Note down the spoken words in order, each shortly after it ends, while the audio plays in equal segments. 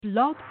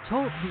Blog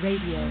Talk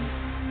Radio.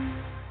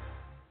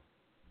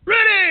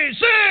 Ready,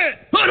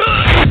 set,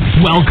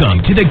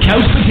 Welcome to the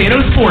Couch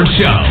Potato Sports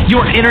Show,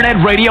 your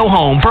internet radio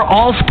home for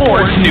all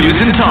sports news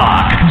and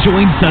talk.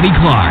 Join Sonny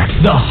Clark,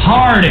 the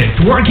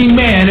hardest working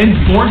man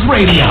in sports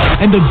radio,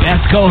 and the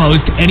best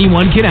co-host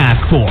anyone can ask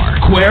for,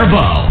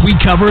 Cuervo. We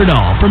cover it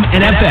all from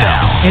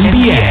NFL,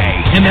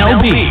 NBA,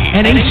 MLB,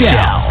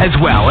 NHL, as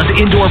well as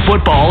indoor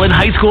football and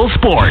high school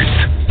sports.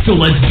 So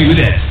let's do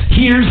this.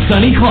 Here's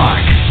Sonny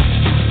Clark.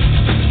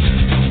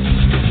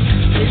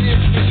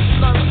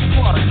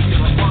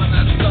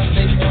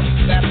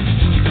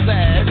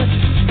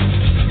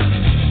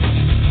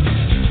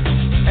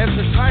 As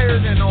a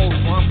tired and old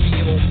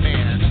grumpy old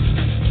man,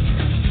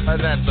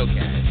 that's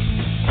okay.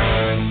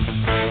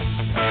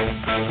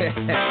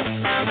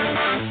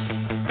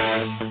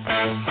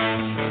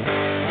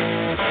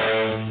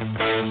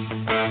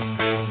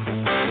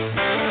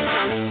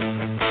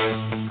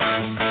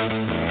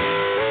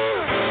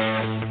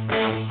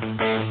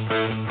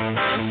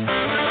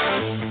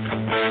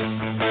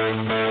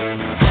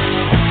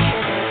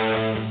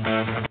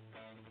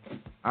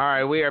 All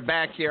right, we are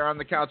back here on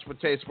the Couch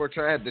Potato Sports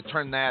Show. I had to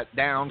turn that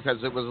down because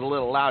it was a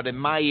little loud in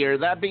my ear.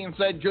 That being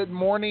said, good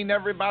morning,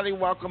 everybody.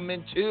 Welcome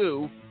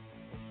into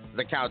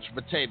the Couch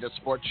Potato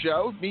Sports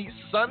Show. Me,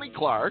 Sonny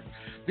Clark,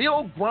 the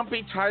old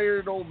grumpy,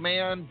 tired old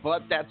man,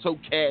 but that's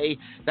okay.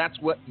 That's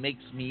what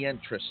makes me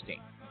interesting.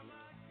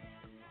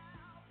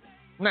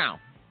 Now,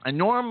 I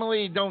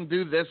normally don't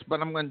do this,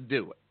 but I'm going to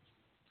do it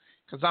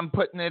because I'm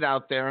putting it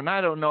out there, and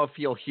I don't know if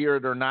you'll hear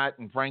it or not,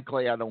 and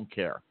frankly, I don't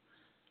care.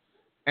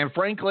 And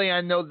frankly,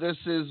 I know this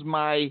is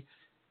my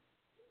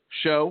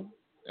show,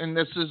 and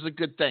this is a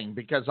good thing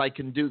because I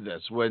can do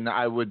this when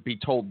I would be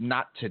told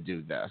not to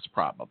do this,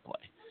 probably.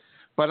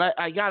 But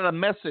I got a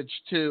message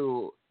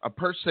to a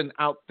person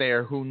out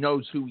there who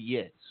knows who he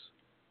is.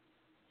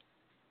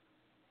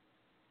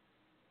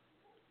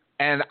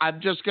 And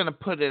I'm just going to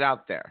put it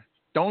out there.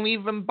 Don't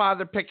even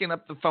bother picking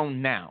up the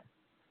phone now.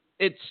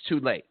 It's too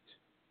late.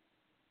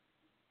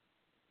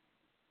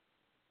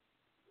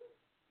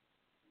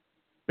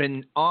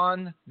 Been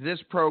on this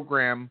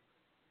program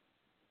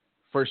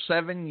for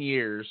 7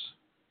 years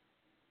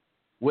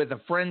with a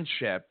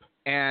friendship,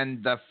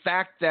 and the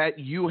fact that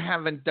you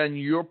haven't done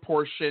your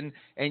portion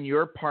and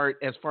your part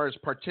as far as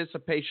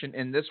participation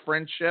in this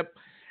friendship,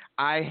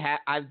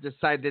 I've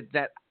decided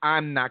that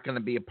I'm not going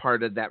to be a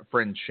part of that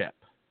friendship.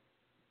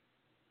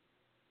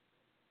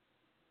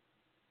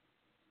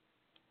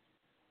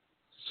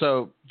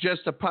 So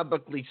just a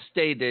publicly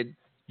stated,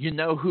 you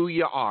know who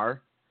you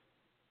are.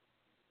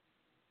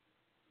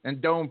 And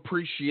don't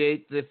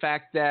appreciate the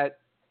fact that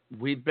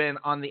we've been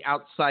on the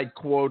outside,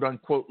 quote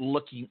unquote,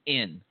 looking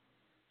in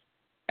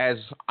as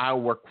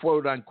our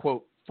quote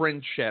unquote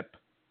friendship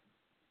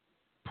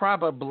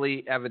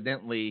probably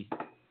evidently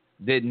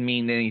didn't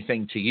mean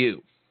anything to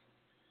you.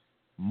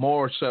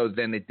 More so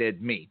than it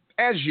did me.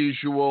 As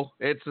usual,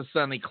 it's a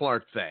Sonny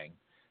Clark thing.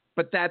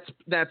 But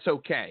that's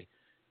okay.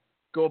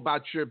 Go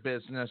about your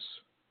business.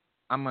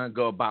 I'm going to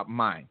go about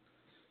mine.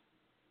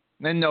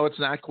 And no, it's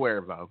not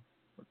Cuervo,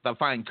 the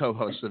fine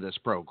co-host of this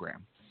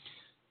program.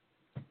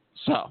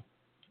 So,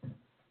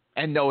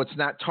 and no, it's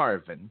not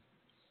Tarvin.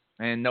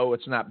 And no,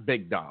 it's not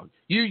Big Dog.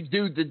 You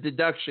do the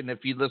deduction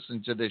if you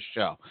listen to this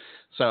show.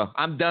 So,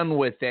 I'm done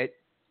with it.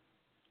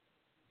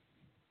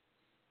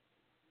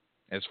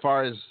 As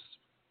far as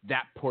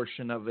that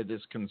portion of it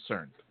is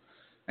concerned.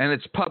 And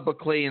it's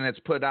publicly and it's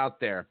put out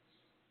there.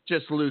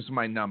 Just lose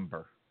my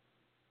number.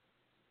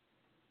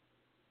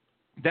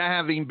 That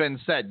having been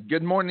said,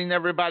 good morning,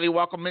 everybody.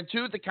 Welcome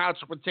into the Couch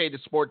Potato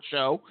Sports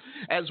Show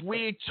as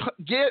we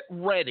get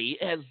ready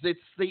as it's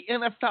the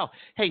NFL.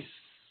 Hey,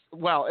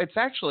 well, it's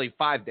actually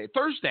 5 days.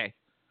 Thursday,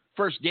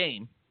 first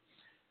game,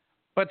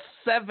 but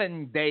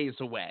 7 days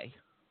away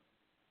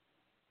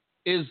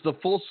is the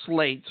full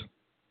slate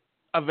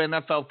of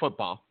NFL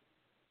football.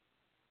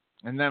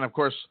 And then, of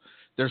course,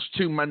 there's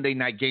 2 Monday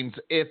night games.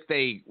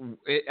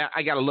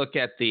 I got to look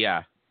at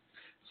the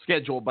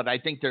schedule, but I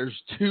think there's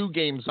 2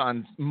 games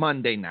on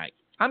Monday night.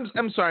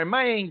 I'm sorry,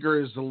 my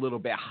anger is a little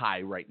bit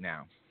high right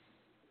now.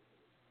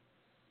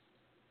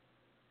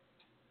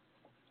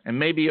 And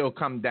maybe it'll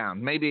come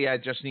down. Maybe I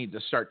just need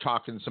to start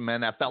talking some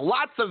NFL.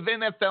 Lots of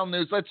NFL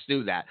news. Let's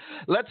do that.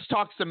 Let's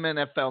talk some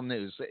NFL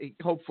news.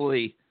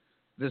 Hopefully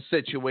the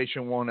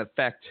situation won't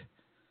affect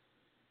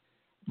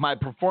my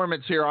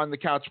performance here on the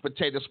Couch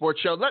Potato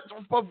Sports Show.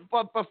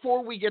 But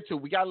before we get to,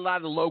 we got a lot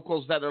of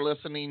locals that are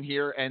listening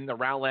here in the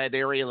Rowlett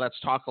area. Let's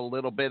talk a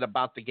little bit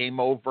about the game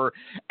over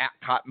at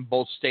Cotton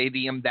Bowl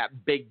Stadium,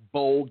 that big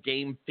bowl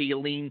game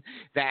feeling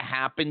that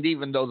happened,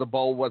 even though the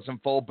bowl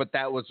wasn't full, but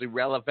that was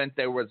irrelevant.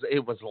 It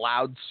was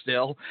loud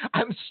still.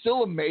 I'm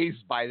still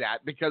amazed by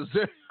that because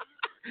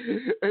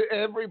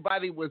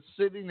everybody was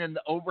sitting in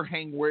the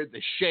overhang where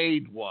the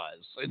shade was.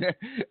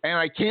 And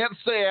I can't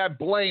say I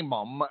blame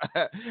them,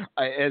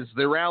 as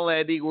the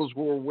Rowlett Eagles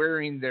were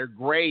wearing their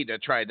gray to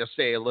try to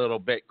stay a little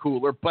bit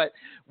cooler. But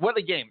what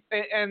a game.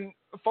 And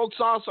folks,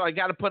 also, I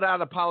got to put out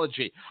an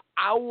apology.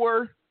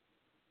 Our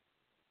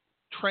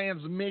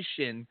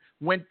transmission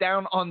went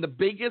down on the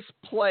biggest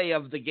play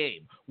of the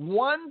game.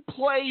 One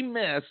play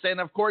miss, and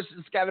of course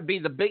it's got to be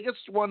the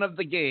biggest one of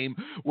the game,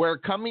 where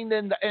coming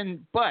in,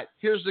 but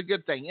here's the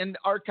good thing. In the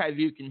archive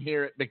you can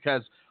hear it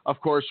because, of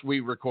course, we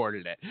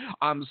recorded it.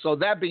 So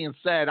that being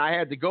said, I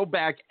had to go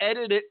back,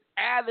 edit it,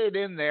 add it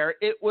in there.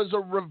 It was a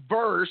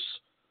reverse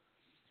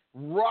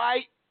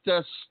right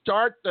to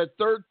start the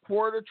third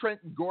quarter.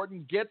 Trenton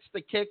Gordon gets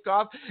the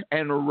kickoff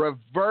and a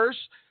reverse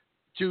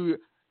to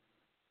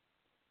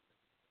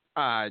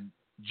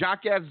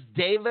Jacques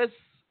Davis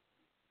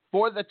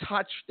for the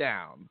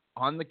touchdown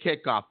on the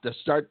kickoff to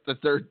start the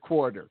third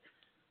quarter.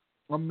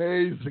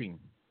 Amazing.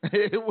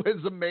 It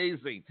was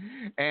amazing.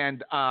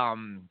 And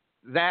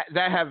that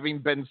having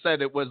been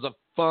said, it was a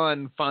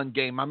fun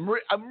game. I'm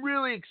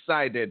really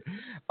excited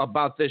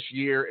about this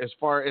year as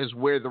far as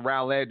where the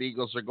Rowlett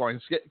Eagles are going,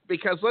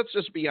 because let's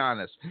just be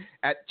honest,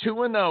 at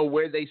 2-0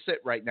 where they sit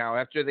right now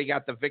after they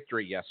got the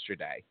victory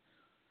yesterday,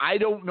 I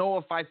don't know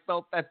if I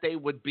felt that they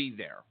would be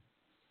there.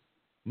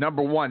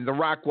 Number one, the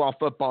Rockwall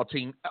football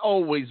team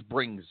always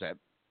brings it,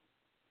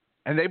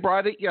 and they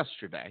brought it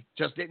yesterday,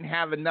 just didn't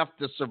have enough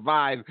to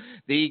survive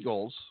the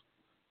Eagles,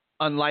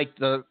 unlike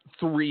the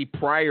 3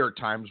 prior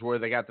times where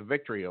they got the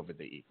victory over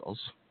the Eagles.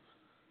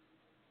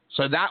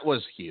 So that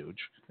was huge.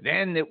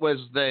 Then it was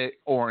the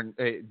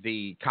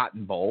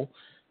Cotton Bowl,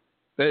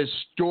 the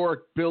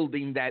historic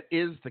building that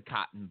is the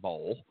Cotton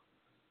Bowl.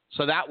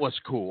 So that was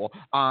cool.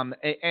 And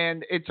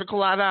it took a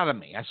lot out of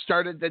me. I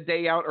started the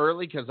day out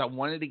early because I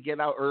wanted to get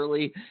out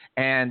early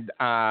and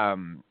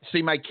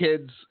see my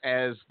kids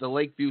as the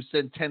Lakeview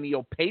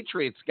Centennial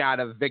Patriots got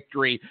a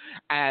victory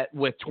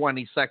with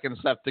 20 seconds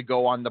left to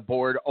go on the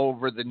board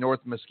over the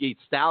North Mesquite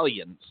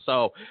Stallions.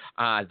 So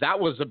that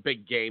was a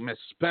big game,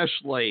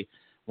 especially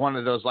one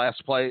of those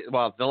last play.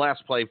 Well, the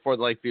last play for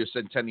the Lakeview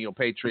Centennial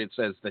Patriots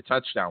as the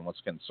touchdown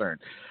was concerned.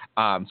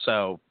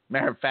 So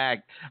matter of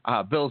fact,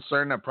 Bill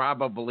Cerna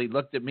probably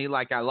looked at me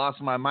like I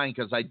lost my mind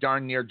because I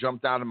darn near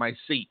jumped out of my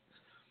seat.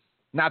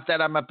 Not that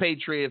I'm a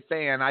Patriot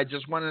fan. I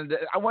just want to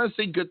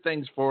see good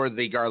things for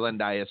the Garland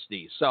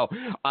ISD. So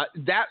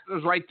that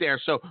was right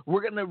there. So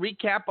we're going to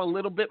recap a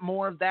little bit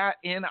more of that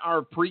in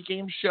our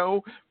pregame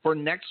show for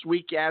next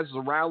week as the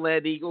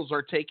Rowlett Eagles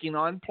are taking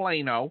on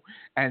Plano,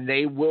 and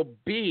they will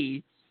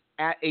be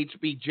at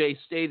HBJ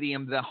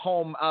Stadium, the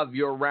home of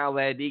your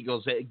Rowlett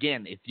Eagles.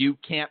 Again, if you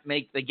can't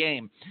make the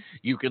game,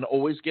 you can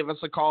always give us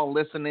a call,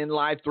 listen in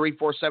live,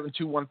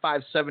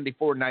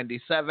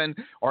 347-215-7497,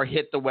 or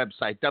hit the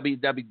website,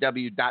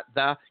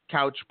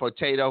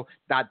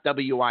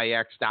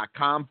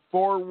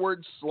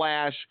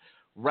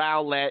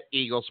 www.thecouchpotato.wix.com/Rowlett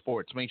Eagle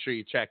Sports. Make sure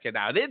you check it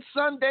out. It's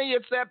Sunday.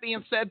 It's that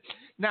being said.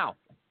 Now,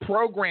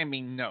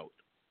 programming note.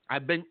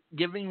 I've been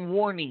giving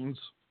warnings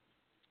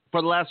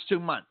for the last 2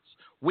 months.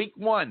 Week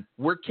 1,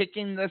 we're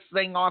kicking this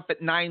thing off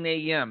at 9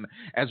 a.m.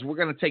 as we're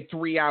going to take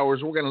 3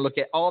 hours. We're going to look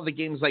at all the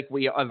games like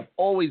we have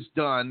always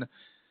done,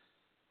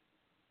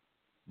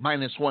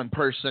 minus one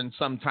person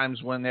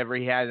sometimes whenever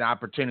he had an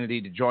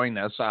opportunity to join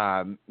us.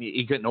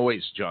 He couldn't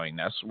always join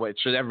us,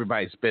 which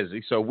everybody's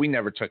busy, so we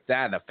never took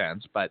that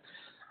offense. But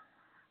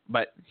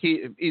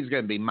he's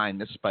going to be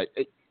minus. But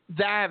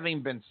that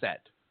having been said,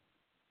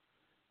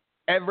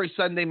 every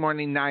Sunday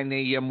morning, 9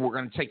 a.m., we're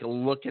going to take a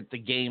look at the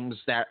games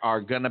that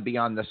are going to be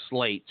on the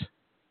slate.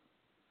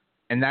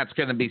 And that's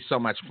going to be so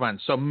much fun.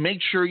 So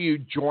make sure you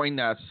join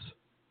us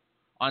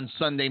on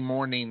Sunday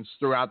mornings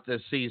throughout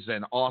this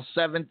season, all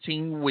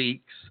 17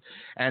 weeks.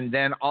 And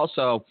then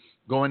also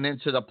going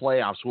into the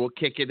playoffs, we'll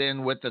kick it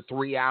in with the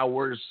 3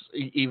 hours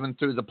even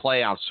through the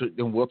playoffs.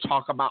 And we'll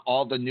talk about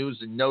all the news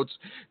and notes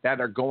that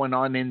are going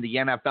on in the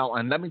NFL.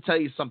 And let me tell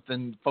you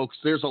something, folks,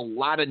 there's a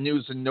lot of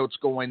news and notes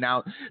going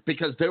out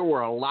because there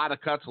were a lot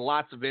of cuts,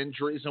 lots of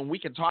injuries, and we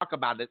can talk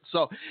about it.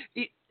 So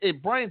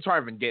Brian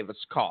Tarvin gave us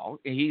a call.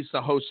 He's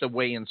the host of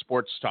Weigh In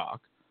Sports Talk,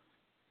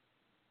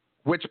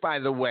 which, by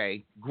the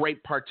way,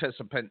 great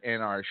participant in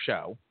our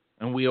show.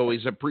 And we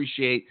always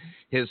appreciate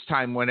his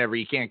time whenever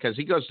he can, because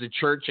he goes to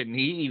church and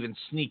he even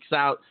sneaks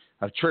out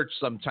of church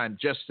sometimes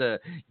just to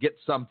get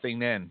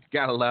something in.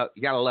 Gotta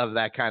love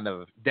that kind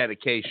of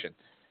dedication.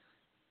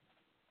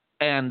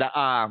 And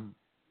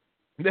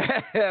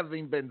that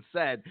having been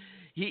said,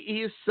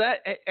 he said,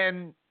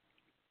 and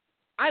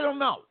I don't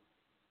know.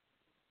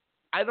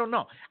 I don't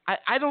know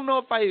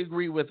if I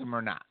agree with him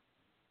or not.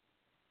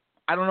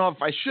 I don't know if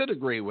I should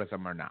agree with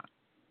him or not.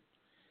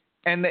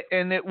 And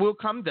it will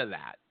come to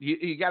that.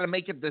 You got to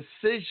make a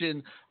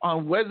decision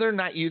on whether or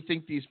not you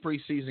think these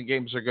preseason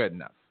games are good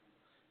enough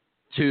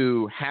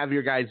to have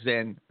your guys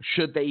in.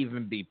 Should they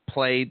even be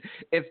played?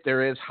 If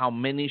there is, how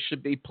many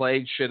should be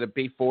played? Should it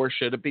be 4?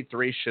 Should it be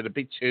 3? Should it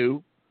be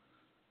 2?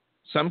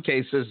 Some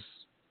cases,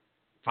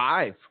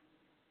 5.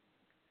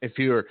 If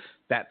you're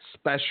that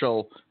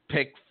special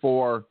pick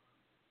for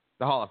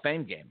the Hall of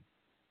Fame game.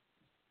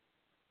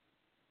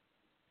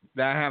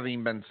 That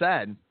having been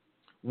said,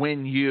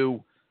 when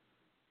you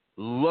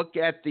look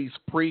at these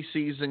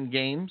preseason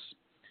games,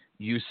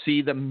 you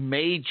see the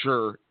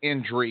major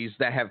injuries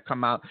that have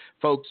come out.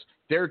 Folks,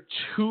 there are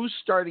 2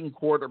 starting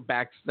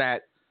quarterbacks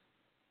that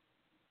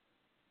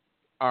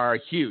are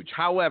huge.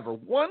 However,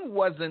 one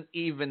wasn't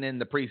even in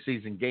the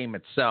preseason game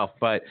itself,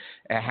 but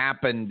it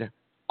happened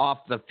off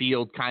the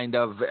field kind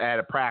of at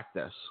a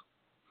practice.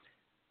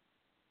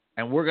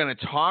 And we're going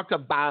to talk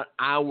about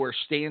our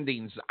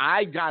standings.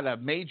 I got a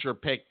major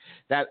pick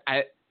that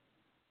I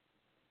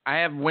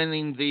have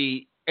winning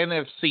the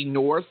NFC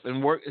North,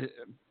 and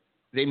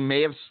they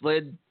may have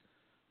slid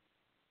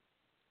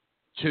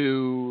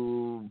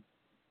to,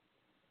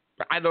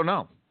 I don't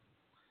know.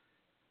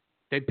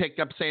 They picked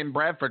up Sam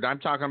Bradford. I'm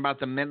talking about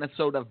the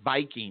Minnesota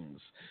Vikings.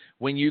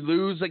 When you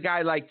lose a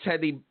guy like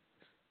Teddy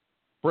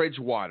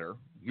Bridgewater,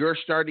 your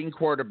starting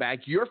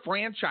quarterback, your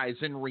franchise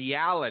in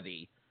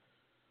reality,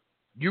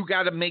 you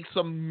got to make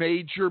some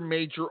major,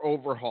 major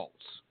overhauls.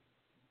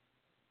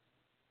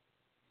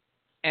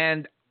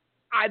 And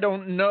I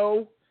don't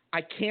know.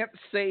 I can't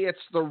say it's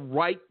the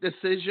right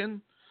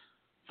decision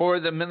for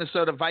the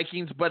Minnesota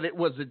Vikings, but it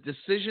was a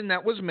decision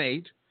that was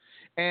made.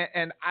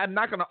 And I'm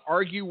not going to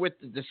argue with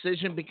the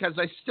decision because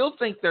I still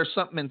think there's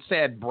something in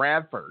Sam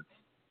Bradford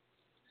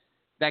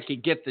that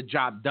could get the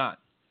job done.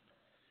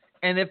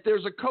 And if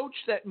there's a coach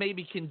that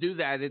maybe can do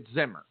that, it's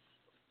Zimmer.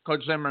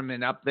 Coach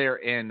Zimmerman up there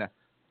in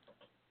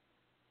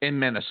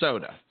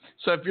Minnesota.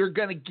 So if you're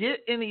going to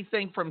get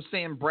anything from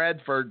Sam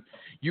Bradford,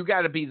 you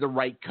got to be the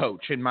right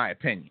coach, in my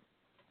opinion.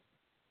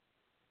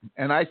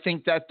 And I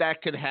think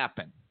that could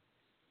happen.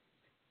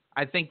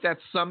 I think that's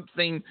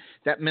something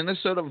that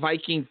Minnesota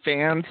Viking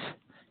fans,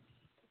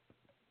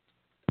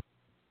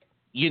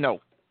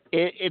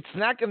 it's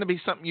not going to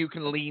be something you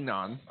can lean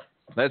on.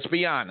 Let's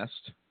be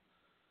honest.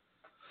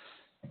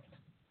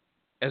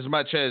 As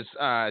much as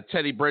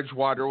Teddy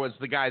Bridgewater was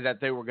the guy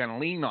that they were going to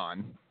lean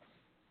on.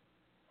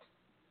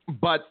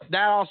 But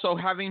that also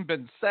having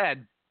been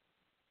said,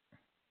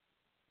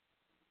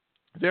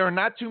 there are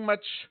not too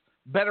much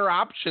better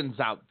options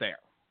out there.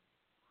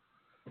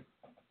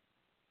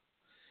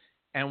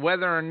 And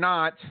whether or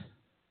not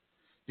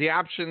the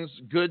options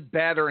good,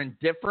 bad, or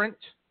indifferent,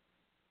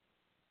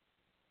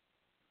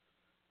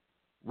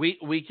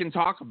 we can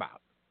talk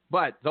about.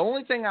 But the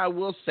only thing I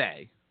will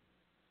say,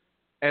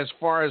 as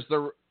far as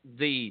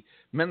the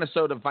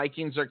Minnesota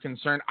Vikings are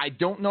concerned, I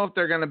don't know if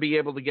they're going to be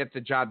able to get the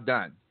job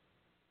done.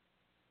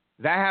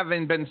 That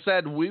having been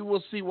said, we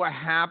will see what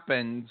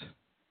happens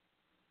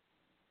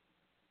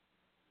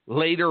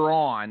later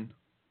on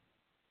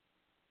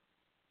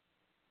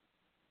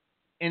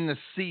in the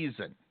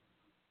season.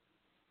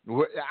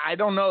 I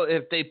don't know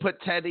if they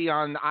put Teddy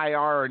on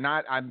IR or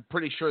not. I'm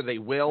pretty sure they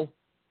will.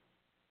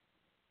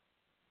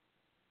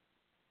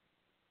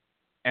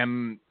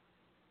 And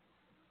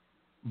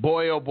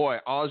boy, oh boy,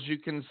 all you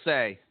can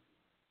say,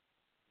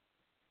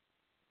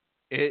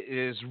 it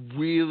is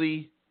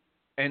really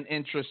an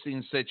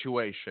interesting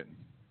situation.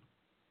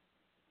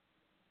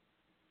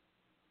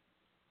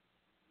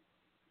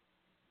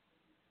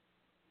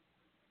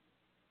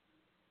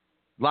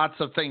 Lots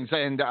of things.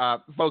 And,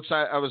 folks,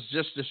 I was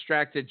just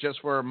distracted just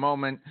for a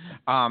moment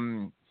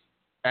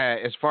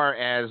as far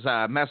as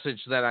a message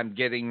that I'm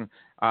getting.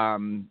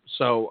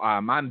 So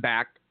I'm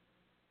back.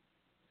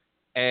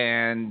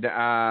 And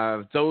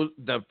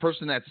the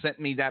person that sent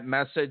me that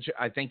message,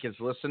 I think, is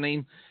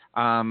listening.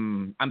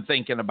 I'm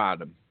thinking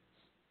about him.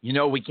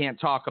 We can't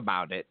talk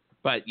about it,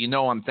 but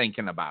I'm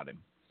thinking about him.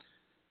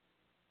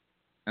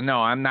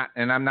 No, I'm not.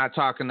 And I'm not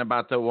talking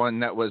about the one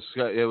that was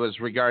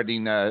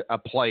regarding a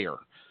player.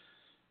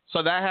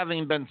 So that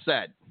having been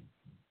said,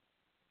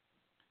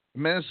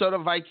 Minnesota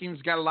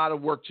Vikings got a lot of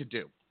work to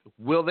do.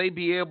 Will they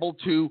be able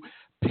to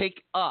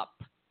pick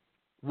up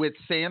with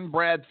Sam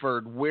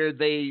Bradford where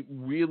they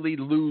really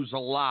lose a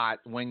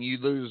lot when you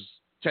lose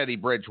Teddy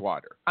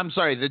Bridgewater? I'm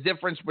sorry, the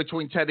difference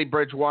between Teddy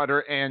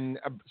Bridgewater and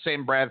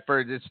Sam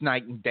Bradford is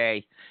night and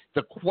day.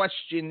 The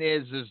question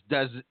is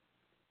does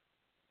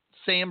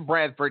Sam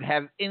Bradford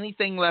have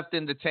anything left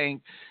in the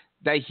tank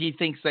that he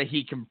thinks that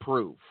he can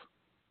prove?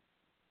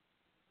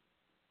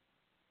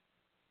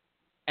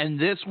 And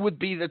this would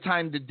be the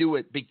time to do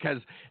it because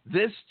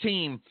this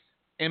team,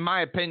 in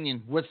my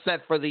opinion, was set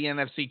for the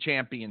NFC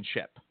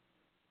Championship.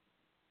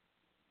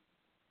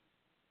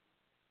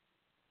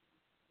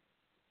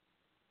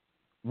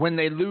 When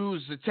they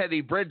lose the Teddy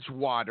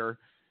Bridgewater,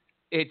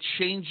 it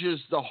changes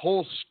the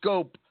whole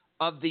scope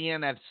of the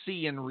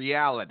NFC in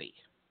reality.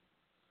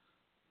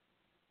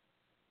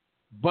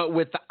 But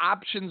with the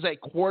options at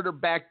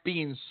quarterback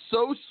being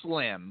so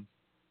slim,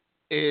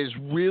 it is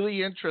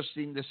really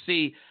interesting to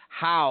see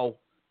how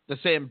the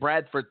Sam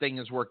Bradford thing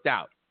has worked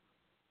out.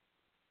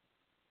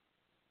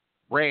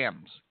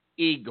 Rams,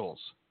 Eagles,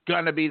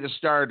 gonna be the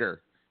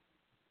starter.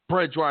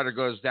 Bridgewater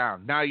goes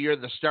down. Now you're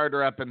the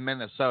starter up in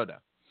Minnesota.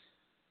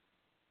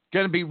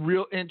 Going to be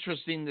real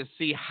interesting to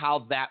see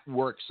how that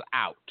works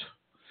out.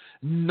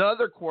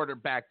 Another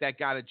quarterback that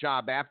got a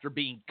job after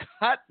being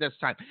cut this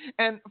time.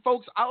 And,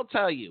 folks, I'll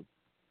tell you,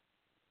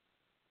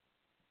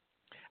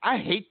 I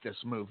hate this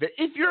move.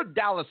 If you're a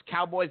Dallas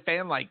Cowboy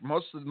fan, like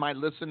most of my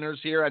listeners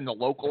here in the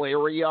local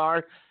area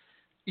are,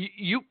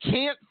 you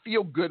can't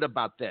feel good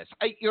about this.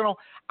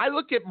 I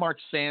look at Mark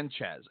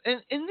Sanchez,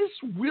 and this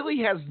really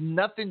has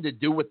nothing to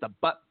do with the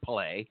butt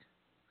play.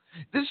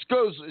 This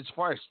goes as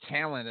far as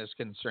talent is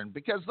concerned,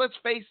 because let's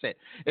face it,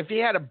 if he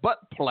had a butt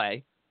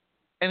play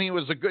and he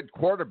was a good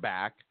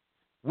quarterback,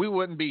 we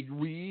wouldn't be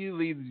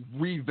really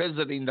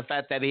revisiting the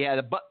fact that he had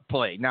a butt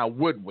play. Now,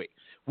 would we?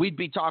 We'd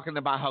be talking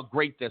about how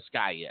great this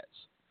guy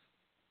is.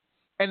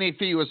 And if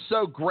he was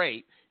so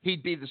great,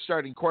 he'd be the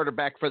starting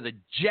quarterback for the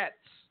Jets.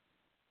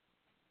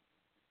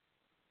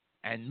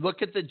 And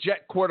look at the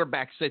Jet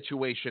quarterback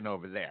situation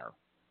over there.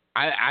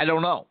 I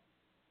don't know.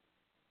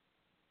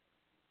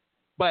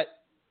 But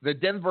the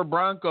Denver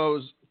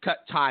Broncos cut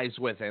ties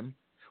with him,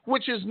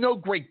 which is no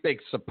great big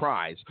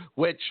surprise,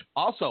 which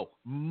also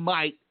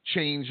might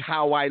change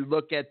how I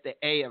look at the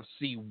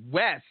AFC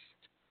West.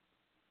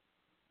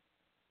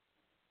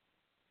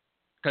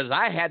 Because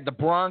I had the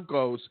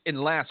Broncos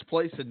in last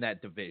place in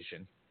that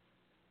division.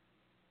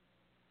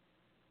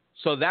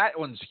 So that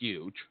one's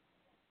huge.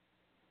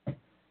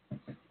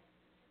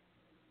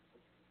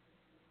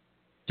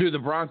 Do the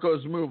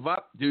Broncos move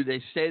up? Do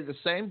they stay the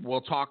same?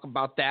 We'll talk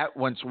about that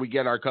once we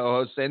get our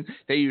co-hosts in.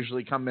 They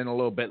usually come in a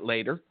little bit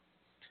later.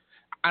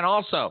 And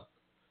also,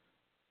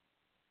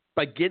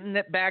 by getting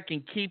it back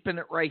and keeping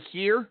it right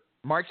here,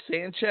 Mark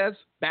Sanchez,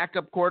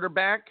 backup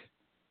quarterback,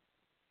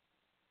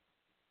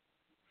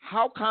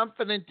 how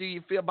confident do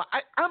you feel?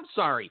 I'm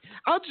sorry.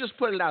 I'll just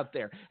put it out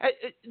there.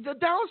 The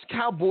Dallas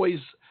Cowboys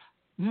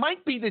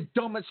might be the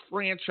dumbest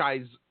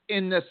franchise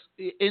in the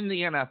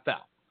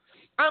NFL.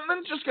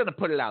 I'm just going to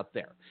put it out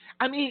there.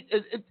 I mean,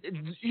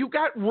 you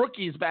got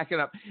rookies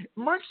backing up.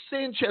 Mark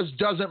Sanchez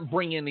doesn't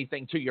bring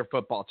anything to your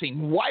football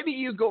team. Why do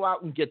you go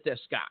out and get this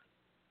guy?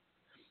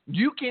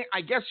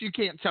 I guess you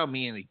can't tell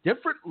me any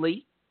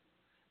differently,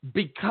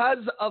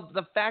 because of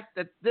the fact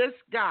that this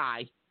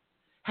guy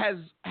has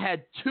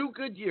had 2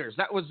 good years.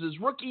 That was his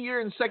rookie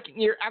year and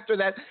second year. After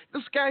that,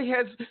 this guy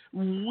has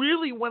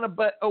really went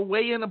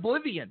away in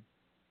oblivion.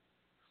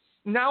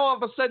 Now all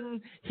of a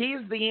sudden, he's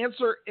the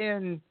answer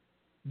in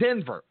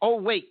Denver.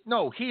 Oh, wait,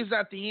 no, he's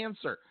not the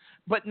answer.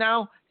 But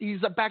now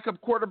he's a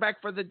backup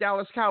quarterback for the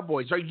Dallas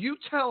Cowboys. Are you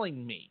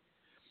telling me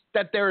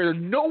that there are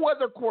no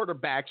other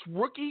quarterbacks,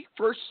 rookie,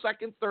 first,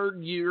 second,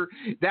 third year,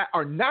 that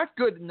are not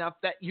good enough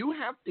that you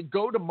have to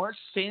go to Mark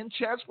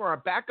Sanchez for a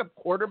backup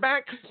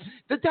quarterback?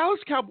 The Dallas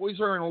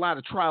Cowboys are in a lot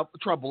of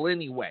trouble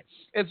anyway.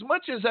 As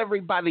much as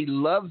everybody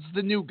loves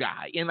the new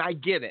guy, and I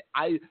get it,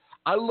 I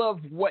love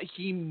what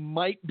he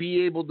might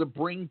be able to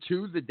bring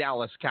to the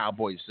Dallas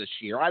Cowboys this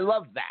year. I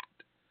love that.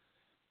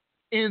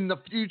 In the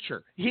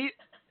future.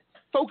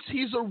 Folks,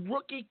 he's a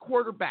rookie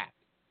quarterback.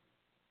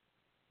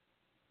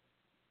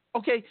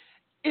 Okay,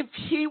 if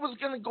he was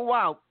going to go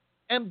out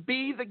and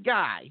be the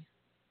guy,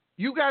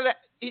 you got to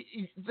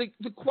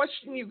the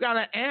question you got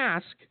to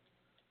ask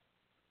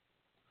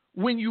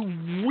when you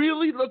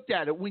really looked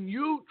at it, when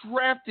you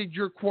drafted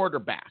your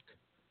quarterback,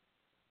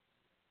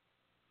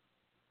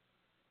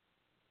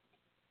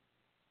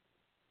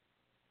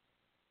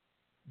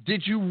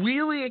 did you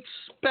really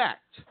expect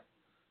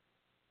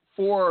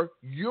for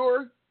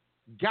your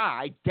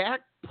guy,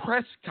 Dak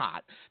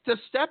Prescott, to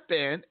step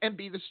in and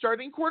be the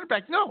starting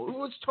quarterback? No, it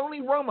was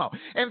Tony Romo.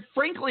 And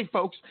frankly,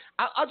 folks,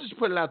 I'll just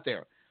put it out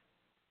there.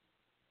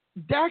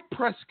 Dak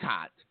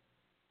Prescott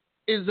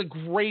is a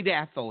great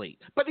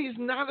athlete, but he's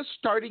not a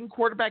starting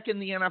quarterback in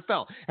the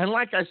NFL. And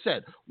like I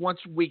said, once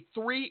week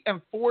 3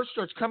 and 4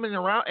 starts coming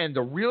around and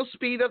the real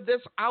speed of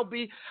this,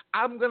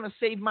 I'm going to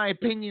save my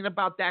opinion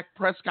about Dak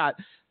Prescott.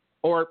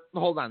 Or,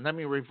 hold on, let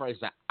me rephrase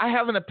that. I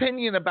have an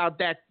opinion about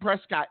Dak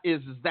Prescott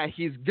is that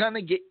he's going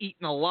to get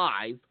eaten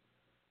alive.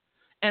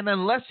 And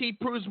unless he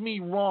proves me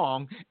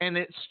wrong and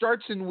it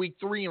starts in week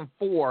 3 and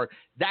 4,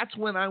 that's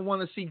when I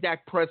want to see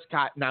Dak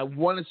Prescott and I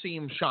want to see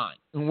him shine.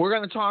 And we're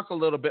going to talk a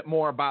little bit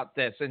more about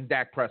this in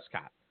Dak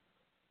Prescott.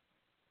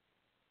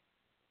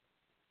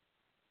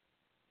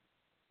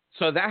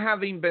 So that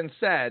having been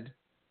said,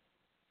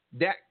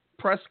 Dak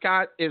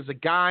Prescott is a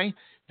guy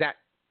that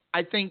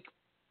I think,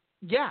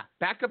 yeah,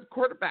 backup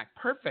quarterback,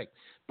 perfect.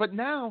 But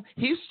now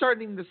he's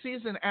starting the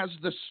season as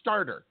the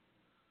starter.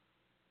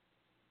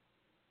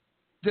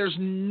 There's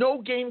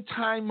no game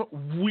time,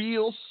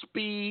 real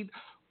speed,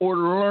 or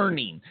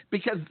learning,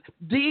 because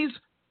these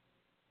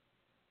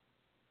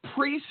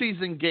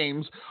preseason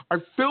games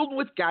are filled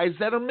with guys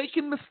that are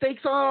making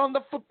mistakes on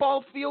the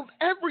football field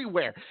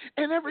everywhere.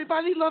 And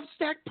everybody loves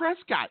Dak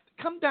Prescott.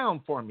 Come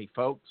down for me,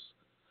 folks.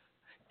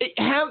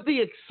 Have the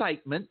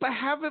excitement, but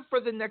have it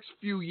for the next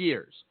few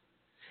years.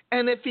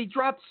 And if he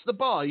drops the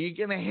ball, are you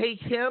going to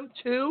hate him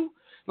too?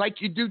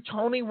 Like you do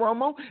Tony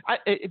Romo?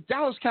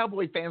 Dallas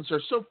Cowboy fans are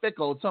so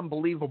fickle, it's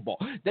unbelievable.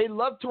 They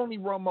love Tony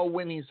Romo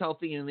when he's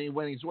healthy and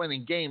when he's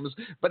winning games,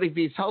 but if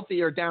he's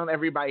healthy or down,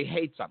 everybody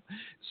hates him.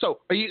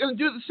 So are you going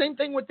to do the same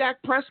thing with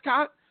Dak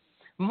Prescott?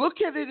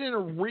 Look at it in a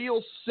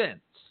real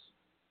sense,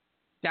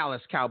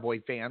 Dallas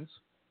Cowboy fans.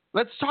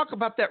 Let's talk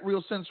about that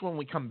real sense when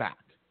we come back.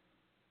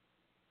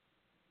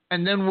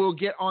 And then we'll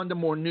get on to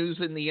more news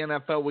in the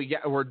NFL.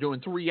 We're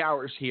doing 3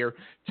 hours here,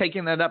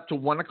 taking it up to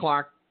 1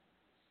 o'clock.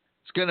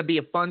 It's going to be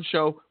a fun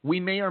show. We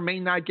may or may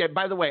not get,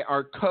 by the way,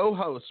 our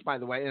co-host,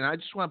 and I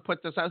just want to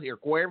put this out here,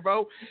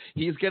 Cuervo,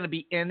 he's going to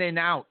be in and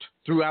out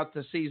throughout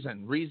the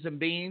season. Reason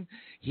being,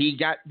 he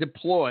got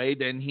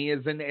deployed and he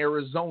is in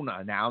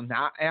Arizona now,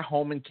 not at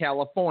home in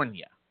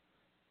California.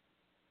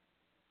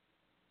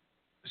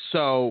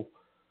 So,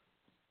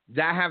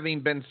 that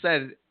having been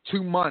said,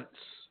 2 months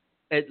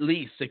at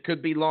least, it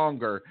could be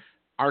longer,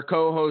 our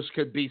co-host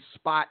could be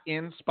spot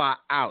in, spot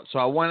out. So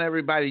I want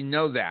everybody to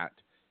know that.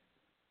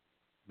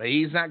 But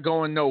he's not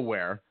going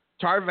nowhere.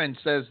 Tarvin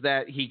says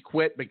that he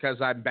quit because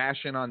I'm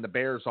bashing on the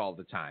Bears all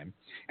the time.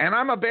 And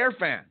I'm a Bear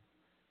fan.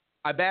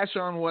 I bash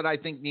on what I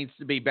think needs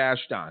to be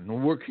bashed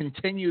on. We'll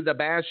continue the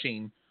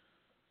bashing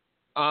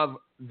of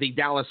the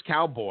Dallas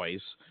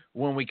Cowboys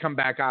when we come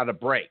back out of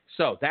break.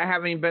 So that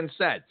having been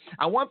said,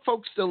 I want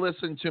folks to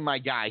listen to my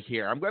guy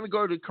here. I'm going to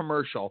go to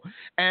commercial.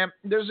 And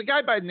there's a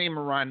guy by the name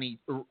of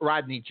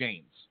Rodney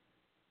James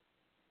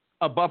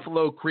of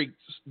Buffalo Creek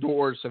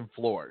Doors and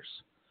Floors.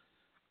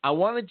 I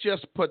want to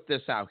just put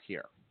this out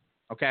here,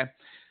 okay?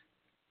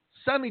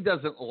 Sonny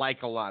doesn't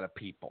like a lot of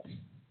people.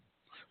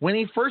 When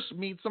he first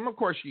meets them, of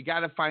course, you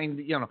got to find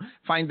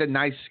the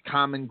nice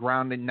common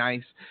ground and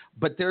nice.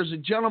 But there's a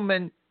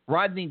gentleman,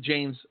 Rodney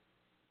James,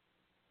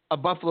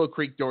 of Buffalo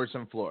Creek Doors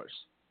and Floors.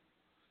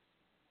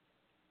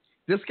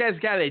 This guy's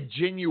got a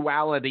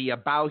genuality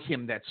about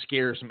him that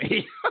scares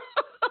me.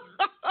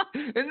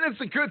 And that's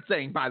a good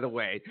thing, by the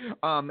way.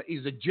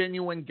 He's a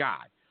genuine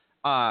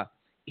guy.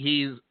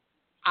 He's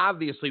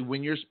obviously,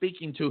 when you're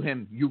speaking to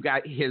him, you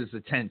got his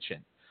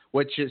attention,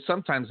 which is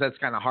sometimes that's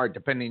kind of hard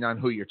depending on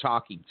who you're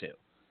talking to.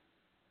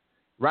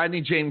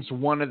 Rodney James,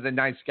 one of the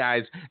nice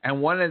guys,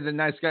 and one of the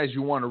nice guys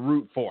you want to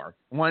root for.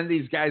 One of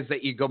these guys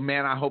that you go,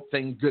 man, I hope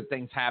good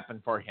things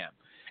happen for him.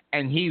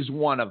 And he's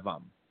one of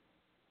them.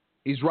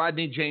 He's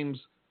Rodney James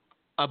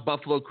of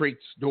Buffalo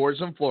Creek's Doors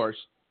and Floors.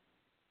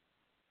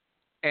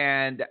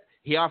 And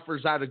he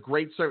offers out a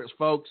great service,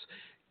 folks.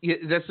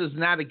 This is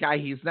not a guy.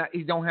 He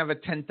don't have a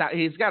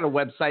he's got a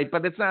website,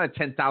 but it's not a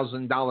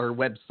 $10,000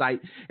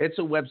 website. It's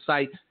a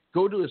website.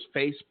 Go to his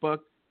Facebook.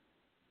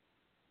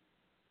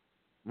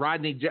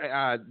 Rodney,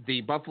 the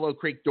Buffalo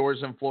Creek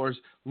Doors and Floors.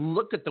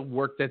 Look at the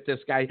work that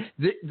this guy.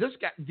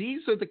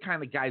 These are the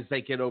kind of guys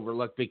that get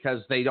overlooked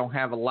because they don't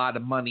have a lot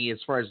of money as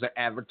far as their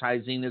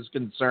advertising is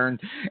concerned,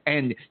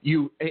 and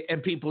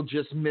people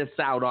just miss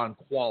out on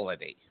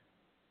quality.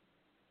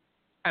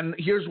 And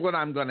here's what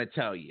I'm going to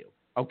tell you,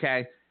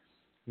 okay?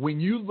 When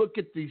you look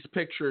at these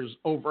pictures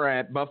over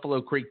at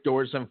Buffalo Creek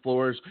Doors and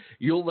Floors,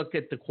 you'll look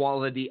at the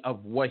quality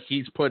of what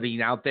he's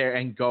putting out there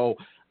and go,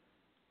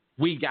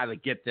 we got to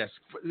get this,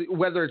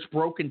 whether it's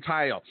broken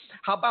tile.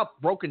 How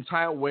about broken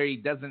tile where he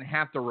doesn't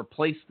have to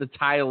replace the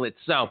tile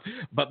itself,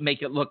 but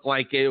make it look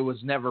like it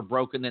was never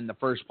broken in the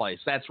first place?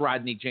 That's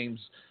Rodney James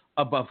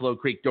of Buffalo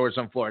Creek Doors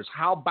and Floors.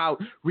 How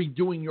about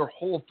redoing your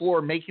whole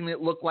floor, making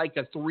it look like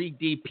a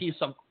 3D piece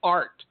of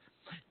art?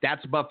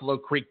 That's Buffalo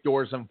Creek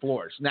Doors and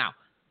Floors. Now,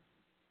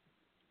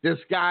 this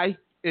guy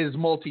is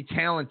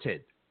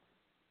multi-talented.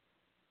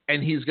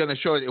 And he's going to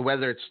show you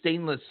whether it's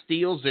stainless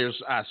steels. There's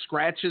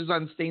scratches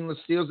on stainless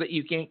steels that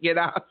you can't get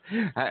out.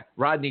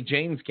 Rodney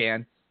James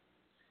can.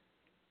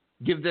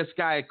 Give this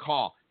guy a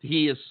call.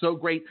 He is so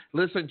great.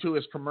 Listen to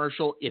his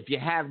commercial. If you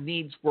have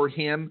needs for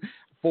him,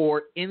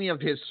 for any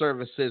of his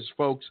services,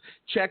 folks,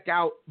 check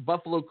out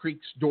Buffalo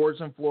Creek's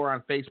Doors and Floor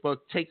on Facebook.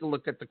 Take a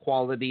look at the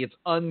quality. It's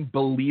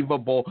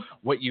unbelievable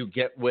what you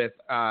get with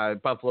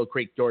Buffalo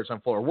Creek Doors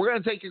and Floor. We're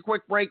going to take a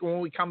quick break.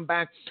 When we come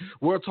back,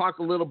 we'll talk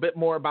a little bit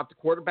more about the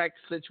quarterback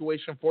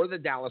situation for the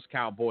Dallas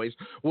Cowboys.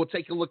 We'll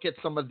take a look at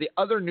some of the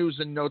other news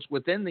and notes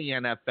within the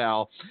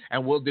NFL,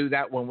 and we'll do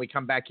that when we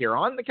come back here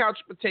on the Couch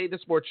Potato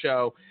Sports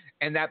Show.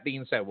 And that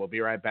being said, we'll be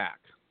right back.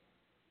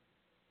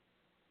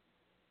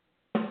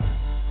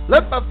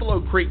 Let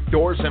Buffalo Creek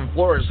Doors and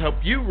Floors help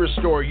you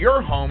restore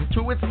your home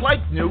to its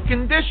like-new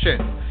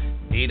condition.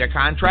 Need a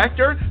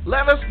contractor?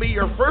 Let us be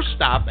your first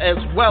stop as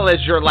well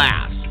as your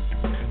last.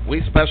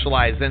 We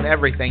specialize in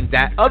everything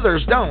that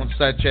others don't,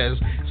 such as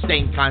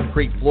stained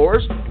concrete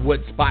floors,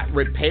 wood spot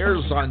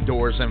repairs on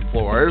doors and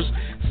floors,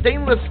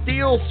 stainless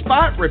steel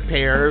spot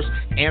repairs,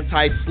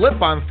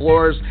 anti-slip on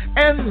floors,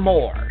 and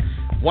more.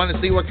 Want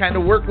to see what kind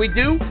of work we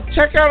do?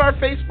 Check out our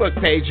Facebook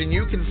page and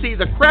you can see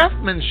the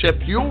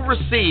craftsmanship you'll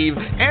receive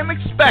and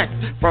expect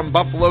from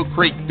Buffalo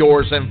Creek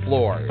Doors and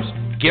Floors.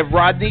 Give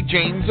Rodney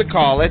James a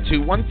call at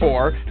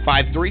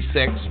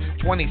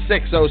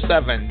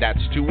 214-536-2607. That's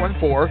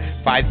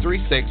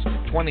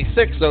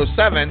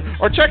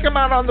 214-536-2607. Or check him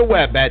out on the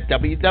web at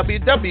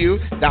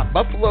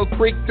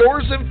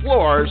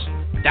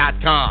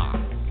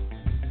www.buffalocreekdoorsandfloors.com.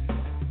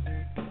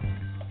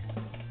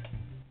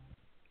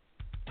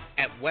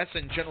 At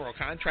Wesson General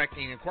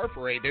Contracting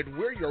Incorporated,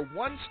 we're your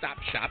one-stop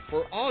shop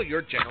for all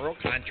your general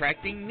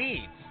contracting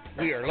needs.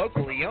 We are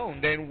locally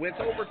owned and with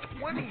over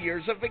 20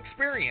 years of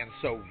experience,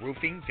 so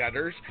roofing,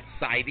 gutters,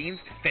 sidings,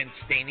 fence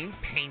staining,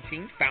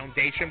 painting,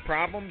 foundation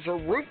problems, or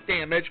roof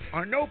damage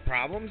are no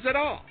problems at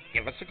all.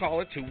 Give us a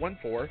call at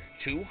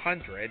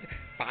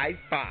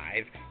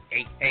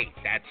 214-200-5588.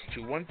 That's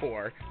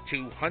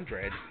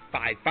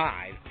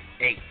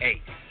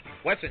 214-200-5588.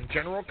 Wesson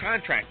General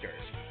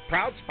Contractors,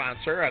 proud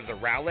sponsor of the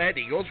Rowlett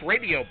Eagles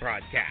radio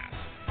broadcast.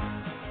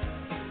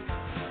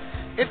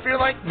 If you're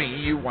like me,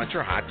 you want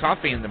your hot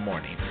coffee in the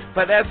morning.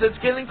 But as it's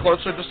getting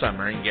closer to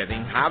summer and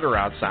getting hotter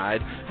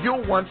outside,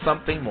 you'll want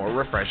something more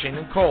refreshing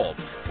and cold.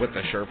 With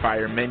a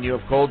surefire menu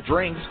of cold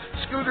drinks,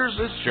 Scooters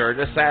is sure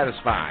to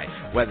satisfy.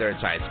 Whether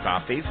it's iced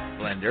coffees,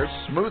 blenders,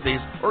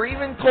 smoothies, or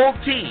even cold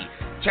tea,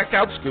 check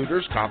out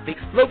Scooters Coffee,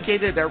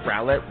 located at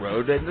Rowlett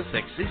Road in the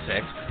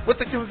 66, with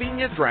a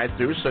convenient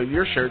drive-thru so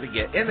you're sure to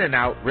get in and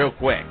out real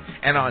quick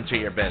and onto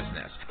your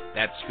business.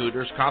 That's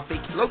Scooters Coffee,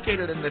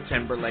 located in the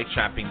Timberlake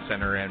Shopping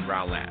Center in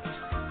Rowlett.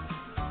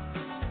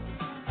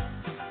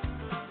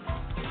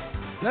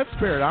 Let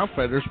Spirit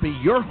Outfitters be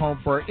your home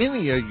for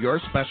any of your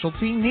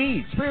specialty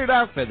needs. Spirit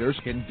Outfitters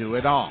can do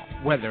it all.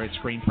 Whether it's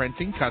screen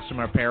printing, custom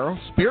apparel,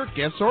 spirit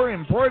gifts, or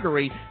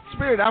embroidery,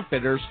 Spirit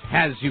Outfitters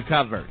has you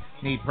covered.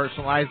 Need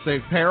personalized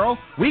apparel?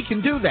 We can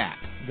do that.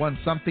 Want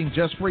something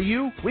just for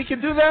you? We can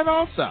do that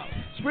also.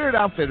 Spirit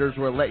Outfitters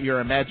will let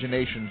your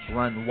imaginations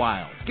run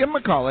wild. Give them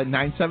a call at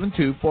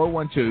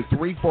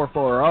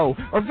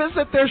 972-412-3440 or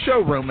visit their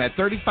showroom at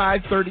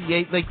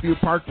 3538 Lakeview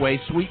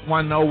Parkway, Suite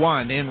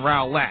 101 in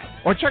Rowlett.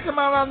 Or check them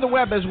out on the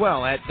web as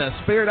well at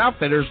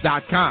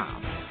thespiritoutfitters.com.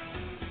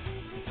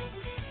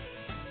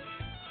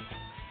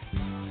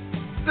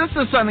 This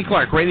is Sonny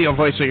Clark, radio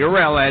voice of your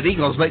Rowlett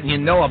Eagles, letting you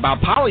know about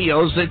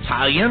Polio's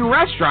Italian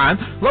Restaurant,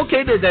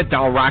 located at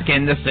Del Rock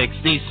in the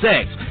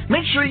 66.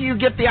 Make sure you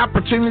get the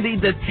opportunity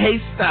to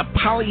taste the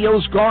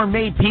Polio's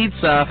Gourmet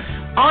Pizza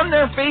on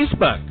their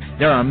Facebook.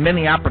 There are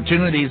many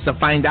opportunities to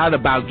find out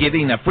about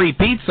getting a free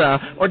pizza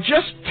or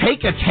just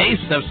take a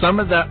taste of some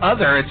of the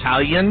other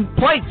Italian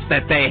plates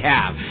that they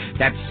have.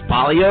 That's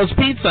Polio's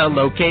Pizza,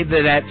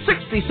 located at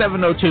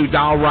 6702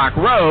 Del Rock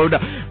Road,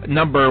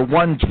 number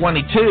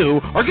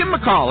 122, or give them a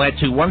call at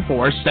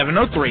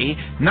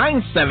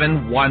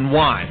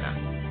 214-703-9711.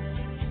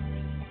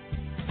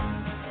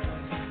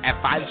 At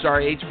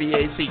 5-Star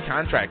HVAC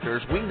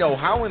Contractors, we know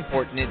how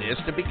important it is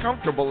to be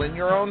comfortable in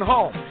your own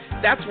home.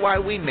 That's why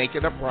we make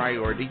it a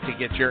priority to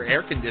get your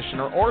air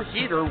conditioner or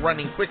heater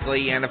running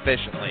quickly and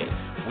efficiently.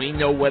 We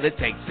know what it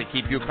takes to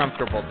keep you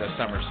comfortable this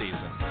summer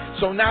season.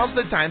 So now's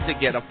the time to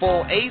get a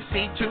full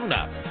AC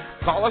tune-up.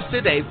 Call us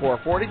today for a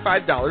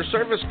 $45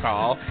 service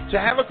call to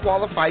have a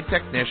qualified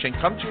technician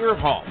come to your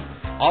home.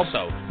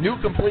 Also, new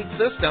complete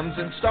systems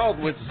installed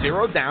with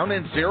zero down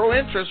and zero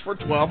interest for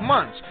 12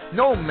 months.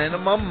 No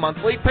minimum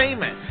monthly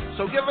payment.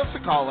 So give us a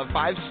call at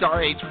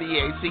 5-Star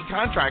HVAC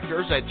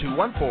Contractors at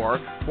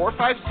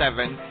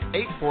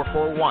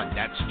 214-457-8441.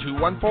 That's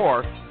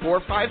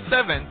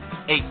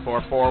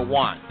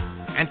 214-457-8441.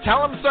 And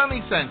tell them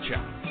Sonny sent you.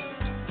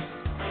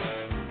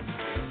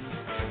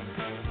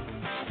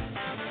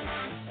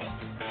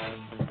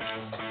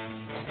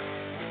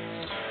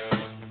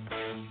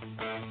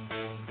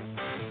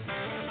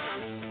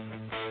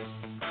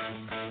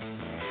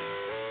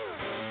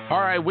 All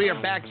right, we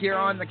are back here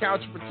on the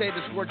Couch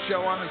Potato Sports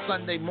Show on a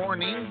Sunday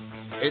morning.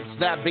 It's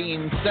that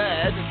being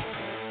said,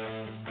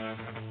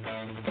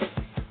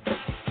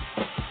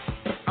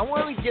 I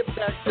want to get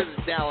back to the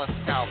Dallas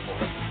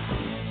Cowboys.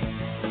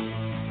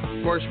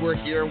 Of course, we're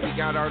here. We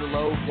got our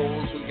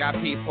locals. We got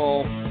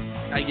people.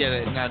 I get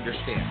it and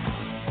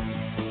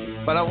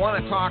understand. But I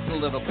want to talk a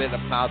little bit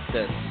about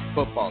this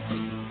football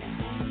team.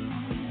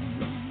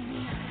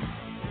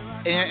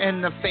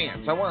 And the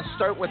fans. I want to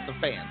start with the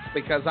fans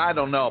because I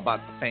don't know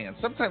about the fans.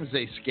 Sometimes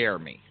they scare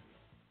me.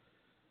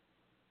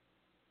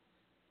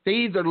 They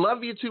either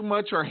love you too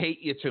much or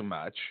hate you too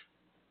much,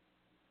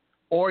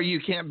 or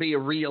you can't be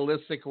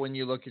realistic when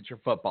you look at your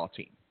football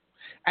team.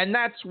 And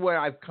that's where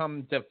I've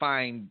come to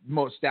find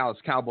most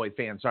Dallas Cowboy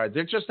fans are.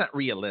 They're just not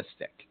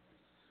realistic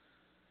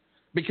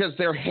because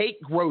their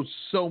hate grows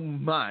so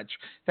much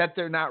that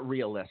they're not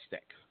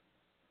realistic.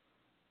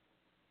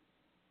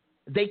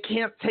 They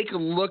can't take a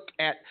look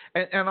at,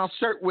 and I'll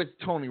start with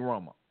Tony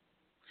Romo.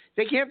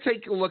 They can't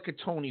take a look at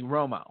Tony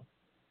Romo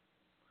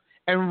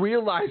and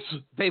realize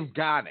they've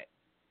got it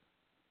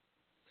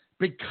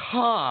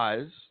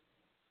because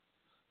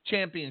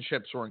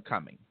championships weren't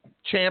coming.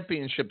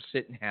 Championships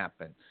didn't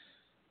happen.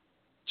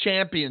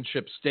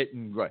 Championships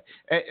didn't go.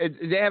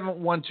 They haven't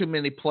won too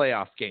many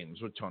playoff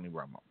games with Tony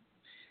Romo.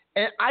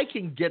 And I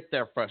can get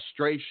their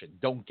frustration,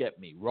 don't get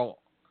me wrong.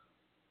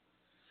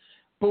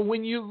 But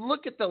when you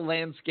look at the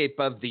landscape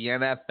of the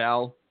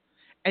NFL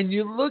and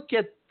you look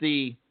at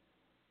the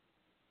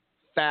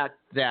fact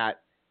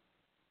that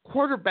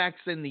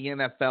quarterbacks in the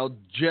NFL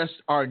just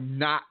are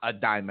not a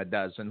dime a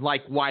dozen,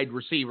 like wide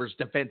receivers,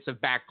 defensive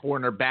back,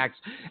 cornerbacks,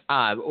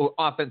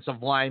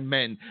 offensive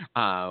linemen,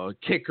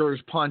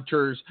 kickers,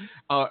 punters,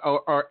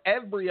 or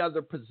every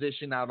other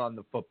position out on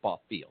the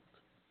football field.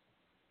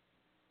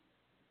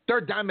 There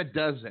are a dime a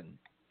dozen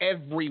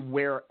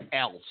everywhere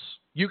else.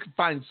 You can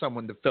find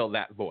someone to fill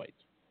that void.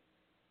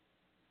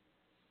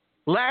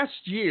 Last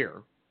year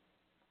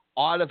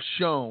ought to have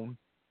shown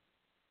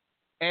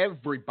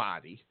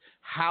everybody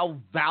how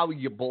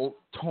valuable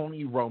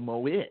Tony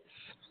Romo is.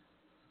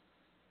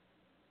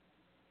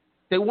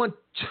 They won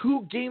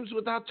 2 games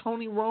without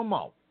Tony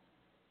Romo.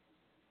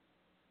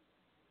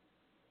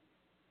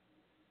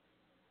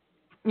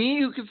 I mean,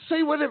 you can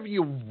say whatever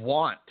you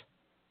want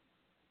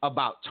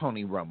about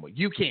Tony Romo.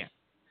 You can.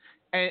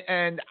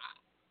 And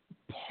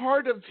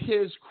part of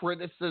his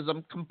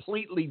criticism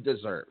completely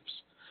deserves.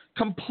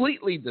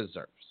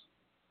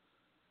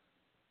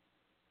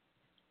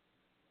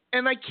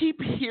 And I keep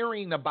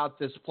hearing about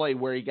this play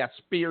where he got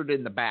speared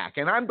in the back,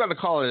 and I'm going to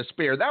call it a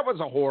spear. That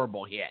was a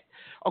horrible hit.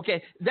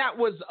 Okay, that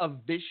was a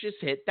vicious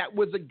hit. That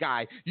was a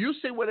guy. You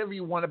say whatever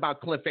you want about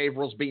Cliff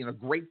Avrils being a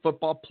great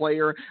football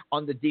player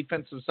on the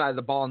defensive side of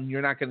the ball, and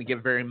you're not going to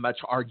get very much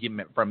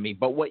argument from me.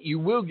 But what you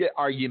will get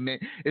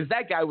argument is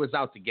that guy was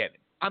out to get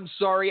him. I'm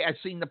sorry. I've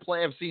seen the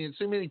play. I've seen it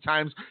so many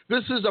times.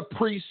 This is a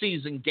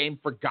preseason game,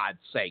 for God's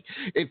sake.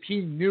 If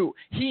he knew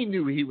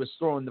he was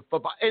throwing the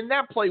football. And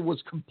that play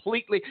was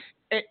completely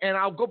 – and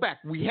I'll go back.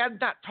 We had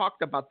not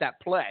talked about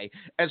that play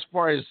as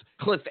far as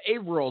Cliff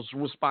Avrils'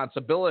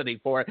 responsibility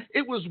for it.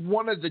 It was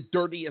one of the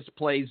dirtiest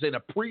plays in a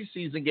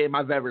preseason game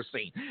I've ever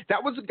seen.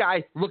 That was a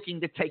guy looking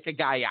to take a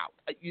guy out.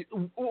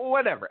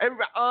 Whatever.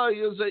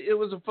 It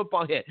was a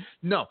football hit.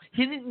 No,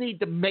 he didn't need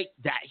to make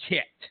that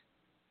hit.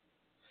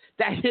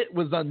 That hit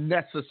was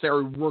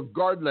unnecessary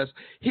regardless.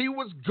 He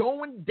was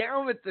going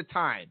down at the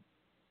time.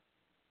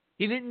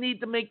 He didn't need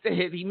to make the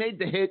hit. He made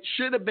the hit.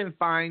 Should have been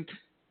fine.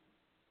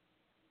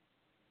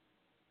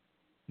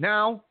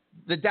 Now,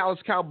 the Dallas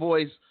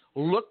Cowboys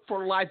look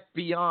for life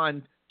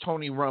beyond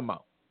Tony Romo.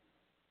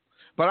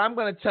 But I'm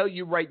going to tell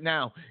you right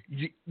now,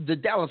 the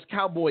Dallas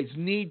Cowboys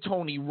need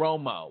Tony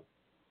Romo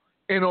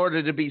in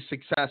order to be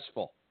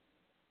successful.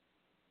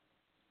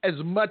 As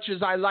much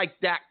as I like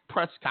Dak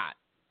Prescott,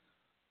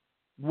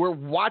 we're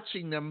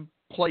watching them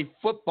play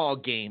football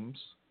games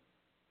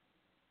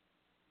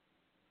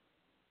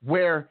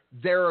where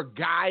there are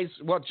guys,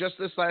 well, just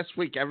this last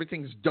week,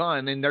 everything's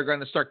done, and they're going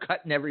to start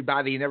cutting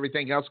everybody and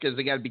everything else because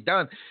they got to be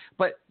done.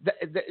 But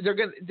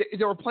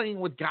they were playing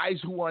with guys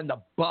who were on the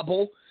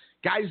bubble,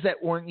 guys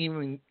that weren't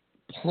even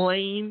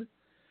playing.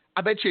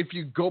 I bet you if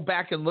you go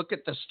back and look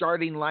at the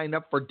starting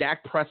lineup for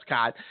Dak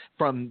Prescott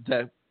from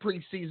the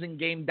preseason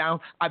game down,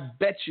 I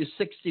bet you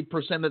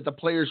 60% of the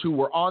players who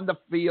were on the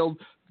field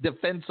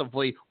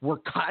defensively were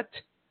cut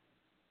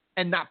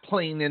and not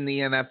playing in the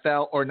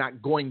NFL or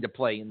not going to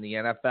play in the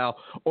NFL,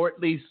 or at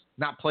least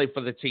not play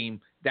for the team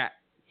that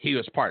he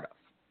was part of.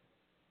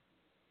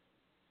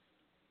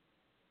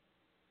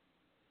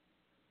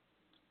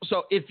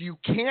 So if you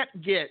can't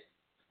get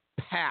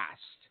past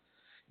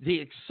the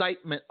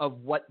excitement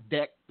of what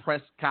Dak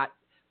Prescott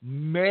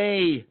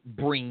may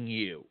bring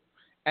you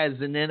as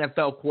an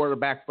NFL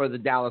quarterback for the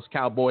Dallas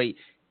Cowboys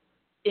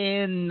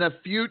in the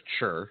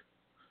future,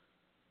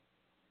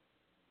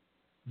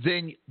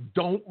 then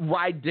don't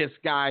ride this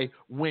guy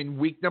when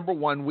week number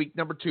 1, week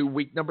number 2,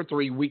 week number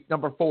 3, week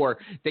number 4,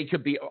 they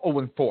could be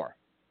 0-4.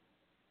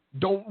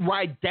 Don't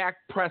ride Dak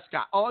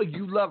Prescott. All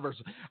you lovers,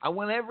 I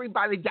want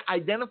everybody to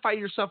identify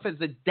yourself as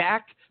a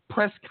Dak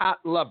Prescott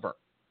lover.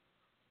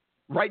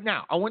 Right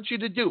now, I want you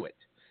to do it.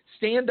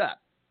 Stand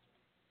up.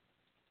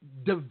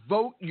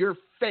 Devote your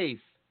faith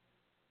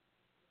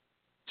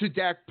to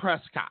Dak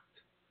Prescott.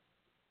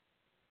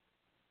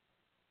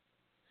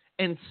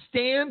 And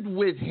stand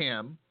with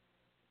him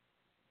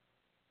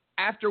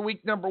after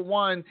week number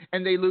 1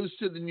 and they lose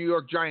to the New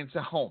York Giants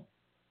at home.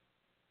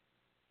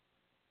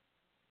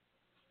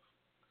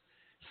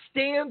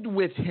 Stand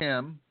with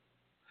him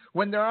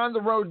when they're on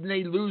the road and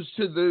they lose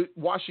to the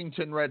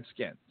Washington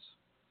Redskins.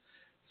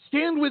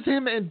 Stand with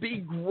him and be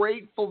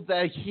grateful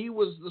that he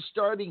was the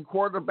starting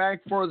quarterback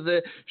for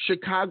the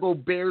Chicago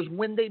Bears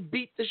when they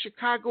beat the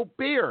Chicago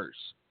Bears.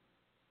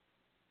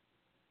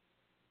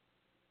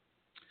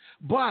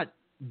 But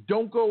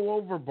don't go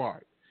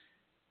overboard.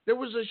 There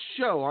was a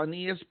show on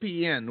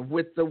ESPN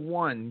with the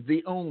one,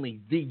 the only,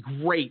 the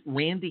great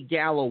Randy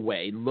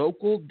Galloway,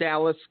 local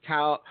Dallas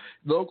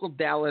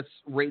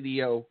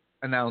radio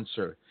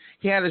announcer.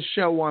 He had a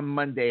show on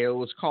Monday. It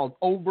was called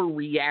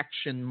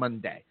Overreaction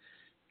Monday.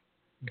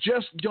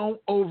 Just don't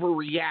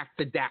overreact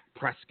to Dak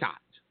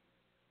Prescott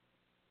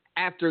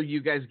after you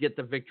guys get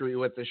the victory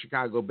with the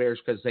Chicago Bears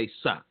because they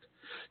suck.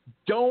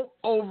 Don't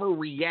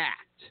overreact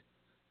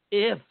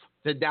if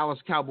the Dallas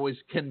Cowboys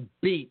can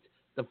beat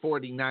the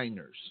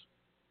 49ers.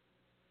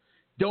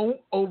 Don't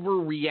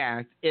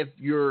overreact if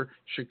your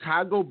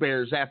Chicago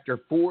Bears after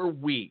 4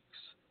 weeks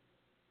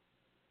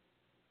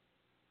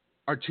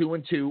are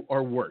 2-2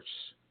 or worse.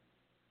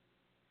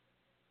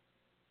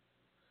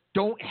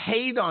 Don't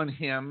hate on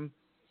him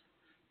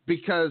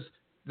because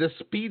the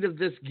speed of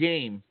this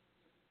game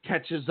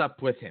catches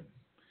up with him.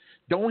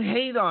 Don't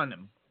hate on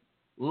him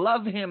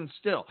Love him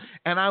still.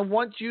 And I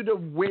want you to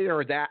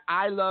wear that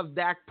I love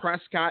Dak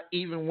Prescott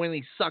even when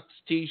he sucks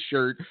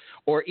t-shirt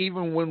or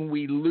even when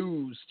we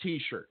lose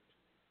t-shirt.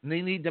 And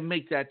they need to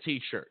make that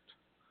t-shirt.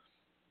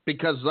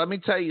 Because let me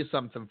tell you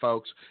something,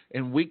 folks.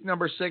 In week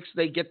number 6,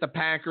 they get the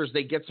Packers.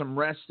 They get some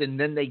rest, and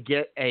then they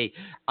get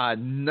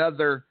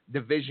another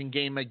division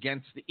game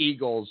against the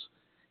Eagles.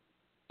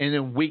 And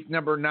in week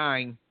number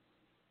 9,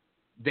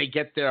 they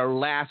get their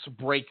last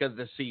break of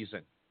the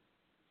season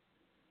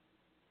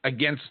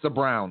against the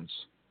Browns.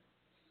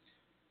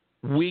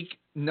 Week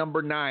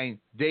number 9,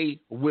 they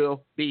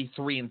will be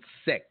 3-6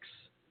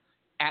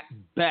 at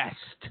best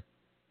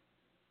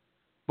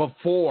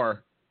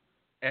before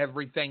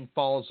everything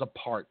falls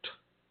apart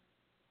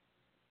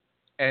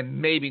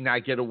and maybe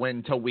not get a win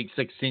until week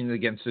 16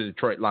 against the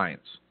Detroit Lions.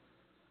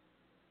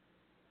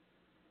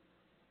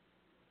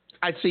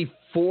 I see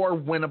 4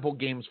 winnable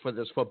games for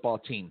this football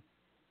team.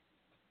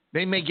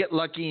 They may get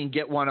lucky and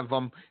get one of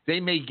them. They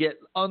may get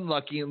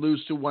unlucky and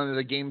lose to one of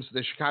the games,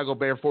 the Chicago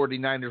Bears,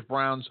 49ers,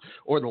 Browns,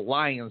 or the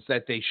Lions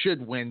that they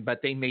should win,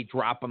 but they may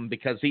drop him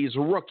because he's a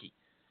rookie.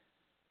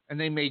 And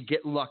they may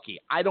get lucky.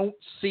 I don't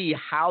see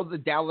how the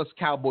Dallas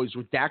Cowboys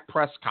with Dak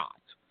Prescott,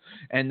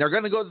 and they're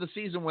going to go to the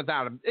season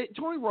without him.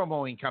 Tony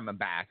Romo ain't coming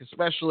back,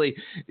 especially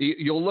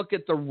you'll look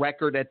at the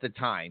record at the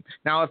time.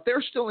 Now, if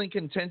they're still in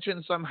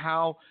contention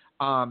somehow,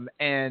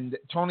 and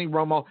Tony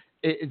Romo,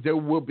 there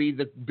will be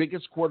the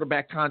biggest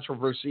quarterback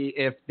controversy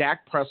if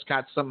Dak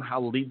Prescott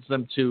somehow leads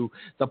them to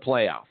the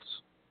playoffs.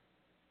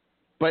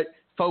 But,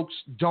 folks,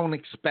 don't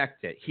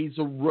expect it. He's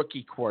a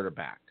rookie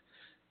quarterback.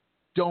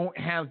 Don't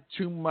have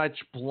too much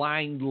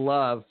blind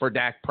love for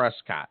Dak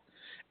Prescott.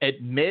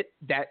 Admit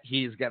that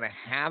he's going to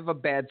have a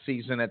bad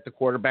season at the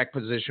quarterback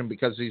position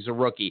because he's a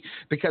rookie.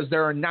 Because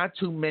there are not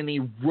too many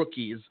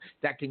rookies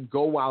that can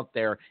go out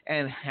there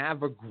and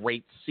have a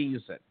great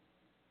season.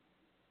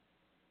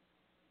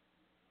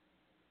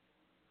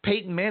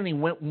 Peyton Manning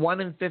went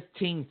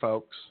 1-15,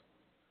 folks.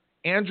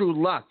 Andrew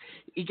Luck,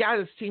 he got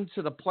his team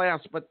to the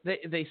playoffs, but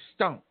they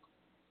stunk.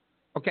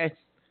 Okay?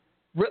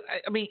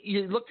 I mean,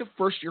 you look at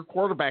first-year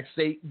quarterbacks,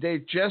 they're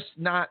just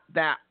not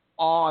that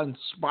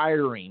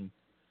awe-inspiring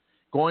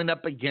going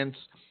up against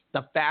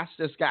the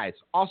fastest guys.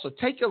 Also,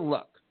 take a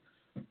look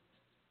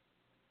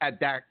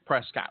at Dak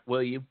Prescott,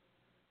 will you?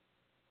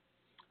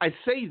 I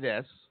say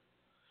this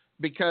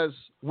because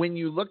when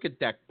you look at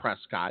Dak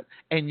Prescott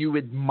and you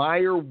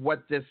admire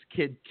what this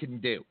kid can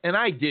do, and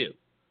I do,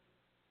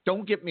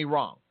 don't get me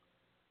wrong,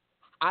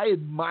 I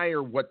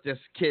admire what this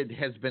kid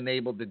has been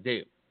able to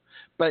do.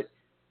 But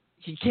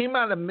he came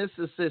out of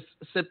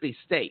Mississippi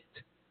State.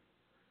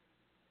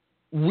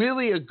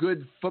 Really a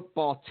good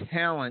football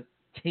talent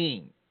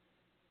team.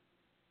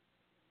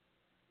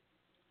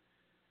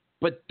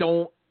 But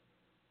don't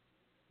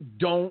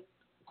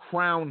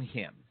crown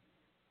him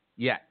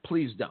yet.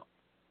 Please don't.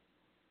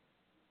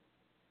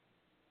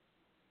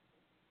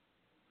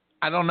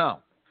 I don't know.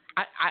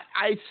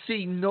 I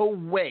see no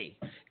way.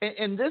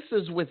 And this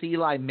is with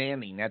Eli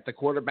Manning at the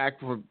quarterback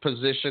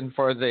position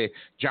for the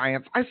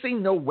Giants. I see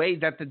no way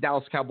that the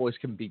Dallas Cowboys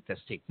can beat this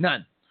team.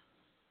 None.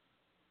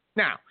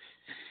 Now,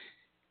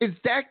 is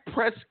Dak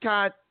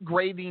Prescott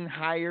grading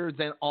higher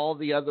than all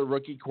the other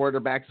rookie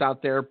quarterbacks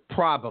out there?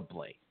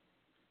 Probably.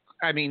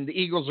 I mean, the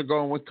Eagles are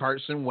going with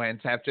Carson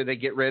Wentz after they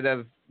get rid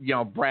of,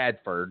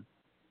 Bradford.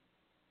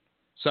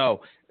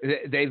 So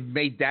they've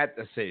made that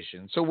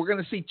decision. So we're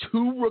going to see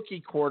 2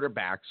 rookie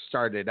quarterbacks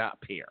started up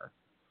here.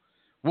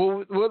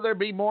 Will there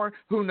be more?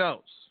 Who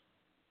knows?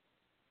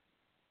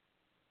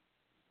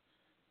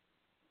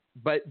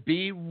 But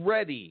be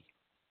ready,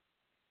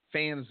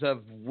 fans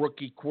of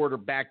rookie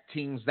quarterback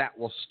teams that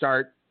will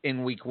start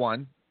in week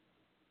 1.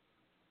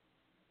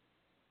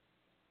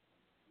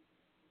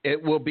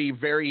 It will be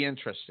very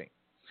interesting.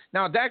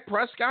 Now, Dak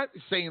Prescott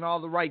is saying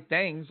all the right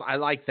things. I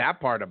like that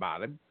part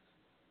about him.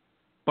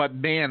 But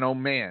man, oh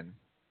man,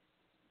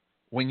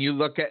 when you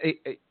look at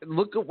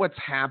what's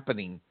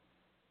happening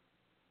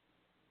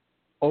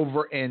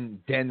over in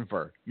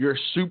Denver, your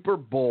Super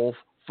Bowl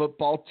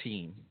football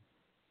team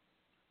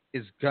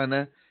is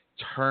gonna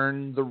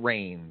turn the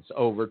reins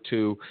over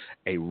to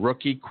a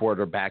rookie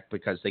quarterback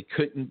because they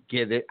couldn't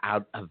get it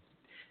out of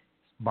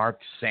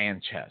Mark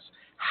Sanchez.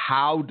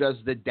 How does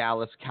the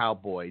Dallas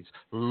Cowboys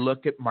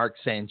look at Mark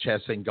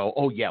Sanchez and go,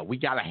 oh yeah, we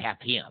gotta have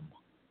him?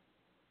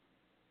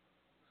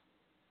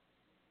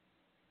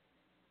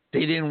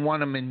 They didn't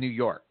want him in New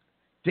York.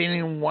 They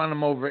didn't want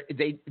him over.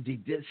 They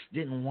just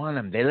didn't want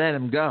him. They let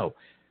him go.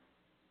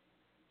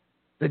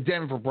 The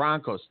Denver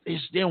Broncos, they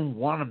just didn't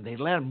want him. They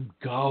let him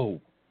go.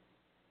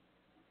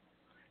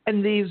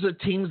 And these are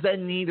teams that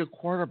need a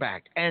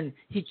quarterback. And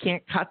he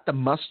can't cut the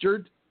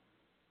mustard.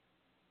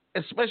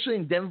 Especially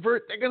in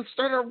Denver, they're going to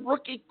start a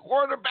rookie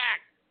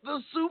quarterback. The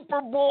Super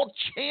Bowl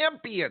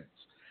champions.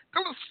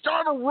 They're going to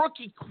start a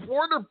rookie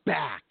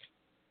quarterback.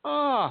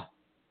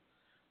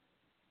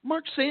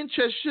 Mark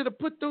Sanchez should have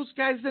put those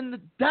guys in the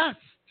dust.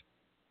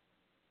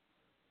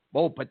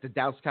 Oh, but the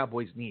Dallas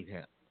Cowboys need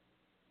him.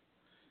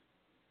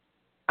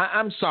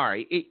 I'm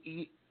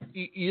sorry.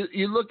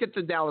 you look at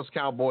the Dallas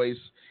Cowboys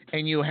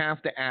and you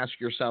have to ask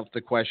yourself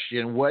the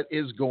question, what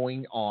is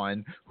going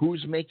on?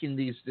 Who's making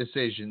these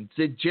decisions?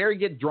 Did Jerry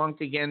get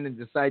drunk again and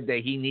decide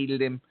that he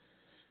needed him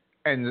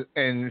and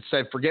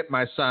said, forget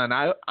my son.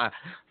 I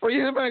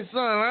forget my son.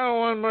 I don't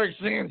want Mark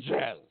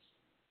Sanchez.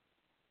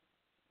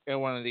 In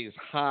one of these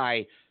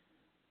high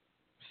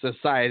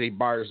society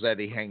bars that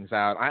he hangs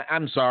out.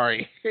 I'm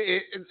sorry.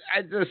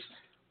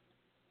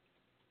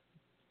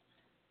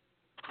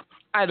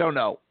 I don't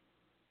know.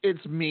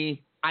 It's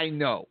me. I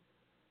know.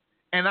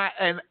 And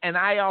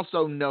I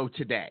also know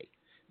today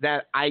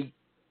that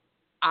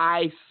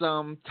I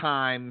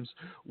sometimes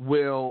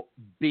will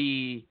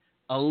be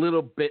a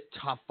little bit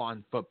tough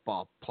on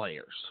football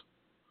players.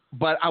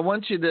 But I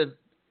want you to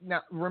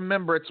now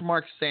remember it's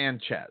Mark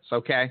Sanchez,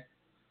 okay?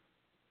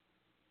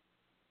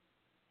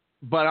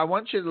 But I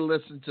want you to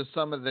listen to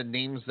some of the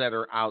names that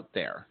are out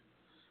there.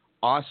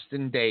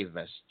 Austin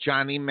Davis,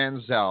 Johnny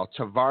Manziel,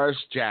 Tavares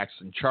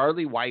Jackson,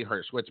 Charlie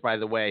Whitehurst, which, by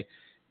the way,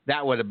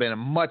 that would have been a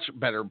much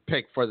better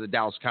pick for the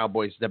Dallas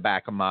Cowboys to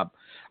back him up.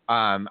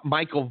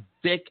 Michael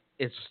Vick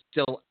is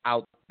still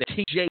out there.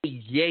 TJ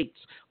Yates,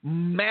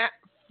 Matt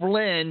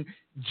Flynn,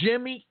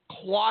 Jimmy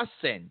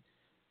Clausen.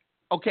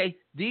 Okay,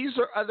 these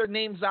are other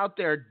names out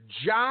there.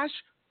 Josh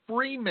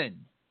Freeman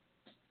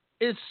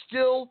is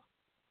still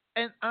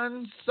an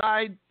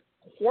onside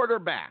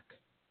quarterback.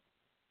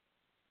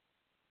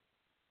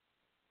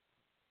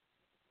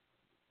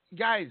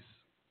 Guys,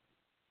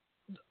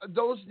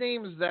 those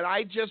names that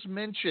I just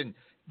mentioned,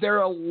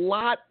 they're a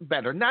lot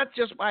better. Not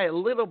just by a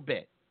little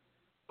bit,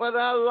 but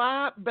a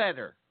lot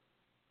better.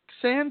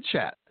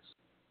 Sanchez.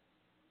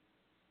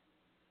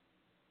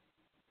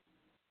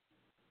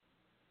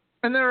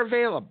 And they're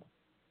available.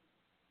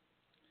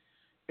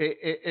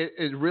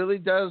 It really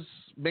does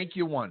make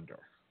you wonder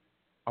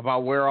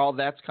about where all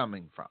that's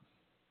coming from.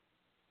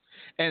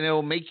 And it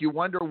will make you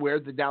wonder where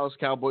the Dallas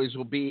Cowboys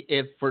will be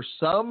if for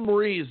some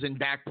reason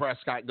Dak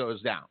Prescott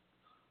goes down.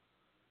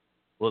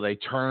 Will they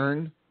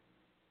turn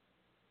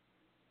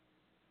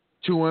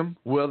to him?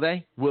 Will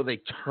they? Will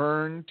they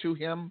turn to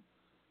him?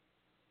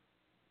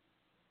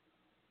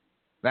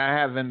 That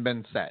hasn't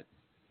been said.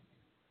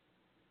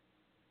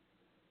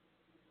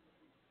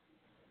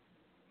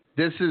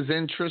 This is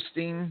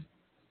interesting.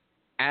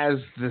 As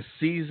the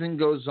season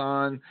goes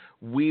on,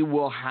 we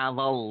will have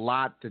a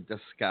lot to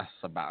discuss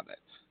about it.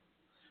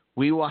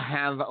 We will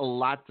have a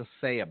lot to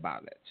say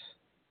about it.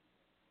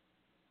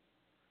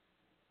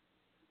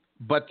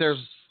 But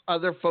there's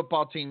other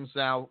football teams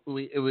now.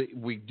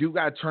 We do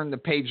got to turn the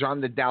page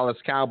on the Dallas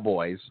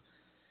Cowboys.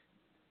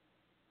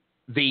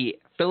 The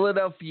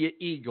Philadelphia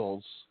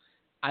Eagles,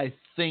 I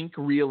think,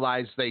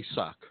 realize they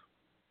suck.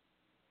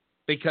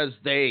 Because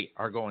they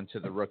are going to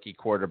the rookie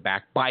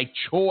quarterback by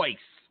choice.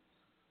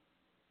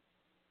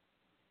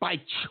 By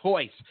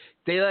choice.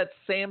 They let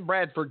Sam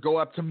Bradford go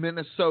up to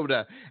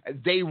Minnesota.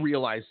 They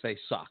realize they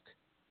suck.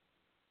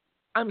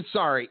 I'm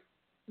sorry.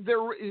 There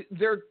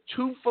are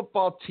two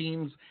football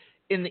teams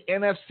in the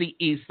NFC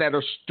East that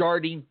are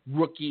starting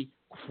rookie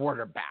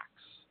quarterbacks.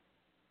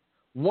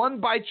 One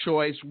by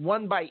choice,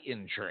 one by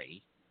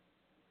injury.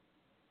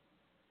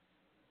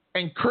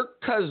 And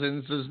Kirk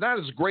Cousins is not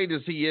as great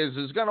as he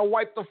is going to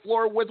wipe the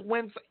floor with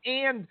Wentz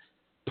and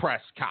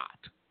Prescott.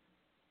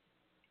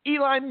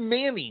 Eli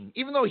Manning,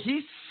 even though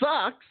he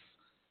sucks,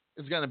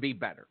 is going to be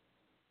better.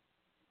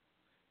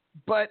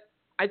 But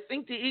I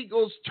think the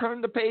Eagles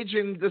turned the page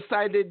and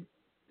decided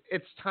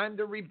it's time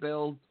to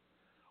rebuild.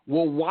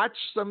 We'll watch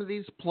some of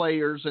these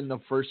players in the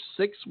first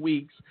 6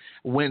 weeks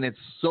when it's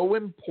so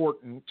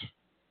important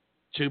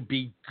to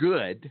be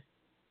good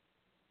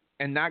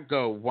and not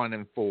go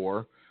 1-4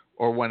 or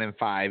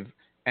 1-5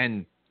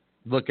 and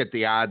look at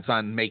the odds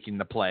on making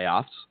the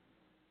playoffs.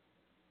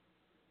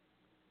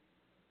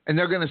 And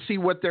they're going to see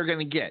what they're going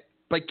to get.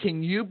 But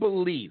can you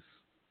believe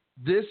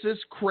this is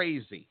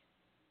crazy?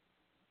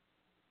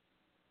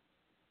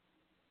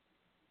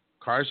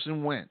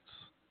 Carson Wentz,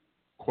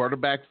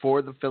 quarterback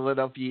for the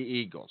Philadelphia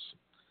Eagles.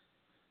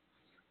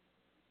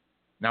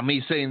 Now,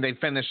 me saying they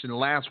finished in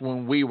last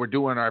when we were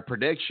doing our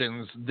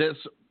predictions, this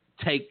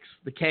takes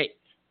the cake.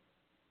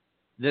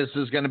 This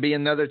is going to be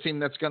another team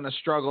that's going to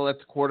struggle at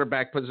the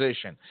quarterback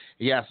position.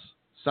 Yes,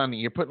 Sonny,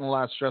 you're putting a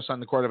lot of stress on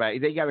the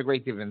quarterback. They got a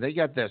great defense. They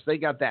got this. They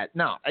got that.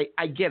 No,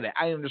 I get it.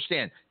 I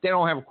understand. They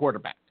don't have a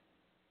quarterback.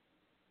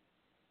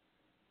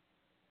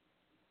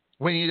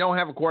 When you don't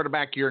have a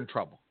quarterback, you're in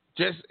trouble.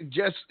 Just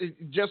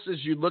as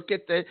you look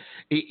at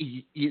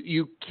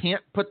you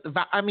can't put the.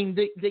 I mean,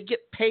 they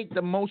get paid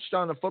the most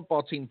on a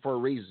football team for a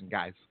reason,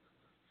 guys.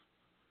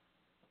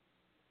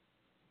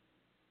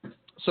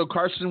 So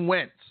Carson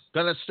Wentz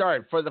going to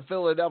start for the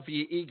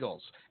Philadelphia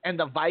Eagles, and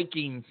the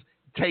Vikings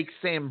take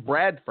Sam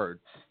Bradford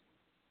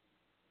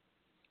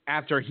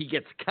after he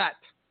gets cut.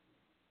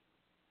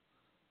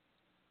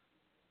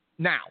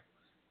 Now,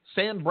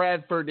 Sam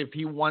Bradford, if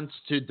he wants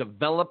to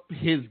develop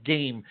his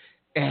game,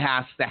 it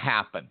has to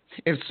happen.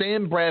 If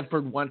Sam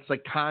Bradford wants a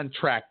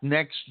contract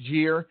next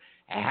year,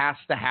 it has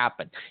to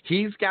happen.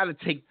 He's got to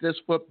take this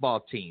football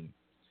team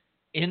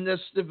in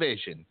this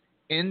division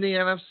in the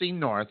NFC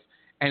North,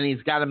 and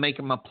he's got to make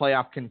them a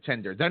playoff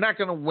contender. They're not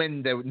going to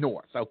win the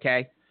North,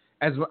 okay?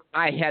 As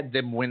I had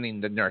them winning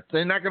the North.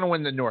 They're not going to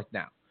win the North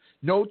now.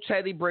 No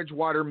Teddy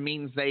Bridgewater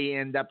means they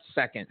end up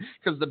second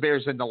because the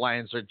Bears and the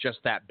Lions are just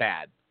that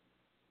bad.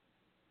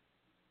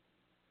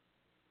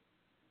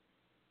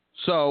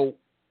 So,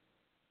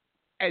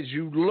 as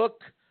you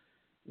look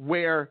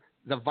where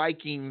the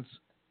Vikings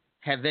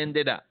have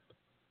ended up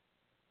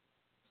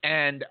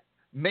and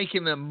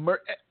making them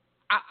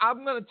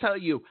I'm going to tell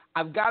you,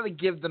 I've got to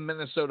give the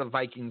Minnesota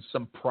Vikings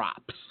some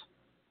props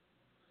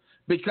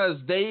because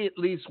they at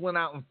least went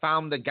out and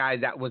found the guy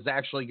that was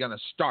actually going to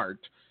start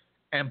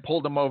and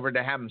pulled him over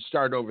to have him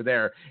start over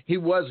there. He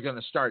was going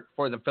to start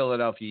for the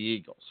Philadelphia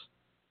Eagles.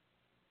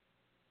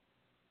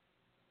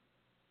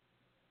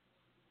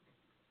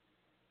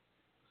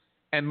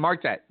 And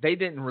mark that, they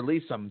didn't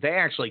release him. They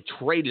actually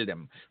traded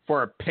him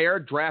for a pair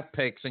of draft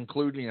picks,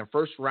 including a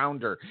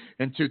first-rounder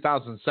in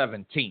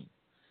 2017.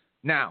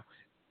 Now,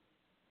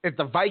 if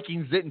the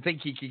Vikings didn't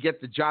think he could get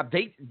the job,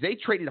 they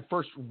traded a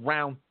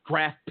first-round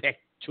draft pick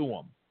to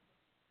him.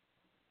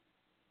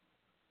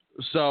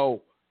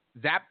 So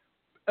that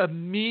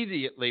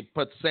immediately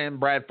puts Sam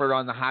Bradford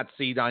on the hot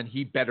seat on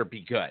he better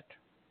be good.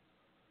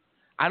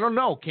 I don't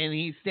know. Can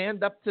he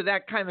stand up to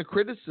that kind of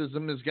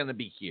criticism is going to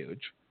be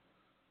huge.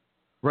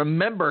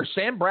 Remember,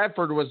 Sam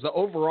Bradford was the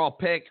overall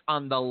pick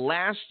on the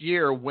last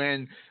year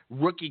when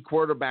rookie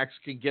quarterbacks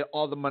could get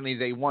all the money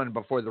they won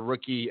before the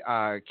rookie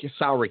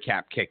salary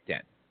cap kicked in.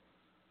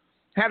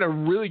 Had a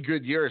really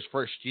good year his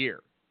first year.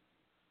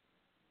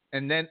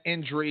 And then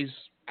injuries,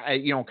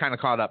 kind of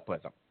caught up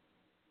with him.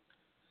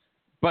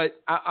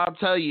 But I'll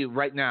tell you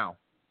right now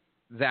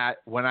that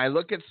when I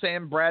look at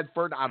Sam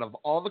Bradford, out of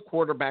all the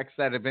quarterbacks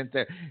that have been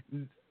there,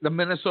 the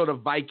Minnesota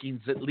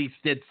Vikings at least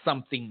did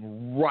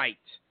something right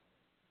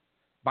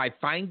by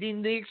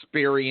finding the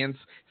experience,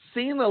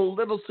 seeing a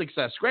little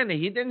success. Granted,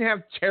 he didn't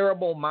have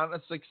terrible amount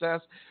of success,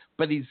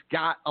 but he's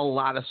got a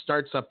lot of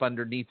starts up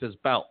underneath his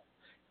belt.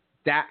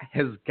 That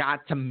has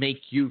got to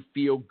make you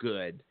feel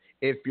good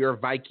if you're a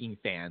Viking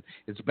fan.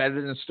 It's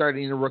better than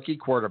starting a rookie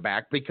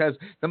quarterback because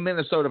the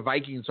Minnesota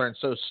Vikings aren't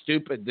so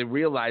stupid to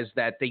realize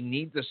that they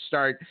need to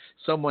start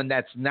someone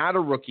that's not a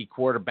rookie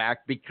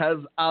quarterback because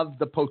of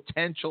the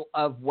potential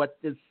of what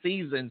this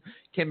season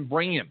can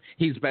bring him.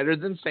 He's better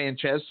than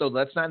Sanchez, so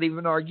let's not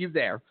even argue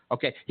there.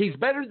 Okay, he's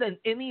better than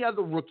any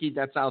other rookie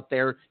that's out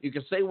there. You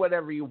can say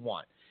whatever you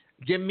want.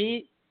 Give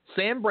me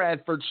Sam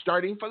Bradford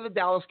starting for the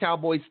Dallas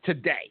Cowboys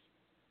today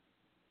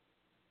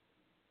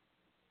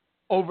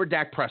over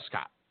Dak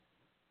Prescott.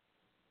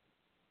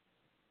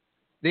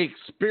 The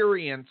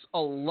experience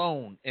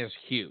alone is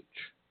huge.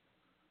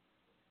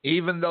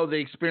 Even though the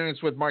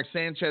experience with Mark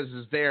Sanchez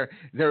is there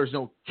is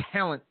no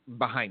talent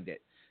behind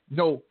it.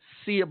 No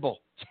seeable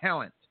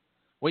talent.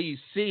 What you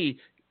see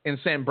in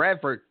Sam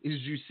Bradford is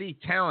you see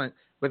talent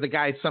with a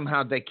guy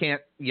somehow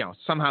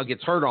somehow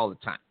gets hurt all the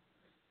time.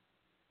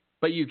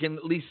 But you can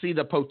at least see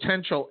the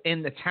potential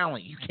in the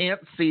talent. You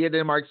can't see it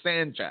in Mark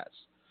Sanchez.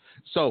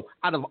 So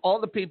out of all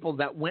the people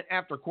that went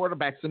after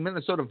quarterbacks, the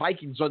Minnesota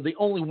Vikings are the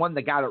only one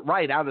that got it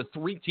right. Out of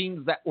 3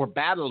 teams that were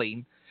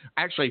battling,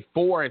 actually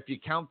 4 if you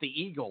count the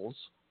Eagles,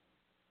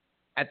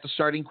 at the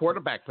starting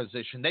quarterback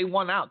position. They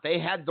won out. They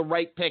had the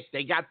right pick.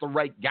 They got the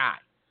right guy.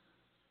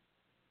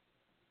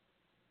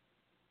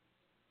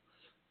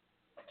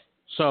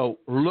 So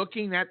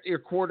looking at your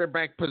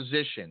quarterback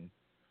position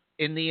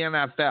in the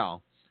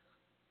NFL,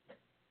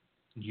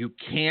 you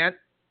can't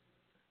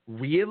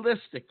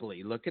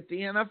realistically look at the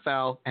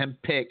NFL and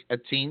pick a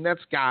team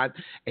that's got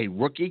a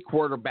rookie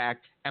quarterback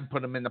and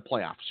put them in the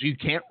playoffs. You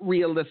can't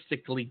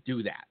realistically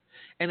do that.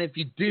 And if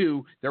you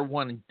do, they're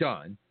one and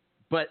done.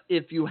 But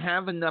if you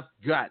have enough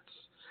guts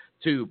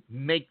to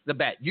make the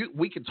bet,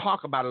 we can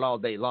talk about it all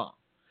day long.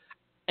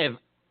 If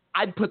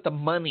I'd put the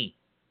money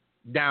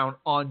down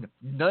on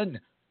none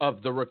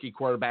of the rookie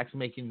quarterbacks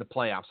making the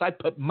playoffs, I'd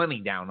put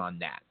money down on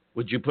that.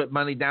 Would you put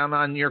money down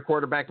on your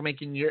quarterback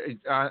making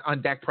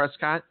on Dak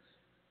Prescott?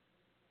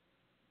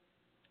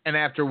 And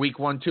after week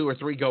 1, 2, or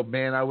 3, go,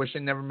 man, I wish I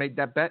never made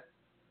that bet.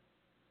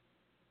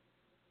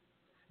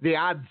 The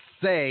odds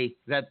say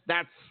that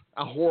that's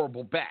a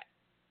horrible bet.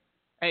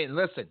 Hey,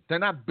 listen, they're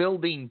not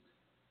building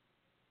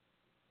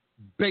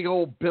big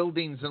old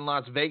buildings in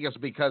Las Vegas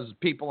because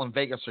people in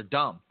Vegas are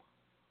dumb.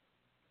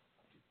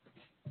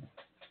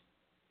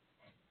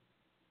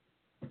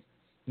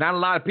 Not a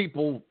lot of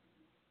people,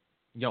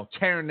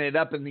 tearing it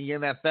up in the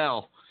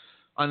NFL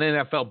on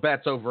NFL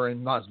bets over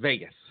in Las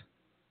Vegas.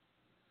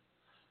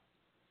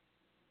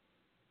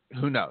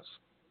 Who knows?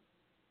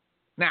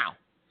 Now,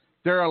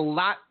 there is a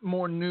lot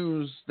more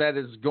news in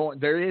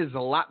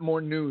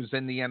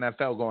the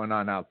NFL going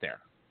on out there.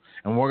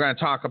 And we're going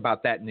to talk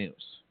about that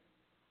news.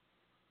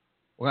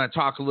 We're going to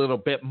talk a little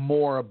bit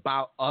more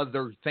about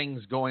other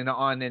things going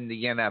on in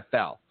the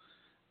NFL.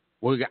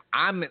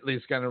 I'm at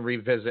least going to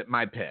revisit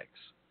my picks.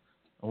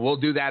 And we'll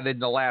do that in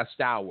the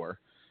last hour.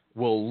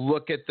 We'll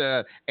look at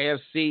the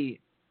AFC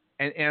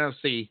and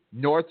NFC,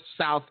 North,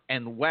 South,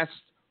 and West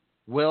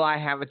Will I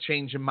have a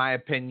change in my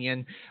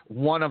opinion?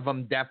 One of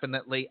them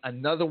definitely.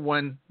 Another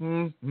one,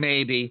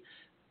 maybe.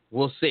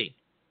 We'll see.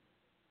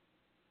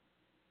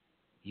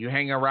 You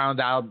hang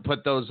around, I'll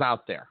put those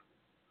out there.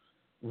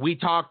 We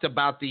talked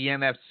about the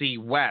NFC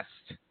West,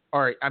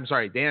 the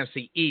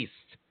NFC East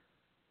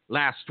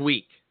last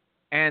week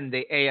and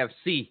the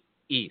AFC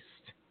East.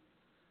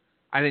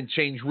 I didn't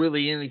change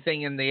really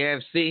anything in the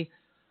AFC.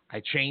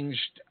 I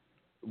changed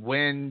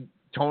when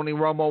Tony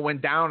Romo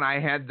went down. I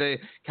had the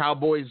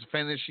Cowboys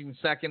finishing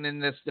second in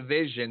this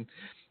division.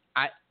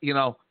 I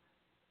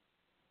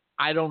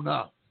don't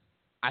know.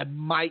 I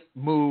might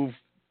move.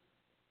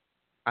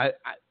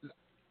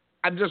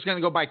 I'm just going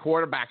to go by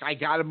quarterback. I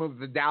got to move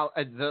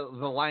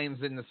the Lions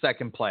in the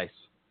second place.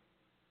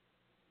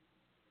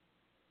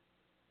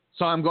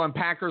 So I'm going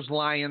Packers,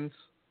 Lions,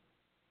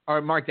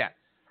 or mark that.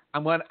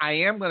 I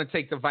am going to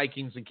take the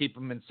Vikings and keep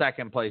them in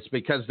second place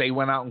because they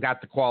went out and got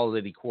the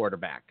quality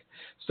quarterback.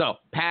 So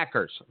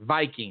Packers,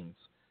 Vikings,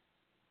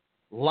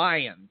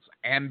 Lions,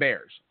 and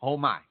Bears. Oh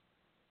my.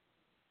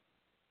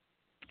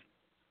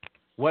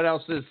 What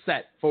else is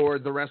set for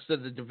the rest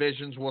of the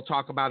divisions we'll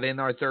talk about in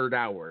our third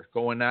hour,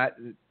 going at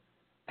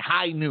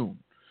high noon.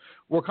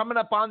 We're coming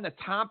up on the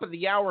top of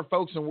the hour,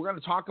 folks, and we're going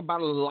to talk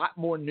about a lot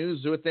more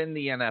news within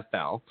the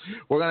NFL.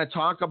 We're going to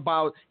talk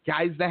about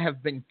guys that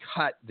have been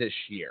cut this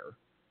year.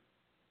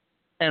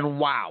 And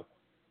wow,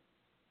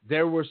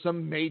 there were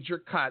some major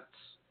cuts.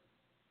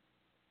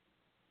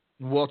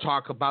 We'll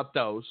talk about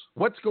those.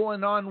 What's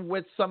going on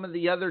with some of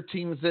the other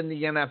teams in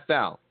the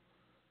NFL?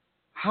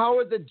 How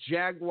are the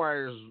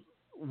Jaguars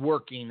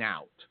working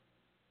out?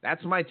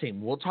 That's my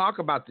team. We'll talk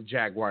about the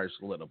Jaguars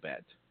a little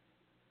bit.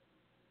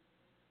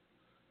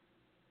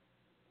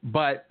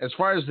 But as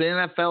far as the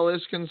NFL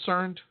is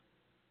concerned,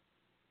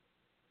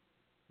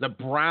 the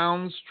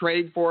Browns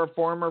trade for a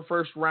former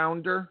first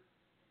rounder.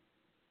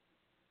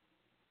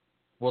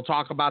 We'll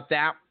talk about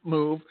that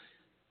move.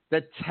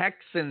 The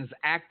Texans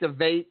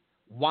activate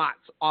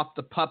Watts off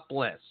the PUP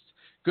list.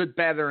 Good,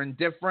 better, and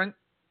different.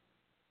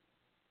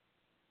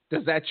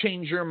 Does that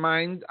change your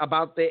mind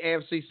about the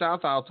AFC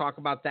South? I'll talk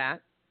about that.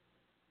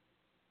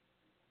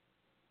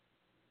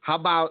 How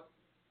about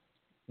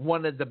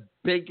one of the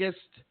biggest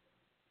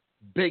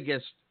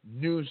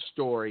news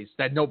stories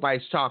that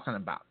nobody's talking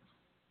about?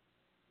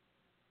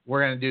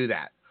 We're going to do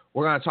that.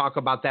 We're going to talk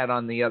about that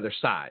on the other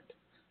side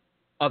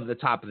of the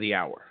top of the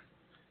hour.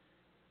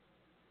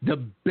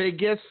 The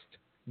biggest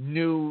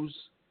news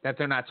that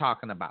they're not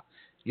talking about.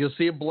 You'll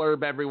see a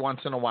blurb every once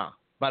in a while,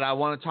 but I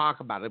want to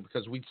talk about it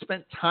because we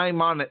spent time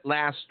on it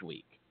last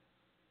week.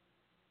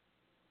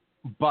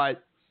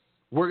 But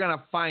we're going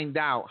to find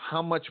out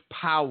how much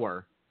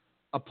power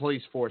a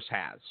police force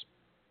has.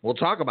 We'll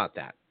talk about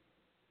that.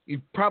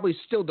 You probably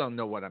still don't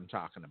know what I'm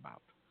talking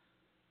about.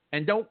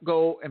 And don't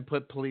go and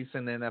put police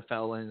in the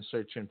NFL in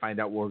search and find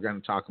out what we're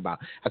going to talk about.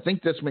 I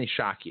think this may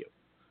shock you.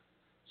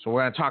 So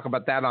we're going to talk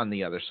about that on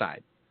the other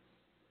side.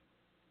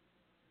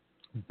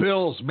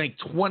 Bills make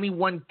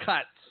 21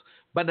 cuts,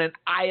 but an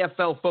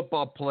IFL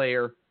football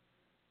player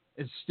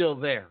is still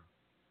there.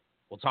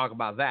 We'll talk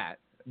about that.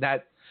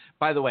 That,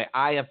 by the way,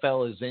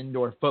 IFL is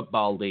Indoor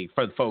Football League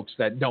for the folks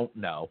that don't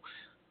know.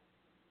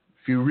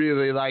 If you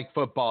really like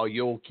football,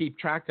 you'll keep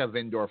track of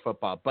indoor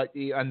football, but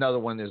another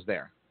one is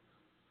there.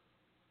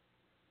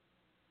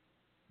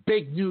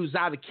 Big news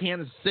out of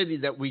Kansas City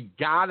that we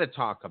got to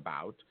talk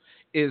about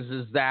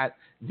is that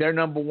their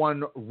number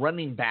one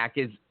running back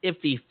is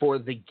iffy for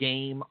the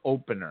game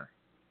opener.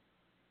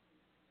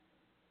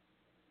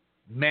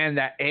 Man,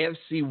 that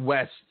AFC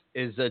West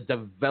is a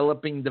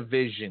developing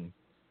division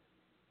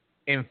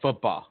in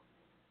football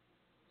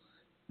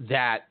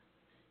that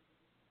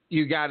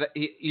you gotta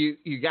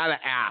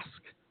ask,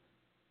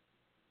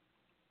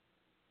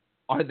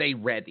 are they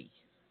ready?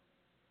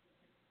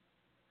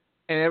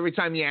 And every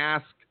time you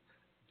ask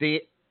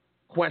the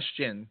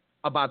question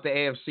about the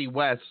AFC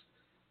West,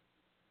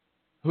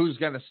 who's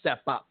going to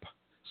step up?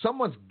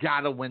 Someone's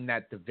got to win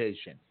that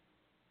division.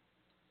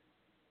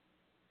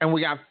 And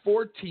we got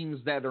 4 teams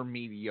that are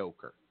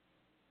mediocre.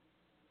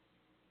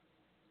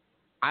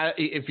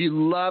 If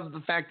you love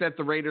the fact that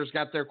the Raiders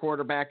got their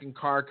quarterback and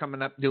Carr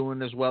coming up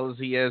doing as well as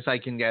he is, I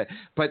can get it.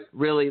 But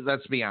really,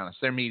 let's be honest,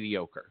 they're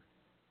mediocre.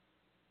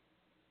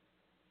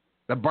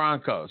 The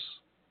Broncos,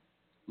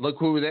 look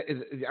who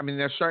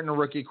they're starting a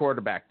rookie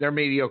quarterback. They're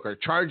mediocre.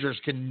 Chargers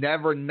can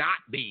never not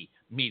be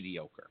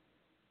mediocre.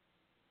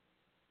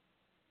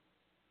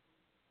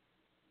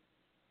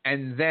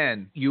 And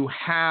then you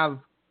have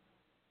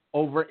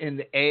over in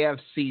the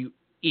AFC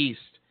East,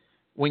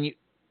 when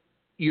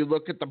you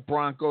look at the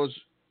Broncos,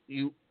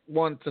 you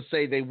want to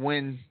say they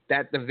win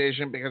that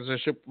division because they're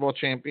Super Bowl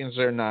champions.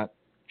 They're not.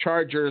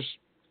 Chargers,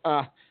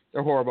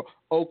 they're horrible.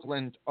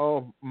 Oakland,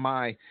 oh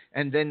my.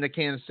 And then the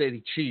Kansas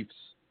City Chiefs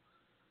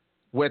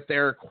with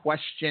their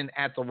question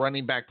at the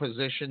running back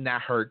position,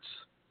 that hurts.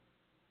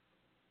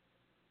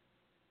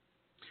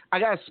 I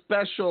got a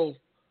special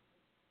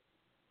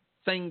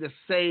thing to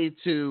say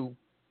to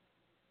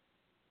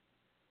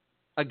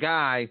a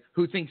guy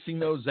who thinks he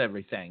knows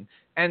everything.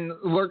 and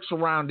lurks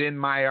around in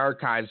my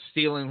archives,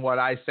 stealing what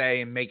I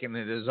say and making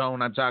it his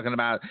own. I'm talking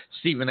about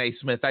Stephen A.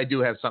 Smith. I do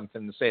have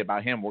something to say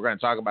about him. We're going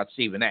to talk about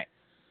Stephen A.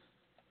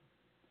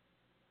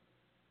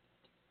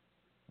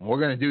 We're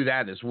going to do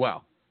that as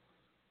well.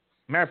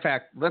 Matter of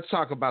fact, let's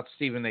talk about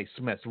Stephen A.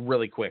 Smith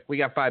really quick. We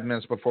got 5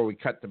 minutes before we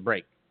cut the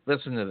break.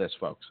 Listen to this,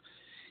 folks.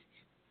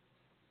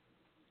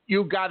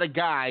 You got a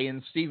guy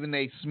in Stephen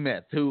A.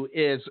 Smith who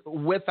is,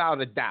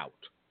 without a doubt,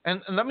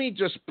 and let me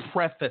just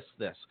preface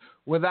this,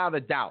 without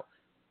a doubt,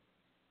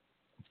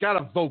 got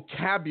a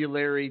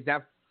vocabulary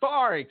that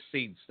far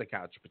exceeds the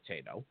couch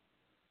potato.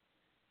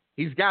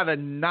 He's got a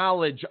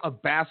knowledge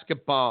of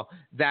basketball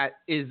that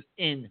is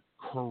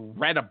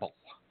incredible.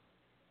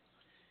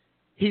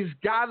 He's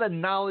got a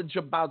knowledge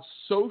about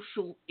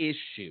social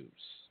issues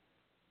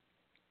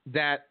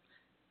that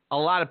a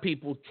lot of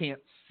people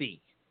can't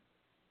see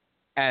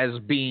as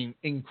being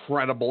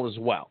incredible as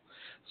well.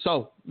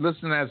 So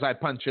listen as I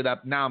punch it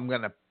up. Now I'm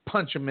going to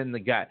punch him in the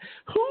gut.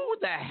 Who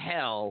the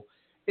hell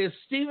is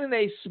Stephen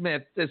A.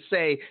 Smith to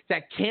say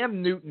that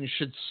Cam Newton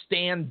should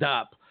stand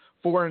up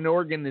for an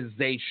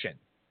organization?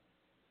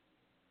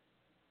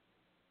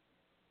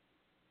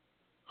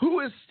 Who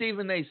is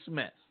Stephen A.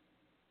 Smith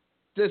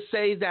to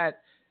say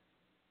that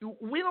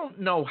we don't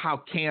know how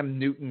Cam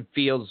Newton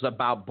feels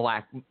about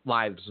Black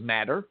Lives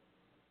Matter?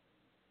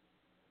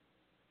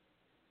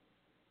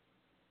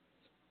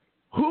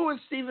 Who is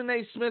Stephen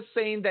A. Smith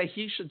saying that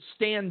he should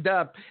stand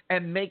up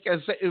and make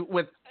us,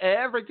 with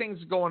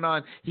everything's going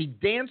on, he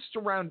danced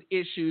around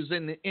issues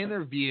in the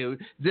interview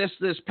this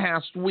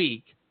past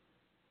week.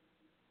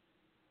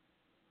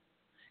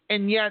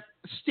 And yet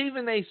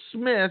Stephen A.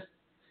 Smith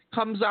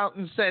comes out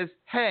and says,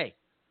 hey,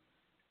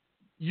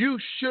 you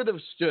should have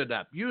stood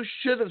up. You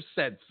should have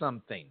said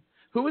something.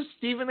 Who is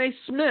Stephen A.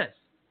 Smith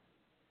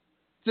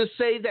to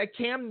say that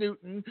Cam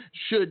Newton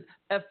should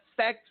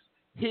affect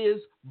his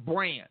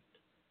brand?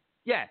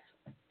 Yes,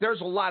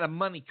 there's a lot of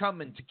money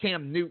coming to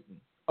Cam Newton,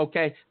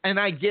 okay? And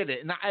I get it,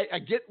 and I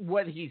get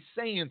what he's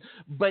saying,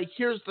 but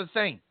here's the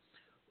thing.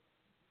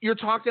 You're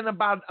talking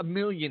about a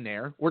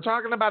millionaire. We're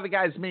talking about a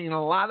guy who's making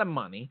a lot of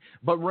money,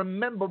 but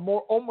remember,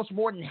 almost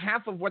more than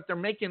half of what they're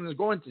making is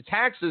going to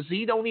taxes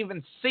he don't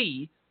even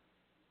see,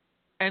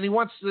 and he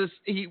wants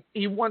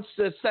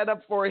to set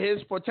up for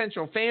his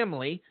potential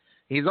family.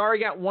 He's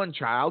already got one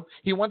child.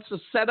 He wants to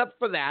set up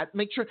for that.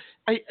 Make sure.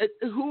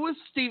 Who is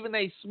Stephen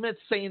A. Smith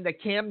saying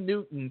that Cam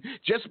Newton,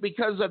 just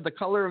because of the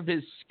color of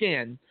his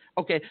skin,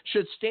 okay,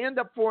 should stand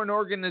up for an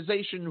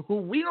organization who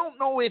we don't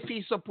know if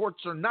he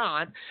supports or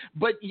not,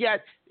 but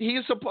yet he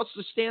is supposed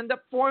to stand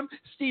up for him?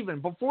 Stephen,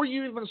 before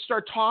you even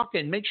start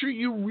talking, make sure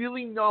you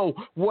really know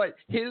what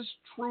his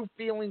true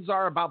feelings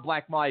are about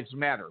Black Lives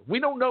Matter.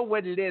 We don't know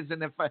what it is,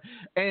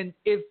 and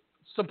if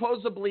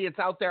supposedly it's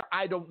out there,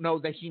 I don't know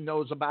that he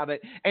knows about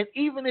it. And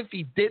even if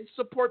he did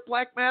support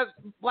Black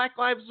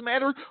Lives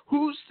Matter,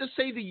 who's to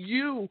say to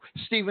you,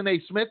 Stephen A.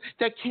 Smith,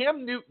 that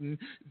Cam Newton,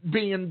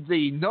 being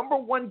the number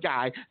one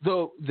guy,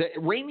 the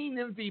reigning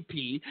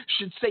MVP,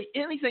 should say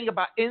anything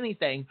about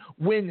anything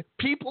when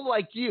people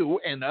like you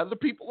and other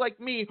people like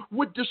me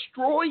would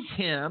destroy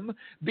him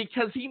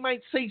because he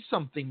might say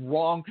something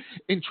wrong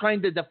in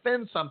trying to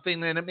defend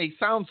something, and it may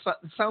sound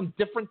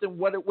different than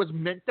what it was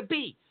meant to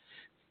be.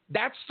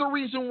 That's the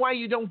reason why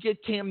you don't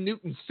get Cam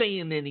Newton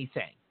saying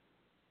anything.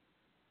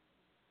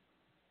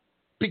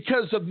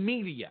 Because of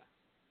media.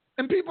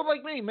 And people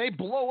like me may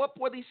blow up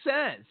what he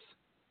says.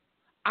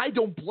 I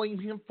don't blame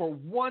him for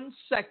 1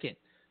 second.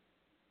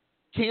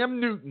 Cam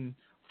Newton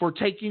for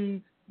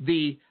taking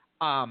the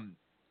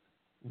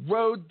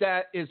road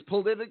that is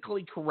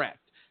politically correct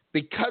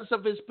because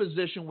of his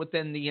position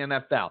within the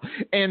NFL.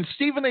 And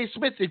Stephen A.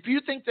 Smith, if you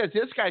think that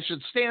this guy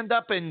should stand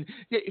up and,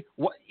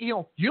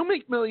 you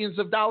make millions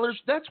of dollars,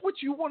 that's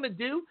what you want to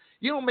do.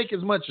 You don't make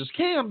as much as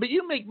Cam, but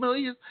you make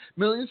millions,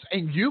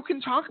 and you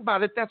can talk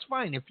about it, that's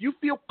fine. If you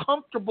feel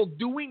comfortable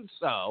doing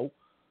so,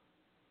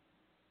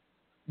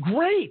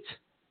 great.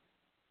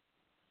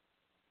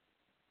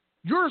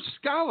 You're a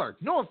scholar.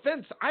 No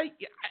offense.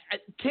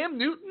 Cam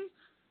Newton,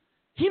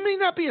 he may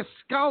not be a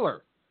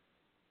scholar.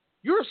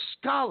 You're a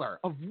scholar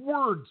of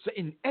words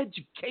and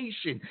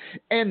education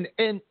and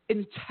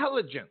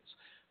intelligence.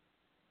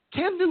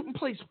 Cam Newton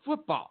plays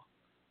football.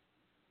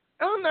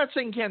 I'm not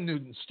saying Cam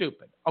Newton's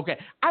stupid. Okay,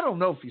 I don't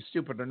know if he's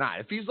stupid or not.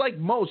 If he's like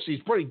most,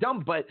 he's pretty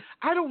dumb, but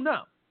I don't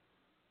know.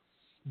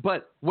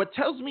 But what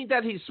tells me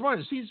that he's smart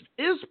is he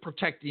is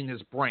protecting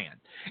his brand.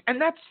 And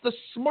that's the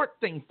smart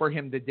thing for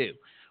him to do.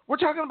 We're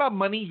talking about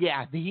money,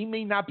 yeah, he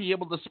may not be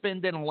able to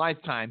spend in a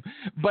lifetime,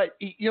 but,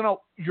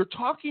 you're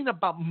talking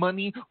about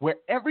money where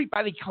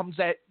everybody comes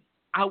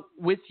out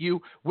with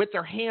you with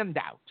their hand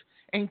out.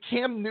 And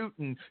Cam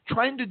Newton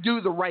trying to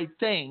do the right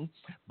thing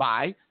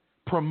by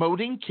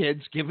promoting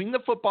kids, giving the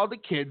football to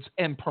kids,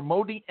 and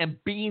promoting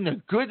and being a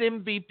good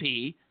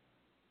MVP,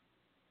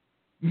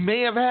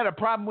 may have had a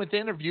problem with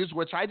interviews,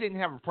 which I didn't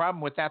have a problem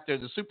with after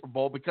the Super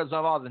Bowl because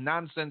of all the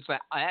nonsense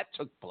that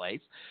took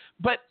place.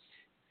 But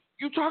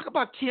you talk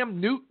about Cam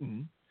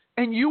Newton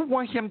and you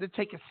want him to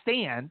take a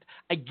stand.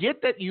 I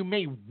get that you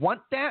may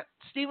want that,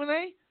 Stephen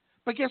A.,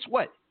 but guess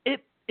what?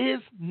 It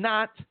is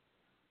not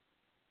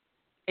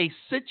a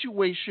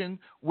situation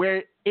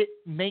where it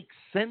makes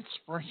sense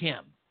for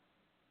him.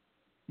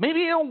 Maybe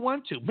he don't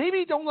want to. Maybe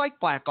he don't like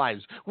Black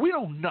Lives. We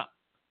don't know.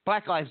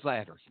 Black Lives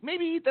Matter.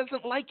 Maybe he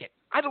doesn't like it.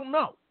 I don't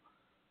know.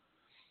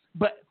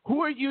 But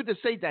who are you to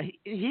say that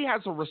he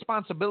has a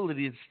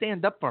responsibility to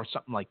stand up for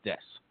something like this?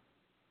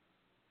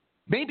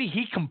 Maybe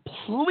he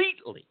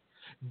completely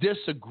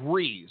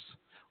disagrees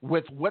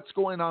with what's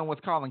going on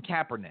with Colin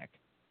Kaepernick,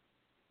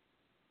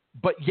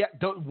 but yet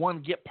don't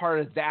want to get part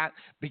of that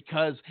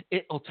because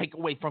it'll take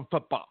away from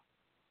football.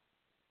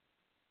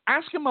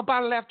 Ask him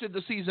about it after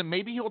the season.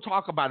 Maybe he'll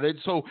talk about it.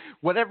 So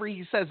whatever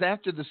he says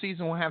after the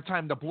season will have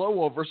time to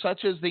blow over,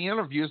 such as the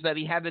interviews that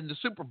he had in the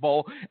Super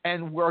Bowl.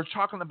 And we're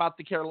talking about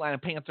the Carolina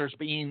Panthers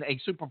being a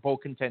Super Bowl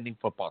contending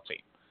football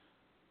team.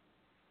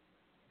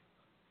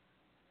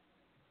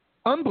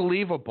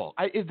 Unbelievable.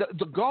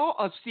 The gall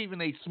of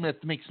Stephen A. Smith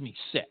makes me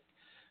sick.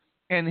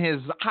 And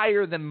his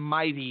higher than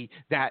mighty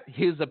that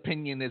his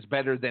opinion is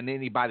better than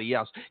anybody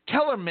else.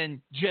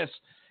 Kellerman just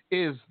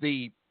is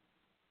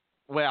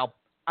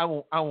I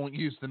won't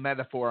use the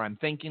metaphor I'm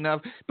thinking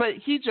of, but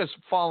he just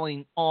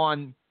falling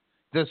on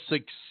the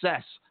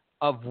success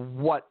of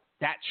what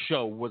that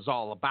show was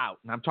all about.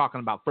 And I'm talking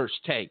about First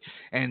Take.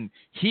 And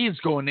he's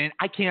going in.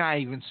 I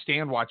can't even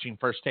stand watching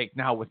First Take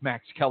now with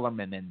Max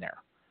Kellerman in there.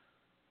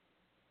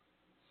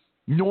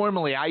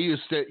 Normally, I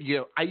used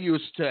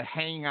to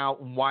hang out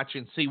and watch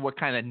and see what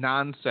kind of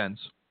nonsense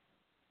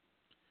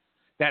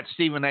that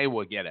Stephen A.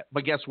 would get it.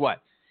 But guess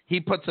what? He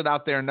puts it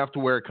out there enough to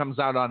where it comes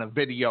out on a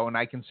video, and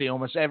I can see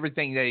almost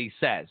everything that he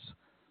says.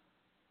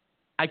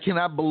 I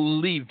cannot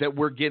believe that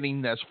we're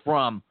getting this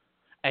from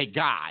a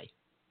guy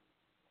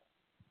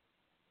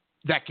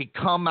that could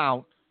come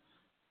out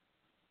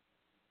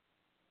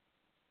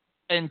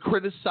and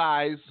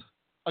criticize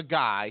a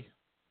guy.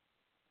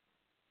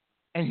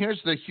 And here's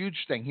the huge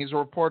thing. He's a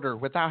reporter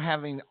without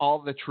having all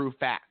the true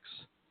facts.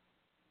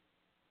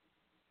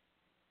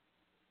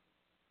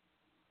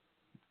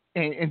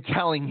 And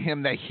telling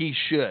him that he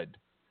should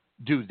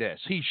do this.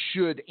 He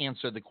should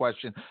answer the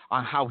question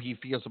on how he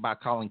feels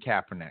about Colin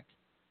Kaepernick.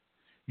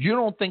 You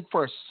don't think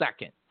for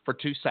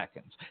 2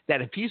 seconds, that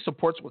if he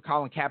supports what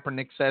Colin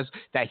Kaepernick says,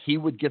 that he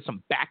would get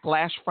some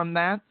backlash from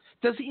that?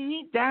 Does he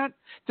need that?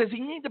 Does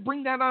he need to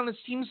bring that on his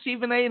team,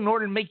 Stephen A., in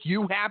order to make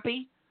you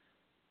happy?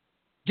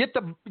 Get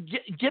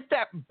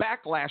that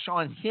backlash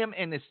on him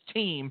and his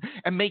team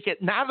and make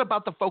it not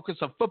about the focus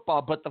of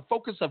football, but the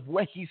focus of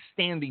what he's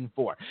standing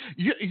for.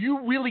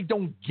 You really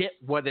don't get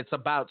what it's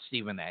about,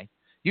 Stephen A.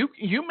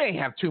 You may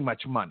have too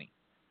much money.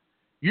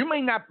 You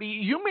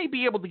may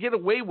be able to get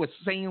away with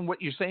saying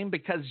what you're saying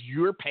because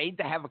you're paid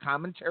to have a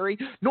commentary.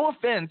 No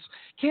offense.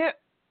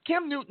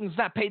 Cam Newton's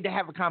not paid to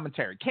have a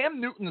commentary. Cam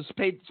Newton is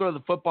paid to throw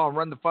the football and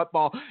run the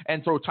football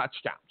and throw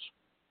touchdowns.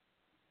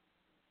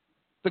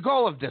 The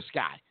goal of this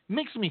guy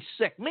makes me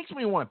sick, makes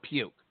me want to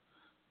puke.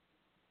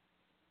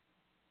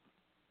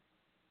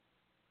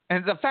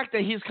 And the fact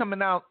that he's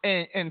coming out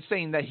and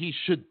saying that he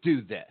should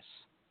do this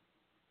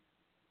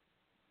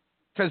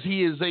because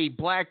he is a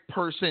black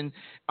person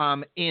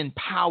in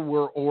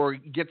power or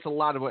gets a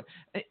lot of it.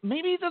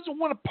 Maybe he doesn't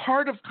want a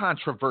part of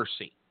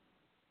controversy.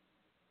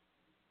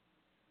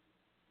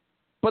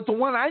 But the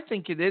one I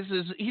think it is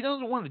he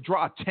doesn't want to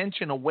draw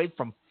attention away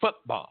from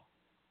football.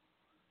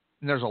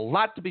 And there's a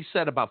lot to be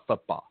said about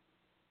football.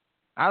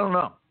 I don't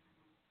know.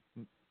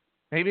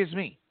 Maybe it's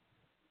me.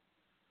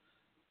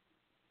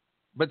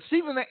 But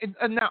Stephen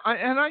A. Now,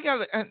 and I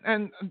got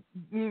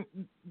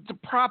to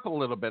prop a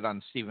little bit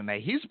on Stephen A.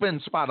 He's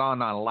been spot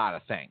on a lot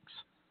of things.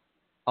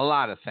 A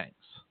lot of things.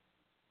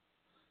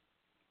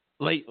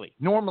 Lately.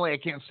 Normally, I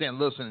can't stand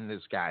listening to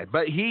this guy.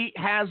 But he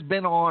has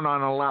been on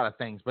a lot of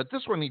things. But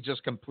this one, he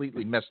just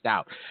completely missed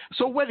out.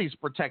 So what he's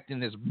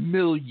protecting is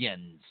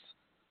millions.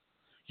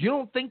 You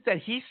don't think that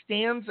he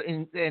stands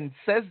and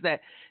says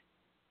that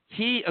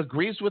he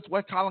agrees with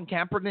what Colin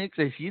Kaepernick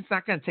says? He's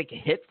not going to take a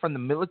hit from the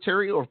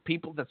military or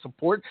people that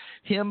support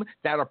him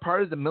that are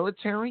part of the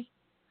military?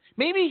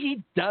 Maybe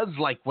he does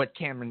like what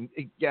Cam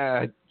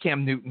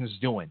Newton's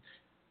doing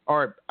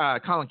or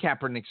Colin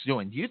Kaepernick's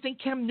doing. Do you think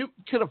Cam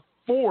Newton could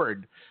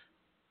afford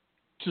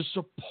to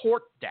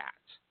support that?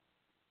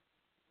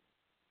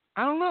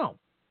 I don't know.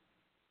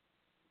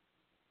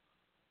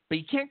 But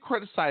you can't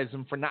criticize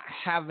him for not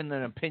having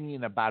an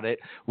opinion about it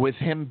with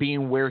him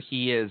being where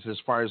he is as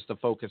far as the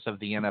focus of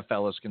the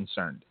NFL is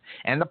concerned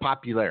and the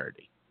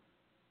popularity.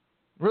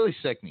 Really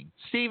sickening.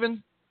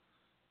 Steven,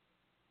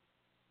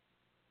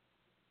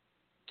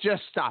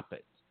 just stop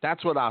it.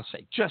 That's what I'll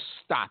say. Just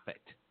stop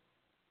it.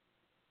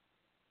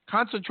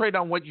 Concentrate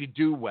on what you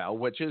do well,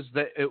 which is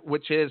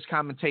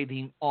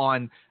commentating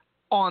on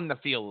the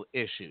field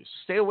issues.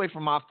 Stay away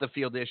from off the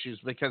field issues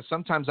because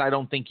sometimes I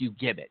don't think you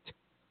get it.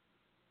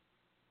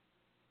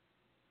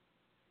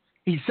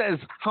 He says,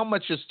 how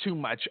much is too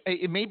much?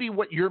 Maybe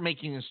what you're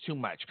making is too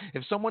much.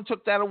 If someone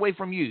took that away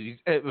from you,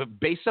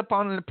 based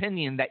upon an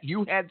opinion that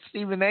you had,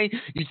 Stephen A.,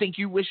 you think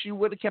you wish you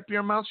would have kept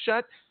your mouth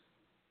shut?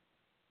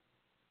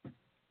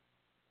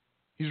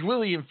 He's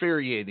really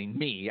infuriating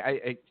me.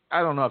 I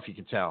don't know if you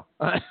can tell.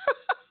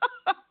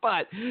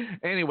 But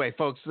anyway,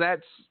 folks,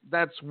 that's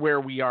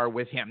where we are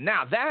with him.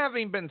 Now, that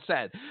having been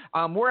said,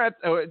 we're at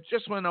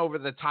just went over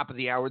the top of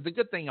the hour. The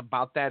good thing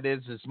about that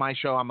is it's my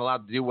show. I'm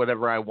allowed to do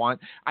whatever I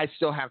want. I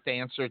still have to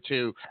answer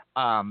to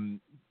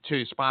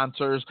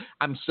sponsors.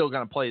 I'm still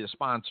going to play the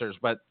sponsors,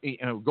 but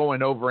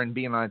going over and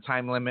being on a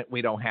time limit,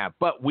 we don't have.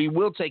 But we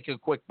will take a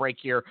quick break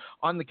here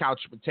on the Couch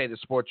Potato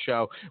Sports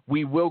Show.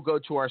 We will go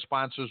to our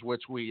sponsors,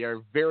 which we are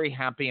very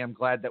happy. I'm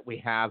glad that we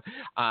have.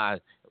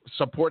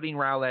 Supporting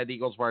Rowlett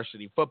Eagles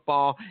varsity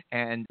football,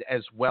 and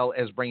as well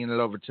as bringing it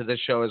over to this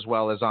show, as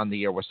well as on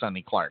the air with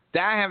Sonny Clark.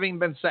 That having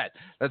been said,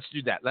 let's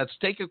do that. Let's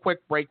take a quick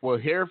break. We'll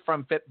hear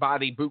from Fit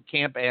Body Boot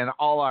Camp and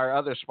all our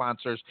other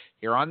sponsors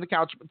here on the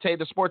Couch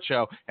Potato Sports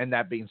Show. And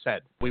that being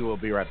said, we will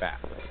be right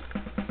back.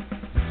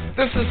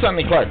 This is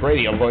Sonny Clark,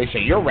 radio voice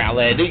of your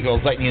Rowlett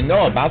Eagles, letting you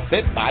know about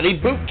Fit Body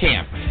Boot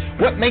Camp.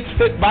 What makes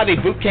Fit Body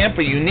Boot Camp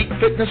a unique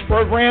fitness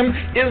program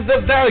is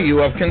the value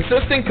of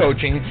consistent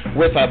coaching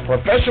with a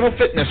professional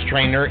fitness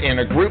trainer in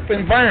a group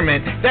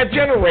environment that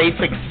generates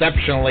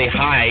exceptionally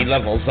high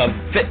levels of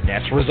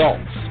fitness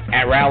results.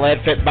 At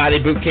Rowlett Fit Body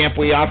Boot Camp,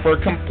 we offer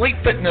complete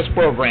fitness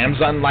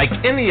programs unlike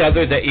any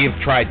other that you've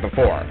tried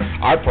before.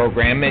 Our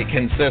program, it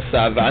consists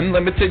of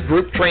unlimited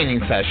group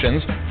training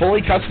sessions,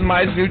 fully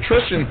customized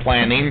nutrition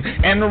planning,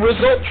 and a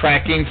result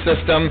tracking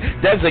system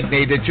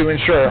designated to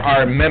ensure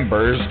our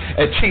members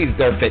achieve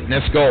their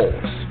fitness goals.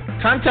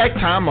 Contact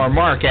Tom or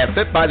Mark at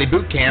Fit Body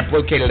Boot Camp,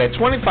 located at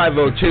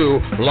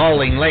 2502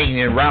 Lawling Lane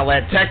in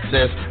Rowlett,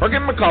 Texas, or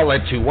give them a call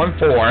at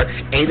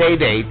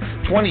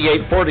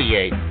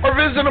 214-888-2848, or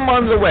visit them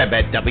on the web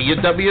at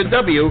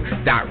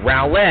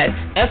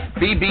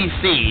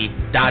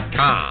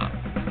www.rowlettfbbc.com.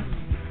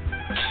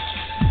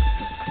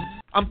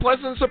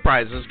 Unpleasant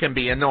surprises can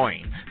be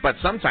annoying, but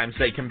sometimes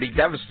they can be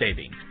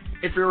devastating.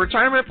 If your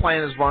retirement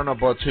plan is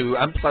vulnerable to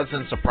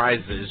unpleasant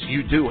surprises,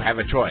 you do have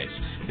a choice.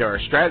 There are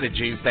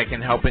strategies that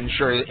can help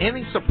ensure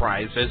any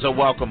surprise is a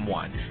welcome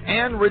one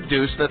and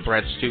reduce the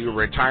threats to your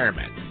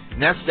retirement.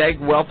 Nest Egg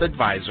Wealth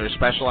Advisors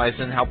specialize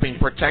in helping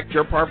protect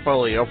your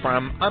portfolio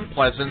from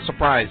unpleasant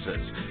surprises.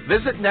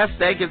 Visit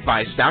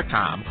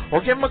nesteggadvice.com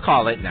or give them a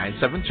call at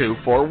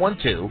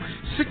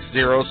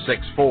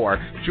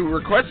 972-412-6064 to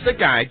request a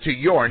guide to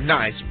your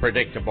nice,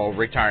 predictable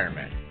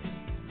retirement.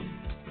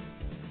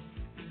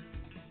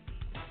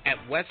 At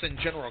Wesson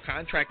General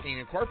Contracting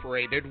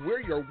Incorporated,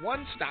 we're your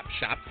one-stop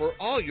shop for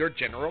all your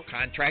general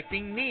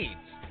contracting needs.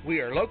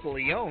 We are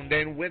locally owned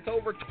and with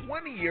over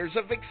 20 years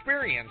of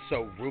experience,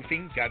 so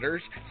roofing,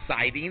 gutters,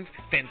 sidings,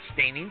 fence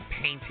staining,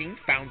 painting,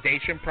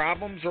 foundation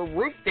problems, or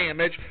roof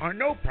damage are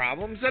no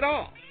problems at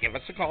all. Give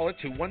us a call at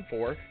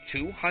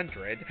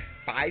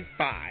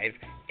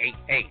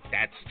 214-200-5588.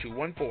 That's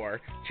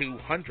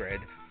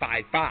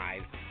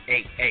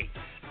 214-200-5588.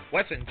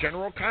 Wesson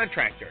General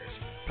Contractors,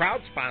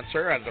 proud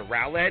sponsor of the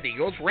Rowlett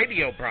Eagles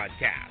radio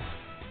broadcast.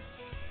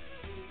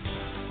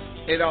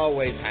 It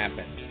always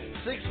happens.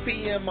 6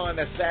 p.m. on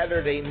a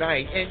Saturday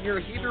night and your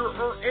heater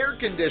or air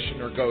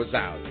conditioner goes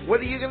out. What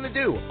are you going to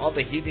do? All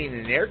the heating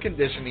and air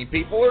conditioning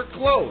people are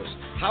closed.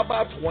 How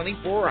about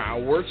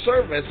 24-hour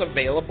service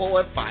available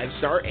at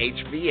 5-Star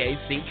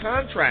HVAC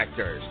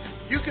Contractors?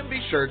 You can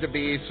be sure to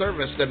be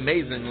serviced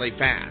amazingly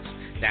fast.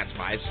 That's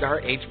 5-Star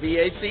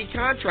HVAC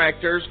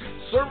Contractors,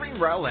 serving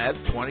Rowlett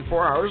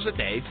 24 hours a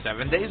day,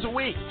 7 days a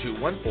week.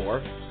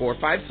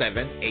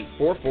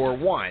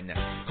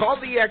 214-457-8441. Call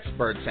the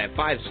experts at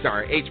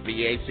 5-Star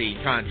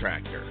HVAC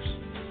Contractors.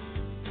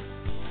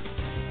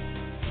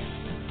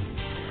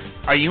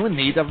 Are you in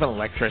need of an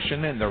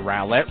electrician in the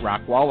Rowlett,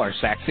 Rockwall, or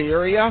Saxe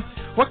area?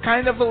 What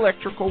kind of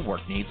electrical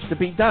work needs to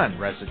be done?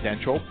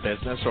 Residential,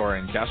 business, or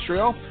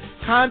industrial?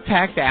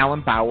 Contact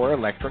Allen Bauer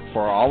Electric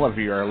for all of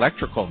your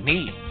electrical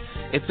needs.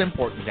 It's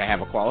important to have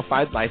a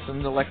qualified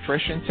licensed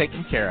electrician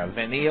taking care of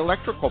any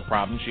electrical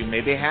problems you may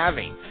be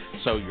having,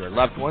 so your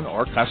loved one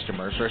or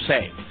customers are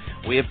safe.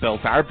 We have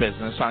built our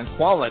business on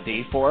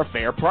quality for a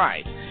fair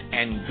price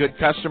and good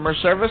customer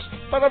service,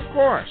 but of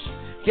course,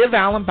 give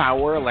Allen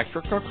Bauer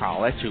Electric a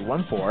call at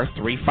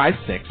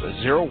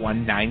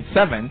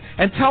 214-356-0197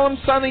 and tell him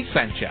Sonny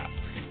sent you.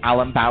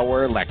 Allen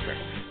Bauer Electric,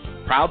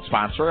 proud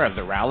sponsor of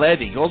the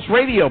Rowlett Eagles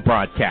radio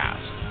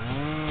broadcast.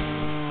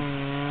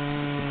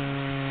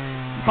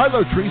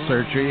 Harlow Tree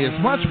Surgery is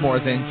much more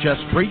than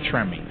just tree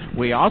trimming.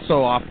 We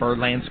also offer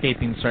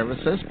landscaping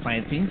services,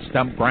 planting,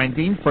 stump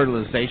grinding,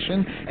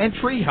 fertilization, and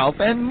tree health,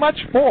 and much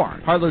more.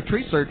 Harlow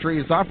Tree Surgery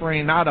is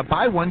offering out a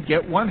buy one,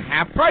 get one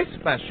half price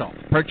special.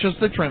 Purchase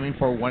the trimming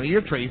for one of your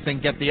trees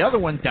and get the other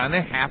one done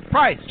at half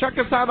price. Check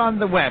us out on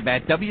the web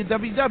at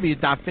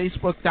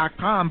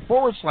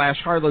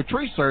www.facebook.com/Harlow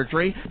Tree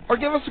Surgery or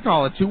give us a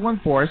call at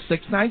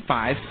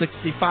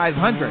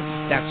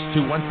 214-695-6500. That's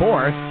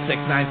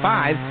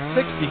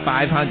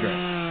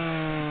 214-695-6500.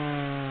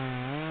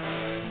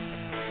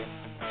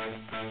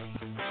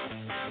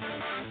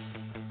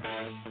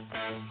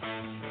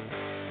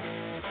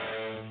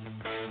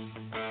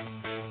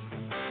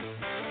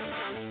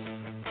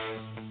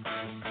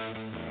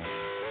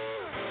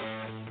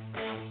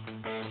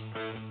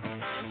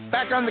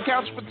 Back on the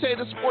Couch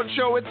Potato Sports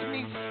Show, it's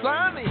me,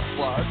 Sonny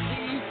Clark,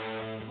 the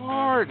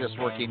hardest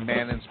working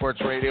man in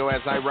sports radio,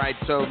 as I ride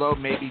solo,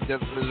 maybe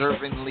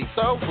deservingly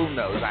so. Who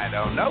knows? I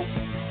don't know.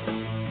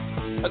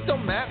 It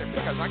don't matter,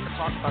 because I can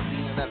talk about the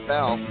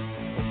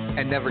NFL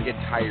and never get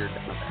tired of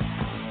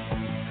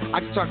it. I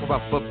can talk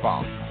about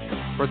football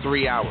for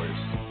 3 hours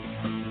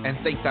and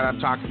think that I'm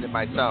talking to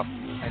myself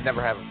and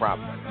never have a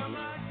problem with it.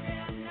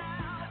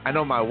 I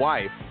know my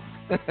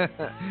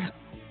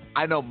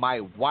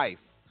wife.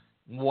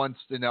 Wants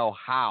to know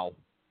how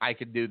I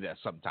can do this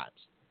sometimes.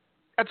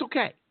 That's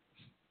okay.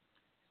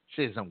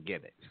 She doesn't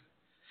get it.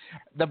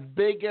 The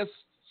biggest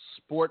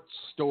sports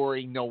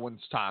story no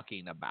one's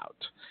talking about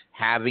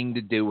having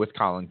to do with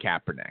Colin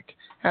Kaepernick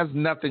has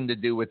nothing to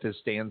do with his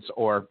stance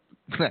or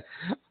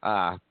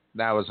that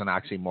was an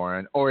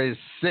oxymoron, or his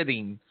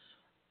sitting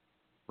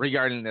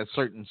regarding a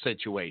certain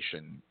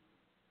situation.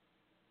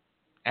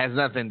 Has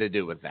nothing to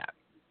do with that.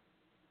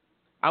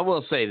 I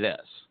will say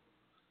this.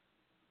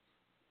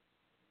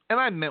 And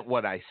I meant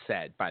what I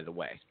said, by the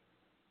way.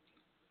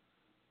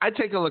 I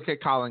take a look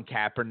at Colin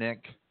Kaepernick,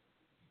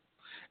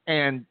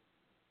 and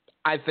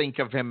I think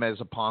of him as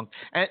a punk.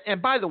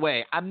 And by the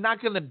way, I'm not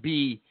going to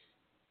be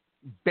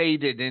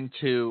baited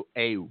into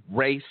a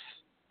race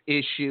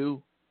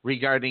issue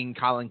regarding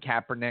Colin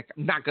Kaepernick.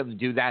 I'm not going to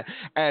do that,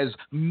 as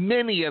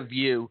many of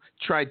you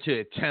tried to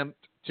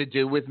attempt to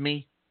do with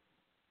me.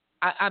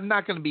 I'm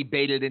not going to be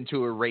baited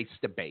into a race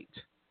debate.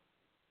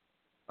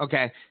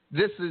 Okay,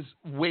 this is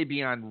way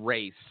beyond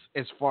race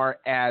as far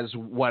as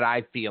what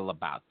I feel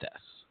about this,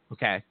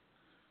 okay?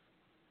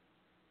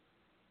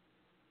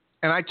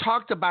 And I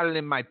talked about it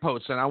in my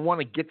post, and I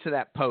want to get to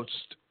that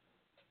post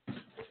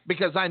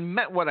because I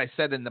meant what I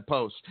said in the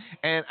post.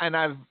 And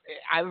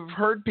I've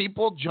heard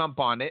people jump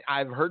on it.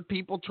 I've heard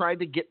people try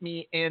to get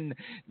me in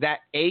that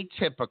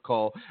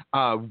atypical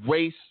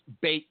race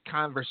bait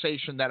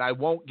conversation that I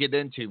won't get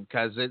into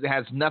because it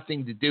has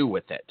nothing to do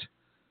with it.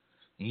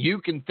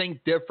 You can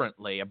think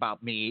differently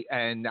about me,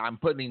 and I'm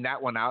putting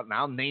that one out, and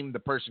I'll name the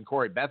person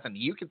Corey Bethany.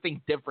 You can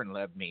think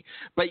differently of me,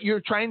 but you're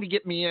trying to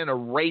get me in a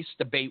race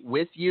debate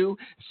with you,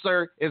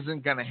 sir,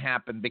 isn't going to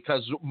happen,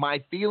 because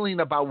my feeling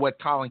about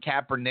what Colin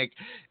Kaepernick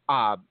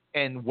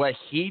and what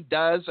he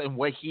does and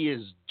what he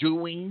is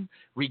doing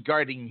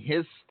regarding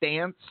his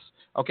stance,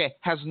 okay,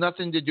 has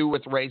nothing to do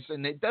with race,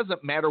 and it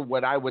doesn't matter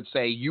what I would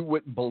say. You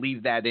wouldn't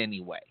believe that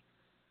anyway.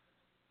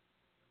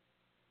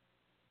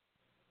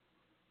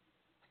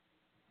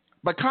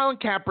 But Colin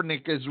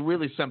Kaepernick is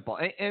really simple.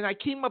 And I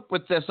came up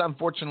with this,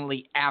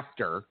 unfortunately,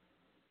 after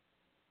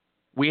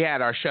we had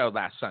our show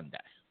last Sunday.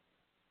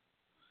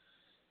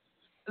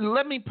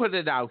 Let me put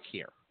it out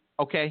here,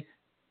 okay?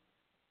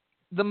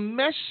 The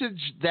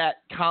message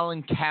that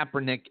Colin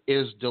Kaepernick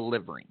is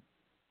delivering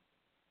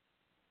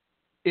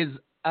is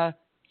a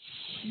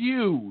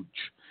huge,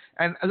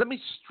 and let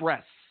me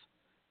stress,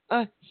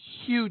 a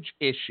huge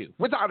issue,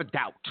 without a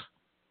doubt.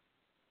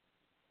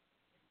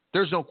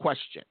 There's no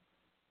question.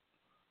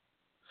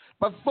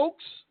 But,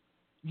 folks,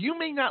 you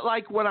may not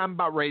like what I'm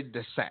about ready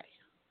to say.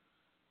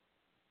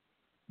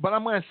 But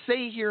I'm going to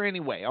say here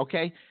anyway,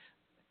 okay?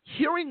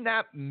 Hearing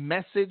that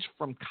message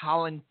from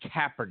Colin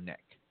Kaepernick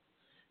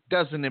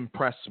doesn't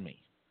impress me.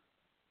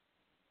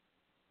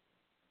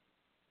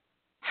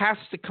 Has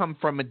to come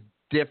from a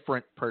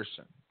different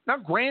person. Now,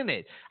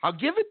 granted, I'll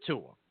give it to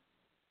him.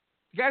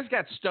 The guy's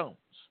got stones.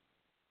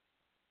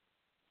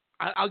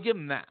 I'll give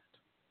him that.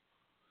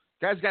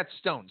 Guys got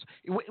stones.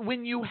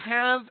 When you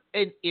have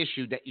an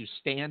issue that you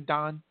stand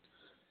on,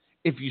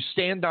 if you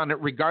stand on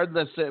it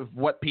regardless of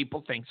what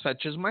people think,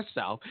 such as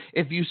myself,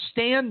 if you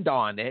stand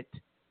on it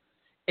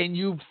and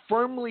you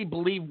firmly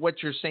believe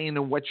what you're saying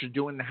and what you're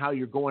doing and how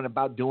you're going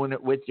about doing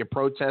it with your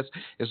protest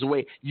is the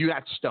way you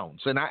got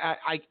stones. And I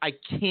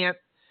can't,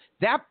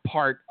 that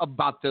part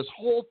about this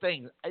whole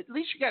thing, at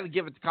least you got to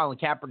give it to Colin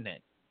Kaepernick.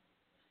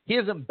 He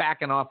isn't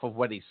backing off of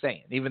what he's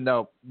saying, even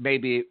though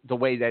maybe the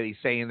way that he's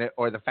saying it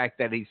or the fact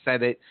that he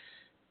said it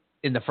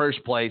in the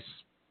first place,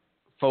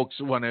 folks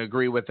want to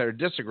agree with it or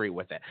disagree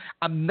with it.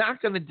 I'm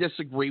not going to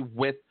disagree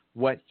with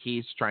what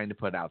he's trying to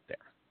put out there.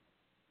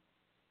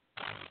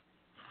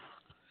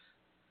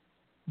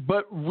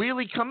 But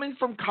really, coming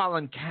from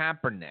Colin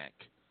Kaepernick,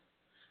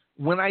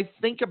 when I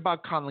think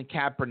about Colin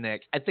Kaepernick,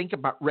 I think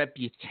about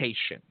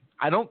reputation.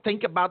 I don't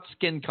think about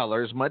skin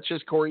color as much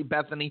as Corey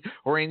Bethany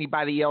or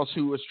anybody else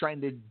who was trying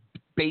to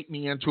bait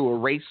me into a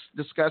race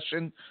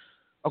discussion.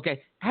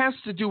 Okay, has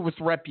to do with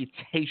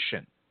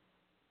reputation.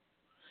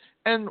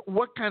 And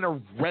what kind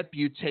of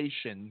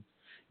reputation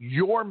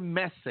your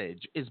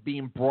message is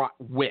being brought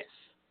with.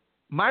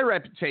 My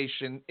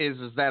reputation is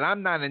that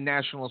I'm not a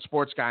national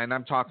sports guy, and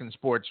I'm talking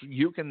sports.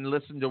 You can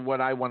listen to what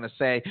I want to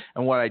say,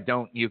 and what I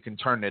don't, you can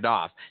turn it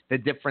off. The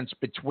difference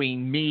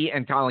between me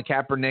and Colin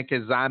Kaepernick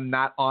is I'm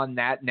not on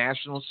that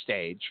national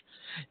stage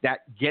that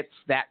gets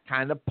that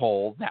kind of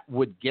poll, that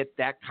would get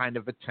that kind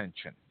of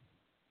attention.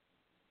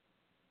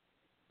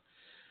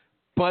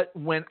 But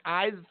when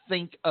I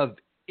think of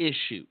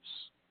issues,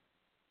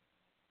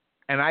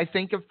 and I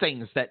think of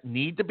things that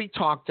need to be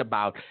talked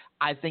about,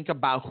 I think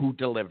about who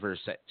delivers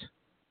it.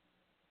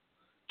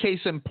 Case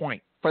in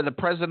point, for the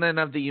President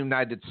of the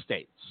United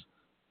States,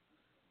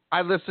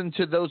 I listen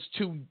to those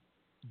two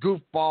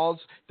goofballs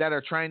that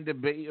are trying to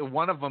be,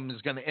 one of them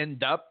is going to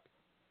end up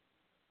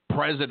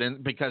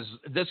president because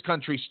this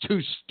country's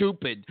too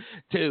stupid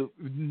to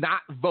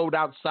not vote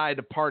outside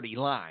of party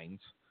lines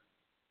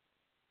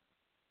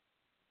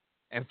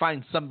and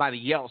find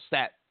somebody else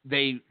that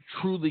they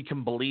truly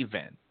can believe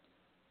in.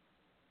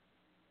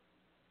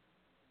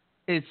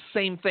 It's the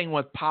same thing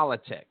with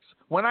politics.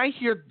 When I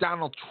hear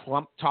Donald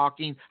Trump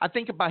talking, I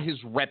think about his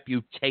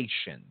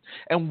reputation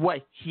and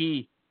what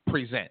he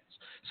presents.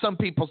 Some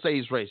people say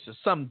he's racist.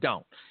 Some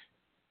don't.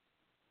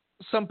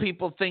 Some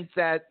people think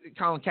that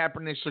Colin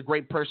Kaepernick's a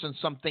great person.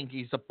 Some think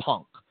he's a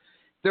punk.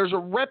 There's a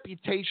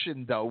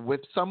reputation, though,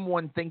 with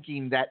someone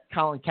thinking that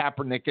Colin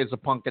Kaepernick is a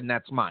punk, and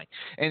that's mine.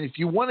 And if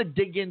you want to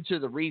dig into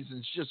the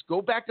reasons, just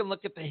go back and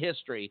look at the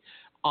history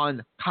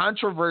on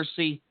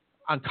controversy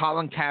on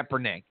Colin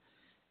Kaepernick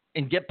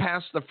and get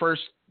past the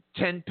first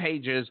 10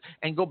 pages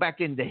and go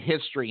back into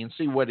history and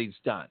see what he's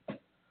done.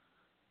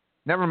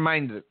 Never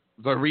mind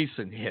the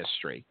recent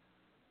history.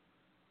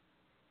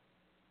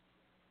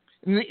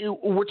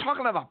 We're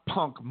talking about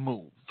punk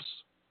moves.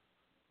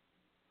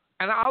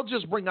 And I'll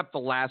just bring up the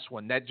last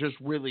one that just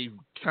really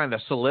kind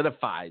of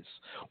solidifies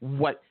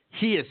what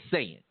he is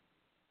saying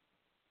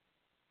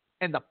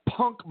and the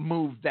punk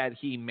move that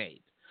he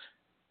made.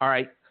 All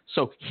right,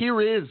 so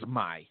here is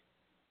my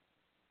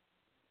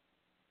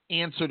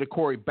answer to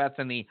Corey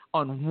Bethany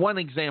on one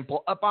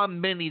example up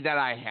on many that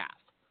I have.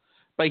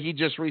 But he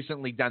just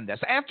recently done this.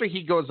 After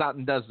he goes out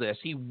and does this,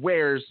 he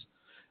wears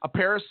a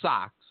pair of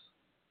socks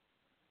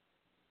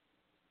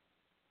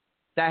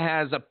that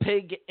has a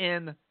pig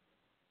in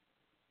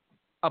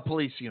a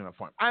police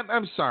uniform.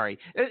 I'm sorry.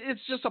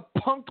 It's just a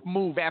punk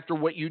move after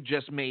what you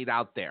just made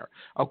out there.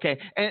 Okay.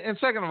 And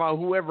second of all,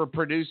 whoever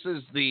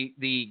produces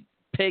the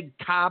pig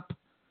cop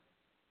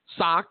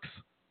socks,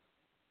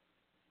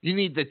 you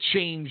need to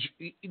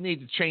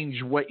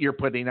change what you're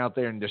putting out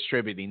there and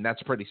distributing.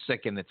 That's pretty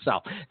sick in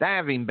itself. That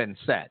having been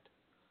said,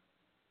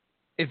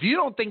 if you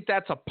don't think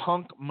that's a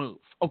punk move,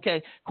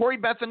 okay, Corey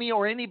Bethany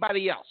or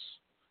anybody else,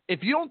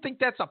 if you don't think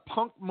that's a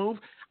punk move,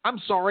 I'm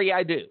sorry,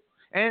 I do.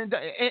 And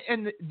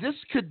this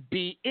could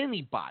be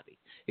anybody.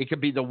 It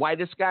could be the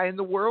whitest guy in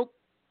the world.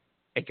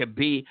 It could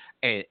be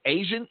an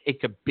Asian. It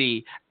could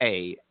be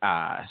a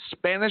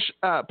Spanish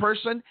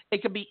person.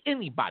 It could be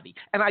anybody.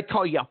 And I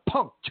call you a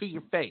punk to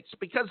your face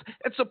because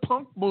it's a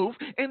punk move.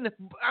 And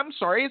I'm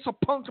sorry, it's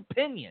a punk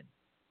opinion.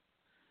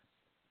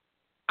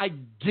 I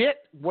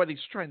get what he's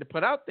trying to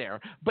put out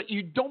there, but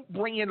you don't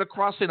bring it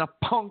across in a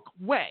punk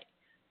way.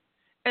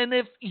 And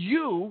if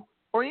you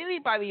or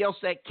anybody else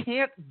that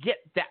can't get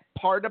that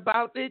part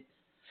about it,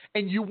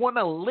 and you want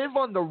to live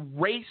on the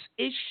race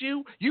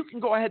issue, you can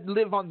go ahead and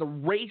live on the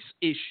race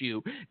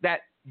issue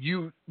that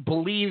you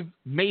believe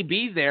may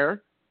be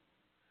there.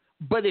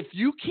 But if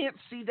you can't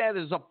see that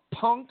as a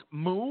punk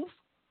move,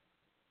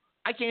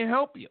 I can't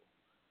help you.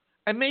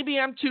 And maybe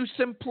I'm too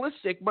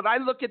simplistic, but I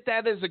look at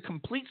that as a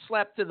complete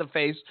slap to the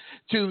face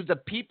to the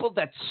people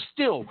that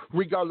still,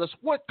 regardless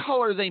what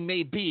color they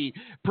may be,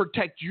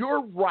 protect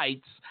your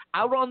rights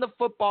out on the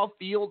football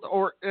field,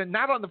 or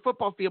not on the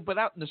football field, but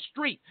out in the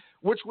street,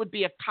 which would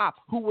be a cop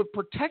who would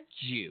protect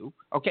you,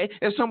 okay,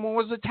 if someone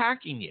was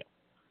attacking you.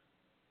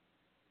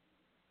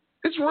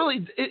 It's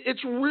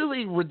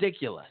really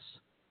ridiculous.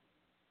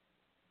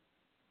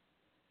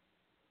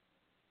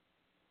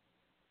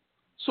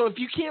 So if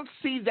you can't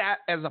see that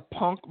as a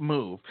punk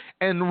move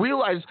and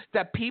realize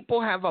that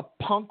people have a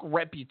punk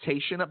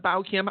reputation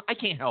about him, I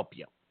can't help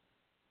you.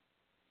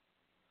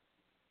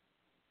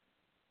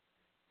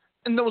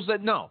 And those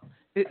that know,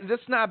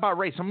 that's not about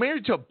race. I'm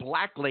married to a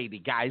black lady,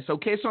 guys,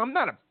 okay? So I'm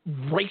not a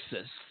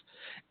racist.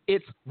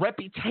 It's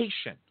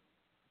reputation.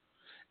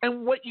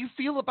 And what you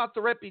feel about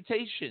the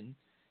reputation,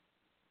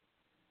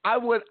 I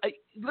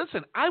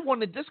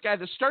wanted this guy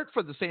to start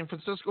for the San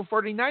Francisco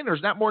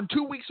 49ers. Not more than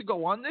 2 weeks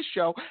ago on this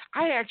show,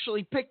 I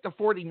actually picked the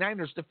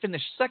 49ers to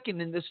finish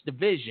second in this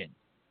division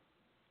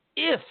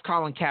if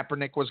Colin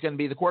Kaepernick was going to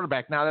be the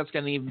quarterback. Now, that's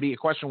going to even be a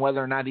question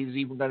whether or not he's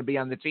even going to be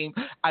on the team.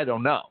 I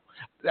don't know.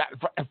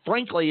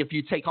 Frankly, if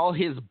you take all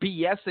his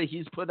BS that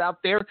he's put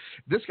out there,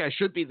 this guy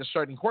should be the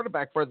starting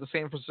quarterback for the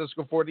San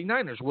Francisco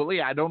 49ers. Will he?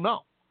 I don't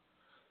know.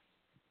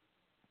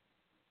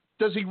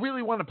 Does he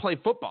really want to play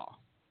football?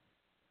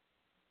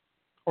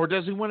 Or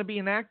does he want to be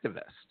an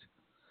activist?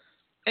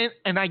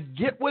 And I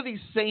get what he's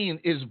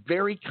saying is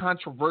very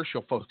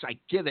controversial, folks. I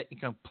get it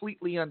and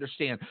completely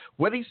understand.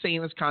 What he's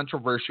saying is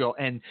controversial,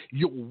 and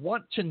you'll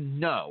want to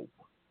know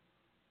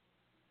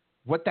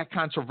what that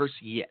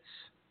controversy is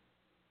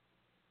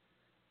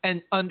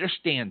and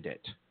understand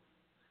it.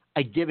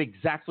 I get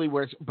exactly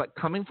where it's, but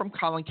coming from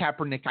Colin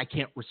Kaepernick, I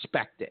can't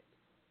respect it.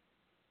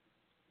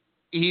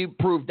 He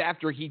proved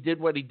after he did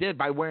what he did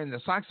by wearing the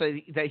socks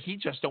that he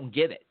just don't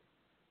get it.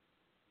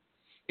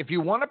 If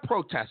you want to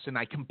protest, and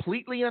I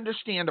completely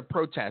understand a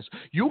protest,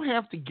 you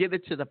have to get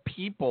it to the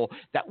people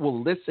that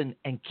will listen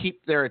and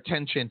keep their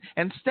attention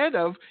instead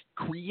of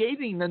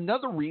creating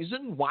another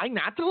reason why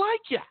not to like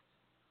you.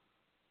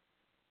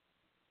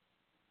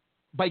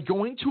 By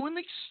going to an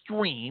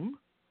extreme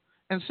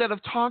instead of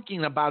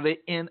talking about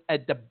it in a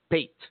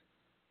debate.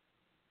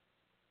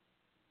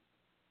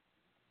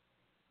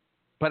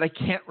 But I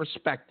can't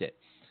respect it.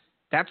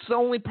 That's the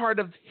only part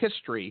of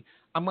history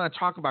I'm going to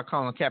talk about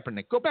Colin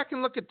Kaepernick. Go back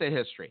and look at the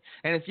history.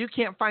 And if you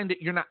can't find it,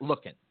 you're not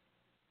looking.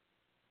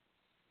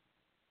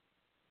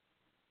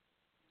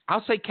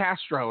 I'll say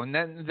Castro and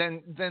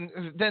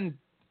then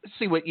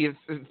see what you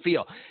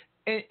feel.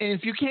 And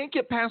if you can't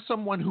get past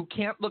someone who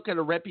can't look at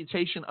a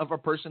reputation of a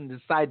person and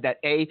decide that,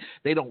 A,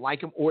 they don't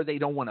like them or they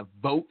don't want to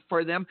vote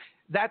for them,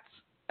 that's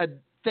a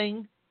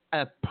thing,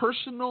 a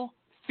personal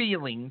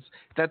feelings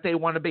that they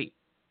want to be.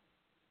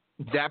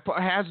 That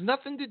has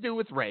nothing to do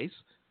with race.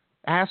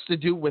 It has to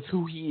do with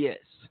who he is.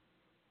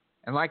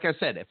 And like I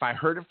said, if I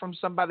heard it from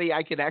somebody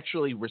I could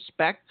actually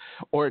respect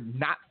or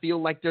not feel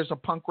like there's a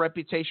punk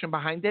reputation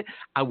behind it,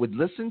 I would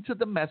listen to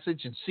the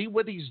message and see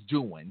what he's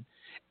doing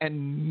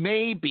and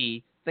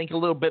maybe think a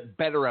little bit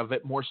better of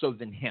it more so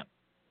than him.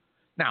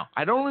 Now,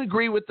 I don't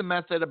agree with the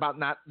method about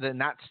not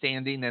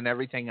standing and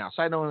everything else.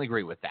 I don't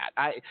agree with that.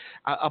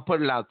 I'll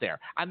put it out there.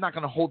 I'm not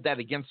going to hold that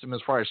against him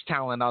as far as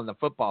talent on the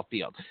football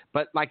field.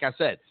 But like I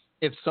said,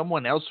 if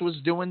someone else was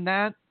doing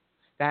that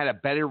had a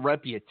better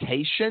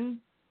reputation,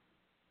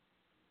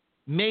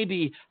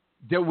 maybe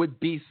there would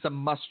be some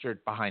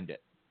mustard behind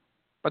it.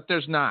 But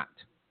there's not.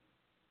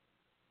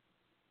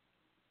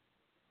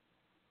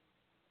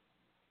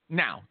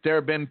 Now, there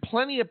have been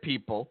plenty of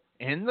people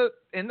in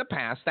the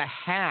past that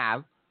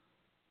have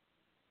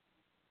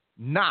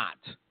not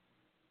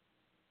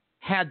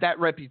had that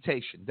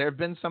reputation. There have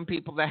been some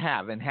people that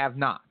have and have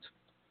not.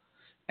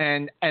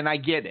 And I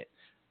get it.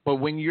 But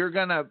when you're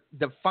going to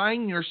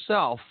define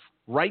yourself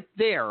right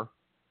there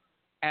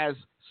as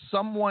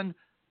someone,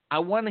 I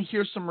want to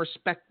hear some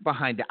respect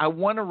behind it. I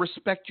want to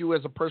respect you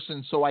as a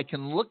person so I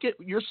can look at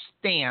your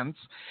stance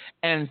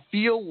and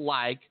feel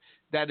like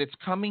that it's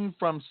coming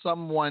from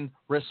someone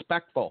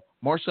respectful,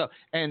 more so.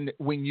 And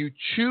when you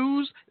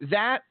choose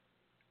that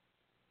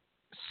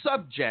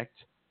subject,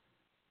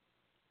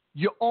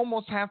 you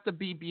almost have to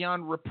be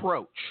beyond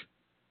reproach.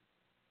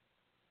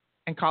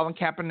 And Colin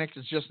Kaepernick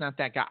is just not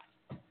that guy.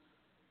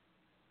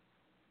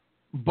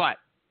 But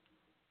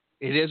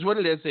it is what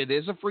it is. It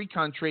is a free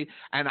country,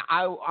 and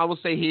I will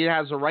say he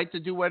has a right to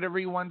do whatever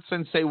he wants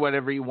and say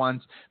whatever he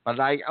wants. But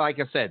like I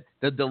said,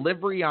 the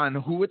delivery on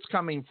who it's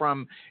coming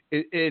from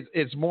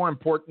is more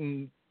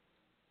important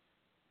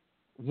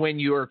when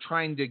you're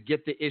trying to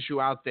get the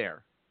issue out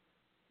there.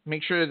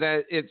 Make sure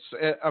that it's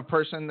a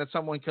person that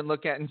someone can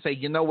look at and say,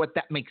 you know what,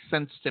 that makes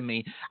sense to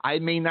me. I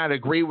may not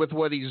agree with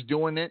what he's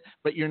doing it,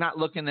 but you're not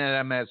looking at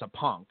him as a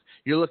punk.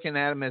 You're looking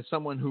at him as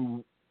someone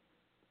who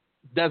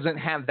doesn't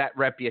have that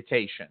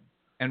reputation.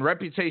 And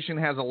reputation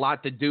has a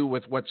lot to do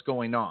with what's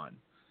going on.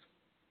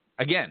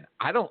 Again,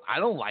 I don't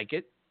like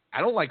it. I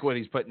don't like what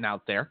he's putting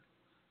out there.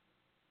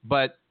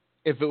 But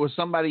if it was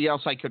somebody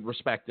else, I could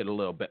respect it a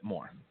little bit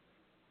more.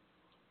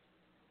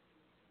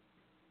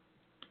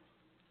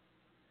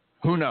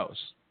 Who knows?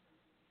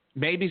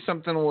 Maybe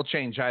something will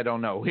change. I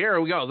don't know. Here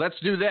we go. Let's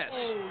do this.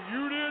 Oh,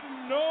 you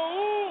didn't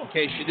know? In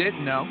case you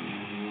didn't know.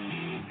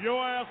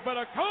 Your ass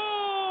better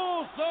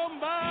call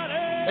somebody.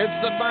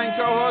 It's the fine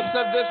co-host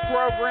of this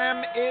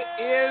program. It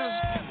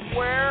is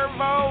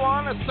Cuervo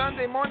on a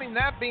Sunday morning.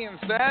 That being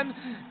said,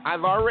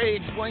 I've already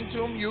explained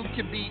to him you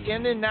could be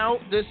in and out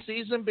this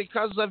season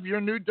because of your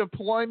new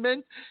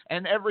deployment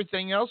and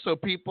everything else, so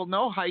people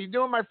know. How you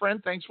doing, my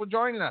friend? Thanks for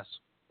joining us.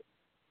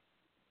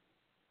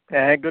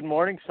 Hey, good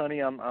morning,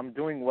 Sonny. I'm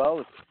doing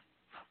well.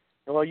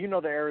 Well, you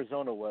know the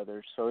Arizona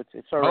weather, so it's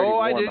already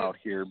warm out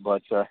here.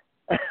 But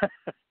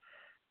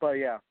but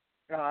yeah,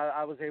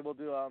 I was able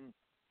to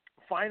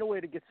find a way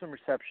to get some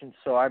reception.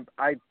 So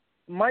I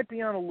might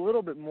be on a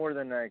little bit more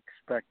than I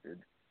expected.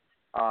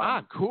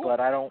 Cool. But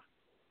I don't.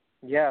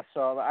 Yeah,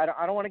 so I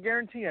don't want to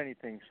guarantee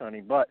anything,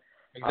 Sonny. But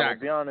exactly. I will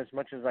be on as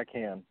much as I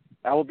can.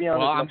 I will be on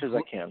as much as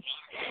I can.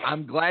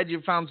 I'm glad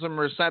you found some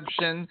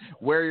reception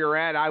where you're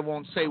at. I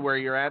won't say where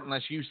you're at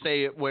unless you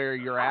say it where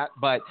you're at.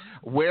 But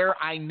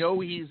where I know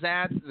he's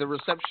at, the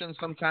reception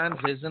sometimes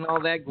isn't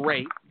all that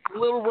great. A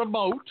little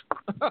remote.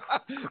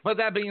 But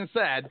that being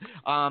said,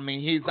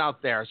 he's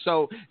out there.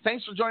 So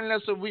thanks for joining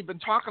us. So we've been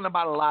talking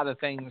about a lot of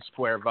things,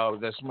 Cuervo,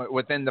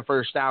 within the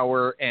first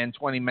hour and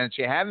 20 minutes.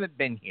 You haven't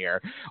been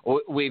here.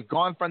 We've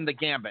gone from the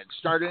gambit.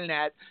 Starting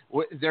at,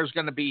 there's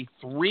going to be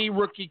 3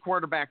 rookie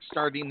quarterbacks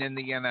starting in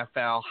the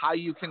NFL. How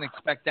you can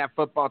expect that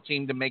football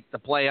team to make the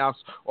playoffs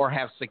or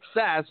have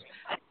success,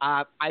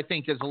 I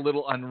think is a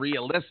little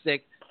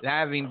unrealistic. That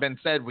having been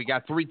said, we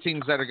got 3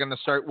 teams that are going to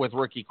start with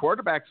rookie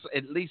quarterbacks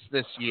at least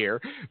this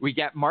year. We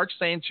got Mark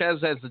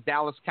Sanchez as the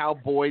Dallas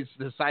Cowboys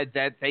decide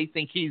that they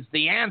think he's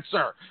the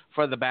answer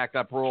for the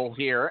backup role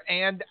here.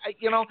 And,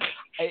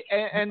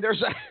 and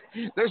there's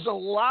a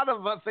lot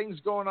of things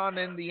going on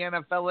in the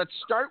NFL. Let's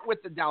start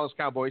with the Dallas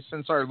Cowboys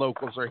since our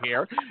locals are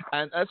here.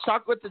 And let's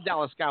talk with the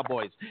Dallas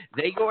Cowboys.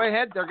 They go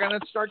ahead. They're going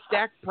to start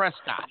Dak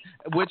Prescott,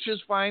 which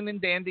is fine and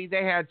dandy.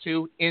 They had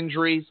 2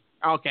 injuries.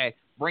 Okay.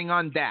 Bring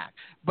on Dak.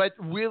 But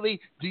really,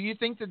 do you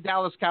think the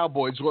Dallas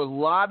Cowboys, with a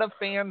lot of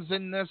fans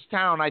in this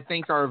town, I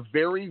think are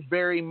very,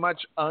 very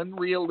much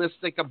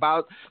unrealistic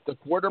about the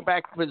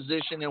quarterback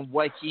position and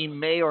what he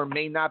may or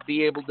may not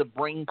be able to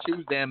bring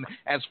to them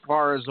as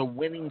far as a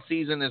winning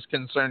season is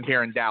concerned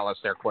here in Dallas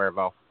there,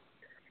 Cuervo?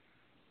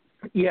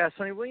 Yes,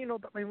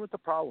 what the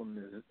problem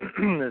is,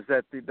 is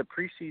that the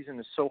preseason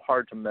is so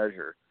hard to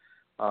measure.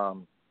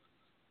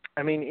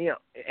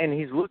 And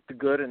he's looked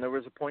good, and there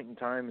was a point in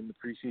time in the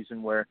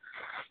preseason where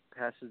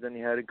passes than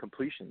he had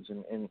incompletions,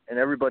 and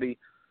everybody,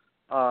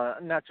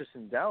 not just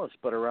in Dallas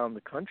but around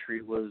the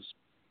country, was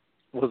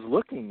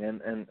looking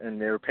and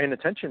they were paying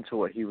attention to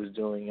what he was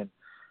doing,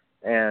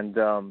 and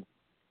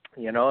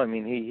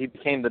he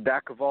became the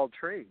Dak of all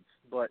trades.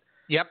 But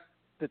yep,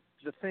 the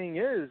thing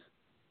is,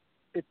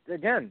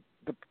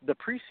 the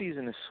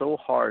preseason is so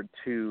hard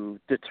to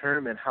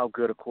determine how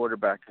good a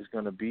quarterback is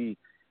going to be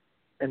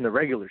in the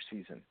regular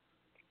season.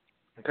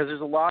 Because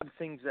there's a lot of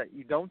things that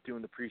you don't do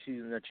in the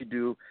preseason that you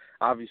do,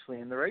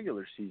 obviously, in the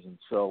regular season.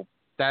 So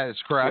that is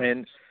correct.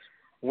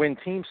 When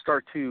teams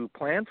start to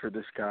plan for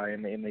this guy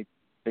and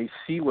they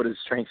see what his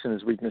strengths and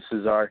his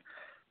weaknesses are,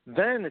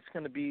 then it's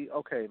going to be,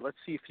 okay, let's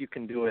see if you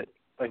can do it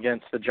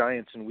against the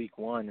Giants in week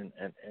 1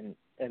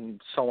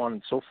 and so on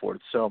and so forth.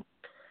 So,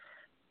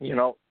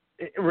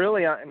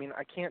 really,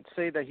 I can't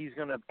say that he's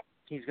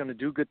going to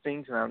do good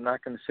things, and I'm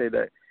not going to say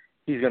that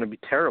he's going to be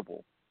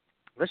terrible.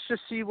 Let's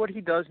just see what he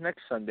does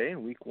next Sunday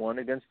in week 1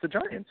 against the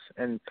Giants.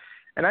 And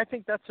I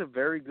think that's a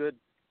very good,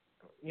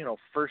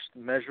 first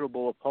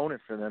measurable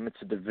opponent for them.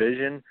 It's a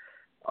division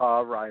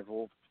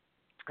rival,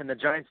 and the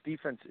Giants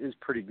defense is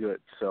pretty good.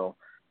 So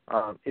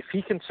if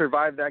he can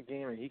survive that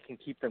game and he can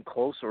keep them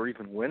close or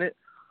even win it,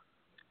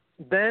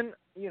 then,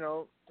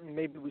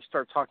 maybe we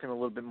start talking a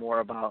little bit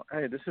more about,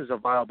 hey, this is a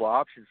viable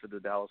option for the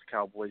Dallas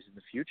Cowboys in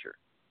the future.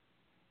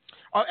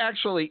 Oh,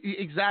 actually,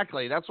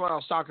 exactly. That's what I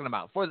was talking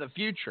about for the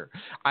future.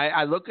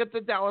 I look at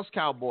the Dallas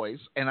Cowboys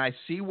and I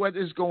see what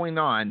is going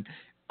on,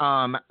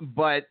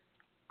 but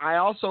I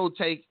also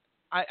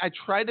I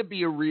try to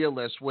be a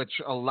realist, which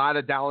a lot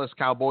of Dallas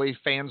Cowboys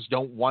fans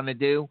don't want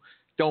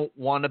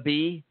to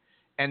be,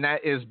 and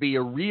that is be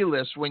a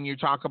realist when you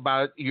talk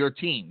about your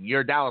team,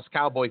 your Dallas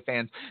Cowboy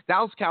fans.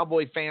 Dallas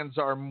Cowboy fans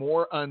are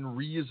more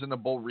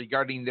unreasonable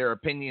regarding their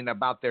opinion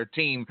about their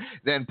team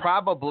than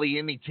probably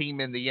any team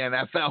in the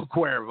NFL,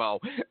 Cuervo.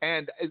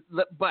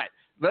 But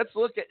let's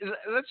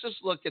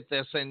just look at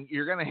this, and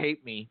you're going to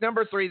hate me.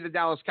 Number 3, the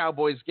Dallas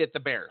Cowboys get the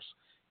Bears.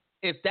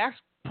 If Dak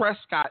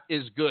Prescott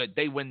is good,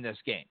 they win this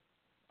game.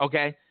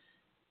 Okay?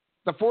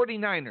 The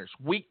 49ers,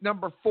 week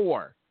number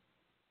 4,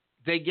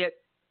 they get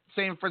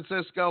San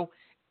Francisco.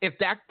 If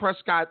Dak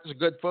Prescott is a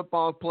good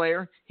football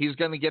player, he's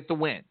going to get the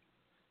win.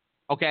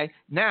 Okay?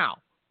 Now,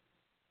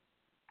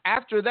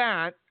 after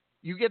that,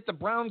 you get the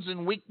Browns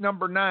in week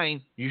number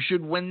 9. You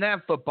should win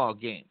that football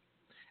game.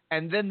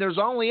 And then there's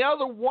only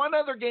one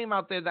other game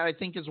out there that I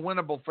think is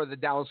winnable for the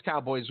Dallas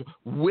Cowboys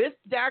with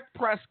Dak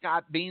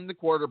Prescott being the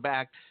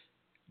quarterback.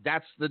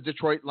 That's the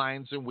Detroit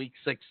Lions in week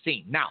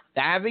 16. Now,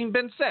 that having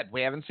been said,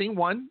 we haven't seen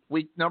one,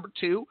 week number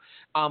 2,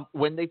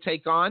 when they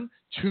take on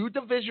 2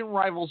 division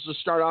rivals to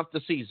start off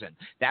the season,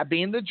 that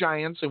being the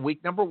Giants in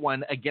week number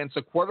 1 against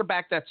a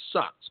quarterback that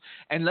sucks.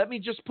 And let me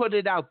just put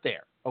it out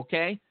there,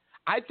 okay?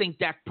 I think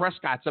Dak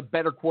Prescott's a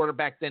better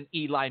quarterback than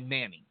Eli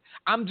Manning.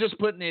 I'm just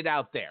putting it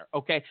out there,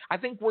 okay? I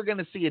think we're going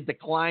to see a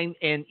decline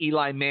in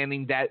Eli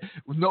Manning that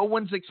no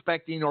one's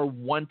expecting or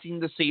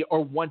wanting to see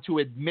or want to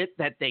admit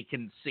that they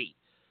can see.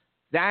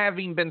 That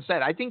having been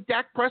said, I think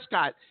Dak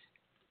Prescott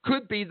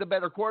could be the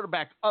better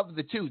quarterback of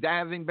the 2. That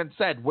having been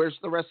said, where's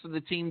the rest of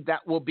the team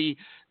that will be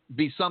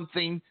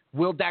something?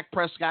 Will Dak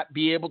Prescott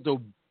be able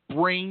to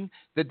bring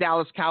the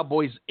Dallas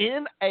Cowboys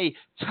in a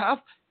tough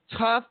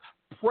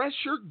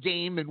pressure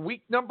game in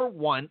week number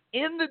 1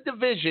 in the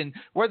division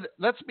where,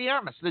 let's be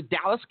honest, the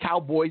Dallas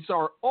Cowboys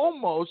are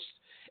almost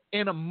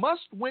in a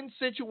must-win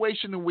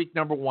situation in week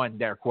number 1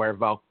 there,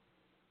 Cuervo?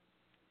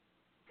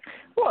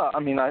 Well,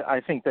 I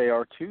think they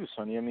are too,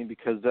 Sonny.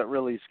 Because that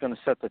really is going to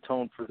set the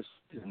tone for the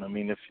season.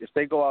 If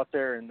they go out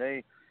there and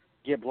they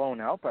get blown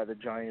out by the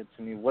Giants,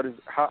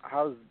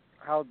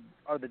 how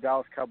are the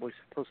Dallas Cowboys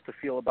supposed to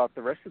feel about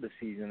the rest of the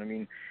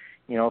season?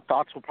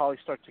 Thoughts will probably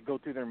start to go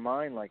through their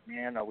mind like,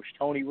 man, I wish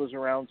Tony was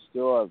around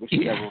still. I wish he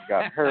never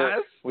got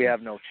hurt. We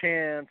have no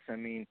chance.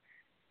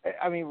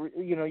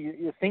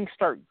 Things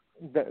start.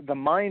 The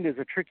mind is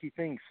a tricky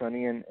thing,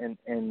 Sonny, and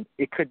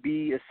it could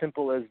be as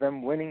simple as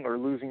them winning or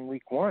losing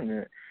week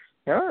 1.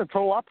 The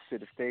total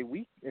opposite.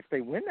 If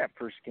they win that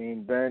first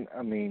game, then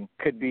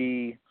could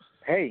be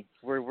hey,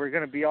 we're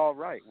going to be all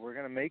right. We're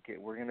going to make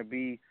it. We're going to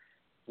be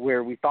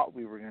where we thought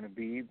we were going to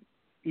be,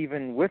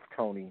 even with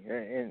Tony,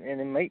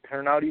 and it may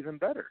turn out even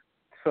better.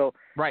 So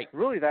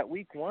really that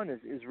week one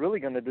is really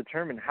going to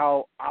determine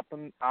how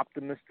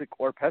optimistic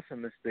or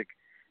pessimistic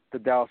the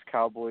Dallas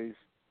Cowboys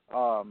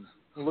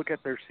look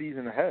at their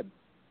season ahead.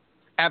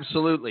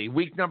 Absolutely.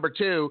 Week number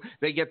 2,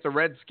 they get the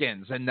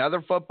Redskins,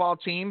 another football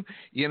team.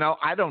 You know,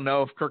 I don't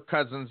know if Kirk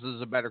Cousins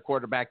is a better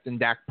quarterback than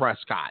Dak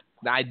Prescott.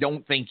 I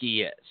don't think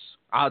he is.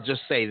 I'll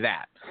just say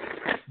that.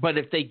 But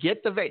if they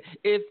get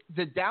if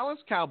the Dallas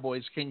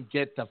Cowboys can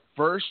get the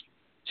first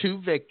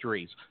 2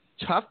 victories,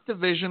 tough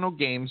divisional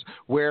games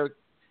where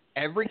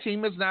every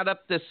team is not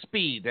up to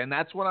speed, and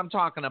that's what I'm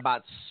talking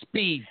about,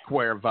 speed,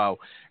 Cuervo.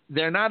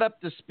 They're not up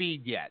to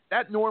speed yet.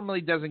 That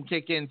normally doesn't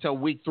kick in until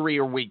week 3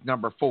 or week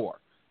number 4.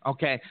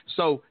 Okay,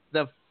 so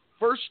the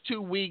first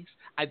 2 weeks,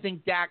 I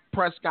think Dak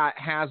Prescott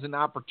has an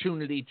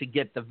opportunity to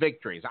get the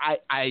victories.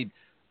 I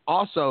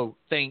also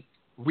think,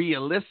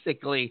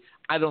 realistically,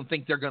 I don't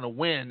think they're going to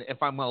win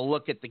if I'm going to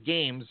look at the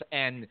games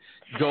and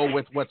go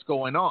with what's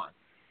going on.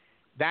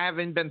 That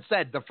having been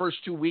said, the first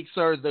 2 weeks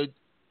are the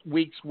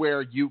weeks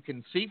where you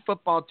can see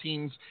football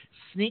teams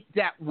sneak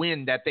that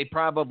win that they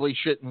probably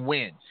shouldn't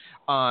win.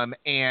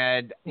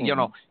 You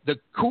know, the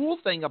cool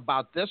thing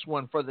about this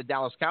one for the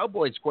Dallas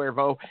Cowboys,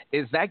 Cuervo,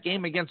 is that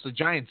game against the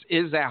Giants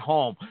is at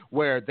home,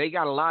 where they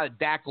got a lot of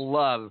Dak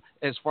love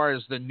as far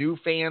as the new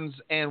fans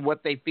and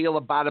what they feel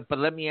about it. But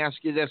let me ask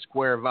you this,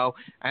 Cuervo,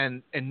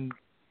 and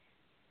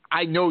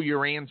I know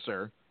your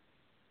answer.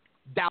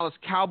 Dallas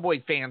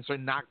Cowboy fans are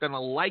not going to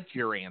like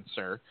your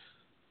answer,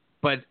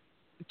 but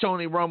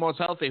Tony Romo's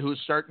healthy. Who's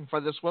starting for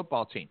this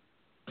football team?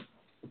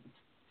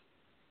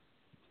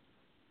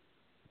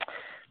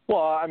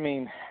 Well, I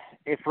mean,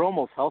 if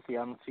Romo's healthy,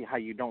 I don't see how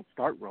you don't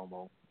start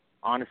Romo,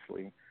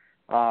 honestly.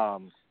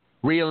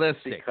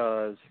 Realistic.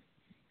 Because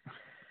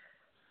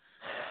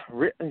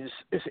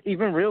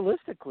even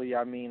realistically,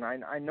 I mean,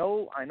 I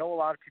know a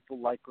lot of people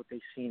like what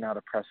they've seen out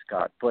of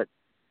Prescott, but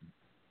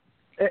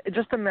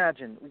just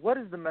imagine, what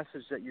is the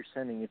message that you're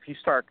sending if you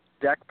start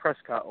Dak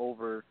Prescott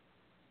over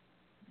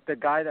the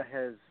guy that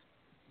has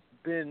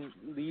been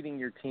leading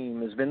your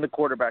team, has been the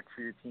quarterback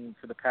for your team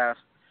for the past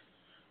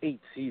 8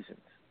 seasons?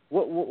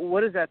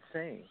 What is that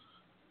saying?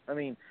 I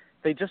mean,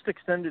 they just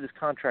extended his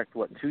contract,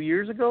 2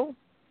 years ago?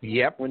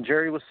 Yep. When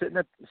Jerry was sitting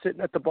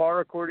at the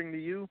bar, according to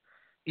you?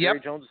 Yep. Jerry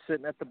Jones was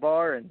sitting at the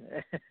bar, and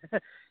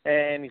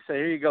and he said,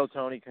 "Here you go,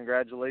 Tony,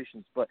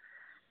 congratulations." But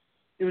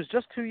it was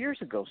just 2 years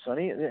ago,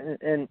 Sonny,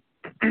 and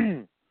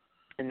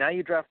now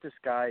you draft this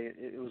guy.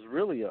 It was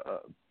really a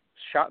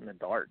shot in the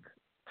dark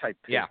type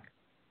pick,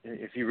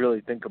 if you really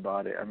think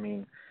about it. I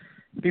mean,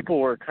 people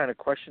were kind of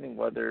questioning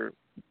whether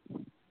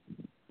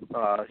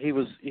he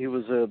was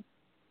a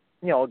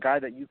guy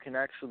that you can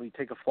actually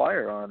take a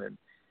flyer on, and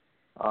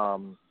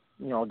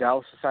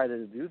Dallas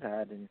decided to do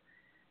that.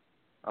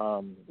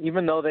 And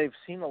even though they've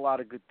seen a lot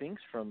of good things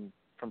from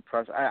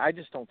Press, I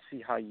just don't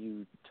see how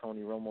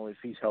Tony Romo, if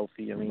he's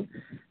healthy. I mean,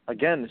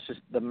 again, it's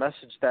just the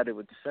message that it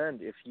would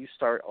send if you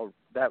start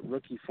that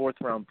rookie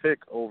 4th-round pick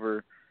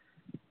over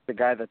the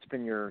guy that's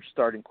been your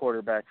starting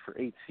quarterback for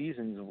 8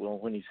 seasons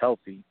when he's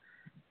healthy.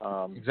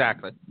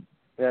 Exactly.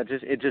 Yeah,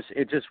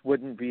 it just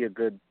wouldn't be a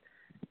good.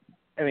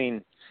 I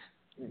mean,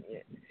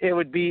 it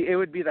would be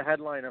the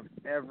headline of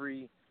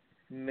every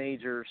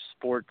major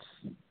sports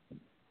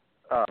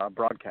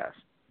broadcast.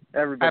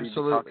 Everybody's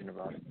talking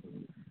about it.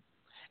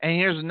 And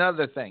here's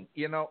another thing,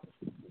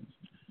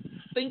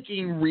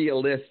 thinking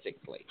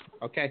realistically,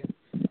 okay?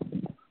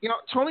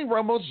 Tony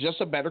Romo's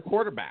just a better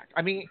quarterback.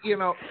 I mean,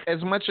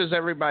 as much as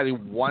everybody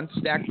wants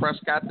Dak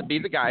Prescott to be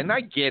the guy, and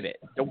I get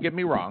it. Don't get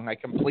me wrong. I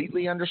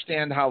completely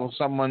understand how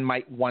someone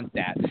might want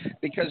that,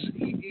 because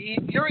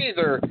you're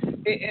either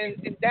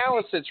in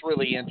Dallas, it's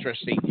really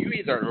interesting. You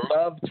either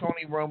love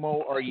Tony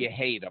Romo or you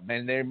hate him,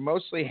 and they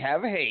mostly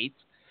have hate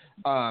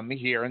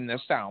here in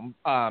this town.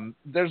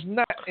 There's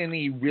not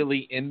any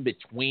really in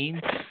between,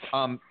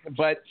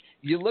 but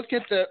you look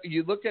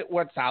at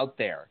what's out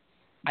there.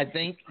 I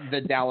think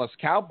the Dallas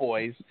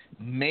Cowboys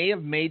may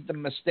have made the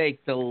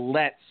mistake to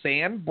let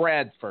Sam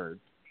Bradford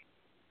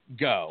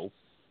go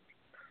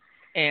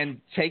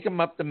and take him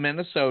up to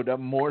Minnesota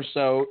more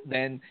so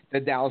than the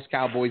Dallas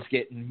Cowboys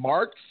getting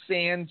Mark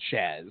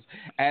Sanchez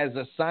as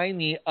a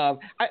signee of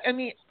 –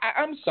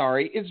 I'm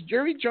sorry. Is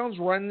Jerry Jones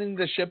running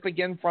the ship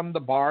again from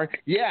the bar?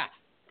 Yeah.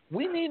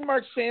 We need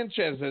Mark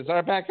Sanchez as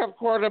our backup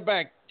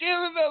quarterback. Give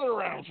another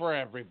round for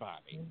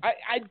everybody.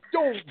 I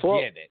don't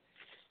get it.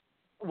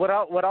 What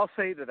I'll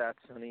say to that,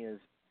 Sonny, is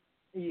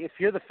if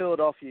you're the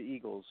Philadelphia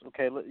Eagles,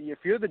 okay, if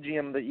you're the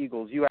GM of the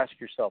Eagles, you ask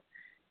yourself,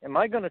 am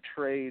I going to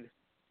trade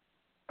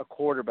a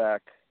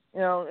quarterback?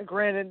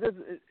 Granted,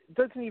 it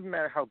doesn't even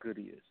matter how good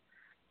he is.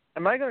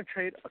 Am I going to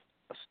trade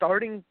a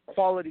starting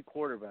quality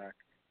quarterback,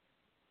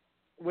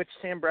 which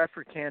Sam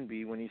Bradford can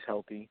be when he's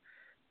healthy,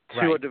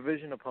 to a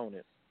division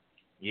opponent?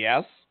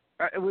 Yes.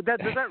 Does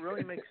that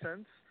really make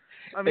sense?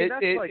 I mean,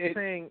 that's like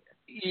saying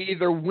you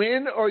either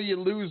win or you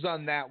lose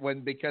on that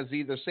one, because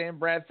either Sam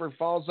Bradford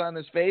falls on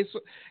his face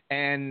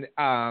and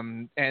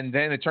then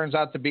it turns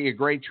out to be a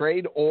great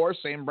trade, or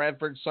Sam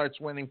Bradford starts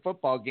winning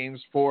football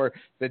games for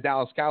the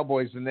Dallas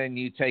Cowboys, and then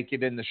you take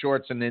it in the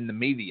shorts and in the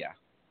media.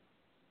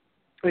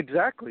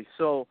 Exactly.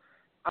 So,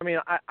 I mean,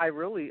 I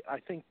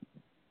think,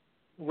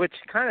 which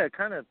kind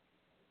of,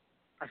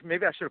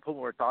 maybe I should have put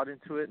more thought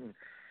into it and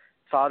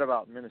thought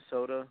about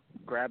Minnesota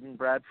grabbing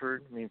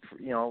Bradford. I mean,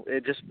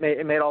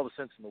 it made all the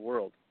sense in the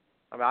world.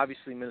 I mean,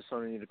 obviously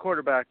Minnesota needed a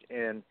quarterback,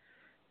 and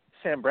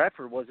Sam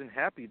Bradford wasn't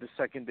happy the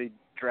second they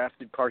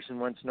drafted Carson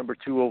Wentz number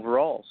 2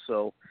 overall.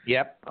 So,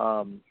 yep.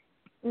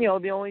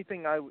 The only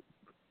thing I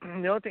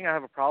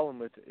have a problem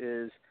with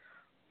is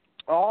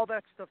all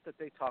that stuff that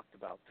they talked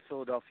about, the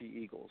Philadelphia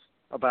Eagles,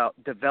 about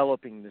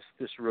developing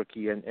this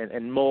rookie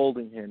and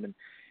molding him, and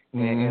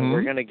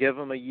we're going to give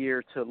him a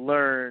year to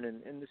learn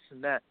and this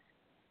and that.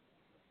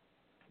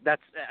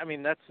 That's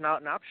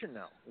not an option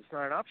now. It's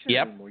not an option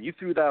anymore. You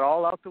threw that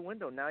all out the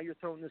window. Now you're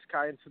throwing this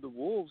guy into the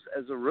wolves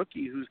as a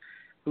rookie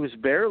who's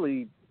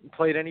barely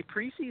played any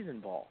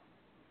preseason ball.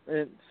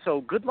 And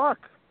so good luck.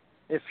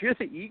 If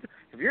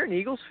you're an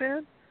Eagles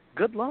fan,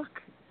 good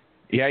luck.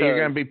 Yeah, you're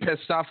going to be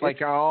pissed off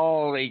like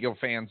all Eagle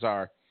fans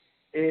are.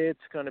 It's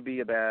going to be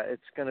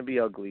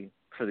ugly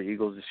for the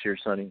Eagles this year,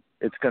 Sonny.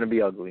 It's going to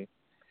be ugly.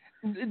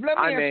 Let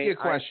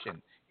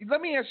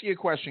me ask you a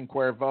question,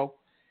 Cuervo.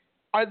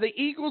 Are the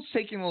Eagles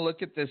taking a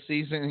look at this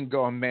season and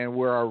going, man,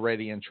 we're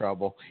already in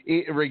trouble,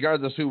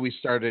 regardless who we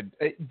started?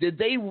 Did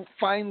they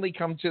finally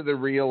come to the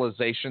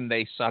realization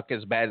they suck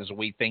as bad as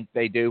we think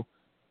they do?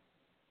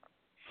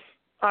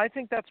 I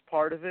think that's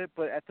part of it,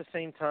 but at the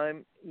same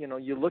time,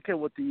 you look at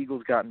what the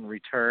Eagles got in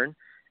return,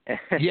 and,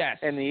 yes,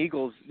 and the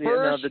Eagles, the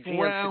GM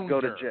should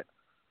go to jail.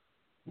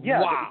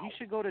 Yeah, wow. He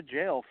should go to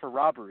jail for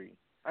robbery.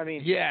 I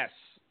mean, yes,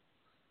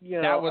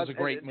 that was a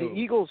great move. The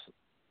Eagles.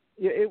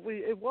 Yeah,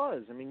 it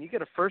was. I mean, you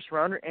get a first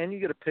rounder and you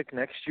get a pick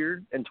next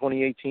year in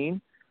 2018.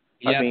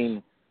 Yes. I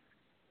mean,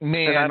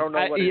 man, I don't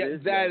know what it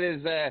is.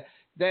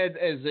 That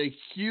is a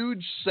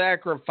huge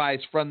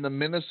sacrifice from the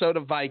Minnesota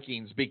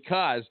Vikings,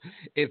 because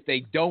if they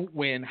don't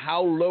win,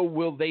 how low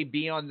will they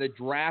be on the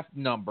draft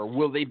number?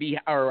 Will they be,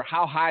 or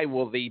how high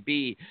will they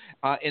be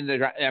in the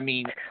draft? I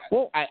mean,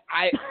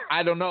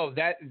 I don't know.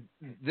 That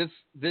this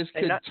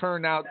could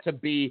turn out to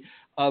be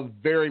a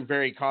very,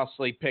 very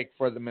costly pick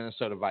for the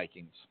Minnesota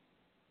Vikings.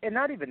 And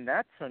not even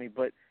that, Sonny,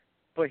 but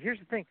here's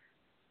the thing: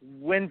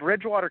 when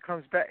Bridgewater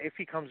comes back, if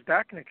he comes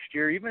back next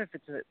year, even if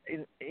it's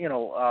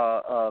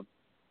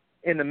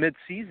in the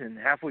mid-season,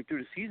 halfway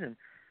through the season,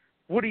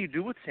 what do you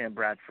do with Sam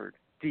Bradford?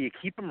 Do you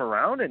keep him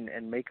around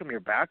and make him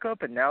your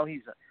backup, and now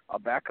he's a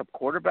backup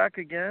quarterback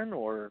again,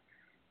 or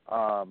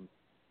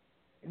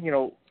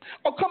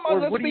Oh, come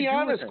on, let's be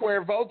honest,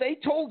 Cuervo. They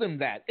told him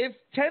that. If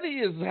Teddy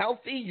is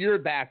healthy, you're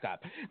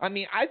backup. I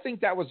mean, I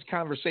think that was a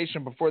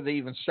conversation before they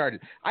even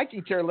started. I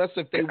can care less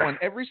if they won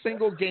every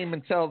single game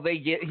until they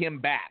get him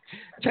back.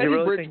 Teddy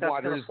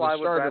Bridgewater is the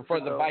starter for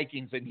the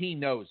Vikings, and he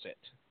knows it.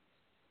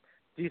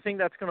 Do you think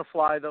that's going to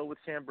fly, though, with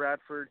Sam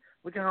Bradford?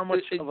 Look at how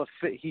much of a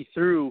fit he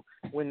threw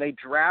when they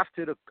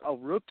drafted a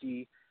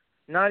rookie,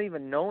 not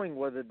even knowing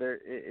whether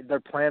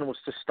their plan was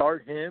to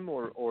start him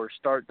or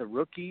start the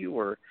rookie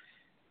or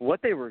what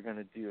they were going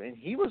to do. And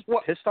he was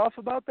pissed off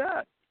about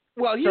that.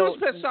 Well, he was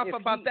pissed off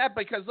about that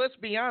because, let's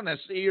be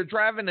honest, you're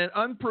driving an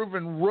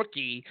unproven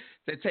rookie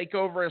to take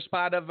over a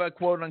spot of a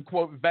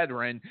quote-unquote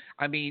veteran.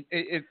 I mean,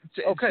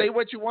 say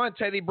what you want.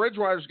 Teddy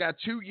Bridgewater's got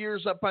 2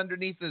 years up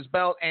underneath his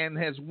belt and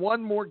has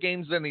won more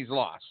games than he's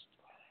lost.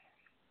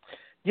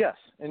 Yes,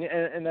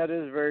 and that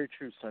is very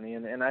true, Sonny.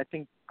 And I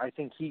think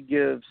he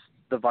gives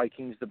the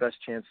Vikings the best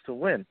chance to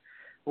win.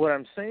 What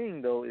I'm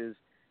saying, though, is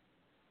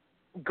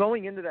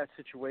going into that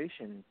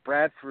situation,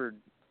 Bradford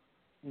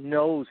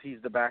knows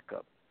he's the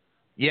backup.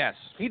 Yes.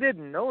 He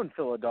didn't know in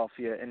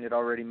Philadelphia, and it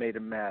already made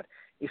him mad.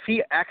 If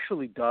he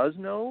actually does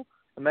know,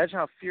 imagine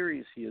how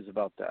furious he is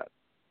about that.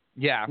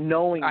 Yeah.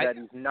 Knowing that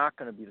he's not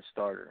going to be the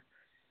starter.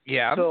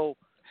 Yeah. So,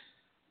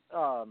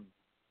 I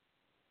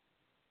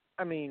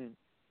mean,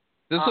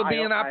 this will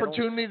be an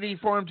opportunity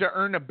for him to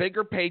earn a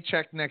bigger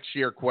paycheck next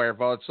year,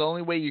 Cuervo. It's the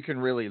only way you can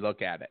really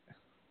look at it.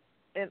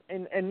 And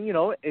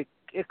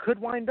it could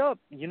wind up.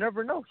 You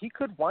never know. He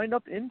could wind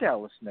up in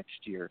Dallas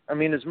next year. I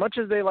mean, as much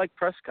as they like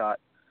Prescott,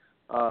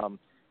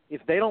 if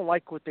they don't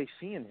like what they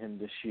see in him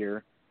this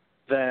year,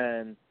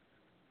 then,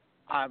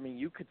 I mean,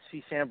 you could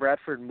see Sam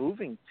Bradford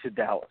moving to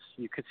Dallas.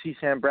 You could see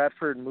Sam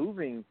Bradford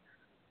moving.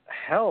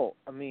 Hell,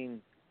 I mean,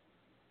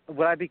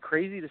 would I be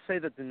crazy to say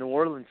that the New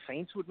Orleans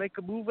Saints would make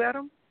a move at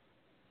him?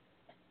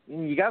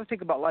 You got to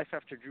think about life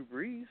after Drew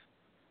Brees.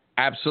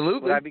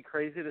 Absolutely. Would I be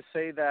crazy to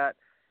say that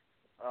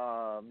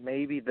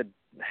maybe the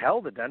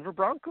Denver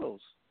Broncos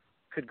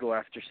could go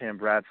after Sam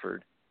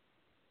Bradford?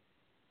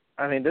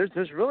 I mean,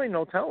 there's really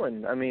no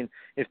telling. I mean,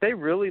 if they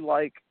really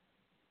like,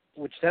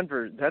 which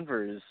Denver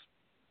is,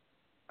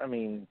 I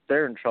mean,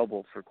 they're in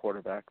trouble for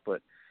quarterback.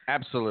 But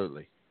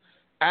absolutely.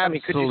 I mean,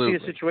 could you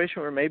see a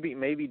situation where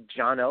maybe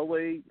John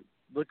Elway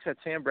looks at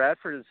Sam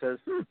Bradford and says,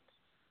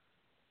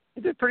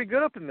 He did pretty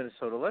good up in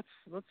Minnesota. Let's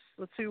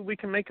see what we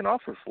can make an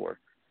offer for.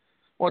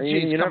 Well,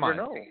 geez, you come never on.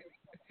 know.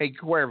 Hey,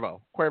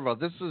 Cuervo,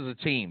 this is a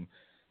team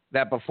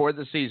that before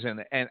the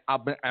season, and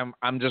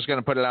I'm just going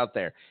to put it out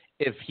there,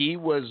 if he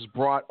was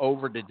brought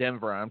over to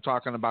Denver, I'm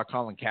talking about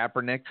Colin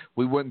Kaepernick,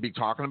 we wouldn't be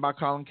talking about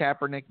Colin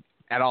Kaepernick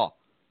at all.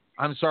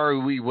 I'm sorry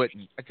we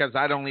wouldn't, because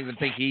I don't even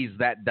think he's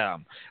that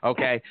dumb,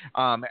 okay?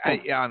 On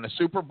a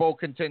Super Bowl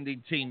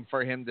contending team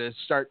for him to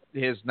start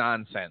his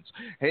nonsense.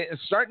 Hey,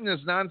 starting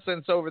his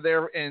nonsense over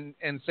there in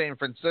San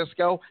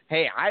Francisco,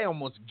 hey, I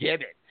almost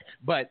get it.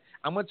 But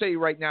I'm going to tell you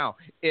right now,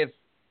 if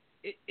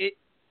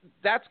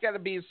that's got to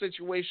be a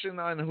situation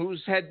on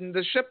who's heading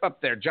the ship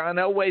up there. John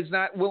Elway's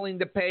not willing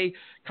to pay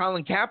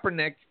Colin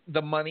Kaepernick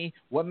the money.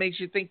 What makes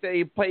you think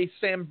they pay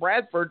Sam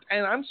Bradford?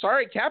 And I'm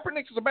sorry,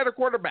 Kaepernick is a better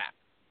quarterback.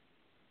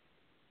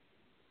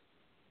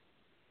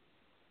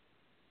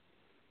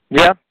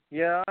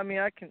 Yeah. I mean,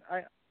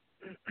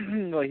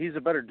 well, he's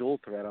a better dual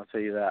threat. I'll tell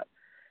you that.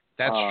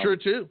 That's true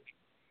too.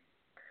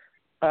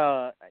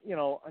 I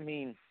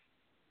mean,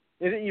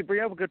 you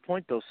bring up a good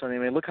point though, Sonny. I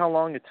mean, look how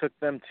long it took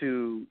them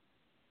to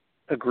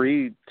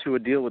agree to a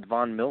deal with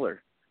Von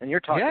Miller, and you're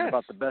talking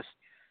about the best.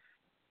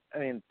 I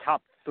mean,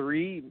 top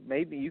 3,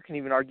 maybe you can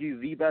even argue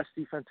the best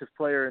defensive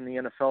player in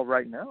the NFL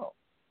right now.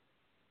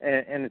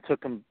 And it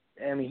took him.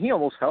 I mean, he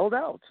almost held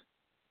out.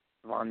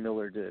 Von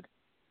Miller did.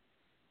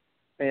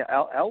 I mean,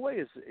 Elway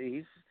he's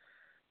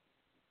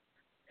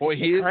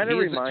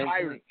a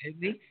tyrant,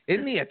 isn't he?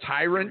 Isn't he a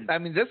tyrant? I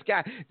mean, this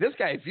guy,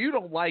 if you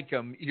don't like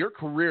him, your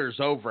career's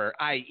over,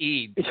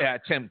 i.e.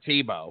 Tim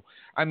Tebow.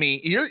 I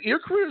mean, your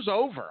career's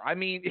over. I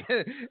mean,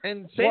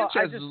 and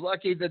Sanchez is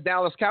lucky the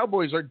Dallas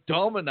Cowboys are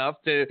dumb enough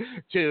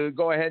to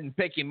go ahead and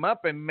pick him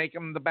up and make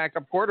him the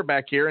backup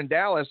quarterback here in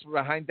Dallas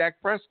behind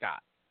Dak Prescott.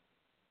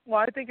 Well,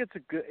 I think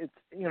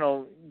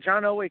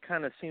John Elway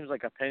kind of seems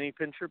like a penny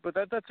pincher, but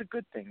that's a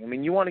good thing. I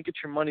mean, you want to get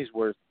your money's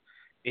worth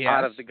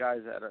out of the guys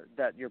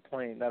that are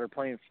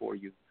playing for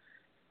you.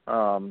 A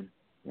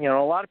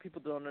lot of people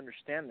don't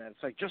understand that.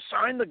 It's like, just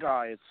sign the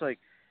guy. It's like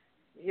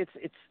it's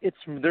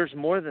there's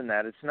more than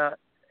that. It's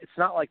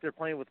not like they're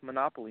playing with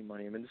monopoly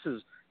money. I mean,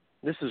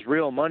 this is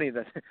real money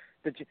that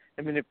you,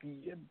 I mean, if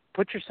you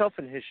put yourself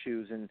in his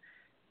shoes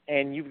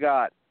and you've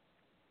got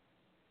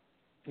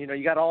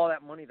you got all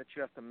that money that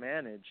you have to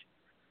manage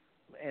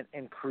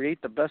and create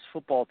the best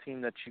football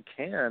team that you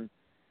can.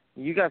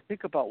 You got to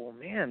think about, well,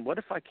 man, what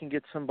if I can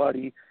get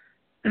somebody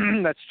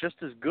that's just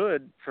as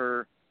good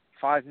for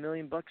 $5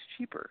 million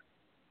cheaper?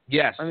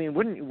 Yes. I mean,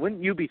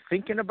 wouldn't you be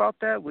thinking about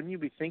that? Wouldn't you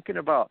be thinking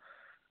about,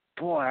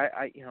 boy,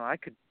 I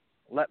could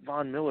let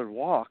Von Miller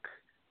walk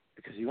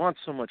because he wants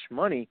so much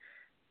money,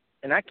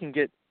 and I can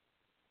get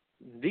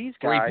these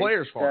guys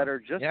players for that him. are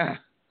just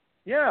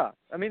Yeah.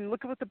 I mean,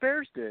 look at what the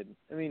Bears did.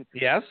 I mean,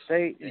 yes,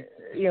 they,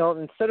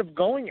 instead of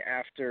going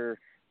after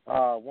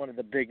one of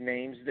the big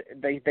names,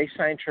 they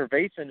signed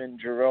Trevathan and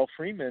Jarrell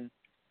Freeman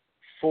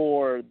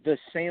for the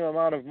same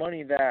amount of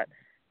money that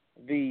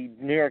the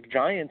New York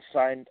Giants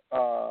signed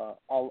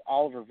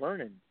Oliver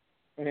Vernon.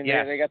 I mean,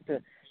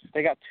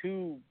 they got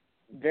 2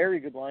 very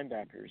good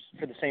linebackers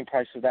for the same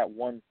price of that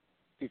one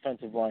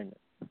defensive lineman.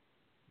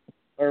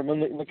 Or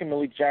look at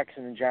Malik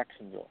Jackson in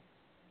Jacksonville.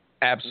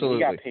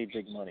 Absolutely, I mean, he got paid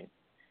big money.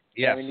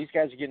 Yes. I mean, these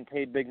guys are getting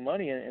paid big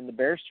money, and the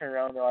Bears turn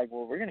around and they're like,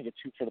 well, we're going to get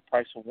 2 for the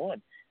price of 1.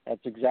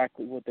 That's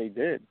exactly what they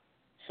did.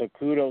 So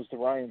kudos to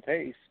Ryan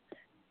Pace.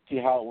 See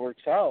how it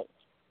works out.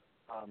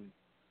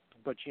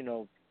 But,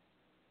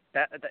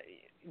 that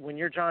when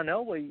you're John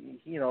Elway,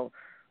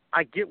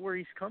 I get where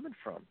he's coming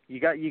from. You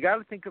got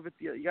to think of it.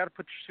 You got to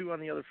put your shoe on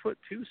the other foot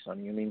too,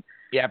 Sonny. I mean,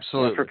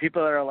 absolutely. For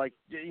people that are like,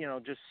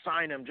 just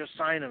sign him.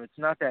 It's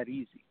not that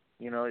easy.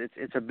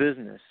 It's a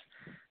business.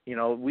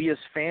 We as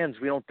fans,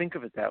 we don't think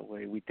of it that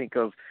way. We think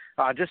of,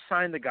 just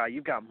sign the guy.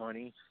 You've got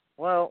money.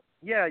 Well,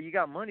 yeah, you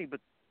got money, but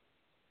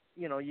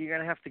you're going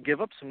to have to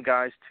give up some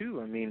guys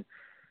too. I mean,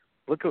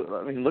 look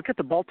at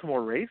the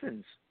Baltimore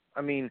Ravens.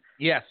 I mean,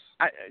 yes,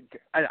 I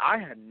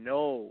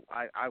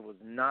was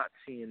not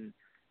seeing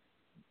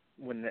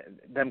when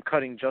them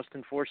cutting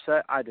Justin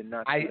Forsett. I did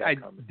not see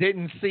that coming. I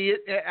didn't see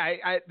it.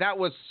 That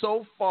was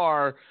so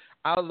far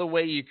out of the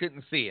way you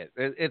couldn't see it.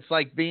 It's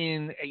like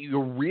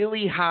you're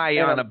really high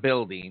on a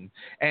building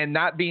and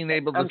not being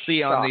able to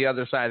see shocked. on the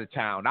other side of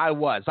town. I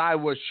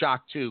was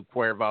shocked too,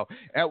 Cuervo.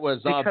 That was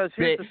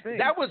here's the thing.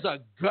 That was a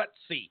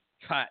gutsy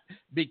cut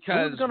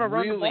because who's going to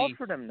run the ball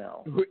for them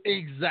now?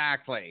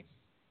 Exactly.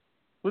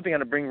 Who, they going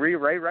to bring Ray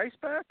Rice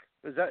back?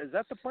 Is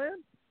that the plan?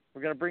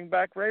 We're going to bring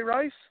back Ray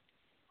Rice?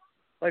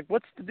 Like,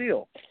 what's the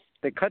deal?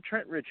 They cut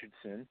Trent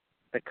Richardson.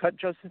 They cut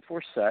Justin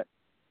Forsett.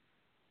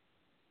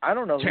 I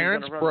don't know who's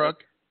Terrence going to run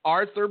Brooke,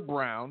 Arthur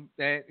Brown,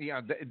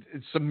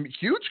 some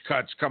huge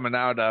cuts coming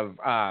out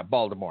of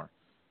Baltimore.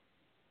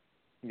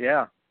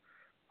 Yeah.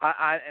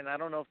 I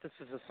don't know if this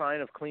is a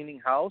sign of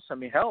cleaning house. I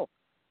mean, hell,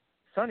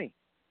 Sonny,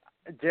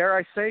 dare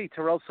I say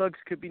Terrell Suggs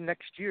could be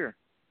next year.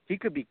 He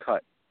could be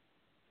cut.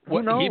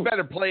 Who knows? He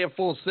better play a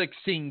full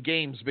 16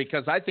 games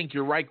because I think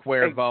you're right,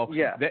 Cuervo.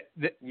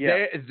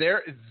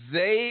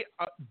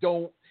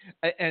 don't.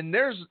 And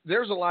there's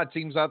a lot of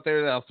teams out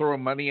there that'll throw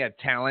money at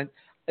talent.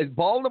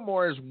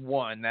 Baltimore is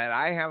one that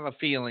I have a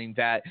feeling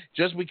that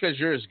just because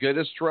you're as good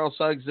as Terrell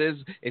Suggs is,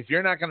 if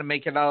you're not going to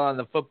make it out on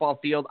the football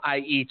field,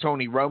 i.e.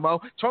 Tony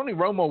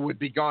Romo would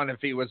be gone if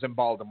he was in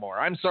Baltimore.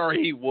 I'm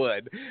sorry, he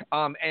would.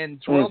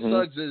 And Terrell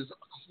Suggs is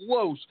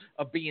close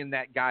of being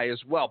that guy as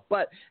well.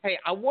 But, hey,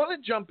 I want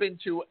to jump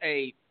into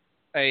a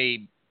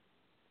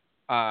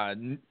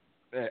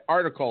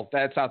article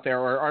that's out there,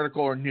 or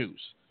article or news.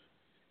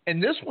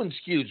 And this one's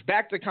huge.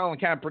 Back to Colin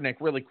Kaepernick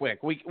really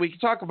quick. We can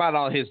talk about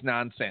all his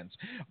nonsense.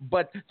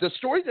 But the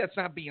story that's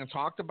not being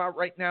talked about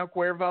right now,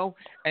 Cuervo,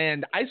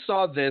 and I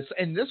saw this,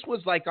 and this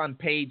was like on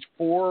page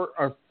 4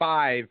 or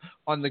 5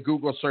 on the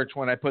Google search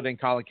when I put in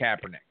Colin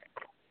Kaepernick.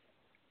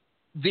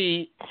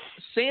 The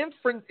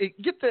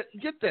get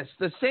this,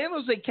 the San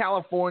Jose,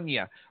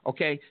 California,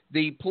 okay,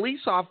 the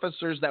police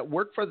officers that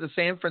work for the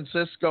San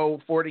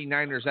Francisco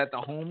 49ers at the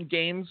home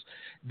games,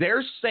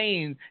 they're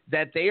saying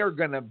that they are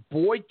going to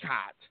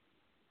boycott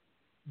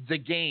the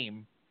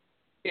game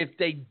if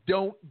they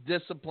don't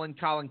discipline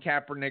Colin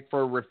Kaepernick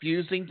for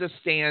refusing to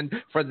stand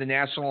for the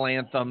national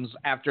anthems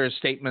after his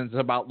statements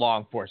about law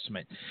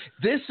enforcement.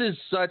 This is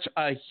such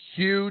a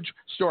huge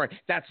story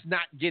that's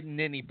not getting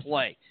any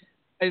play.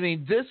 I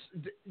mean,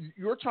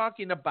 you're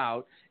talking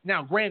about,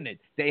 now granted,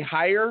 they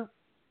hire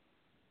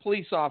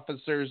police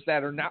officers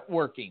that are not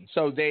working.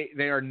 So they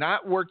are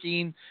not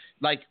working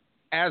like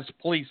as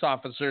police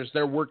officers,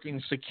 they're working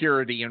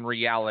security in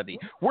reality.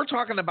 We're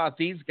talking about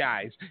these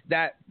guys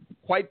that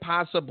quite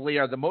possibly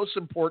are the most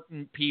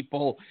important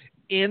people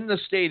in the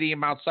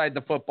stadium outside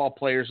the football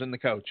players and the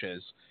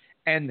coaches.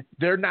 And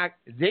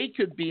they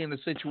could be in a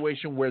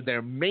situation where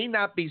there may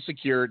not be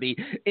security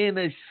in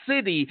a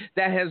city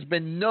that has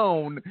been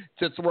known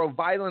to throw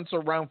violence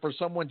around for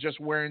someone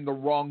just wearing the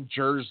wrong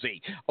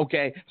jersey.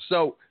 Okay,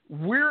 so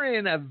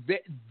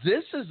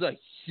this is a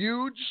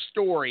huge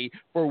story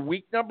for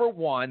week number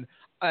 1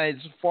 as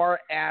far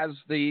as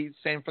the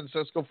San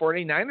Francisco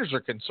 49ers are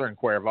concerned,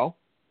 Cuervo.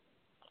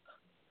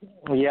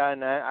 Yeah,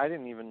 and I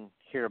didn't even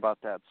hear about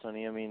that,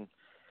 Sonny. I mean,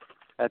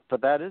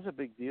 but that is a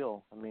big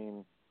deal. I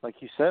mean, like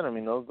you said, I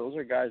mean, those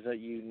are guys that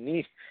you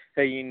need,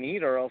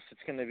 or else it's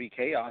going to be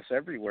chaos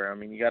everywhere. I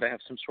mean, you got to have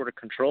some sort of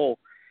control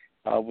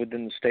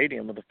within the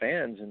stadium with the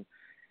fans, and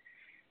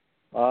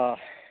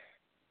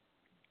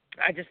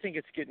I just think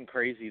it's getting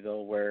crazy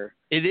though. Where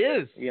it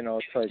is,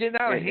 it's like getting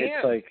out of hand.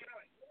 It's like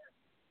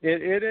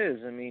it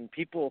is. I mean,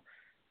 people.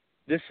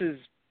 This is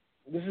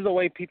the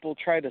way people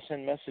try to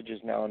send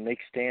messages now and make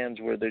stands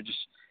where they're just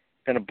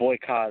going to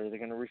boycott or they're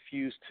going to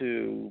refuse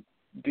to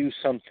do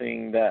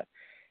something that.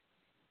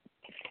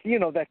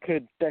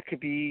 That could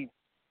be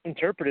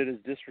interpreted as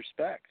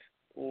disrespect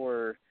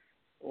or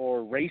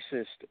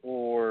racist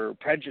or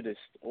prejudiced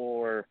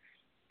or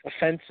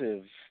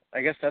offensive.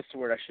 I guess that's the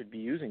word I should be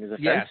using, is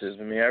offensive. Yes.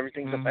 I mean,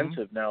 everything's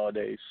offensive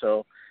nowadays.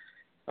 So,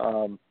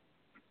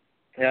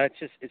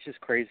 it's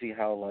just crazy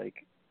how,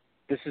 like,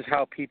 this is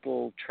how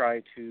people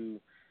try to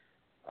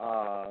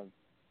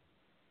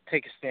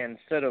take a stand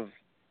instead of,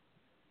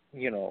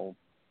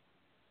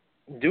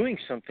 doing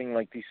something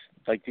like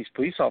these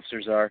police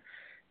officers are.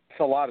 It's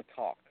a lot of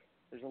talk.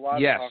 There's a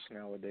lot of talk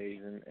nowadays,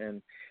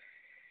 and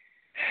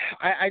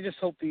I just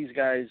hope these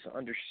guys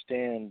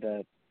understand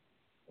that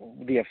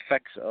the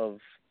effects of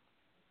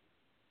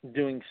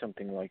doing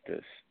something like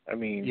this. I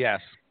mean,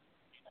 yes.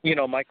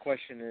 My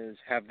question is,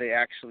 have they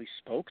actually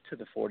spoke to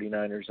the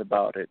 49ers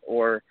about it,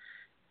 or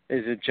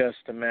is it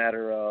just a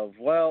matter of,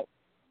 well,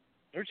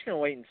 we're just going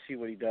to wait and see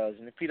what he does,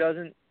 and if he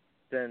doesn't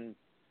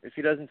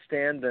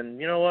stand, then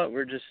you know what,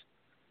 we're not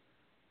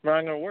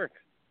going to work.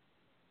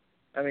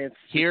 I mean,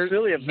 it's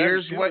really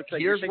here's what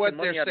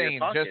they're saying.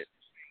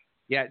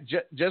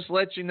 Just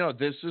let you know,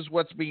 this is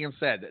what's being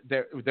said.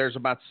 There's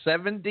about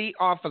 70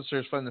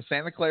 officers from the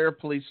Santa Clara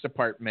Police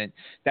Department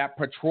that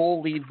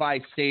patrol Levi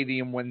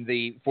Stadium when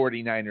the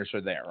 49ers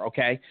are there,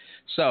 okay?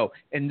 So,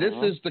 and this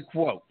is the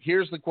quote.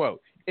 Here's the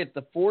quote. If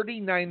the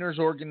 49ers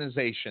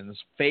organizations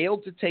fail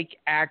to take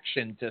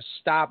action to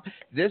stop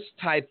this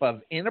type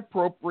of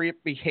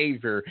inappropriate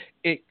behavior,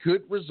 it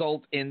could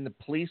result in the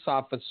police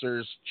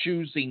officers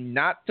choosing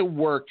not to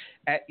work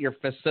at your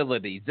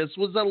facility. This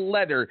was a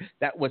letter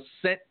that was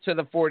sent to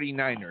the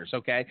 49ers,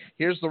 okay?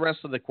 Here's the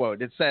rest of the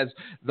quote. It says,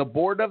 the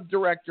board of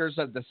directors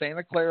of the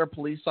Santa Clara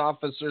Police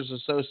Officers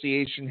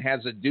Association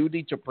has a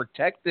duty to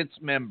protect its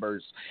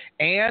members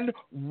and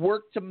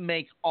work to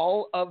make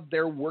all of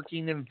their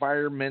working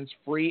environments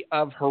free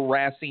of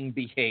harassing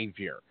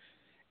behavior.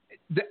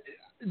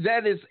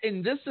 That is,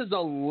 and this is a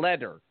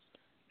letter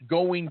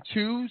going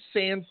to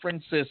San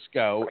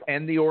Francisco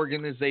and the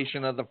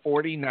organization of the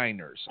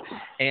 49ers.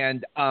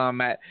 And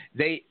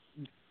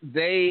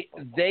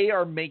they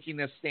are making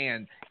a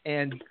stand.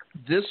 And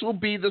this will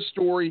be the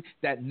story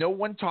that no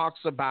one talks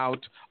about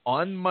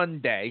on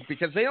Monday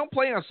because they don't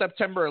play on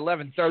September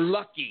 11th. They're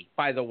lucky,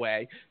 by the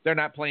way. They're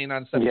not playing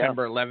on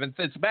September 11th.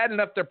 It's bad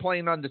enough they're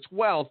playing on the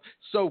 12th,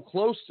 so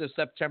close to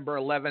September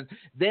 11th.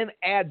 Then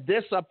add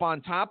this up on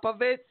top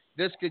of it.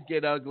 This could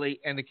get ugly,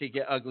 and it could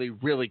get ugly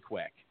really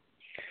quick.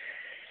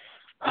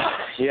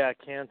 Yeah, it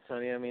can,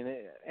 Sonny. I mean,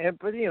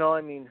 but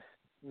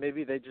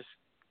maybe they just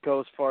go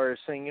as far as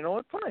saying, you know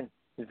what, fine.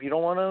 If you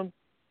don't want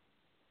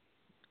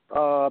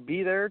to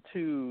be there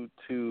to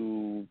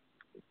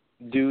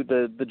do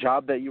the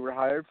job that you were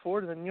hired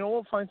for, then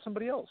we'll find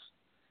somebody else.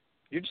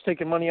 You're just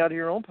taking money out of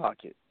your own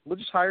pocket. We'll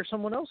just hire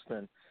someone else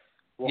then.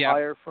 We'll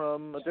hire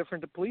from a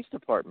different police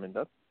department.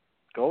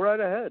 Go right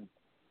ahead.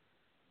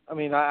 I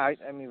mean,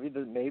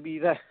 maybe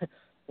the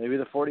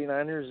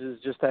 49ers is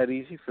just that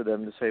easy for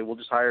them to say, we'll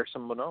just hire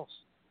someone else.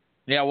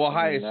 Yeah, we'll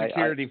hire a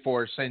security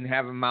force and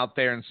have them out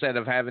there instead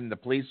of having the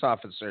police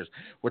officers.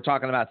 We're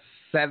talking about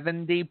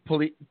 70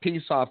 police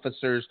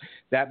officers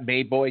that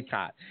may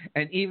boycott.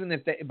 And even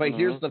if they – but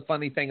here's the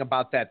funny thing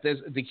about that.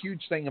 The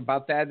huge thing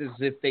about that is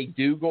if they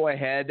do go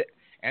ahead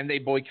and they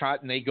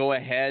boycott and they go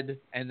ahead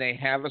and they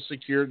have a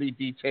security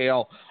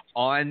detail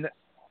on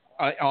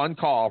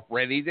call,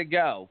 ready to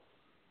go,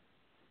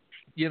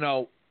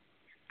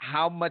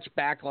 how much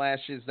backlash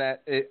is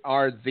that?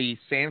 Are the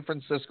San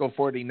Francisco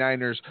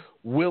 49ers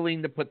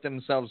willing to put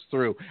themselves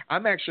through?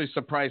 I'm actually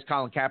surprised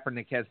Colin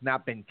Kaepernick has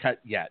not been cut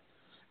yet.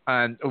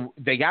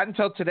 They got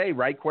until today,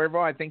 right, Cuervo?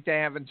 I think they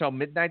have until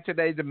midnight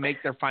today to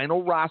make their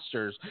final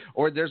rosters,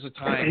 or there's a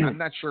time. I'm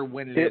not sure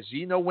when it is. Do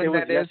you know when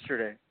that is?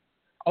 Yesterday.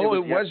 Oh,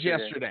 it was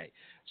yesterday.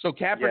 So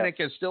Kaepernick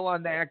is still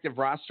on the active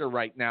roster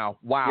right now.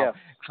 Wow. Yes.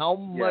 How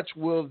much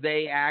will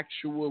they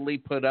actually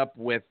put up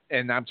with?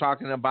 And I'm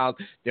talking about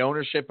the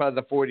ownership of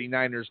the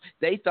 49ers.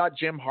 They thought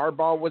Jim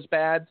Harbaugh was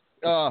bad.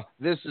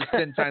 This is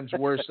 10 times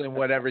worse than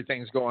what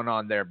everything's going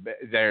on there.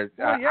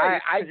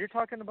 Well, you're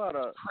talking about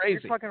crazy.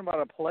 You're talking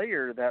about a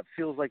player that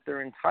feels like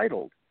they're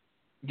entitled.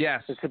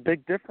 Yes. It's a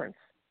big difference.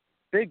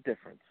 Big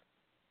difference.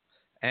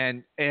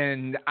 And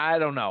I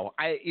don't know.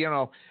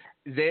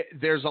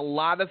 There's a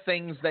lot of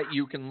things that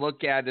you can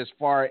look at as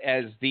far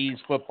as these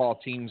football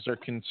teams are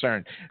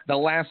concerned. The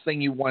last thing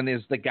you want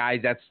is the guy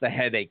that's the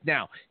headache.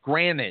 Now,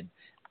 granted,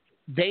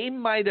 they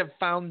might have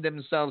found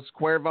themselves,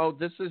 Cuervo,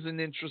 this is an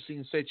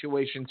interesting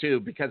situation too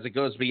because it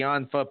goes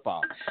beyond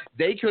football.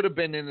 They could have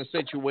been in a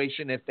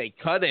situation if they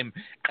cut him,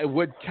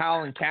 would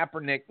Colin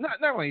Kaepernick, not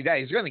only that,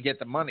 he's going to get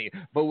the money,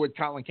 but would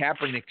Colin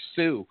Kaepernick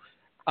sue?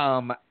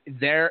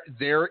 There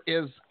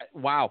is,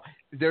 wow,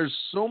 there's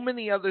so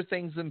many other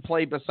things in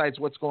play besides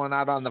what's going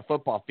on the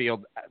football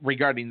field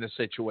regarding the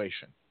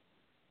situation.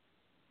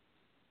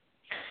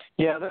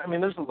 Yeah,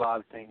 there's a lot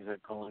of things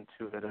that go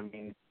into it.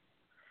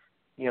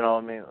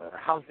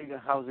 How's he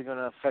going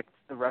to affect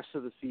the rest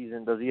of the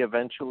season? Does he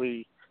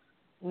eventually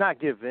not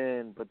give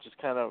in, but just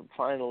kind of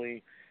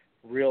finally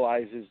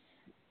realizes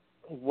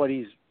what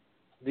he's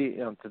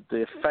the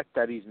effect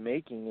that he's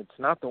making? It's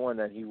not the one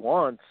that he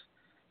wants.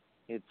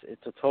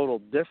 It's a total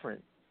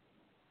different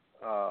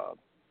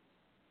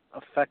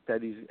effect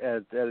that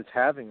it's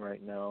having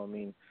right now.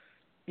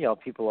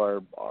 People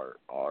are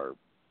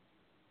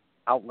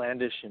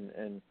outlandish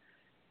and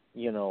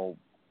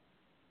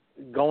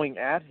going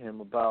at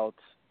him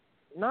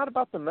not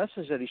about the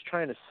message that he's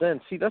trying to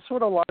send. See, that's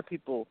what a lot of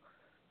people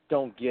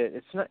don't get.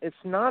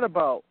 It's not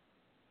about,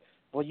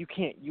 well, you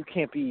can't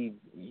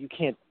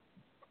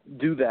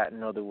do that.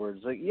 In other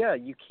words,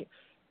 you can't.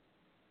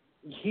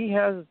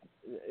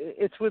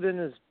 It's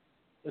within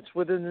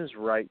his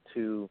right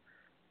to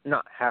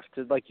not have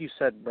to, like you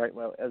said right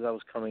as I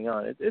was coming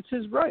on. It's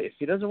his right. If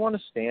he doesn't want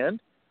to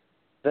stand,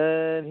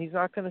 then he's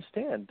not going to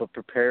stand. But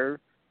prepare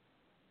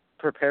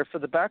for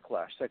the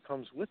backlash that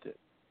comes with it,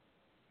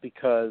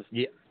 because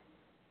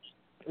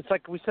it's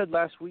like we said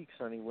last week,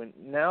 Sonny. When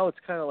now it's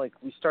kind of like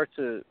we're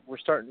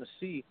starting to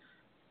see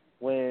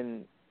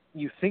when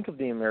you think of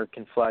the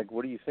American flag,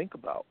 what do you think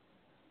about?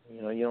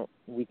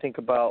 We think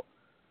about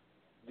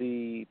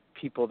the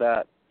people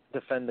that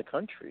defend the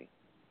country.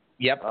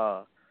 Yep.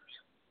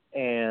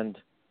 And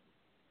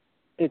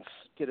it's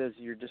as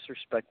you're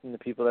disrespecting the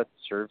people that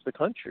serve the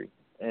country.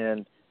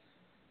 And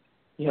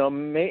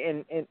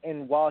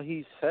and while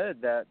he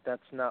said that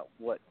that's not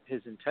what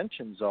his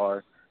intentions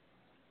are,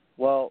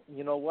 well,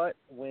 you know what?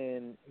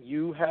 When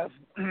you have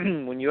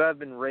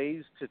been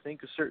raised to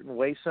think a certain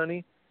way,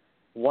 Sonny,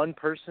 one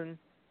person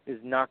is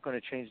not going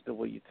to change the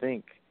way you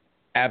think.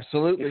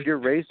 Absolutely. If you're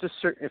raised a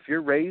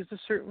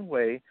certain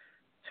way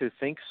to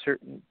think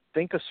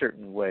a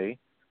certain way,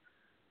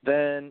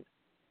 then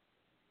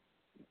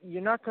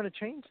you're not going to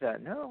change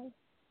that. No,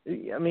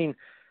 it's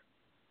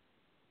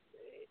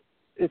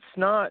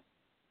not.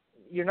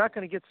 You're not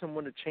going to get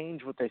someone to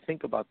change what they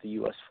think about the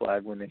U.S.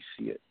 flag when they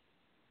see it.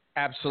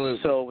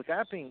 Absolutely. So with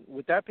that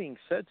being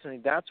said, Sonny,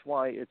 that's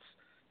why it's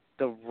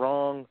the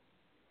wrong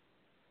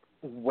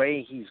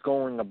way he's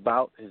going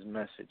about his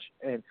message.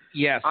 And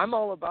yes, I'm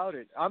all about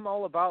it. I'm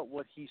all about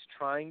what he's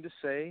trying to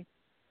say.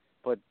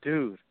 But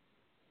dude,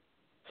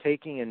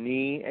 taking a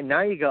knee, and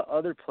now you got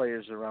other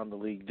players around the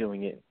league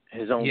doing it.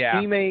 His own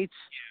teammates.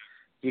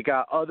 You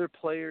got other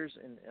players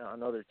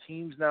on other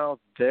teams now.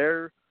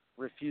 They're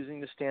refusing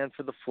to stand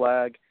for the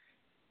flag,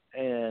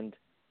 and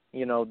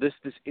this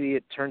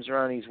idiot turns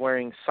around. He's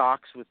wearing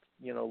socks with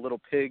little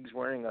pigs,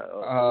 wearing a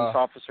police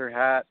officer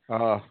hat.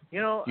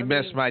 You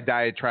missed my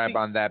diatribe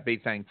on that. Be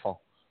thankful.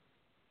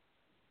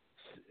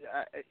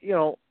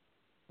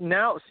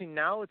 now it's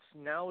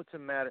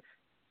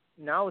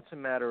a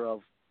matter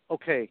of,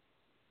 okay,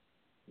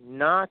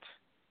 now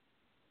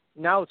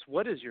it's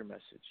what is your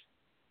message?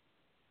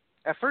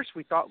 At first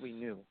we thought we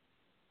knew.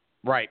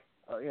 Right.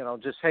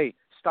 Just, hey,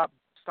 stop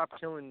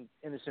killing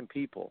innocent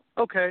people.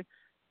 Okay,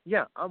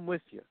 yeah, I'm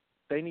with you.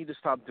 They need to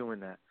stop doing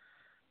that.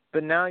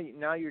 But now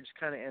you're just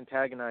kind of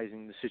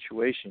antagonizing the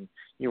situation.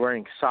 You're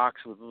wearing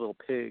socks with little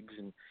pigs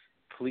and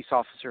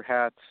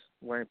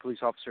wearing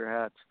police officer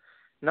hats.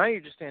 Now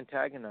you're just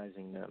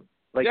antagonizing them.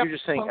 Like, you're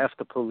just saying F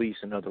the police,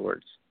 in other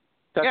words.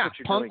 That's what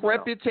you're punk doing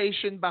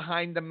reputation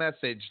behind the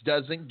message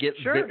doesn't get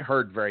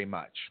heard very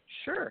much.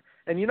 Sure.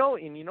 And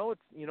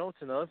it's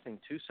another thing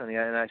too, Sonny,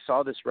 and I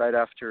saw this right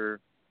after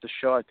the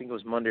show. I think it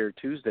was Monday or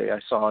Tuesday. I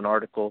saw an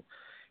article,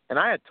 and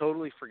I had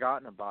totally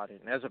forgotten about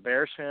it. And as a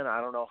Bears fan, I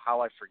don't know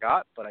how I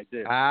forgot, but I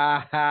did.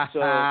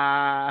 So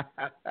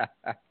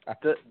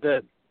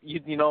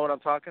you know what I'm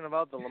talking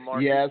about? The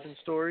Lamar Jackson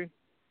story?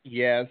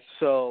 Yes.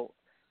 So,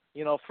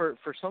 for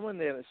someone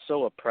that is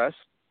so oppressed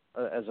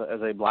as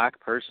a black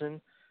person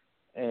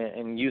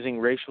and using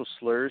racial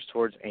slurs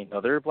towards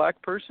another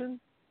black person,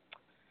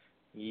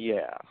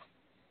 your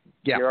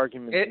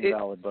argument is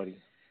invalid, buddy.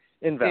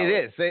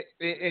 Invalid.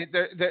 It is.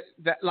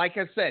 Like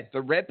I said,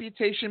 the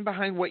reputation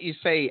behind what you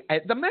say,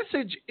 the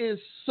message is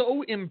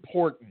so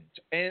important,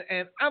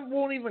 and I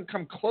won't even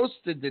come close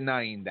to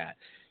denying that.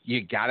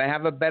 You got to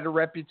have a better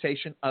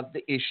reputation of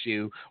the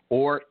issue,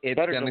 or it's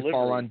going to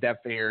fall on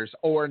deaf ears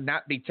or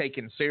not be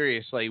taken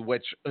seriously,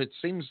 which it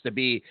seems to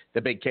be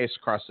the big case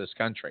across this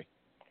country.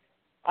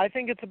 I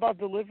think it's about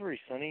delivery,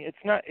 Sonny. It's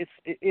not.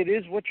 It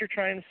is what you're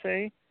trying to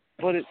say,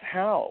 but it's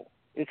how.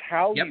 It's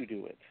how you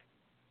do it.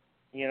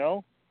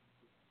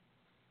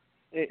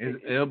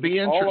 It'll be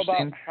interesting. All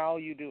about how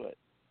you do it.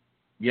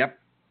 Yep.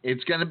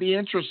 It's going to be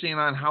interesting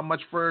on how much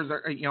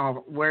further,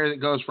 where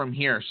it goes from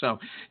here. So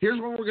here's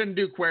what we're going to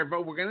do,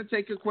 Cuervo. We're going to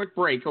take a quick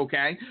break,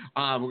 okay?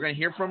 We're going to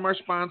hear from our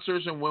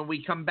sponsors, and when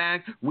we come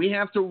back, we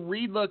have to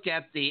relook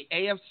at the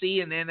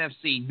AFC and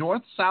NFC,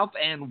 North, South,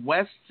 and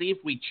West, see if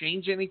we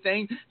change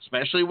anything,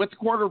 especially with the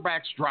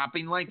quarterbacks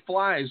dropping like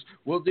flies.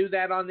 We'll do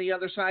that on the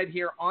other side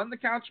here on the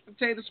Couch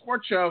Potato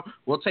Sports Show.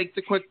 We'll take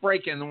the quick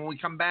break, and then when we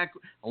come back,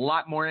 a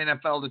lot more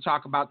NFL to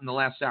talk about in the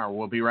last hour.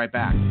 We'll be right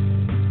back.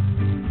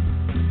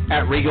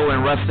 At Regal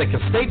and Rustic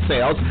Estate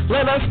Sales,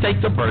 let us take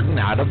the burden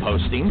out of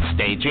hosting,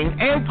 staging,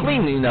 and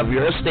cleaning of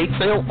your estate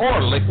sale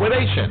or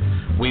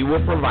liquidation. We will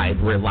provide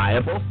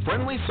reliable,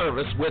 friendly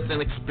service with an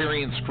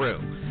experienced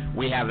crew.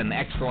 We have an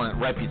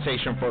excellent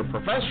reputation for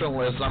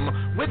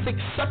professionalism with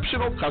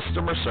exceptional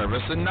customer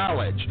service and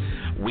knowledge.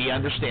 We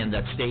understand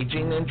that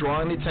staging and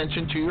drawing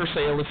attention to your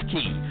sale is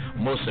key.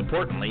 Most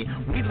importantly,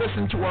 we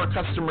listen to our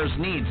customers'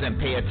 needs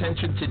and pay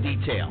attention to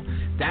detail.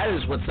 That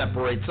is what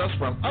separates us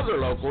from other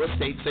local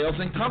estate sales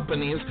and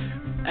companies,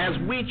 as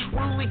we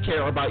truly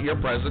care about your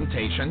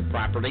presentation,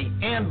 property,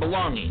 and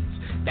belongings.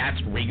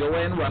 That's Regal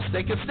and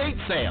Rustic Estate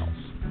Sales.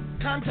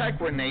 Contact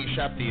Renee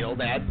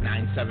Sheffield at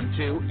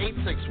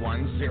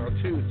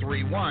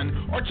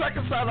 972-861-0231 or check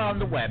us out on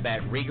the web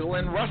at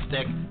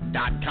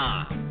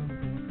regalandrustic.com.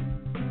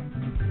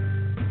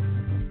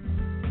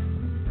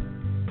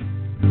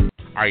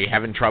 Are you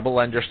having trouble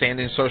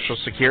understanding Social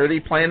Security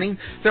planning?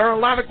 There are a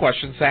lot of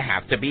questions that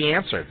have to be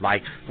answered,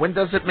 like when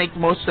does it make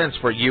most sense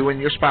for you and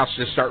your spouse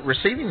to start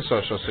receiving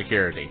Social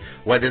Security?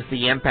 What is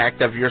the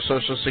impact of your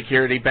Social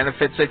Security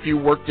benefits if you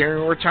work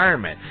during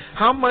retirement?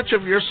 How much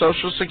of your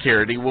Social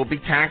Security will be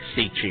taxed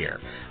each year?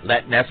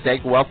 Let Nest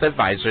Egg Wealth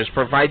Advisors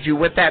provide you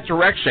with that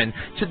direction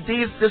to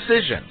these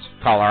decisions.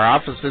 Call our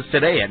offices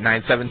today at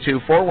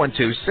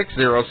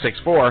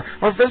 972-412-6064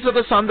 or visit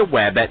us on the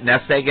web at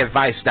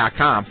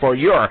nesteggadvice.com for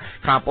your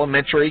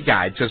complimentary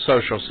guide to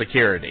Social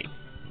Security.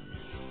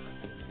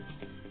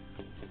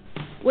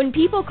 When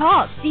people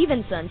call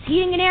Stevenson's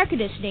Heating and Air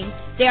Conditioning,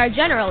 they are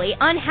generally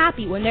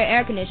unhappy when their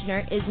air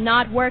conditioner is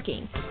not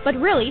working. But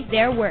really,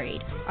 they're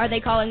worried. Are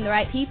they calling the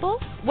right people?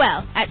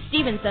 Well, at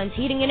Stevenson's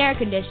Heating and Air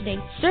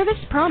Conditioning, service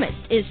promised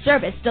is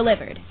service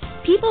delivered.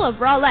 People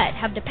of Rowlett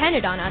have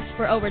depended on us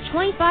for over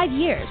 25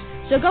 years,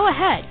 so go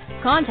ahead,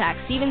 contact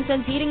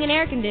Stevenson's Heating and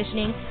Air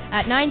Conditioning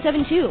at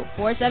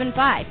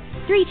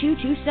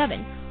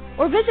 972-475-3227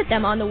 or visit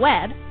them on the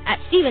web at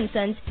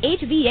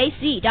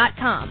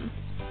stevensonshvac.com.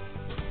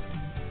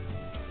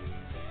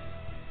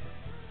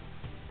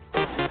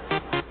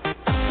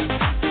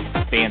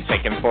 Being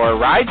taken for a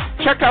ride?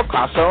 Check out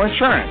Casso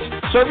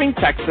Insurance, serving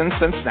Texans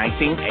since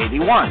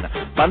 1981.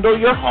 Bundle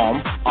your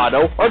home,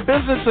 auto, or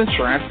business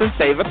insurance and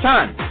save a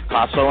ton.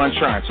 Casso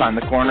Insurance on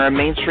the corner of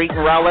Main Street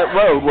and Rowlett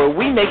Road, where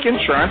we make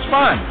insurance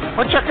fun.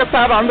 Or check us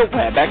out on the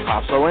web at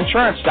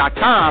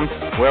CassoInsurance.com,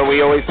 where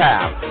we always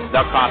have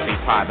the coffee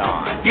pot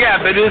on. Yeah,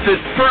 but is it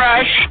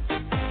fresh?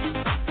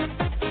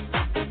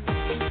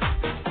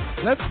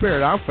 Let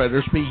Spirit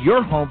Outfitters be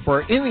your home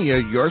for any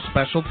of your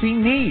specialty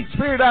needs.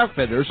 Spirit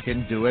Outfitters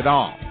can do it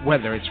all.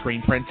 Whether it's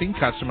screen printing,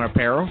 custom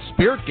apparel,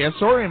 spirit gifts,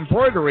 or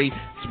embroidery,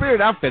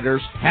 Spirit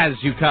Outfitters has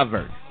you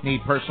covered.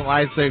 Need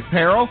personalized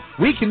apparel?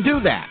 We can do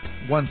that.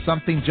 Want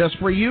something just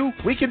for you?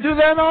 We can do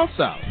that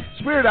also.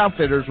 Spirit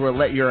Outfitters will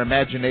let your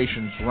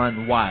imaginations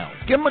run wild.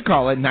 Give them a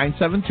call at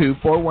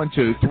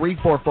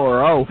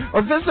 972-412-3440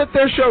 or visit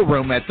their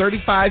showroom at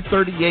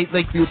 3538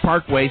 Lakeview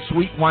Parkway,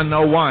 Suite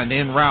 101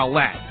 in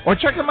Rowlett. Or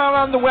check them out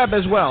on the web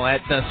as well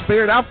at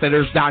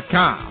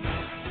thespiritoutfitters.com.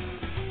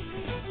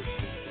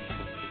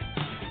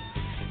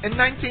 In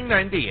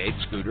 1998,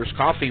 Scooters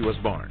Coffee was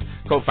born.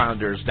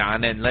 Co-founders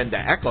Don and Linda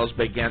Eccles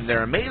began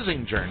their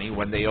amazing journey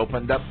when they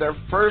opened up their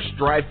first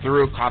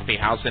drive-through coffee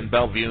house in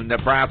Bellevue,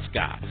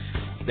 Nebraska.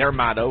 Their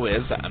motto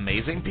is,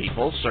 amazing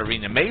people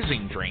serving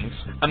amazing drinks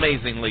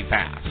amazingly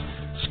fast.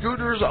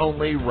 Scooters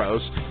only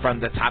roast from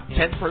the top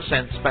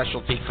 10%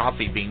 specialty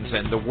coffee beans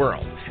in the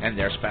world, and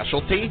their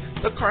specialty,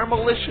 the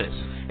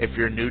Caramelicious. If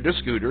you're new to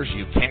Scooters,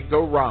 you can't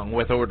go wrong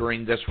with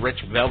ordering this rich,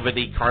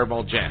 velvety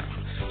caramel gem.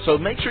 So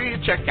make sure you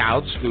check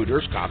out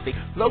Scooters Coffee,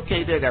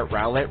 located at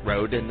Rowlett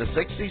Road in the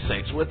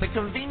 66 with a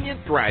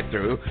convenient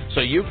drive-thru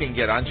so you can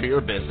get onto your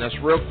business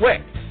real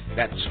quick.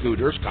 That's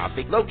Scooters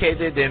Coffee,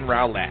 located in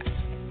Rowlett.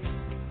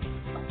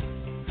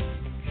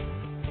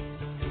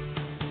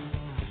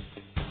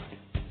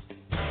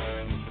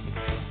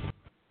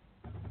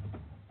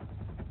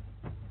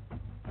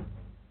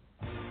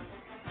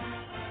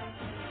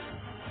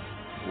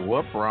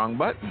 Whoop, wrong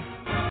button.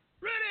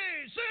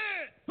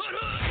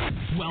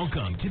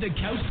 Welcome to the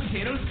Couch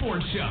Potato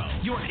Sports Show,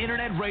 your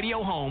internet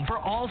radio home for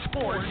all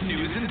sports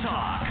news and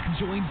talk.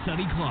 Join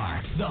Sonny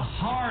Clark, the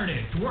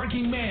hardest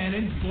working man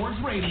in sports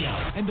radio,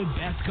 and the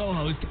best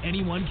co-host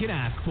anyone can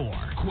ask for,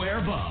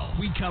 Cuervo.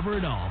 We cover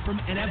it all from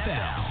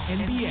NFL,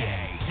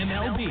 NBA,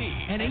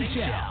 MLB,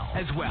 NHL,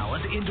 as well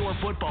as indoor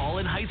football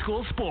and high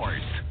school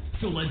sports.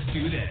 So let's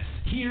do this.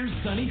 Here's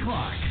Sonny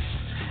Clark.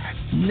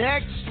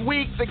 Next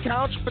week, the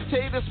Couch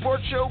Potato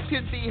Sports Show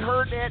can be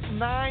heard at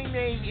 9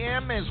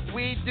 a.m. as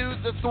we do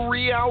the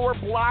 3-hour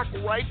block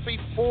right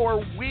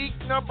before week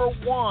number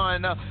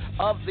 1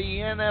 of the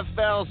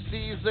NFL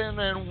season.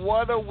 And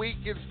what a week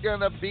it's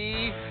going to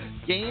be.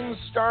 Games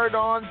start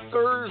on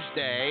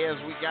Thursday as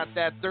we got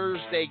that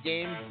Thursday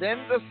game.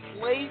 Then the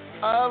slate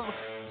of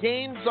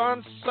games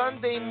on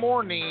Sunday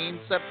morning,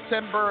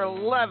 September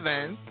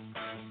 11th.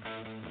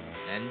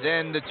 And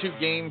then the 2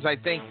 games, I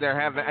think they're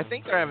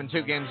having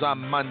 2 games on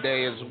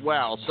Monday as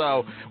well.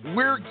 So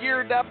we're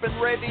geared up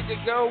and ready to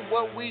go.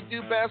 What we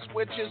do best,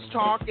 which is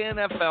talk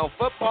NFL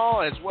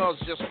football as well as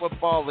just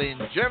football in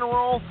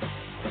general,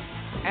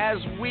 as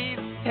we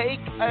take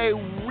a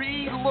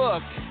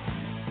re-look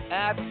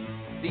at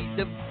the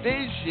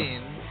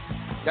division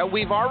that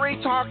we've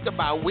already talked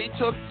about. We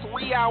took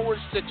 3 hours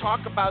to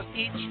talk about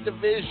each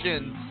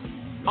division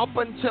up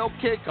until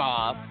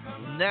kickoff.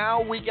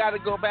 Now we got to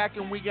go back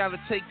and we got to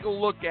take a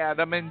look at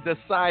them and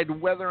decide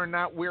whether or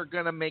not we're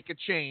going to make a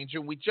change.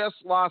 And we just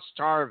lost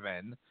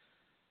Tarvin.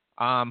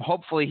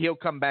 Hopefully he'll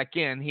come back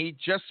in. He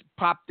just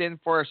popped in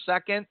for a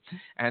second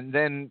and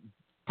then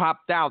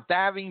popped out.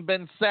 That having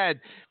been said,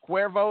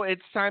 Cuervo,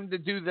 it's time to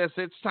do this.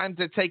 It's time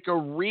to take a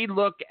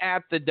re-look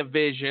at the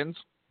divisions.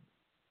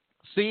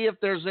 See if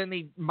there's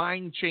any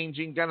mind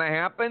changing going to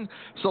happen.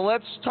 So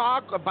let's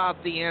talk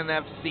about the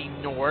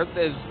NFC North,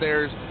 as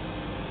there's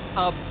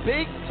a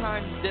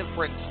big-time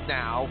difference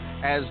now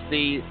as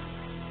the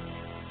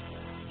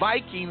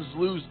Vikings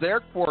lose their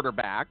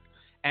quarterback.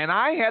 And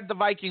I had the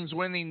Vikings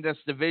winning this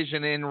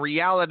division. In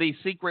reality,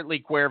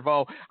 secretly,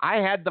 Cuervo, I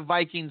had the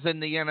Vikings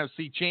in the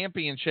NFC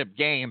Championship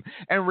game.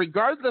 And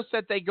regardless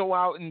that they go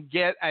out and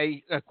get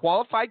a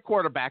qualified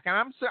quarterback, and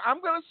I'm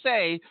going to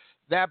say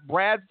that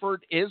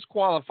Bradford is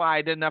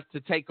qualified enough to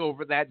take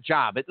over that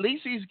job. At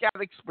least he's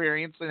got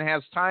experience and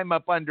has time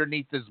up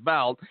underneath his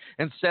belt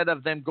instead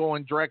of them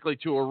going directly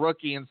to a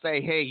rookie and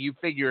say, hey, you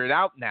figure it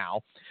out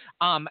now.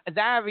 That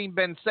having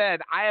been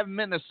said, I have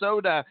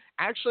Minnesota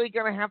actually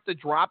going to have to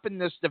drop in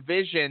this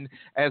division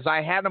as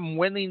I had them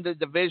winning the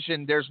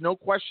division. There's no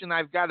question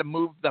I've got to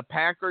move the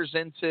Packers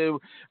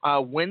into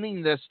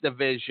winning this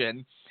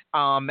division.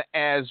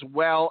 As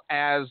well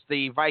as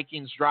the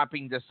Vikings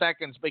dropping to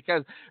seconds,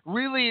 because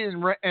really,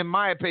 in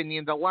my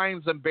opinion, the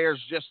Lions and Bears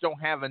just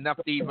don't have enough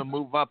to even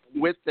move up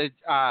with the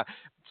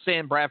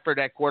Sam Bradford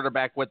at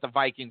quarterback with the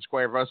Vikings,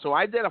 Cuervo. So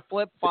I did a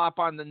flip-flop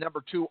on the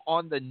number 2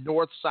 on the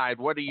north side.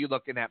 What are you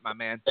looking at, my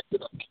man?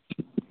 You're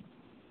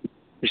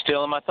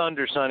stealing my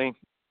thunder, Sonny.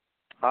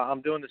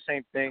 I'm doing the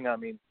same thing. I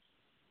mean,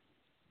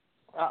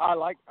 I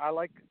like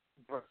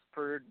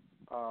Bradford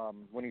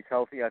when he's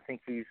healthy. I think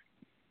he's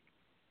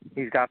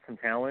got some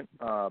talent,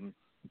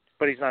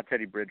 but he's not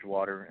Teddy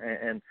Bridgewater.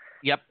 And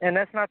yep. And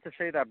that's not to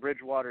say that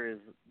Bridgewater is,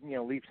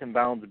 leaps and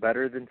bounds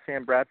better than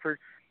Sam Bradford,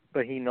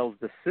 but he knows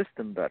the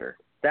system better.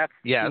 That's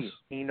yes. key.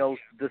 He knows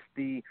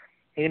he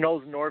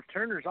knows Norv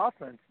Turner's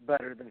offense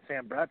better than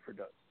Sam Bradford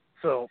does.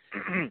 So,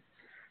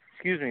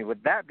 excuse me.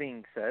 With that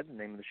being said, the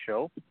name of the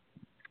show,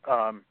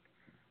 I'm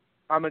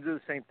gonna do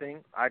the same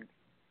thing.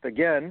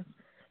 Again,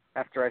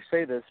 after I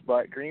say this,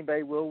 but Green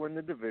Bay will win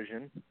the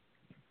division,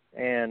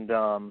 and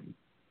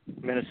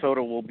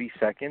Minnesota will be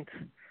second,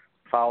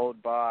 followed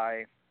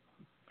by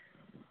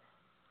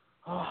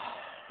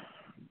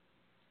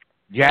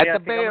the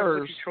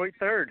Bears. Detroit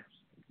third.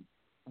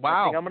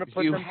 Wow. I think I'm going to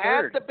put them third.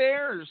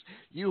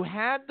 You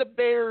had the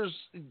Bears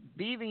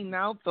beating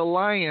out the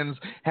Lions.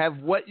 Have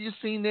what you've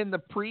seen in the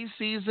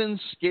preseason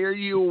scare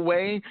you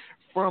away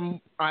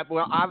from,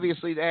 well,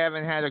 obviously they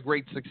haven't had a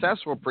great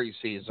successful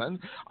preseason.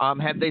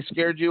 Have they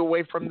scared you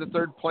away from the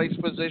third place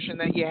position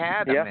that you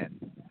had them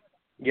in?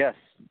 Yes.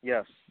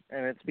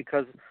 And it's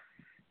because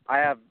I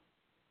have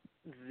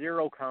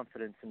zero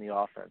confidence in the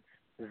offense.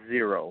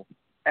 Zero.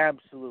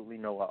 Absolutely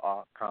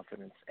no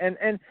confidence. And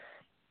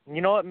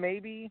you know what,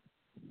 maybe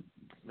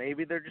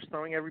they're just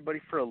throwing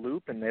everybody for a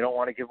loop and they don't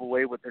want to give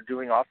away what they're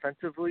doing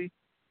offensively.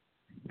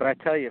 But I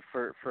tell you,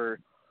 for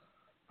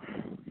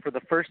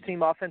the first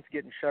team offense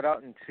getting shut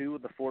out in 2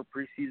 of the 4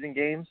 preseason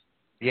games,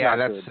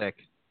 that's sick.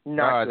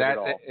 Not good at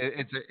all.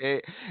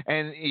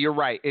 And you're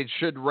right. It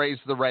should raise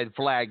the red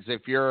flags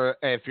if you're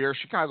a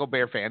Chicago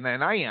Bear fan,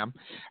 and I am,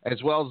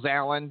 as well as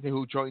Alan,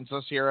 who joins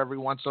us here every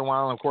once in a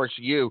while, and of course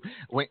you.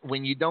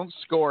 When you don't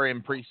score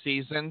in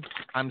preseason,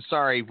 I'm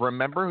sorry.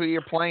 Remember who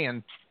you're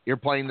playing. You're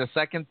playing the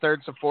 2nd, 3rd,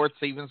 4th,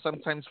 even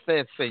sometimes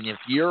 5th, and if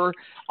your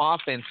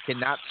offense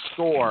cannot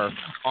score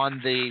on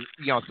the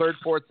 3rd,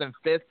 4th, and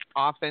 5th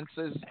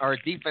offenses or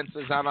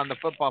defenses out on the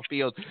football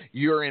field,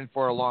 you're in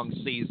for a long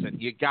season.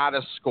 You got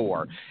to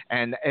score,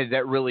 and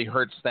that really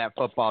hurts that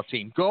football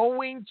team.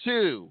 Going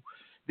to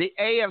the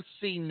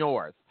AFC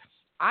North.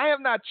 I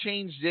have not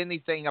changed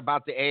anything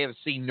about the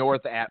AFC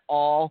North at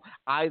all.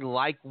 I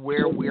like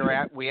where we're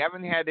at. We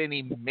haven't had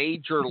any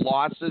major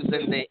losses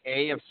in the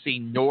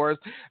AFC North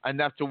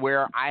enough to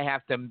where I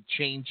have to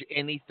change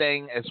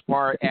anything as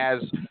far as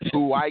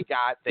who I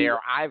got there.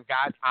 I've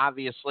got,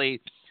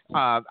 obviously,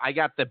 I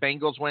got the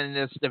Bengals winning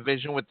this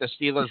division with the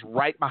Steelers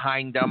right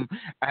behind them.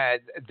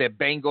 The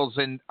Bengals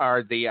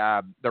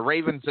the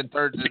Ravens in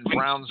 3rd and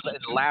Browns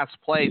in last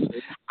place.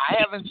 I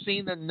haven't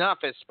seen enough,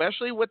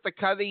 especially with the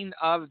cutting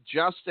of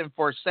Justin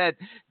Forsett,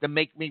 to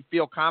make me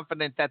feel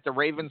confident that the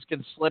Ravens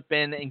can slip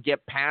in and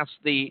get past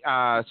the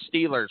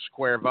Steelers,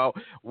 Cuervo.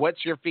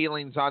 What's your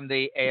feelings on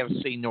the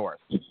AFC North?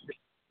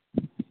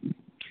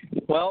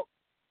 Well,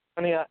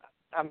 I mean,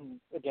 I'm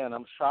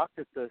shocked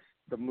at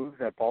the move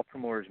that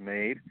Baltimore has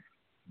made.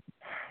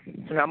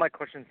 So now my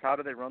question is, how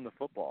do they run the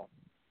football?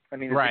 I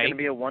mean, is it going to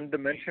be a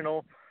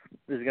one-dimensional?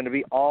 Is it going to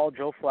be all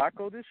Joe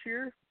Flacco this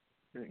year?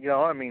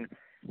 I mean,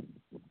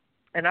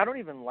 and I don't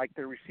even like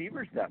their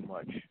receivers that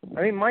much.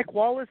 I mean, Mike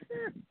Wallace,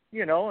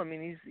 I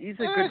mean, he's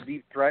a good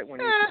deep threat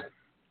when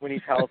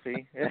he's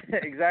healthy.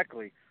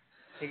 Exactly.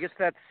 He gets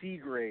that C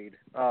grade.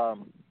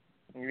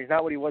 He's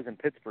not what he was in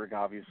Pittsburgh,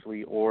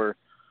 obviously,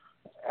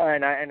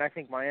 and I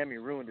think Miami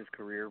ruined his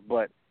career,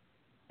 but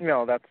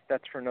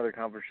that's for another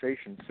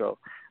conversation. So,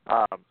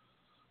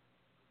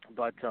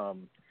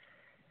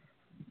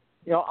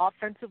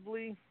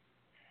 offensively,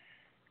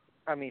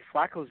 I mean,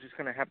 Flacco's just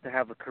going to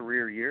have a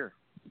career year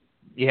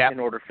in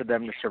order for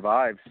them to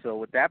survive. So,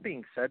 with that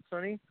being said,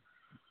 Sonny,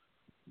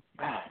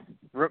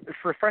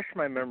 refresh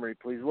my memory,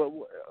 please.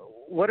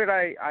 What did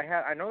I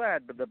had? I know that I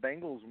had the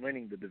Bengals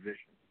winning the division.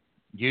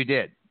 You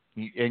did.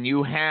 And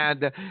you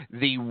had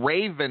the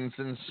Ravens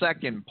in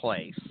 2nd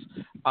place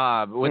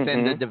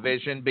within the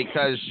division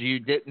because you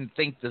didn't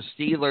think the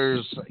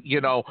Steelers,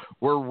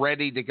 were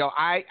ready to go.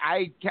 I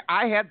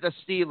had the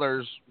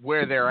Steelers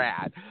where they're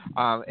at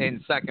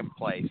in 2nd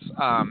place,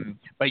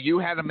 but you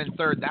had them in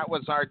 3rd. That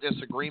was our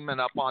disagreement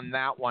up on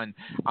that one.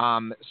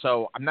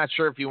 So I'm not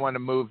sure if you want to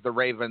move the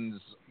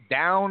Ravens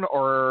down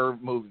or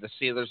move the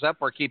Steelers up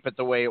or keep it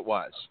the way it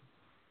was.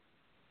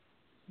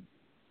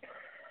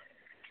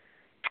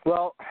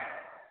 Well,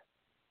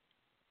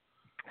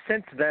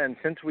 since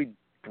we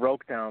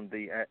broke down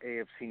the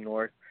AFC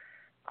North,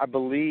 I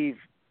believe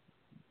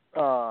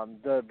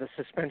the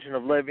suspension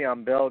of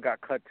Le'Veon Bell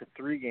got cut to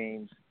 3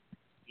 games.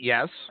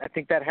 Yes. I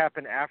think that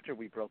happened after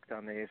we broke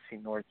down the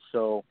AFC North.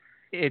 So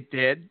it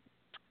did.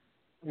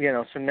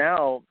 So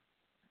now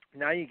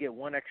you get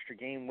 1 extra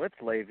game with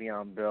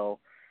Le'Veon Bell.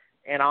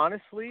 And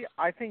honestly,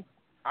 I think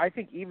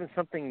even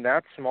something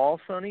that small,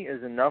 Sonny,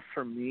 is enough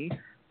for me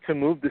to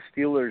move the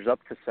Steelers up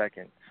to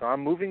 2nd. So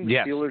I'm moving the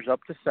Steelers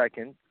up to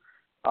 2nd.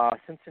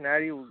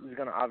 Cincinnati is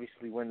going to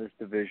obviously win this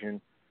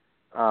division,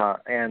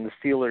 and the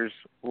Steelers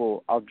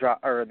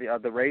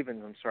the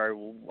Ravens. I'm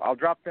sorry, I'll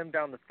drop them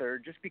down to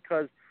 3rd just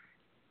because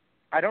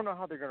I don't know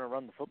how they're going to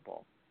run the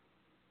football.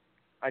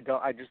 I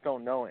just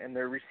don't know, and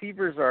their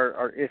receivers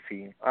are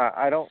iffy.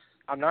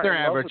 I'm not. They're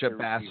in love average with at their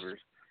best. Receivers.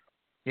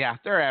 Yeah,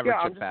 they're average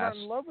I'm at just best.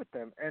 not in love with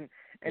them, and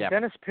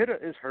Dennis Pitta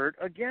is hurt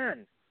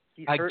again.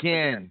 He's hurt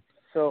again.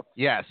 So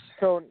yes.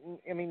 So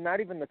I mean,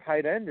 not even the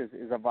tight end is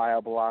a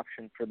viable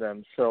option for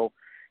them. So,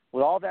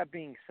 with all that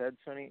being said,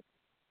 Sonny,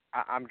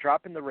 I'm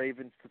dropping the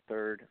Ravens to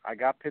 3rd. I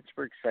got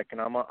Pittsburgh 2nd.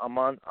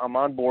 I'm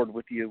on board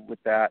with you with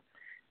that.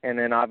 And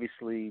then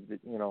obviously,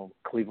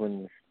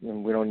 Cleveland.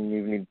 We don't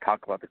even need to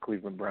talk about the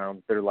Cleveland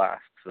Browns. They're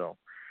last. So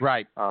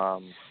right.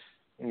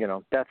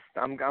 that's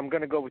I'm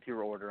going to go with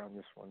your order on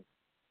this one.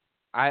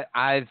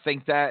 I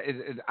think that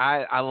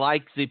I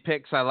like the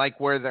picks. I like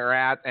where they're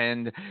at,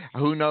 and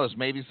who knows?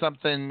 Maybe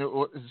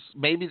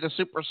the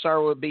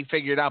superstar will be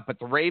figured out. But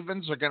the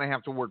Ravens are going to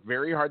have to work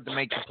very hard to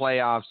make the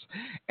playoffs.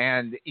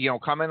 And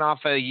coming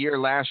off a year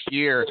last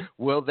year,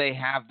 will they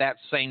have that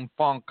same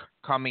funk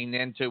coming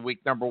into week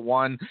number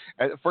one?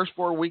 The first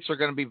 4 weeks are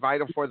going to be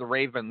vital for the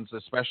Ravens,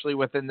 especially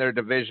within their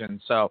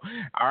division. So,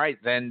 all right,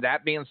 then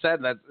that being said,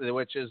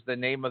 which is the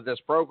name of this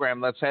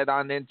program, let's head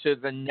on into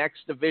the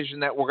next division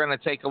that we're going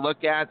to take a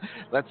look at.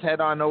 Let's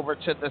head on over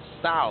to the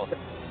South,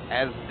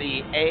 as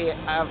the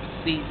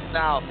AFC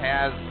South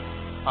has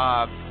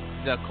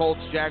the Colts,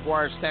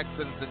 Jaguars,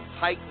 Texans, and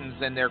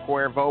Titans in there.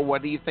 Cuervo,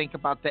 what do you think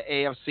about the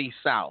AFC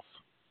South?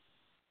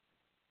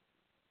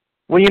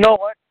 Well, you know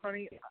what,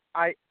 honey?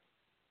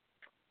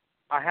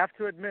 I have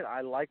to admit, I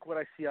like what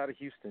I see out of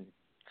Houston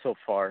so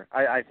far.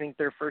 I think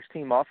their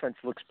first-team offense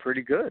looks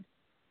pretty good.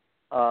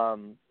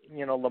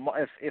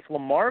 If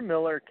Lamar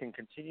Miller can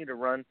continue to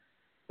run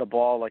the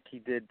ball like he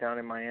did down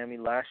in Miami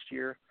last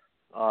year,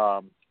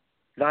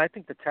 then I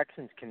think the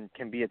Texans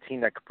can be a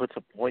team that could put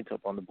some points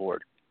up on the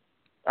board.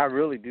 I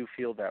really do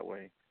feel that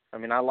way. I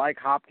mean, I like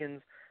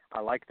Hopkins.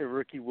 I like the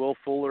rookie Will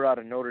Fuller out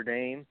of Notre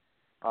Dame.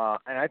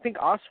 And I think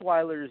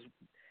Osweiler's –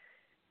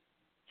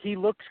 he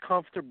looks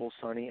comfortable,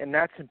 Sonny, and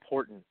that's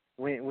important.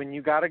 When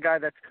you got a guy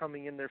that's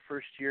coming in their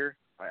first year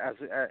as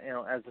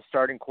the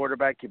starting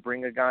quarterback, you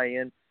bring a guy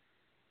in,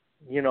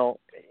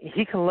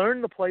 he can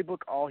learn the playbook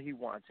all he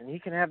wants, and he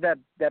can have that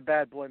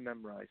bad boy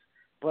memorized.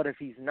 But if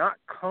he's not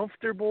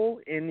comfortable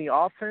in the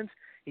offense,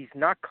 he's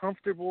not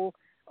comfortable,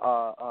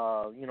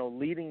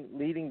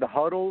 leading the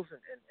huddles,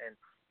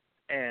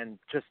 and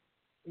just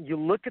you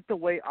look at the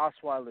way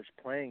Osweiler's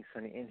playing,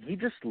 Sonny, and he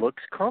just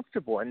looks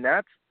comfortable, and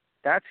that's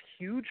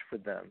huge for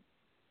them.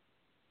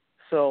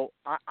 So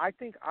I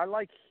think I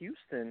like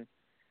Houston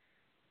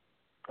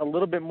a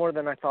little bit more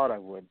than I thought I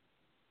would.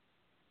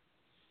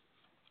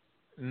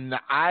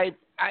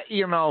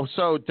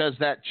 So does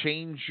that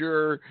change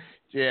your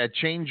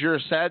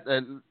set?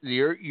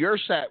 Your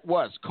set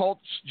was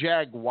Colts,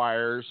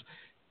 Jaguars,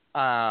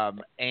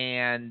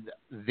 and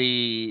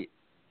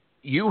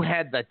you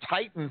had the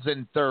Titans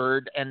in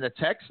third and the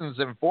Texans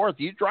in fourth.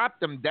 You dropped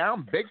them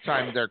down big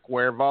time there,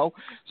 Cuervo.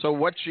 So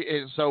what's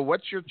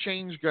your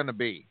change going to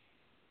be?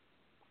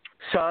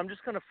 So I'm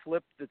just going to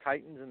flip the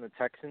Titans and the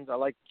Texans. I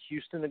like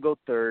Houston to go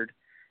third,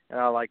 and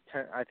I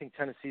think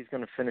Tennessee's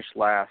going to finish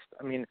last.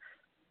 I mean,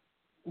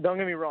 don't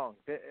get me wrong.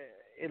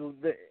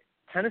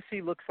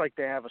 Tennessee looks like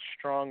they have a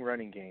strong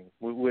running game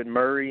with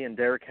Murray and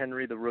Derrick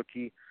Henry, the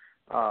rookie.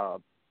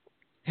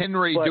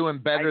 Henry doing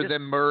better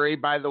than Murray,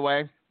 by the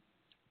way.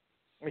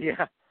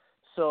 Yeah.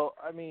 So,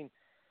 I mean,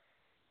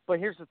 but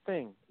here's the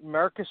thing.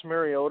 Marcus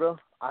Mariota,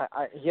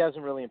 he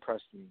hasn't really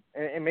impressed me.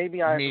 And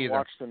maybe I haven't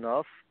watched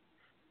enough.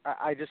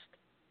 I just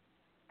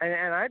 – and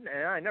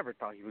I never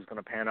thought he was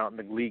going to pan out in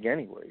the league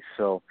anyway.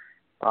 So,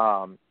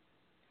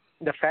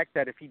 the fact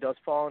that if he does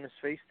fall on his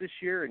face this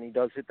year and he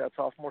does hit that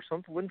sophomore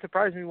something wouldn't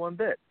surprise me one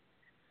bit.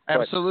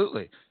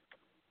 Absolutely.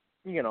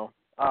 But,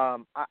 so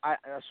I'm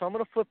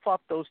going to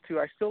flip-flop those two.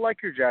 I still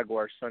like your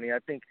Jaguars, Sonny. I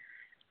think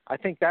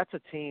that's a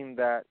team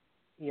that,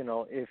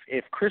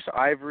 if Chris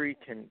Ivory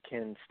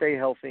can stay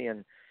healthy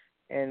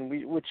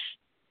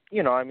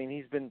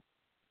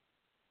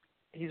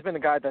he's been a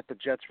guy that the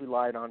Jets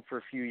relied on for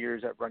a few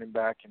years at running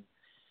back,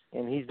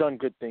 and he's done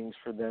good things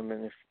for them.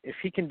 And if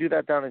he can do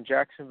that down in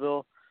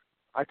Jacksonville,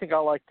 I think I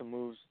like the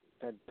moves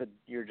that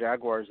your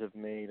Jaguars have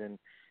made, and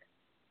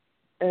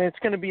it's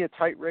going to be a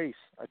tight race.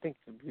 I think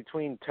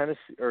between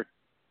Tennessee or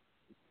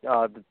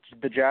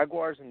the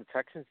Jaguars and the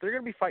Texans, they're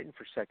going to be fighting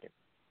for second.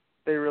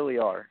 They really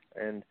are,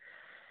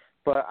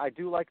 but I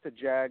do like the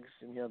Jags,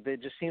 and they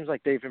just seems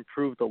like they've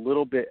improved a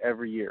little bit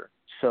every year.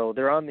 So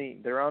they're on the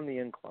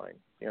incline.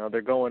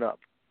 They're going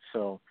up.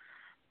 So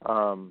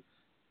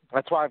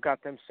that's why I've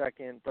got them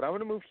second. But I'm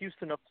going to move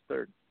Houston up to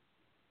third.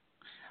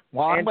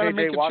 Well, I'm going to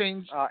make a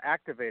change.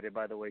 Activated,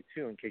 by the way,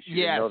 too, in case you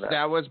didn't know that. Yes,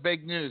 that was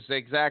big news.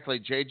 Exactly.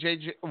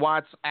 J.J.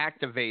 Watt's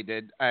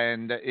activated,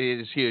 and it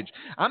is huge.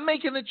 I'm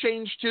making a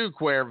change, too,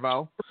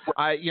 Cuervo.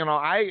 I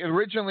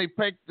originally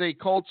picked the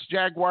Colts,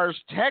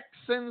 Jaguars,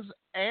 Texans,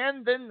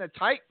 and then the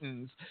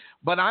Titans,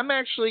 but I'm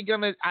actually going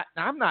to –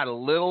 I'm not a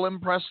little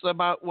impressed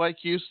about what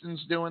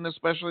Houston's doing,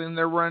 especially in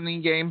their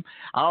running game.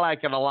 I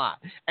like it a lot.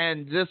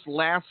 And this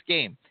last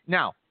game –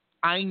 now,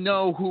 I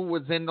know who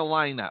was in the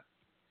lineup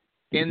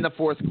in the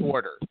fourth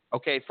quarter,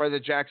 okay, for the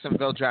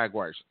Jacksonville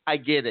Jaguars. I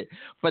get it.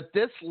 But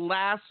this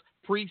last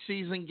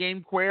preseason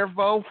game,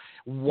 Cuervo,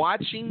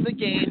 watching the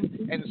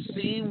game and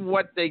seeing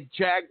what the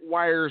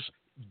Jaguars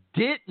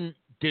didn't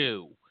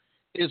do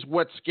is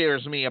what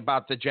scares me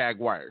about the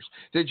Jaguars.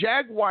 The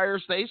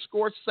Jaguars, they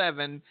score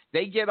 7.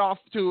 They get off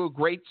to a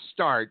great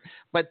start,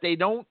 but they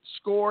don't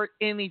score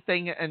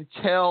anything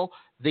until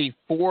the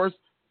fourth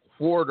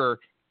quarter.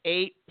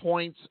 8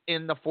 points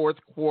in the fourth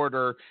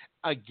quarter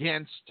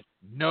against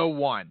no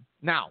one.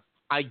 Now,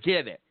 I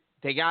get it.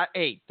 They got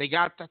 8. They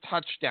got the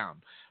touchdown.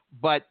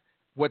 But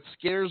What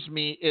scares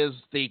me is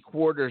the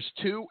quarters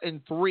 2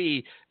 and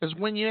 3 is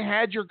when you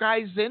had your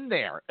guys in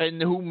there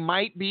and who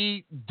might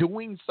be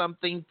doing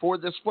something for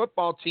this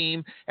football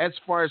team as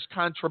far as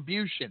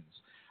contributions,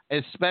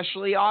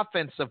 especially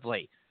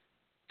offensively.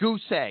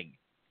 Goose egg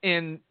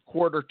in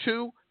quarter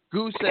 2,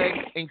 goose egg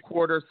in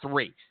quarter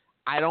 3.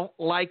 I don't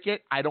like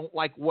it. I don't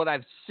like what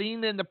I've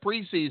seen in the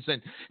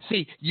preseason.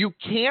 See, you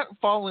can't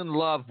fall in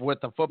love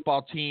with the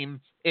football team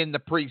in the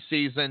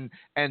preseason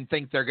and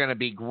think they're going to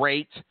be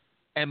great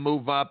and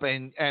move up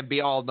and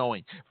be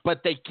all-knowing.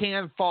 But they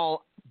can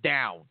fall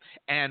down.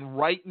 And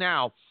right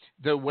now,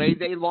 the way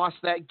they lost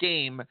that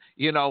game,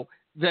 you know,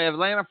 the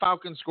Atlanta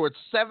Falcons scored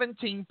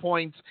 17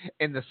 points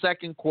in the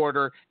second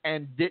quarter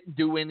and didn't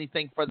do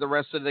anything for the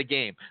rest of the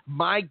game.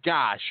 My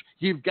gosh,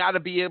 you've got to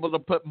be able to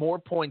put more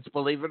points,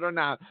 believe it or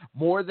not,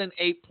 more than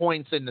 8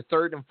 points in the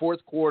third and fourth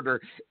quarter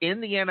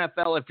in the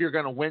NFL if you're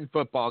going to win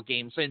football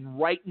games. And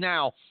right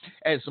now,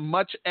 as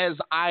much as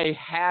I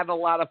had a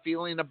lot of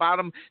feeling about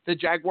them, the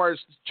Jaguars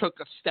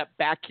took a step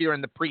back here in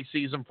the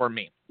preseason for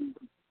me.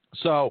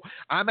 So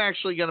I'm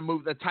actually going to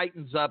move the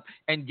Titans up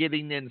and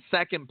getting in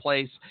second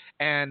place,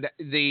 and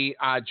the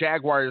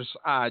Jaguars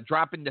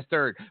dropping to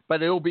third.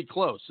 But it'll be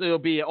close. It'll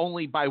be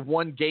only by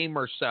one game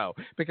or so,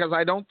 because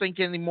I don't think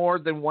any more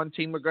than one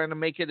team are going to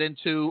make it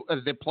into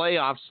the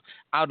playoffs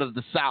out of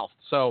the South.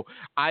 So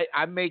I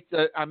make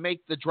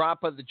the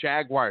drop of the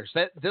Jaguars.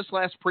 This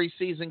last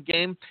preseason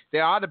game, they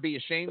ought to be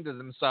ashamed of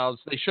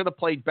themselves. They should have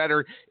played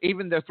better,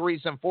 even their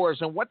 3s and 4s.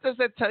 And what does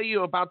that tell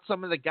you about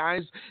some of the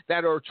guys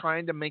that are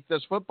trying to make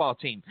this football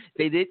team?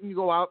 They didn't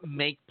go out and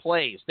make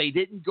plays. They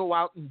didn't go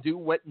out and do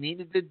what they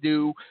needed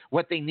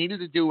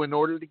to do in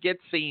order to get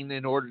seen,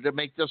 in order to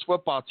make this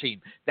football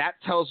team. That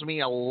tells me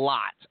a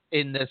lot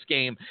in this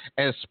game,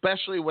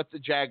 especially with the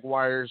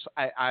Jaguars.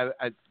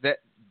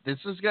 This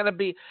is going to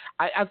be.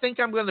 I think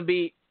I'm going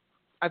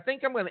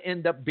to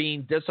end up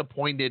being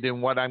disappointed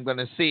in what I'm going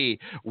to see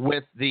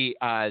with the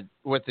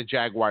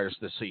Jaguars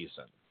this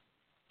season.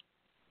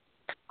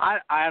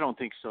 I don't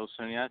think so,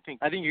 Sonny. I think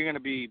you're going to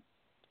be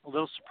a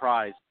little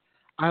surprised.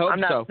 I'm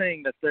not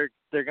saying that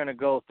they're going to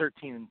go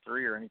 13-3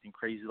 or anything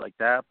crazy like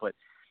that, but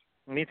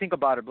when you think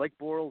about it, Blake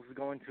Bortles is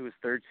going to his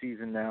third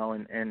season now,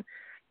 and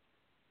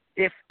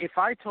if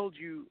I told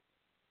you,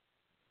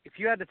 if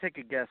you had to take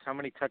a guess how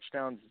many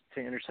touchdowns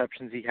to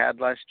interceptions he had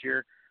last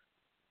year,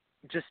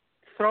 just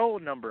throw a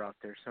number out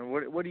there. So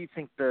what do you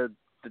think the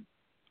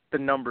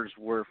numbers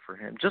were for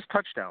him? Just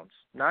touchdowns,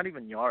 not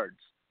even yards.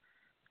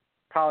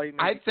 Probably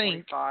maybe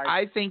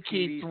I think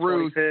he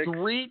threw 26.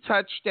 3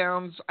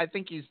 touchdowns. I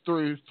think he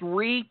threw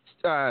 3.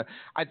 I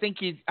think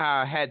he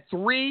had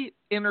 3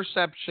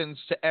 interceptions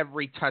to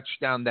every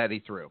touchdown that he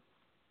threw.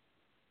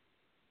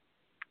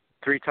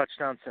 3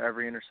 touchdowns to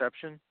every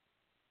interception?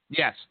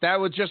 Yes, that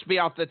would just be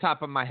off the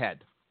top of my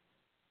head.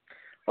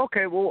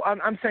 Okay, well,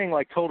 I'm saying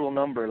like total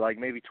number, like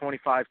maybe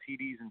 25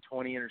 TDs and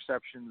 20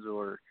 interceptions,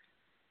 or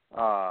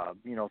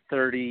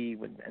 30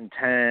 and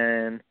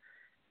 10.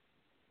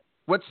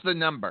 What's the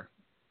number?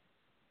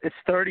 It's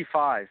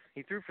 35.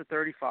 He threw for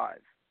 35.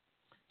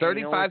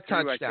 35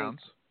 touchdowns,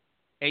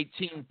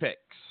 18 picks.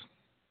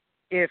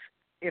 If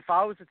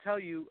I was to tell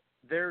you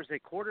there's a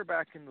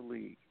quarterback in the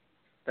league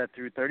that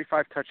threw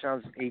 35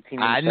 touchdowns and 18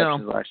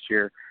 interceptions last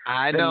year,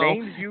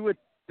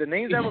 the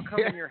names that would come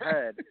in your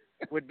head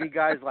would be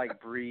guys like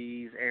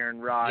Breeze,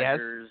 Aaron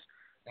Rodgers,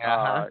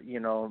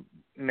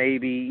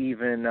 maybe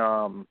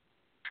even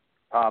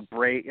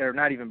Brady, or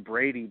not even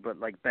Brady, but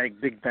like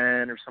Big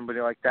Ben or somebody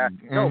like that.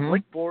 Mm-hmm. No,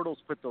 Blake Bortles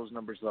put those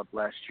numbers up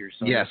last year.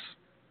 So yes,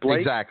 Blake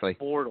exactly.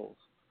 Bortles,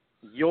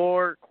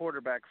 your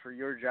quarterback for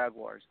your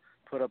Jaguars,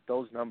 put up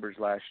those numbers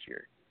last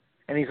year.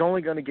 And he's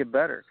only going to get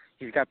better.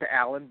 He's got the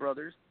Allen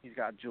brothers. He's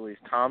got Julius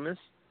Thomas.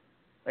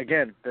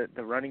 Again,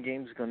 the running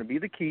game is going to be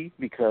the key,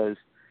 because,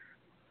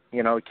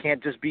 it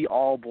can't just be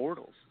all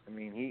Bortles. I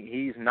mean,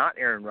 he's not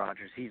Aaron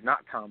Rodgers. He's not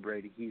Tom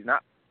Brady. He's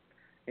not,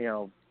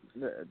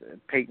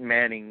 Peyton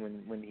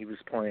Manning when he was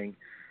playing.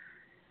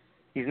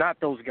 He's not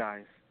those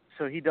guys.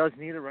 So he does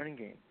need a running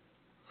game.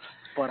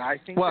 But I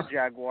think the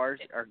Jaguars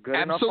are good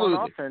enough on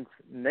offense,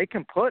 and they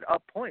can put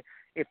up points.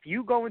 If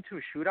you go into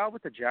a shootout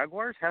with the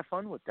Jaguars, have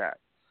fun with that.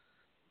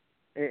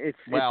 It's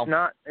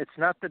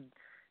not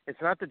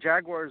the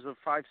Jaguars of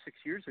 5-6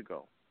 years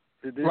ago.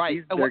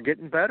 They're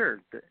getting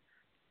better.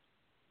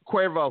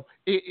 Cuervo,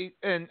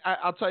 and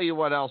I'll tell you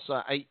what else.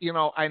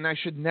 And I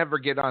should never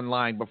get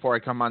online before I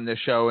come on this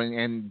show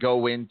and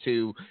go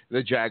into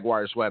the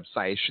Jaguars website.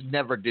 I should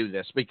never do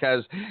this,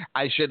 because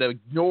I should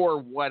ignore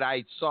what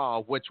I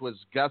saw, which was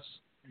Gus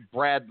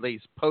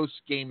Bradley's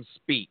post-game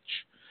speech.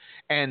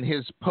 And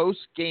his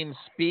post-game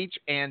speech,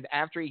 and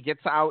after he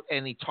gets out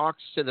and he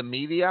talks to the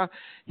media,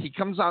 he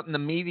comes out in the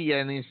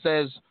media and he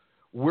says,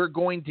 "We're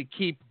going to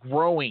keep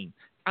growing."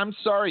 I'm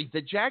sorry,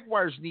 the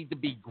Jaguars need to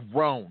be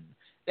grown.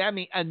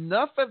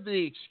 enough of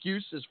the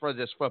excuses for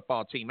this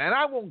football team, and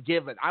I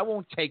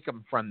won't take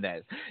them from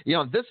this.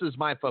 This is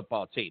my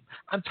football team.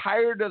 I'm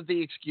tired of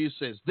the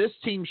excuses. This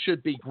team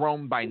should be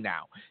grown by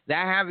now.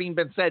 That having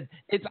been said,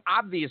 it's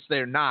obvious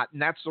they're not,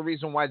 and that's the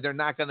reason why they're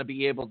not going to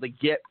be able to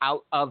get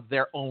out of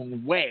their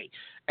own way.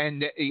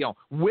 And,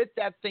 with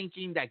that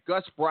thinking that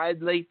Gus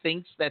Bradley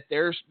thinks that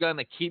they're going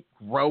to keep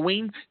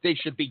growing, they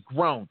should be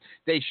grown.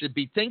 They should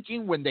be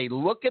thinking when they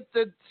look at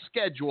the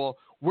schedule,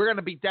 we're going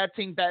to beat that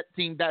team, that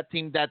team, that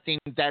team, that team,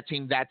 that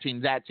team, that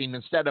team, that team,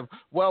 instead of,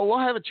 well, we'll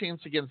have a chance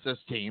against this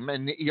team.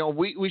 And,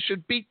 we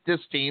should beat this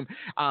team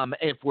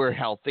if we're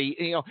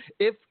healthy.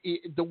 If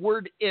the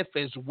word if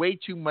is way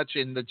too much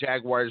in the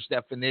Jaguars'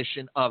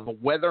 definition of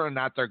whether or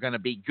not they're going to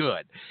be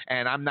good.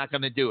 And I'm not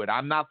going to do it.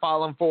 I'm not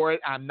falling for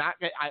it.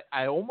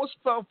 I almost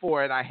fell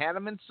for it. I had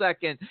them in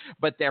second,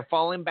 but they're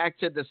falling back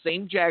to the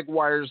same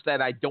Jaguars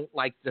that I don't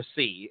like to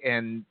see.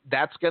 And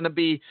that's going to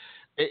be,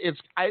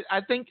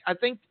 I think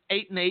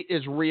 8-8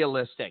 is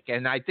realistic,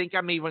 and I think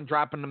I'm even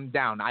dropping them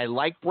down. I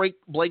like Blake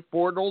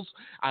Bortles.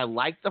 I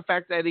like the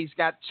fact that he's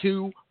got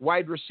 2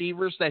 wide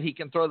receivers that he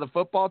can throw the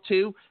football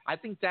to. I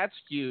think that's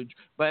huge,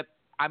 but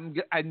I'm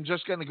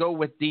just going to go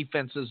with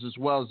defenses as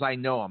well as I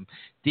know them.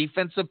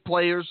 Defensive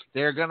players,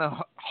 they're going to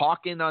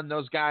hawk in on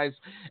those guys,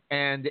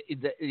 and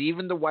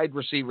even the wide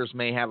receivers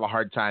may have a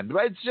hard time.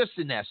 But it's just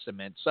an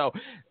estimate. So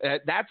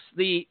that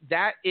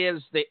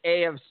is the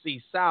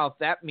AFC South.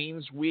 That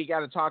means we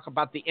got to talk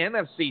about the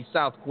NFC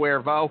South,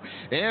 Cuervo.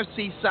 The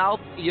NFC South,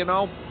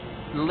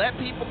 let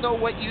people know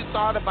what you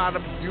thought about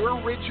them. Your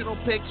original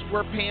picks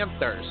were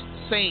Panthers,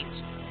 Saints,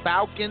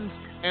 Falcons,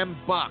 and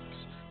Bucks.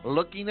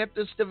 Looking at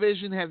this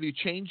division, have you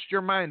changed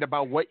your mind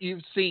about what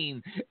you've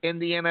seen in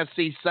the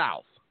NFC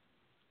South?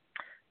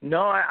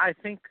 No, I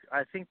think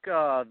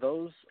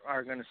those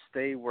are going to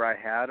stay where I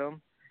had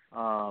them.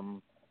 I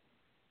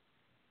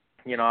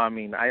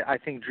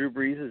think Drew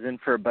Brees is in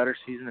for a better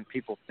season than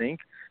people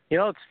think.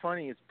 It's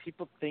funny is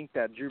people think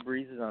that Drew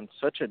Brees is on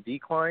such a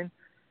decline,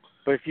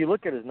 but if you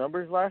look at his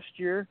numbers last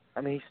year,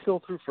 he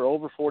still threw for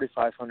over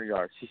 4,500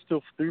 yards. He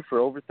still threw for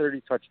over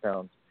 30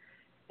 touchdowns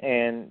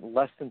and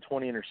less than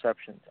 20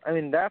 interceptions.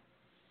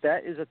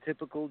 That is a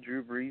typical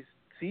Drew Brees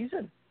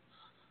season.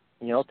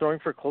 Throwing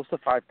for close to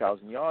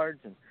 5,000 yards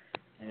and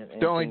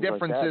the only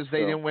difference like is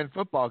they didn't win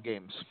football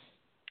games.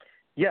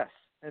 Yes,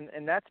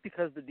 and that's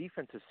because the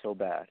defense is so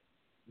bad.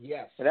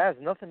 Yes. It has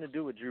nothing to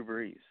do with Drew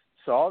Brees.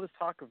 So all this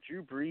talk of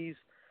Drew Brees,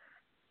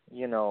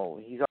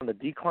 he's on the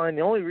decline.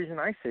 The only reason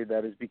I say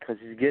that is because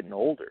he's getting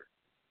older.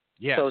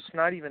 Yes. So it's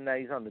not even that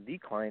he's on the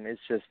decline.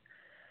 It's just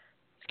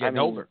he's getting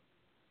older.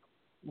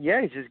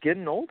 Yeah, he's just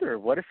getting older.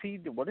 What if he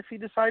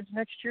decides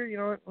next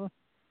year,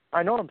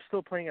 I know I'm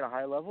still playing at a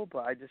high level,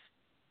 but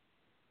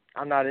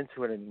I'm not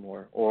into it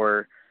anymore.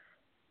 Or,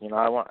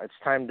 it's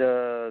time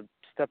to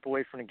step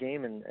away from the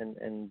game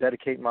and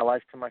dedicate my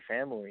life to my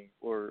family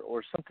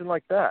or something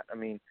like that.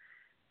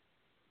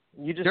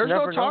 You just There's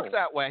never no talk know.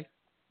 that way.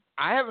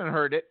 I haven't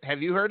heard it.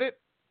 Have you heard it?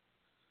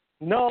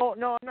 No,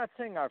 I'm not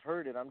saying I've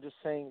heard it. I'm just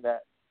saying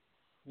that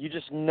you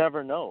just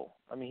never know.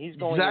 He's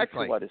going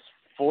into his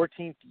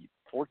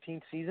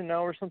 14th season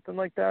now or something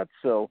like that.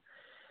 So,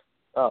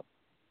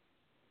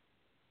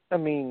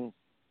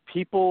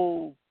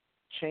 people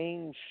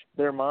change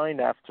their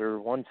mind after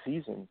one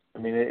season.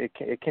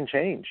 It can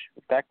change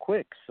that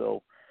quick.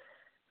 So,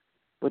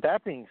 with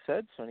that being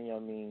said, Sonny,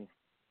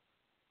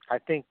 I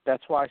think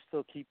that's why I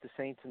still keep the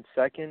Saints in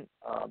second.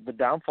 The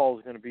downfall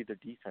is going to be their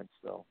defense,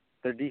 though.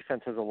 Their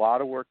defense has a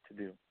lot of work to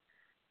do.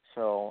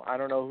 So, I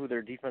don't know who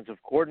their defensive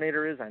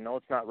coordinator is. I know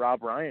it's not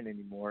Rob Ryan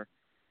anymore.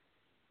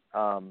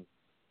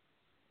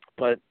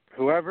 But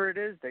whoever it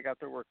is, they got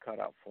their work cut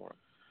out for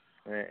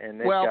them. And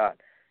they've got...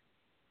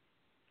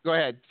 Go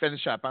ahead.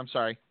 Finish up. I'm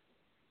sorry.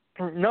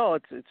 No,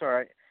 it's all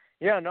right.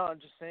 Yeah, no, I'm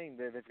just saying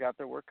that they've got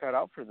their work cut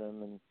out for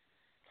them, and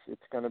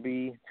it's gonna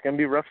be a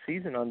rough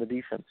season on the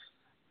defense.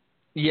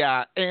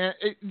 Yeah, and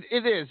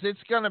it is.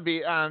 It's gonna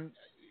be.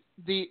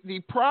 The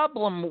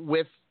problem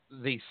with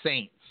the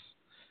Saints,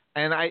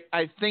 and I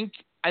think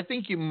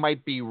you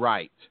might be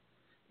right.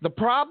 The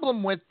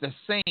problem with the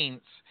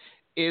Saints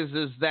is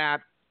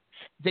that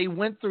they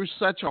went through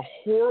such a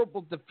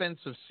horrible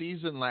defensive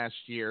season last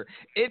year.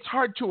 It's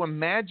hard to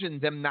imagine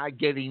them not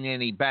getting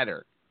any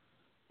better.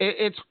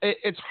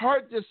 It's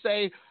hard to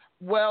say,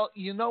 well,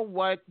 you know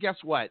what? Guess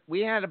what?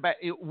 We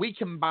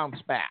can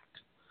bounce back.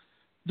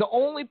 The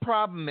only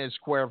problem is,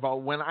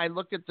 Cuervo, when I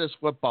look at this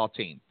football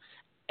team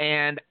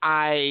and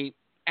I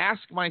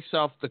ask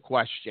myself the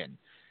question,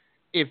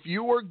 if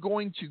you are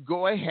going to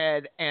go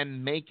ahead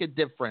and make a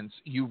difference,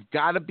 you've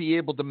got to be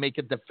able to make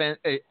a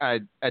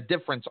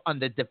difference on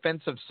the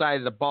defensive side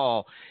of the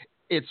ball.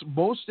 It's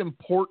most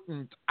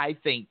important, I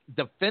think,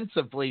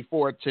 defensively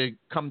for it to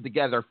come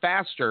together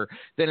faster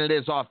than it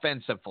is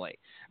offensively.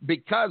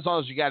 Because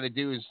all you got to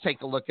do is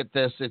take a look at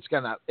this. It's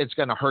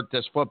gonna hurt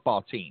this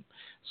football team.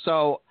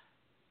 So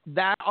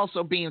that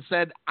also being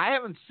said, I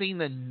haven't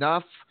seen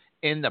enough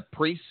in the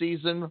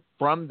preseason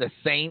from the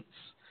Saints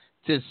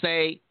to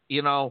say,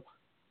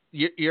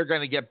 you're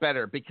going to get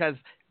better, because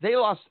They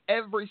lost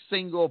every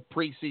single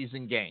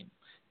preseason game.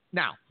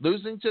 Now,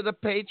 losing to the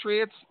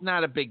Patriots,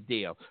 not a big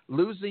deal.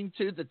 Losing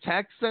to the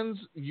Texans,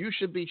 you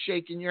should be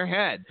shaking your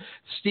head.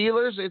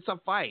 Steelers, it's a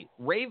fight.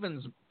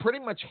 Ravens pretty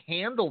much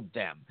handled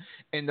them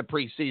in the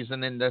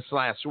preseason in this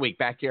last week,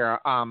 back here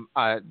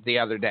the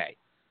other day.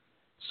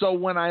 So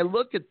when I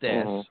look at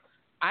this,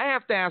 I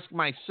have to ask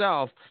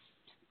myself,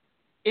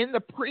 in the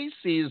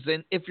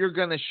preseason, if you're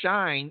going to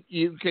shine,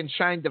 you can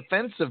shine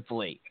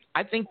defensively.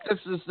 I think this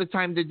is the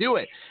time to do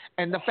it.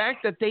 And the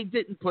fact that they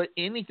didn't put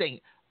anything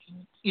 –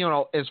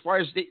 as far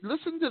as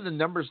listen to the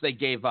numbers they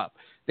gave up.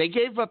 They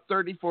gave up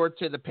 34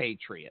 to the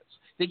Patriots.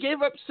 They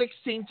gave up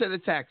 16 to the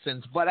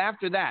Texans, but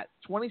after that,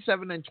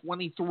 27 and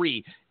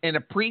 23 in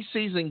a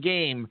preseason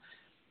game,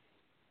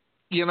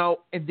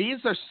 and these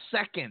are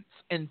seconds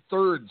and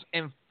thirds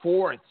and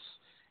fourths.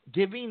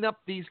 Giving up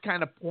these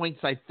kind of points,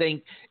 I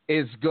think,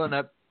 is going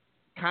to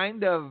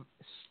kind of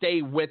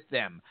stay with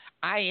them.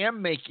 I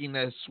am making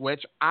a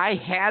switch. I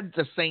had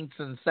the Saints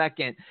in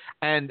second,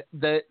 and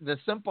the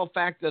simple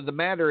fact of the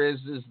matter is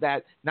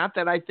that not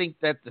that I think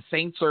that the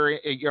Saints or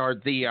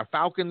the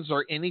Falcons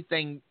are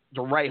anything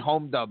to write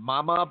home to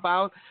mama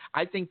about.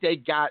 I think they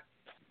got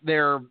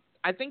their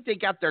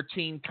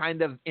team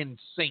kind of in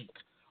sync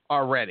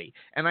already,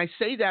 and I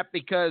say that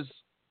because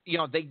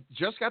they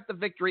just got the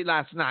victory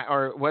last night,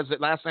 or was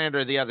it last night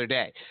or the other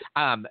day?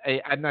 I'm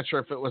not sure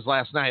if it was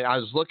last night. I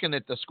was looking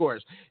at the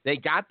scores. They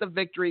got the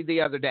victory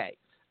the other day.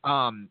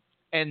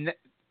 And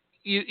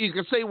you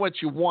can say what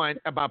you want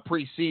about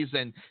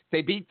preseason.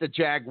 They beat the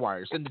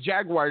Jaguars. And the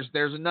Jaguars,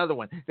 there's another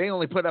one. They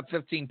only put up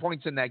 15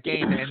 points in that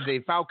game, and the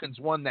Falcons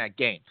won that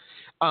game.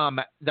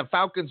 The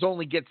Falcons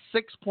only get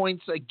 6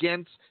 points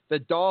against the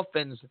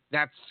Dolphins.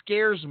 That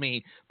scares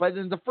me. But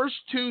in the first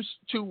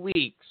two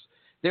weeks,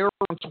 they were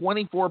on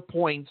 24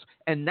 points,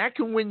 and that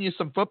can win you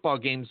some football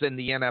games in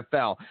the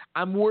NFL.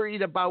 I'm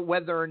worried about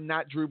whether or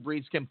not Drew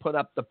Brees can put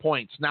up the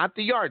points, not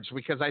the yards,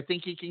 because I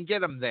think he can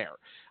get them there.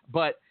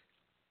 But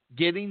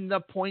getting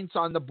the points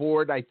on the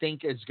board, I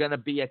think, is going to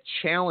be a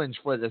challenge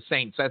for the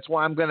Saints. That's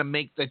why I'm going to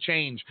make the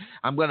change.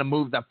 I'm going to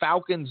move the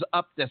Falcons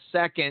up to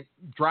second,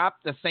 drop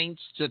the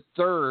Saints to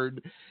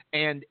third,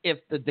 and if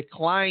the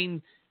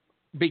decline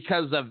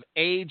because of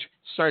age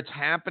starts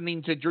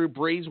happening to Drew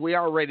Brees, we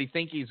already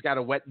think he's got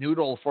a wet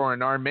noodle for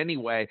an arm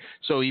anyway.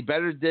 So he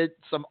better did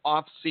some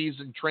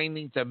off-season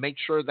training to make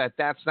sure that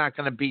that's not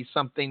going to be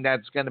something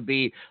that's going to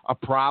be a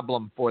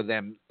problem for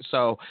them.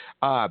 So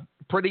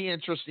pretty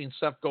interesting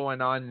stuff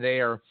going on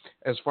there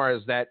as far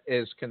as that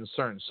is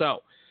concerned.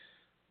 So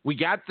we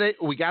got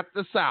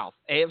the South,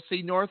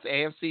 AFC North,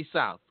 AFC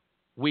South.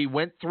 We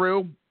went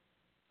through,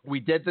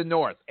 we did the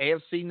North,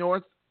 AFC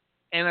North,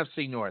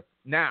 NFC North.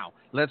 Now,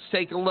 let's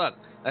take a look.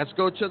 Let's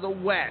go to the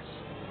West.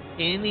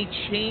 Any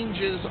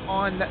changes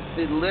on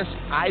the list?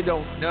 I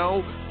don't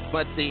know.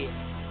 But the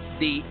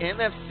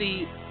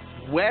NFC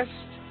West,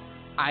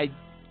 I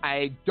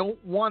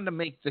don't want to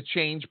make the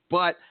change,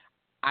 but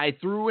I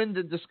threw in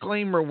the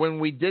disclaimer when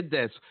we did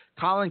this.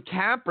 Colin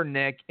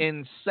Kaepernick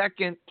in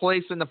second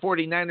place in the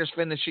 49ers,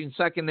 finishing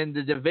second in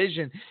the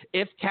division.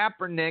 If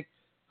Kaepernick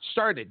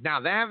started.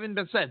 Now, that having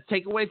been said,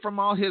 take away from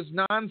all his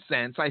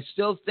nonsense, I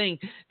still think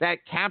that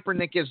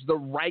Kaepernick is the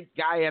right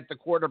guy at the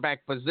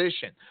quarterback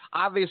position.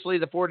 Obviously,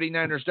 the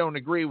 49ers don't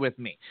agree with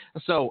me.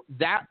 So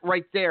that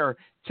right there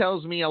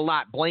tells me a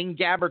lot. Blaine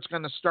Gabbert's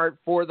going to start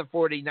for the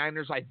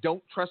 49ers. I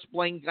don't trust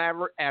Blaine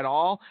Gabbert at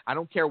all. I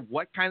don't care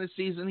what kind of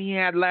season he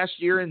had last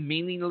year in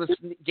meaningless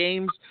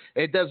games.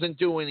 It doesn't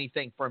do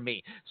anything for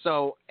me.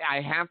 So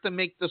I have to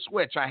make the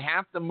switch. I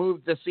have to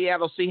move the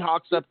Seattle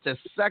Seahawks up to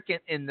second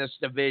in this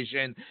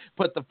division,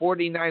 put the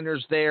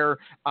 49ers there,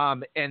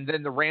 and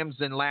then the Rams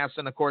in last.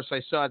 And, of course, I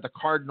saw the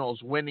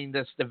Cardinals winning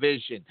this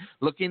division.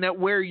 Looking at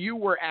where you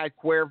were at,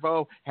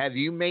 Cuervo, have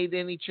you made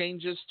any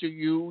changes to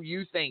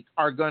you think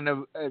are going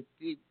to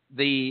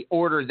the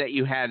order that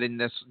you had in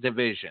this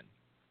division?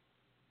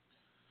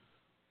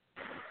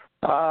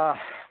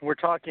 We're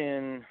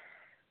talking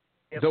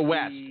the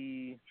West.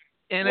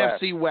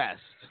 NFC West.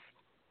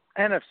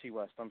 NFC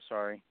West, I'm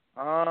sorry.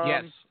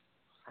 Yes.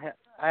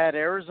 I had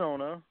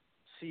Arizona,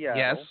 Seattle.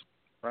 Yes.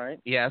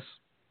 Right? Yes.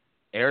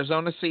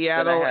 Arizona,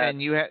 Seattle,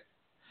 and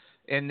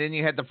then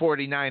you had the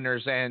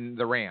 49ers and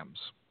the Rams.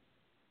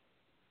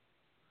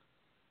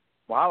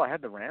 Wow, I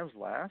had the Rams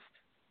last?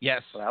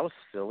 Yes. Well, that was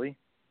silly.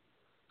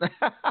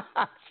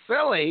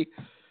 Silly.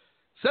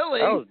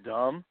 That was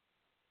dumb.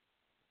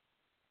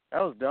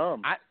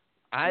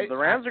 The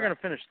Rams are going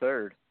to finish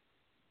third.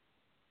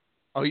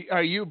 Are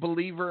you a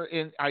believer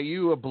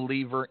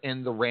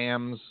in the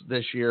Rams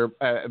this year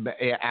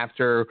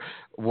after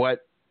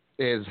what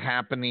is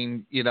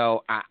happening? You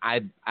know,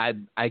 I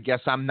guess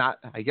I'm not.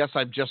 I guess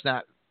I'm just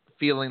not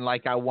feeling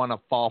like I want to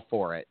fall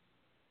for it.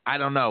 I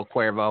don't know,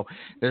 Cuervo.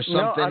 There's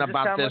something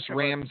about this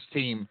Rams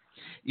team.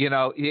 You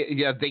know,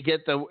 they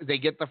get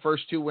the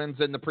first two wins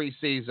in the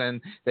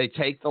preseason. They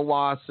take the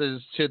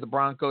losses to the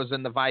Broncos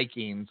and the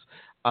Vikings.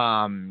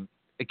 A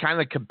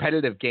kind of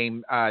competitive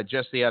game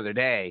just the other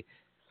day.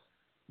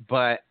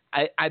 But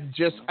I'm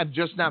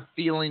just not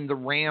feeling the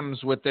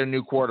Rams with their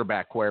new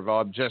quarterback,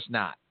 Cuervo. I'm just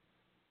not.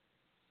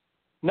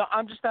 No,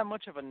 I'm just that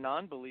much of a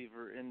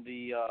non-believer in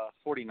the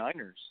 49ers.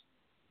 Really.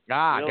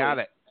 Got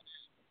it.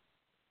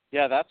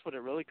 Yeah, that's what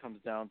it really comes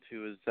down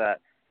to, is that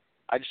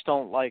I just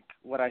don't like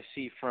what I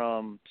see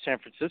from San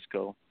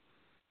Francisco.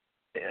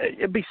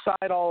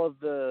 Beside all of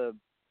the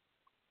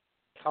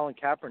Colin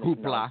Kaepernick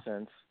hoopla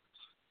nonsense.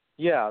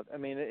 Yeah, I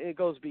mean, it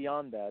goes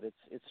beyond that.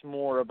 It's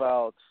more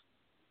about,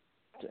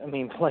 I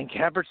mean, playing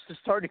Kaepernick's the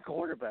starting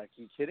quarterback.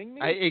 Are you kidding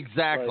me?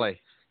 Exactly.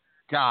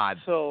 God.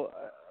 So,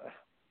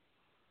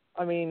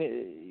 I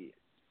mean,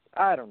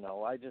 I don't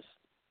know. I just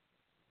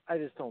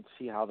don't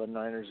see how the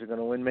Niners are going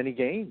to win many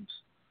games.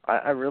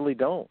 I really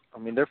don't. I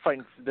mean, they're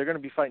going to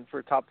be fighting for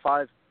a top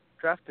 5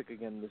 draft pick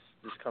again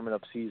this coming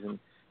up season,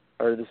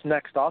 or this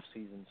next off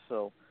season.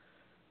 So,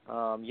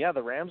 yeah,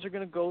 the Rams are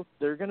going to go.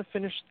 They're going to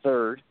finish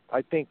 3rd.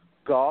 I think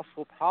Goff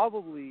will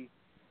probably,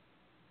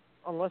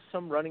 unless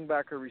some running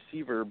back or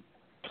receiver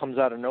comes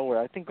out of nowhere,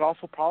 I think Goff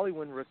will probably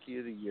win Rookie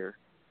of the Year.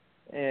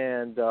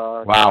 And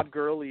Todd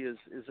Gurley is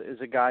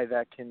a guy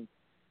that can,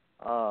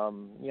 I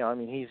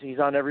mean, he's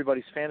on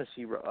everybody's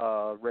fantasy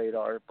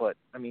radar, but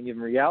I mean, in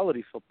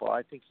reality football,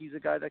 I think he's a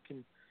guy that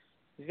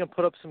he's going to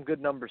put up some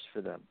good numbers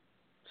for them.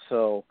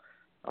 So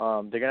they're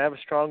going to have a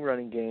strong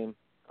running game,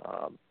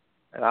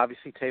 and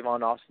obviously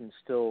Tavon Austin's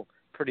still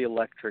pretty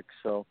electric.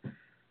 So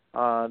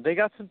they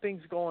got some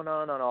things going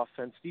on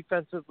offense.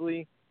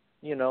 Defensively,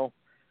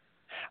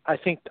 I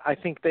think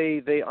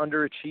they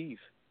underachieve.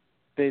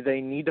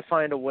 They need to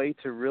find a way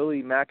to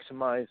really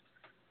maximize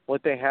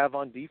what they have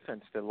on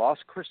defense. They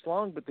lost Chris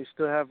Long, but they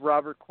still have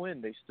Robert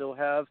Quinn. They still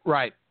have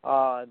the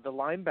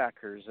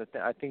linebackers.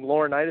 I think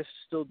Laurinaitis is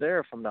still there,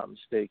 if I'm not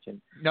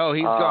mistaken. No,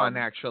 he's gone,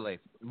 actually.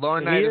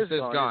 Laurinaitis is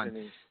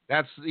gone.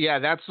 That's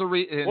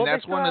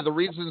one of the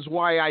reasons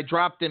why I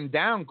dropped him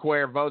down,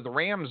 Cuervo, the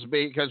Rams,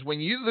 because when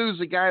you lose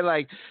a guy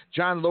like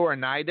John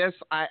Laurinaitis,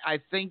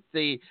 I think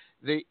the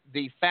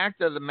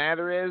fact of the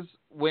matter is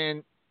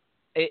when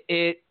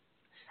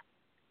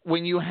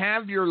when you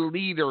have your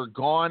leader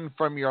gone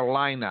from your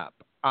lineup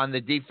on the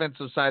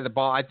defensive side of the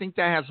ball, I think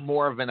that has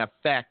more of an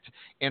effect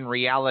in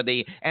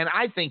reality, and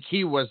I think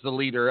he was the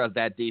leader of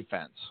that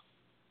defense.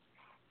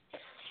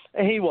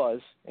 And he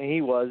was,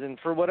 and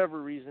for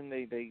whatever reason,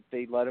 they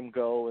let him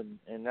go,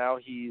 and now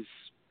he's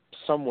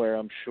somewhere,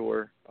 I'm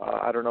sure.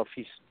 I don't know if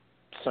he's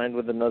signed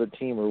with another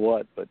team or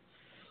what, but,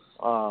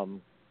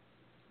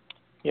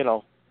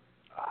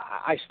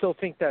 I still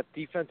think that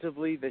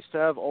defensively they still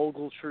have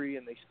Ogletree,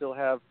 and they still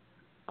have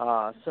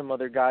some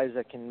other guys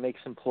that can make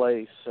some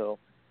plays. So,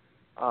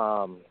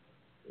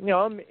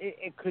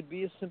 it could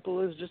be as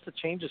simple as just a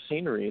change of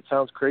scenery. It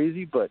sounds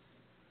crazy, but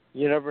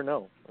you never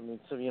know. I mean,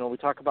 so, we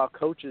talk about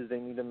coaches. They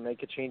need to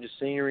make a change of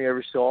scenery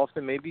every so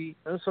often. Maybe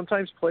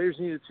sometimes players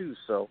need it too.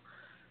 So,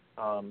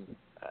 I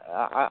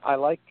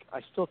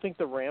still think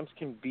the Rams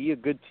can be a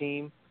good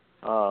team.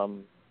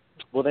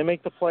 Will they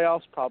make the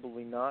playoffs?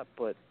 Probably not,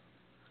 but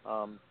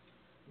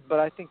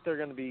I think they're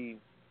going to be,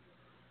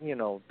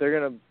 they're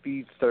going to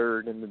be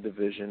 3rd in the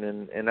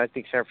division, and I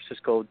think San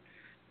Francisco,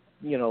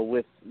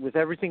 with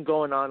everything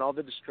going on, all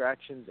the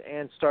distractions,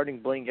 and starting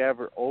Blaine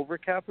Gabbert over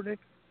Kaepernick,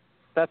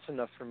 that's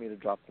enough for me to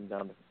drop them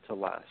down to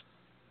last.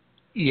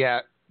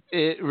 Yeah,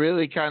 it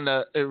really kind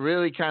of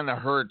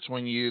hurts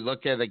when you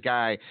look at a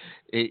guy,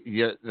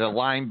 the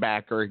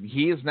linebacker.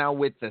 He is now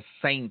with the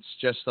Saints,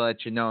 just to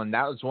let you know, and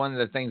that was one of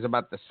the things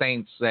about the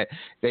Saints, that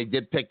they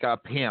did pick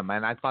up him,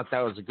 and I thought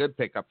that was a good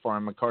pickup for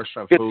him, of course,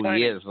 of who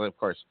he is, of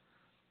course.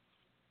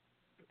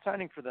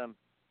 Signing for them.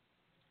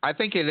 I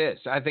think it is.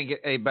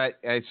 But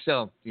I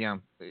still,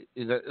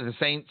 the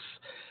Saints,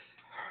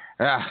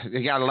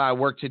 they got a lot of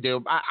work to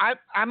do.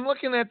 I'm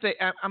looking at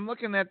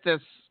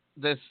this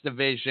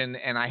division,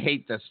 and I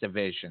hate this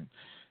division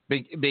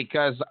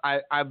because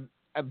I'm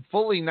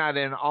fully not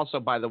in. Also,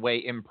 by the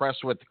way,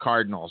 impressed with the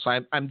Cardinals.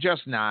 I'm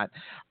just not.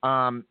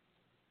 Although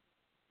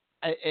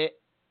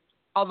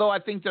I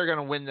think they're going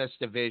to win this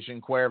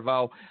division,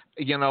 Cuervo.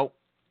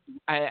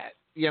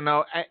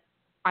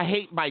 I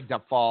hate by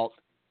default,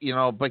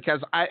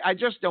 because I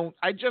just don't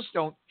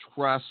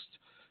trust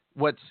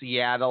what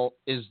Seattle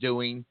is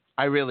doing.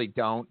 I really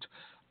don't.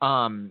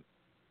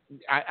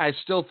 I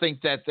still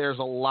think that there's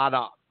a lot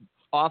of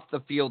off the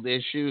field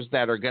issues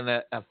that are going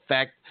to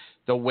affect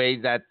the way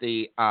that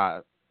the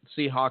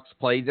Seahawks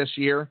play this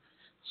year.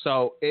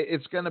 So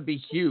it's going to be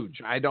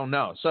huge. I don't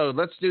know. So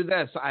let's do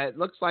this. It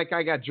looks like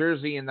I got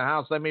Jersey in the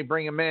house. Let me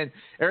bring him in.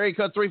 Area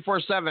code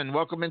 347.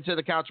 Welcome into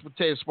the Couch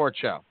Potato Sports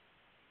Show.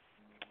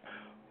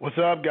 What's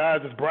up,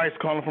 guys? It's Bryce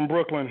calling from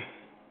Brooklyn.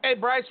 Hey,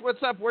 Bryce,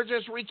 what's up? We're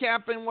just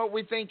recapping what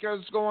we think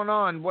is going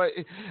on.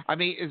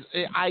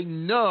 I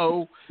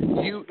know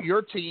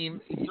your team,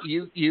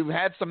 you've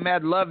had some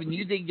mad love, and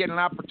you didn't get an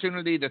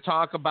opportunity to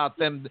talk about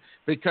them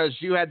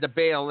because you had to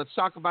bail. Let's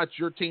talk about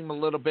your team a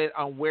little bit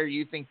on where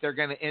you think they're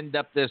going to end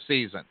up this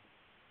season.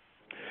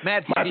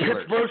 Mad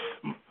Steelers.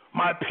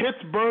 My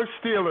Pittsburgh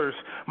Steelers.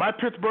 My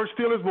Pittsburgh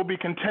Steelers will be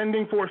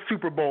contending for a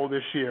Super Bowl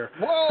this year.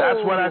 Whoa.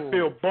 That's what I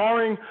feel,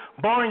 barring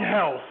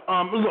health.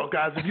 Look,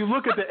 guys, if you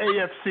look at the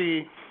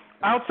AFC,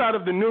 outside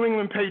of the New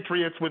England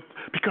Patriots,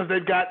 because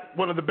they've got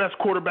one of the best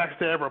quarterbacks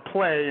to ever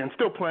play and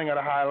still playing at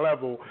a high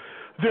level,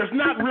 there's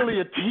not really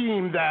a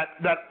team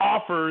that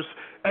offers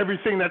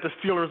everything that the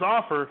Steelers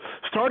offer,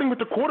 starting with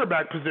the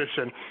quarterback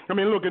position. I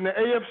mean, look, in the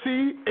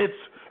AFC,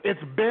 it's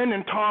Ben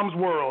and Tom's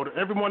world.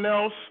 Everyone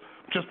else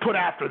just put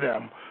after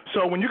them.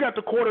 So when you got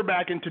the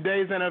quarterback in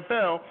today's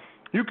NFL,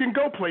 you can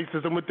go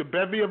places, and with the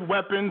bevy of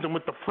weapons and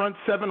with the front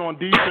seven on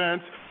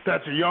defense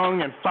that's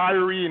young and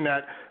fiery and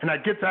that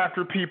gets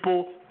after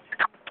people.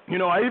 You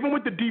know, even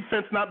with the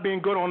defense not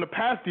being good on the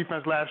pass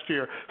defense last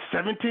year,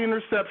 17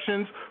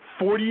 interceptions,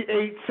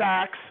 48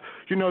 sacks.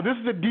 You know, this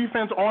is a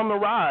defense on the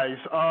rise.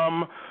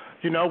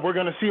 You know, we're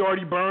going to see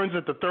Artie Burns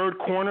at the third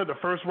corner, the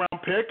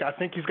first-round pick. I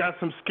think he's got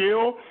some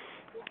skill.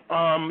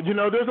 You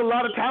know, there's a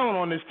lot of talent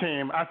on this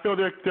team. I feel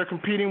they're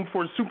competing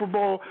for the Super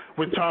Bowl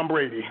with Tom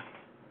Brady.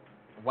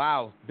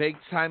 Wow,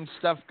 big-time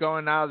stuff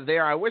going out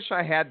there. I wish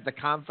I had the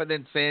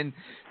confidence in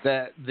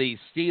the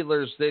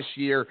Steelers this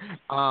year,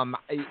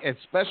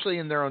 especially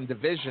in their own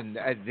division.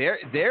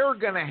 They're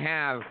going to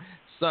have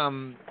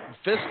some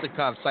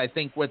fisticuffs, I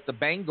think, with the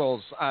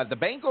Bengals. The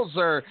Bengals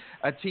are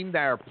a team that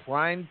are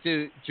primed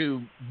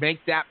to make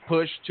that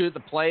push to the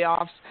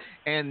playoffs,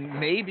 and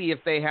maybe if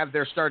they have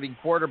their starting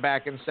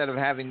quarterback instead of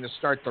having to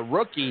start the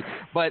rookie.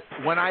 But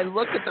when I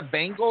look at the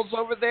Bengals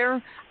over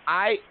there,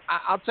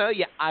 I'll tell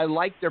you, I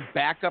like their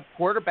backup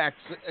quarterback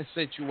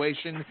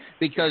situation,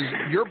 because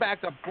your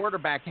backup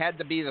quarterback had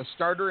to be the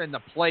starter in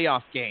the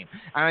playoff game.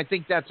 And I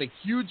think that's a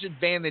huge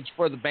advantage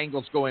for the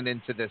Bengals going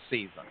into this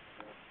season.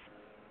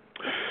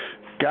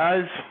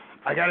 Guys,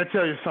 I got to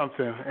tell you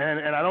something,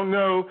 and I don't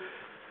know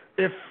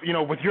if, you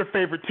know, with your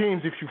favorite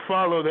teams, if you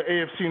follow the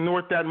AFC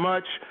North that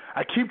much.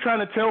 I keep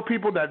trying to tell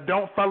people that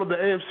don't follow the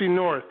AFC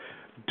North,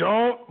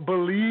 don't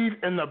believe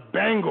in the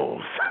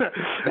Bengals.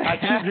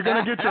 You're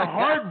going to get your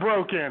heart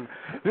broken.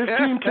 This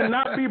team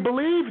cannot be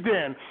believed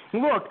in.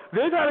 Look,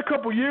 they've had a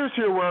couple years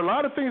here where a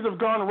lot of things have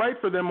gone right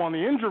for them on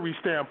the injury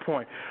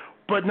standpoint,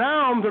 but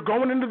now they're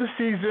going into the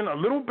season a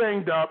little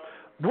banged up.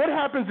 What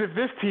happens if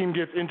this team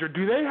gets injured?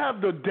 Do they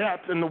have the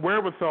depth and the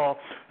wherewithal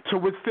to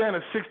withstand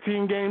a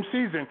 16-game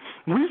season?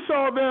 We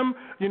saw them,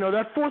 you know,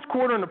 that fourth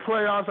quarter in the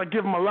playoffs, I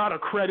give them a lot of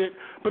credit.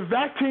 But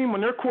that team, when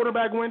their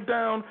quarterback went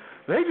down,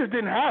 they just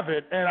didn't have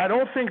it. And I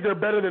don't think they're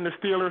better than the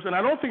Steelers, and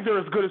I don't think they're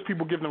as good as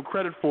people give them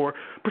credit for,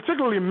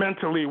 particularly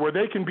mentally, where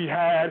they can be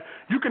had.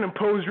 You can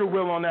impose your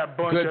will on that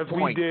bunch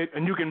we did,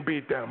 and you can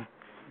beat them.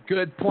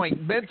 Good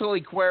point.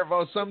 Mentally,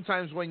 Cuervo,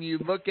 sometimes when you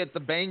look at the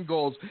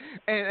Bengals,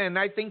 and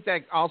I think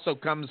that also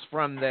comes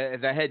from the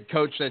head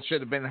coach that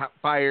should have been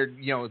fired,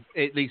 you know,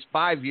 at least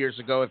 5 years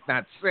ago, if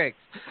not 6.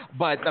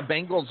 But the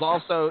Bengals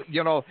also,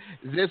 you know,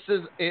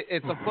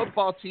 it's a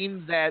football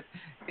team that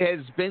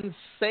has been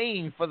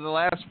saying for the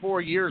last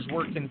 4 years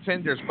we're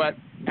contenders, but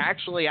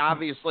actually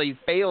obviously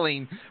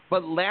failing.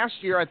 But last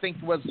year I think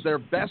was their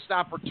best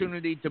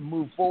opportunity to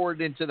move forward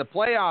into the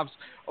playoffs,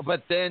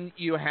 but then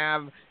you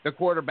have the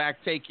quarterback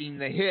taking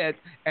the hit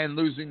and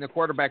losing the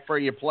quarterback for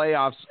your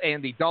playoffs,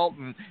 Andy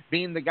Dalton,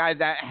 being the guy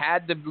that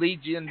had to lead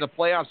you into the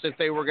playoffs if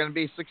they were going to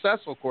be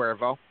successful,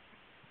 Cuervo.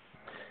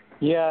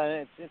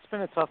 Yeah, it's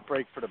been a tough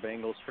break for the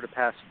Bengals for the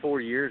past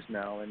 4 years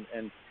now,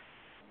 and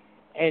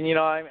you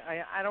know,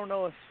 I don't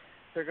know if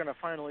they're going to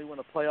finally win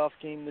a playoff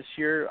game this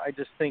year. I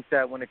just think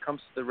that when it comes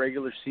to the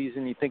regular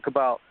season, you think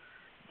about,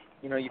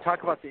 you know, you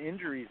talk about the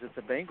injuries that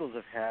the Bengals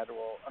have had.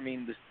 Well, I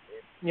mean,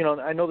 you know,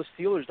 I know the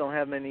Steelers don't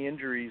have many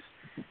injuries.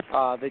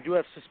 They do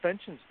have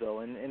suspensions, though.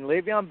 And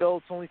Le'Veon Bell,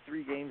 it's only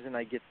 3 games, and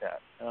I get that.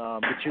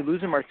 But you're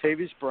losing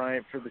Martavis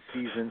Bryant for the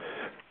season,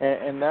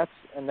 and that's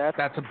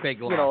a big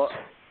loss. You know,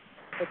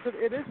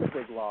 it is a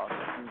big loss.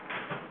 And,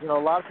 you know,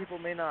 a lot of people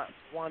may not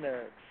want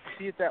to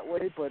see it that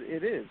way, but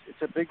it is.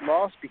 It's a big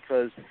loss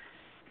because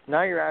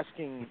now you're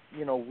asking,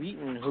 you know,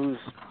 Wheaton, who's,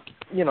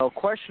 you know,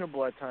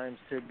 questionable at times,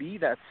 to be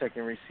that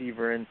second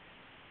receiver. And,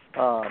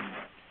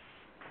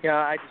 yeah,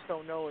 I just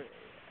don't know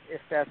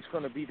if that's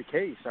going to be the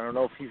case. I don't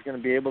know if he's going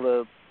to be able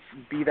to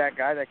be that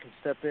guy that can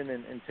step in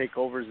and take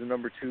over as the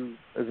number two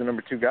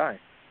guy.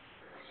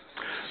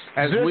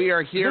 We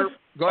are here.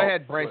 Go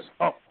ahead, Bryce.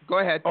 Go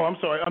ahead. I'm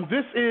sorry.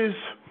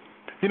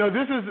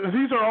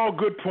 These are all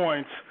good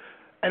points,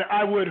 and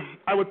I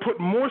would put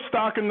more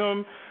stock in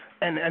them,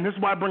 and this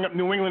is why I bring up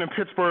New England and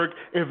Pittsburgh.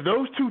 If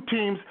those two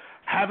teams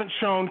haven't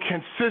shown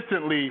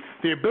consistently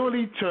the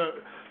ability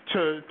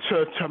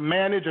to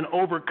manage and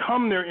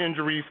overcome their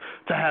injuries,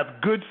 to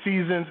have good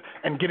seasons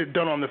and get it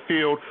done on the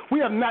field, we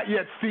have not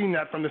yet seen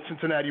that from the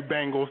Cincinnati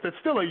Bengals. That's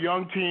still a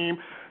young team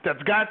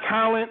that's got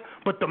talent,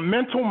 but the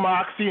mental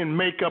moxie and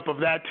makeup of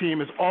that team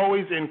is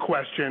always in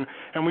question,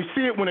 and we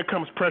see it when it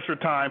comes pressure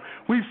time.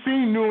 We've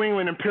seen New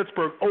England and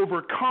Pittsburgh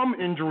overcome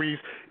injuries,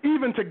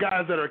 even to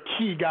guys that are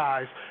key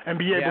guys, and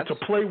be able to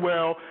play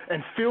well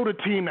and field a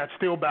team that's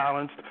still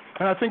balanced.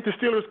 And I think the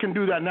Steelers can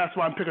do that, and that's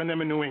why I'm picking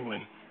them in New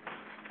England.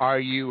 Are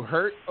you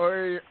hurt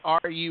or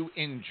are you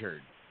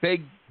injured?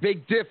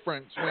 Big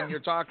difference when you're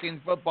talking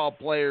football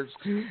players,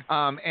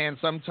 and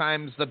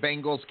sometimes the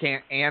Bengals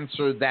can't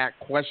answer that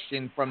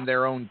question from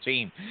their own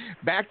team.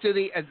 Back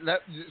to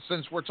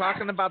since we're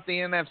talking about the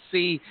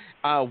NFC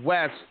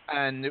West,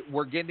 and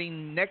we're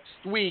getting next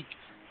week,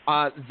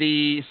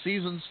 the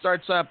season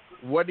starts up.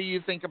 What do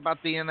you think about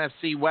the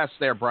NFC West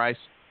there, Bryce?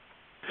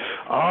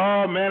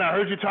 Oh man, I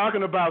heard you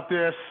talking about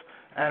this,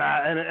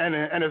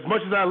 and as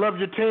much as I love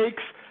your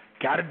takes,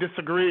 gotta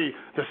disagree.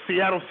 The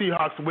Seattle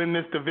Seahawks win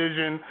this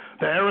division.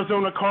 The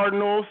Arizona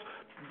Cardinals,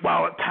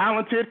 while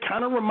talented,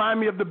 kind of remind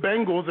me of the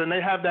Bengals, and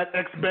they have that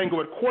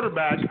ex-Bengal at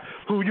quarterback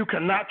who you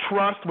cannot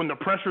trust when the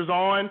pressure's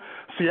on.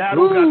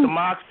 Seattle's got the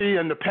moxie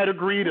and the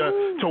pedigree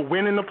to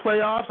win in the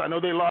playoffs. I know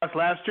they lost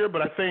last year,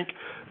 but I think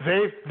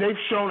they've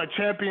shown a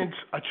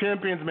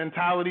champion's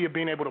mentality of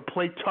being able to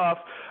play tough.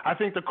 I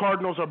think the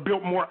Cardinals are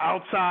built more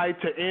outside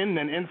to in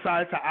than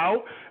inside to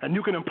out, and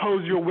you can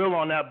impose your will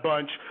on that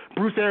bunch.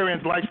 Bruce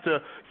Arians likes to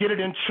get it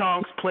in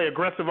chunks, play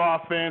aggressive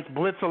offense,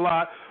 blitz a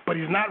lot, but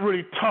he's not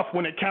really tough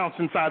when it counts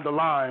inside the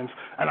lines,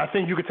 and I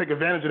think you could take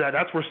advantage of that.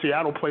 That's where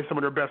Seattle plays some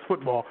of their best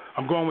football.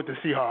 I'm going with the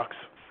Seahawks.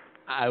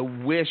 I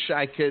wish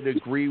I could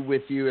agree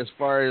with you as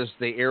far as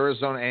the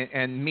Arizona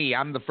and me.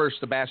 I'm the first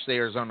to bash the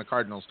Arizona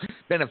Cardinals.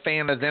 Been a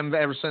fan of them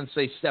ever since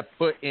they stepped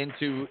foot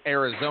into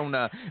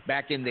Arizona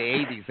back in the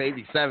 80s,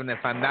 87 if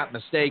I'm not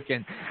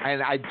mistaken.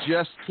 And I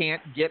just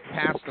can't get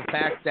past the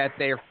fact that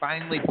they're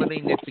finally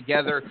putting it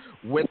together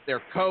with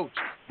their coach.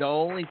 The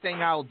only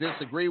thing I'll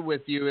disagree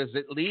with you is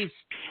at least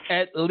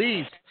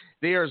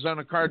the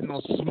Arizona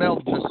Cardinals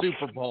smelled the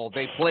Super Bowl.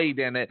 They played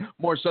in it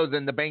more so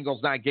than the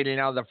Bengals not getting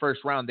out of the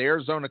first round. The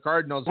Arizona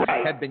Cardinals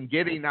had been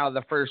getting out of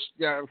the first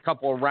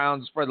couple of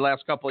rounds for the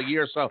last couple of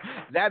years. So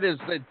that is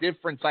the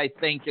difference, I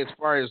think, as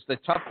far as the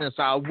toughness.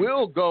 I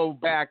will go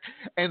back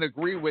and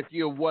agree with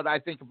you what I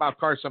think about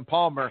Carson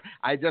Palmer.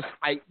 I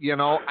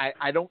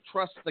don't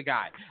trust the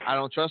guy. I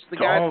don't trust the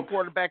guy at the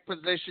quarterback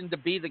position to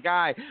be the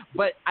guy.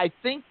 But I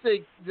think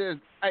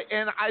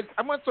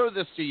I'm going to throw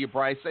this to you,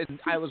 Bryce. And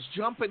I was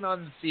jumping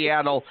on Seattle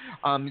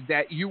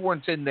that you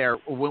weren't in there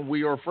when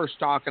we were first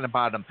talking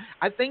about them.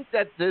 I think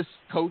that this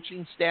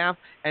coaching staff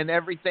and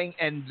everything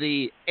and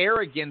the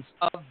arrogance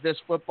of this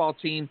football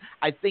team,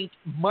 I think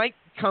might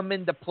come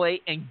into play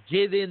and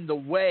get in the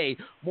way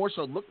more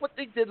so. Look what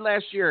they did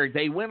last year.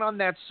 They went on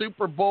that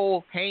Super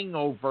Bowl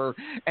hangover,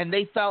 and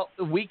they felt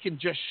we can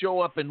just show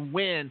up and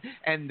win,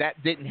 and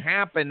that didn't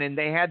happen, and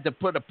they had to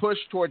put a push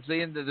towards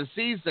the end of the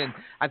season.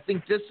 I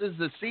think this is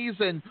the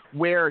season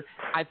where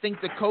I think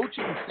the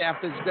coaching staff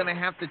is going to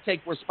have to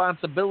take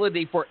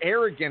responsibility for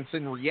arrogance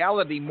in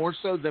reality more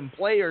so than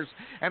players,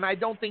 and I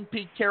don't think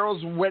Pete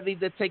Carroll's ready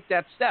to take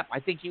that step.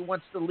 I think he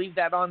wants to leave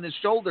that on his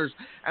shoulders,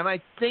 and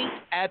I think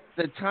at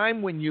the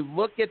time when you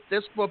look at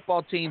this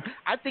football team,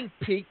 I think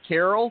Pete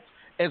Carroll,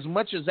 as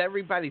much as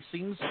everybody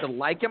seems to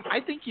like him, I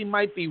think he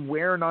might be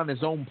wearing on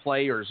his own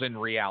players in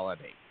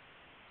reality.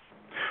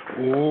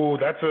 Ooh,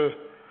 that's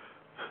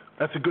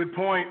a good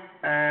point,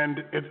 and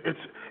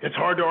it's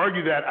hard to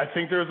argue that. I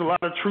think there's a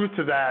lot of truth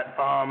to that.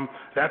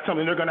 That's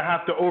something they're going to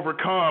have to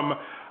overcome.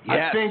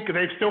 Yes. I think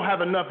they still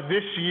have enough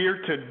this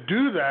year to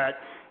do that,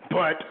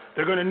 but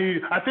they're going to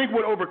need – I think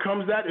what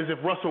overcomes that is if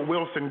Russell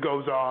Wilson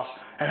goes off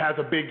and has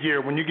a big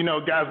year. When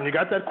guys, when you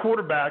got that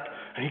quarterback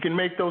and he can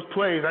make those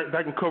plays,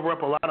 that can cover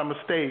up a lot of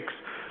mistakes.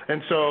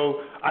 And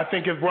so I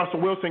think if Russell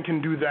Wilson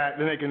can do that,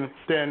 then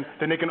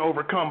they can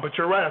overcome. But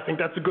you're right. I think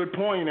that's a good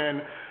point,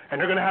 and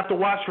they're going to have to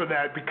watch for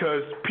that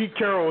because Pete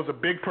Carroll is a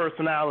big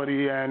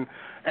personality, and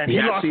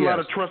he lost a lot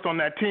of trust on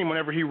that team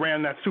whenever he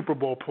ran that Super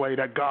Bowl play,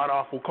 that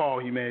god-awful call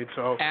he made.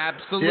 So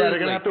absolutely, yeah, they're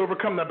going to have to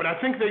overcome that. But I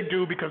think they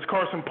do because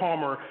Carson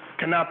Palmer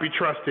cannot be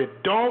trusted.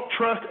 Don't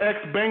trust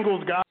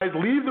ex-Bengals, guys.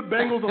 Leave the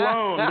Bengals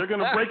alone. They're going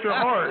to break your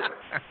heart.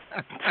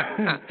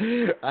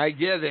 I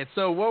get it.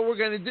 So what we're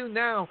going to do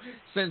now,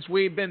 since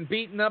we've been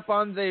beaten up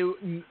on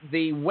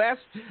the West,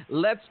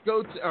 let's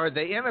go to, or the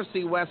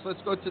NFC West,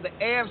 let's go to the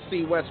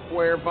AFC West,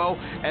 Cuervo.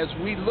 As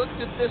we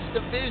looked at this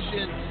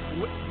division,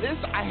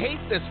 I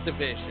hate this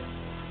division.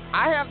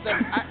 I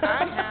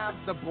have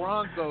the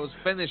Broncos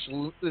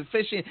finishing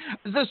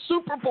the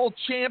Super Bowl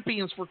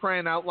champions, for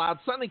crying out loud.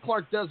 Sonny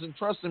Clark doesn't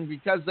trust them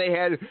because they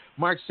had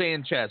Mark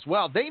Sanchez.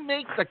 Well, they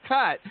make the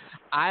cut.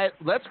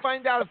 Let's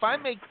find out if I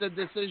make the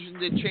decision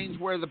to change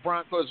where the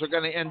Broncos are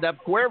going to end up.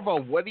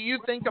 Cuervo, what do you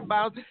think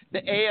about the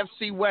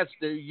AFC West?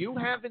 Do you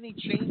have any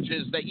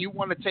changes that you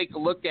want to take a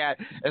look at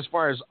as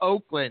far as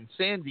Oakland,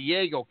 San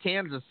Diego,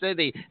 Kansas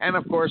City, and,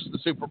 of course, the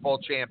Super Bowl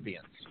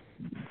champions?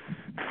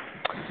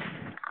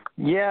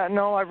 Yeah,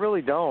 no, I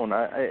really don't.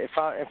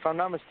 If I'm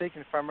not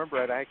mistaken, if I remember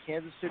right, I had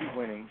Kansas City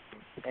winning,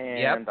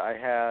 and I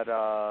had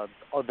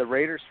the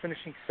Raiders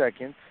finishing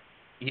second.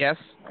 Yes.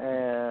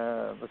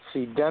 Let's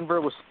see,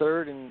 Denver was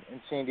third, and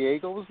San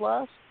Diego was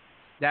last.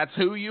 That's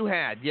who you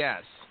had,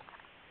 yes.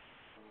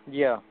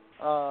 Yeah.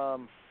 I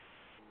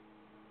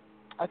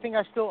think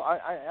I think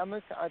I'm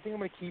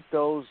going to keep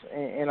those,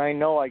 and I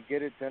know I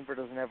get it. Denver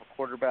doesn't have a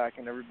quarterback,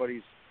 and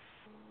everybody's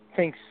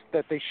thinks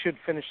that they should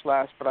finish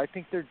last, but I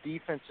think their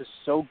defense is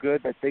so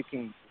good that they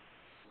can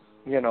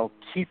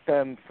keep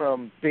them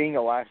from being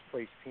a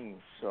last-place team.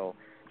 So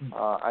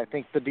I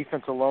think the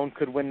defense alone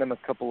could win them a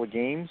couple of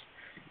games,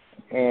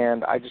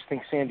 and I just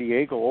think San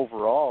Diego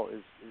overall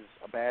is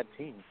a bad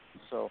team.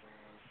 So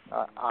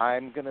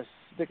I'm going to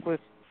stick with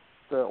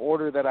the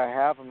order that I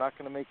have. I'm not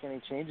going to make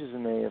any changes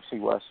in the AFC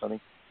West, Sonny.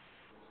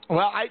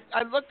 Well,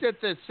 I looked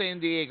at the San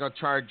Diego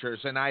Chargers,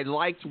 and I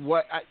liked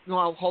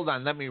hold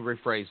on, let me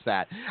rephrase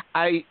that.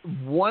 I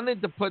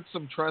wanted to put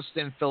some trust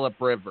in Phillip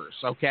Rivers,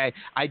 okay?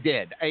 I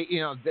did.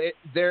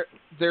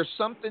 There's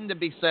something to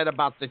be said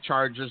about the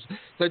Chargers.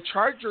 The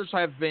Chargers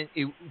have been,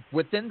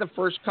 within the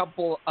first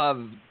couple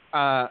of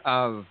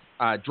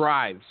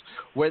drives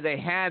where they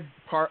had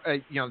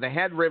they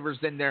had Rivers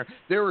in there,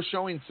 they were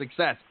showing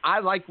success. I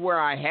like where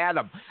I had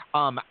them.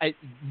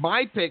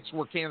 My picks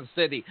were Kansas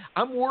City.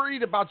 I'm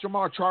worried about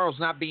Jamal Charles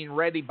not being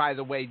ready, by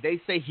the way.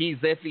 They say he's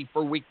iffy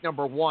for week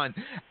number 1.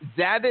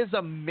 That is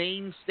a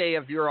mainstay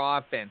of your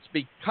offense,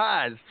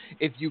 because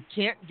if you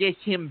can't get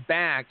him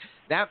back,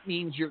 that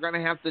means you're going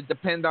to have to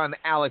depend on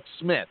Alex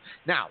Smith.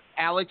 Now,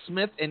 Alex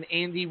Smith and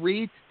Andy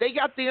Reid, they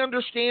got the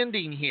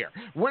understanding here.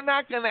 We're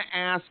not going to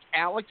ask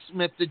Alex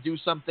Smith to do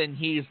something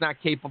he is not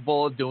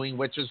capable of doing,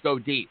 which is go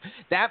deep.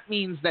 That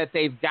means that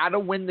they've got to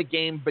win the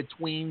game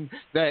between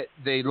the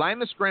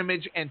line of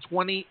scrimmage and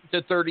 20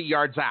 to 30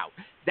 yards out.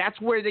 That's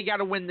where they got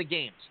to win the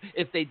games.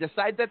 If they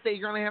decide that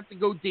they're going to have to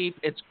go deep,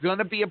 it's going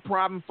to be a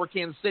problem for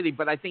Kansas City,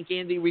 but I think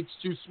Andy Reid's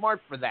too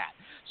smart for that.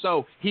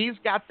 So he's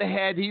got the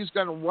head. He's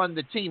going to run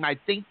the team. I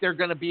think they're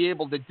going to be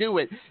able to do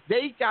it.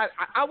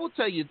 I will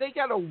tell you, they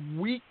got a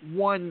week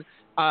 1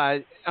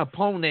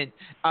 opponent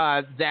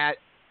that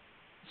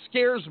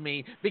scares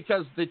me,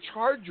 because the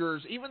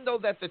Chargers, even though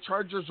that the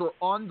Chargers are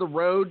on the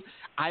road,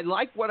 I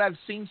like what I've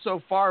seen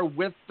so far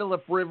with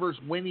Phillip Rivers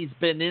when he's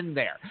been in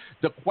there.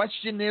 The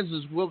question is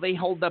will they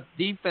hold up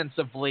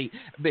defensively?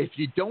 If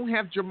you don't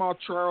have Jamal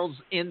Charles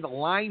in the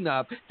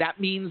lineup, that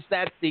means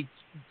that the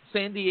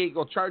San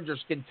Diego Chargers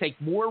can take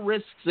more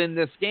risks in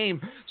this game.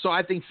 So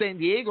I think San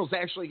Diego's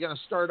actually going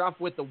to start off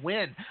with a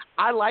win.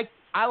 I like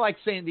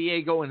San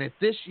Diego, and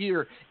this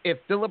year, if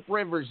Phillip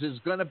Rivers is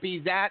going to be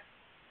that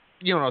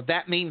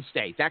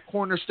mainstay, that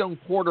cornerstone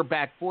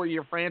quarterback for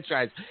your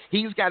franchise,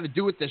 he's got to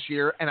do it this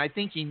year, and I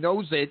think he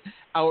knows it,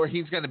 or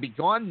he's going to be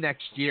gone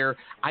next year.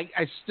 I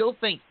still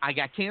think I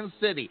got Kansas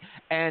City,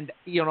 and,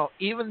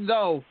 even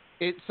though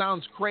it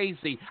sounds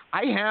crazy,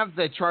 I have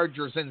the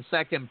Chargers in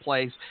second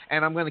place,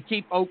 and I'm going to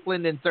keep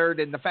Oakland in third,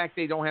 and the fact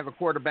they don't have a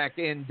quarterback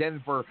in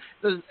Denver,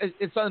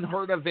 it's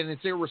unheard of, and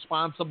it's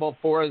irresponsible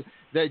for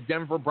the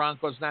Denver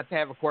Broncos not to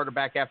have a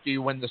quarterback after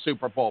you win the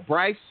Super Bowl.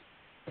 Bryce?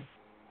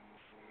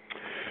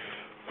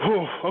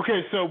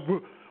 Okay, so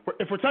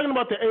if we're talking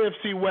about the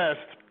AFC West,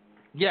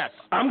 yes,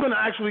 I'm going to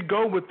actually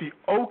go with the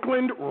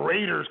Oakland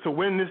Raiders to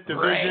win this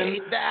division.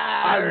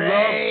 I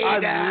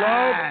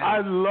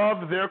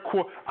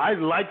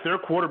like their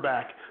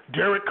quarterback,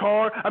 Derek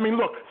Carr. I mean,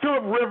 look,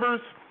 Phillip Rivers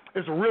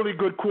is a really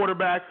good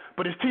quarterback,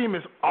 but his team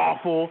is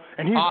awful,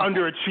 and he's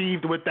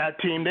underachieved with that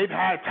team. They've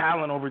had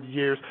talent over the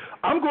years.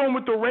 I'm going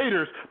with the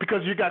Raiders because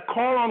you got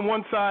Carr on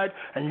one side,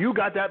 and you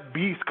got that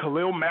beast,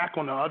 Khalil Mack,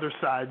 on the other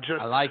side.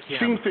 I like him.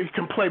 Seems he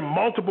can play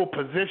multiple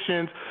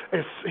positions.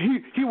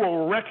 He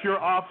will wreck your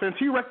offense.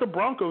 He wrecked the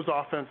Broncos'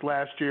 offense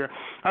last year.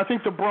 I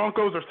think the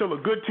Broncos are still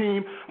a good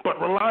team, but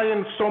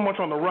relying so much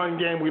on the run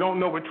game, we don't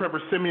know what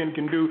Trevor Siemian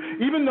can do.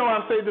 Even though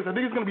I say this, I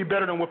think he's going to be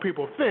better than what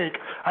people think.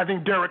 I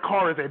think Derek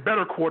Carr is a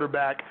better quarterback.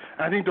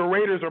 I think the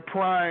Raiders are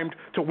primed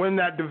to win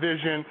that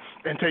division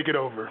and take it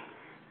over.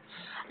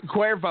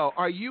 Cuervo,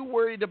 are you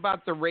worried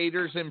about the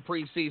Raiders in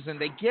preseason?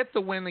 They get the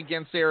win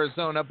against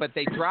Arizona, but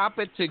they drop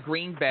it to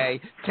Green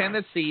Bay,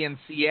 Tennessee, and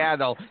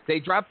Seattle.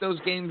 They drop those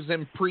games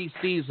in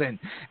preseason,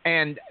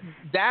 and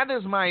that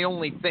is my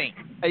only thing.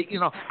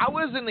 I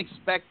wasn't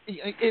expecting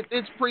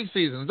it's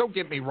preseason. Don't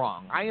get me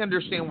wrong. I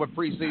understand what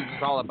preseason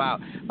is all about,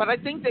 but I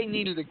think they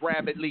needed to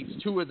grab at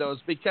least 2 of those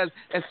because,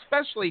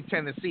 especially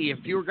Tennessee, if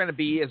you're going to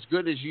be as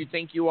good as you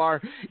think you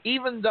are,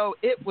 even though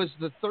it was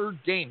the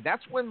 3rd game,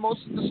 that's when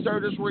most of the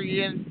starters were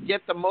in.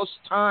 Get the most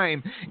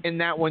time in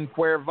that one,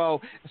 Cuervo.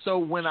 So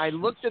when I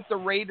looked at the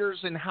Raiders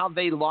and how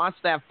they lost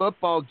that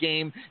football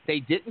game, they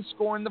didn't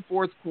score in the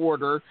 4th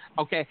quarter,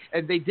 okay,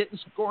 and they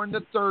didn't score in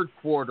the 3rd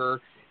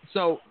quarter.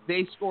 So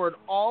they scored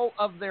all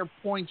of their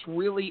points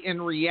really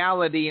in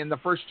reality in the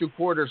first 2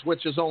 quarters,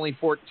 which is only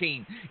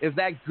 14. Is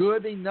that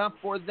good enough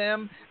for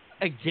them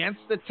against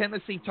the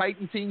Tennessee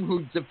Titan team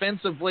who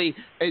defensively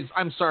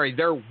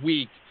they're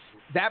weak?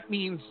 That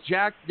means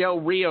Jack Del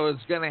Rio is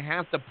going to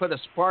have to put a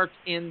spark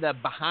in the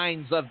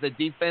behinds of the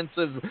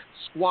defensive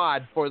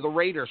squad for the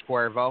Raiders,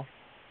 Cuervo.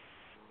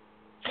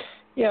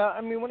 Yeah,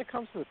 I mean, when it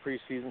comes to the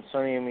preseason,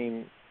 Sonny, I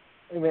mean,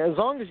 as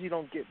long as you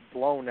don't get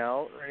blown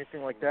out or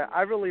anything like that,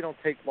 I really don't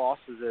take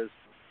losses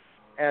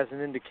as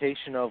an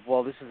indication of,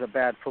 well, this is a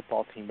bad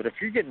football team. But if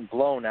you're getting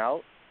blown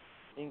out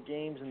in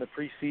games in the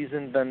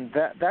preseason, then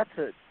that's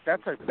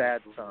a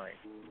bad sign.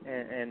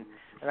 And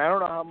I don't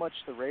know how much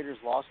the Raiders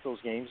lost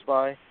those games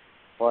by.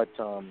 But,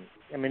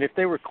 I mean, if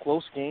they were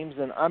close games,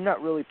 then I'm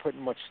not really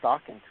putting much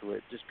stock into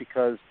it just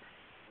because,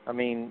 I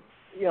mean,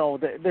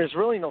 there's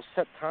really no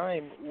set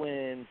time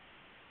when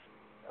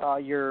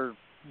your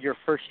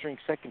first string,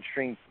 second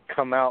string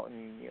come out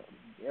and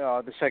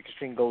the second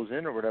string goes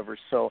in or whatever.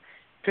 So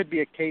it could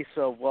be a case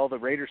of, the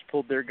Raiders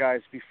pulled their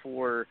guys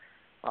before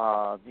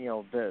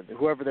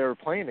whoever they were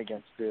playing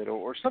against did,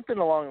 or something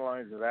along the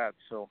lines of that.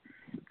 So,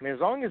 I mean, as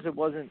long as it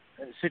wasn't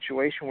a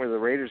situation where the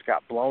Raiders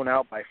got blown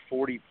out by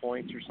 40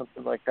 points or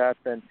something like that,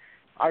 then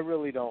I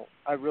really don't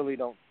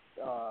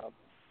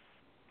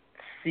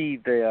see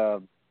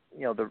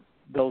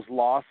those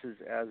losses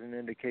as an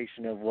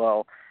indication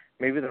of,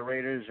 maybe the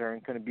Raiders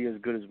aren't going to be as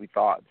good as we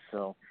thought.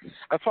 So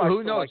that's why I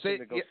like them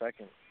to go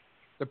second.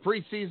 The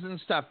preseason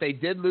stuff, they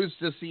did lose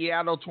to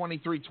Seattle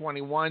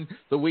 23-21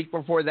 the week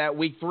before that,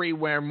 week 3,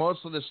 where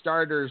most of the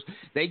starters,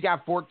 they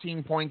got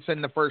 14 points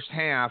in the first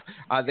half.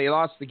 They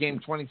lost the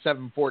game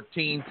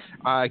 27-14.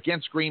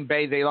 Against Green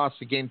Bay, they lost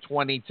the game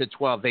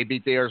 20-12. They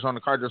beat the Arizona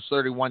Cardinals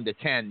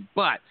 31-10.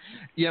 But,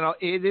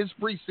 it is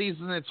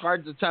preseason. It's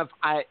hard to tough.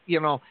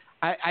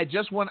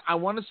 I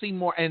want to see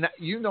more, and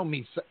you know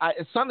me,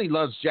 Sonny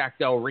loves Jack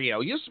Del Rio.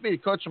 He used to be the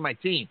coach of my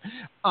team.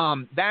 That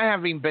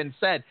having been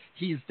said,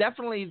 he's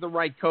definitely the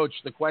right coach.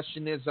 The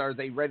question is, are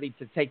they ready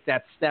to take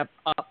that step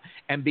up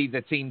and be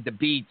the team to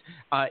beat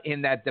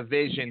in that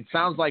division?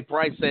 Sounds like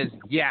Bryce says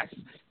yes.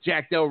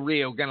 Jack Del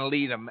Rio going to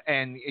lead them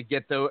and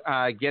get the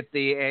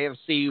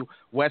AFC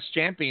West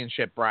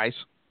Championship, Bryce.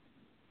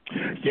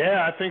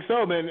 Yeah, I think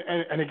so, man.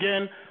 And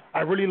again, I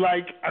really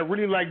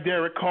like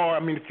Derek Carr. I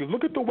mean, if you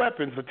look at the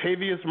weapons,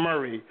 Latavius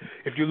Murray,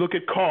 if you look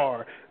at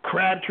Carr,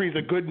 Crabtree's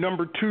a good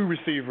number 2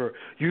 receiver.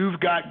 You've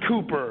got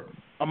Cooper,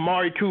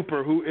 Amari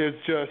Cooper, who is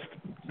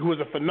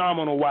a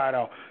phenomenal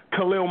wideout.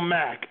 Khalil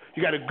Mack,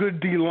 you got a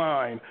good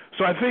D-line.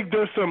 So I think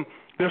there's some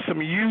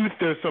youth,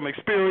 there's some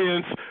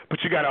experience, but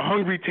you got a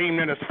hungry team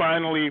that's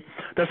finally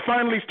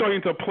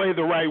starting to play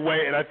the right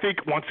way. And I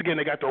think once again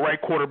they got the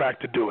right quarterback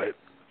to do it.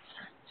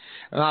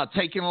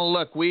 Taking a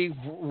look, we've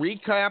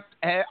recapped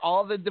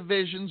all the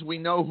divisions. We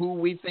know who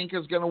we think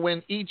is going to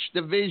win each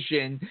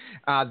division.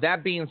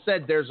 That being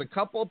said, there's a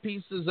couple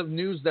pieces of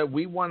news that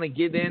we want to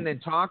get in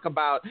and talk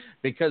about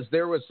because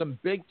there was some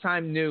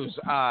big-time news.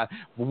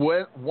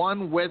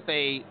 One with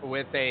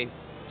a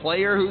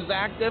player who's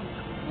active,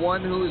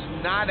 one who's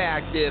not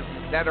active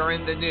that are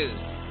in the news.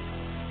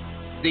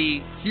 The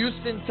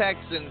Houston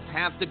Texans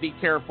have to be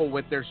careful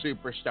with their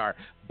superstar.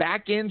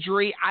 Back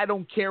injury, I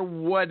don't care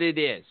what it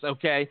is,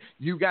 okay?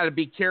 You got to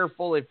be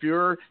careful if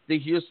you're the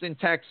Houston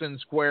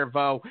Texans,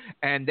 Cuervo,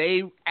 and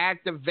they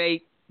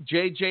activate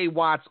J.J.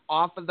 Watts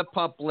off of the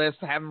PUP list,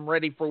 have him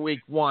ready for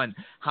week 1.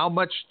 How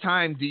much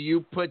time do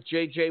you put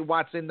J.J.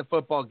 Watts in the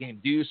football game?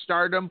 Do you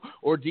start him,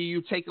 or do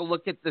you take a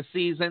look at the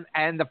season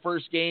and the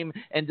first game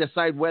and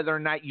decide whether or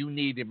not you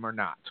need him or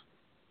not?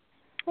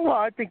 Well,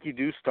 I think you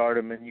do start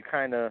him, and you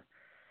kind of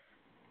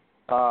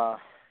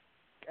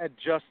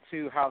adjust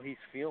to how he's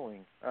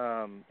feeling.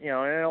 And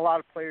a lot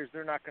of players,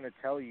 they're not going to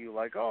tell you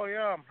like, oh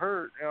yeah, I'm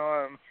hurt.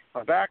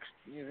 My back's,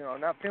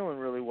 not feeling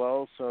really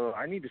well, so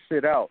I need to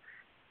sit out.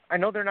 I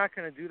know they're not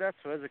going to do that.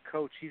 So as a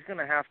coach, he's going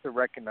to have to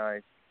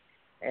recognize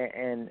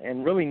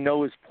and really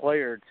know his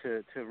player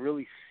to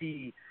really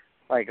see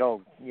like,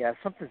 oh yeah,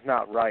 something's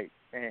not right.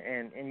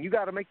 And you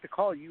got to make the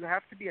call. You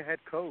have to be a head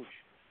coach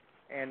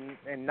and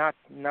not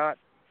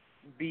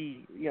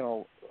be,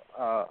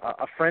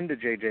 a friend to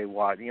J.J.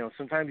 Watt.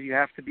 Sometimes you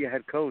have to be a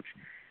head coach,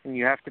 and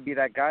you have to be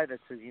that guy that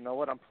says, you know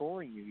what, I'm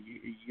pulling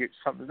you.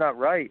 Something's not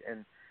right.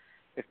 And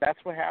if that's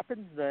what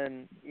happens,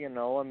 then,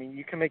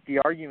 you can make the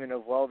argument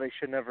of, well, they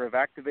should never have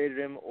activated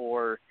him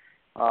or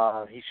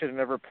he should have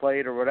never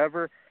played or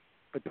whatever.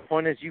 But the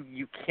point is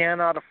you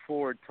cannot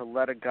afford to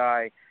let a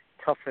guy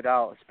tough it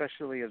out,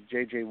 especially of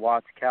J.J.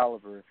 Watt's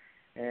caliber,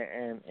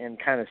 and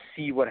kind of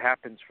see what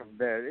happens from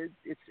there.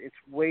 It's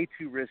way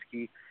too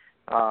risky.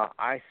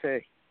 I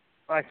say,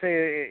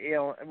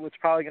 what's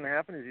probably going to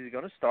happen is he's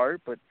going to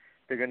start, but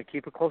they're going to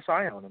keep a close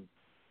eye on him.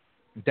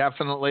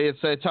 Definitely,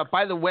 it's tough.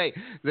 By the way,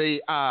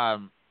 the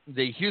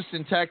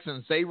Houston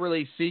Texans, they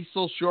released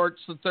Cecil Shorts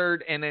III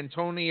and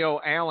Antonio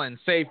Allen,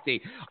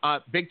 safety.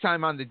 Big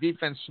time on the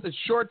defense.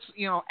 Shorts,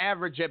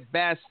 average at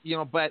best,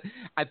 but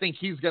I think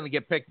he's going to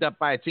get picked up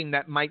by a team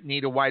that might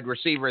need a wide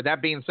receiver.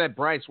 That being said,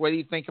 Bryce, what do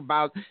you think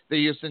about the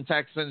Houston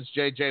Texans,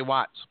 J.J.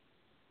 Watts?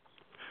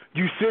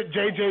 You sit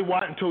J.J.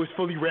 Watt until he's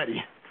fully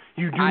ready.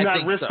 You do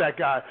not risk that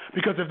guy,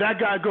 because if that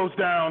guy goes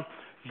down,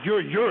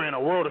 you're in a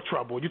world of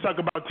trouble. You talk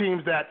about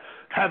teams that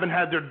haven't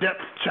had their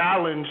depth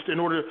challenged in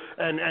order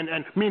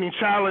and meaning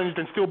challenged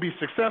and still be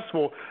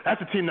successful.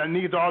 That's a team that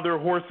needs all their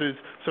horses.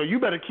 So you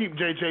better keep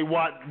J.J.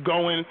 Watt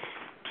going.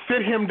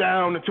 Sit him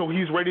down until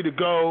he's ready to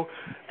go.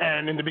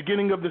 And in the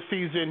beginning of the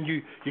season,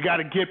 you got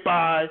to get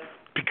by,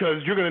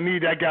 because you're going to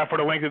need that guy for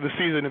the length of the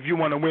season if you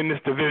want to win this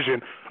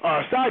division.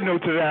 Side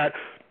note to that,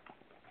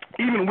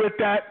 even with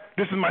that,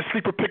 this is my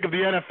sleeper pick of the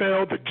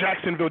NFL. The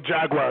Jacksonville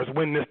Jaguars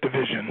win this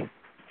division.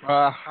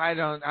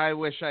 I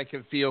wish I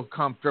could feel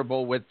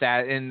comfortable with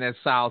that in the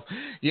South.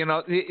 You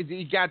know,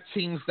 you got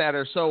teams that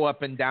are so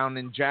up and down,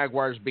 and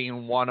Jaguars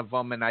being one of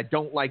them. And I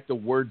don't like the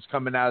words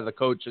coming out of the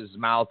coach's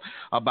mouth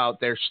about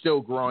they're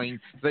still growing.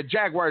 The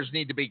Jaguars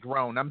need to be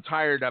grown. I'm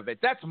tired of it.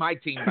 That's my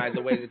team, by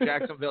the way, the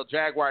Jacksonville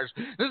Jaguars.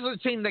 This is a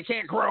team that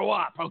can't grow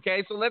up.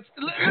 Okay, so let's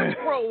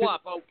grow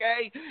up.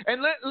 Okay,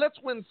 and let's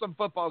win some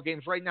football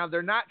games. Right now,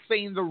 they're not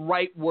saying the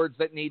right words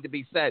that need to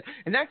be said,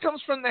 and that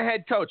comes from the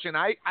head coach. And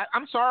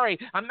I'm sorry.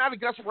 I'm not a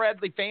Gus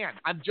Bradley fan.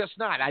 I'm just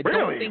not. I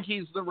don't think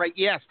he's the right.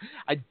 Yes,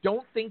 I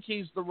don't think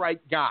he's the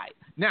right guy.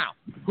 Now,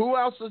 who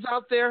else is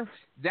out there?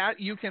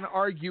 That you can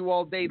argue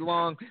all day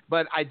long,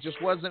 but I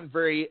just wasn't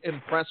very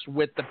impressed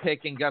with the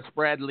pick in Gus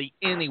Bradley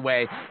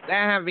anyway.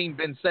 That having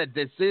been said,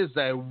 this is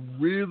a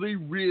really,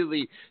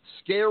 really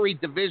scary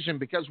division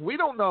because we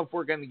don't know if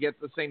we're going to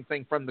get the same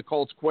thing from the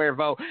Colts,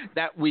 Cuervo,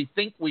 that we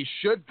think we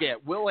should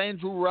get. Will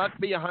Andrew Luck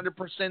be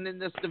 100% in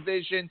this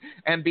division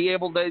and be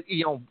able to,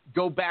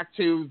 go back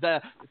to the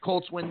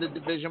Colts win the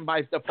division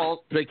by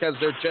default because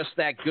they're just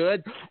that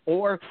good?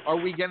 Or are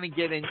we going to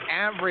get an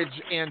average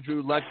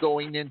Andrew Luck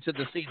going into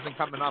the season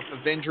coming off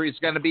of injury? Is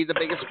going to be the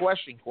biggest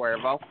question,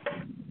 Cuervo.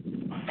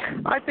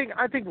 I think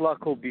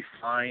Luck will be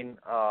fine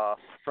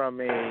from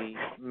a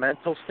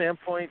mental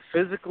standpoint.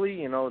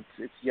 Physically,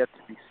 it's yet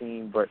to be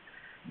seen. But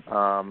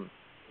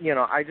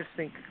I just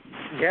think,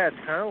 it's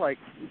kind of like,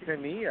 to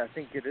me, I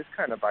think it is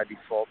kind of by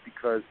default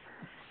because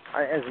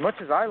as much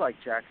as I like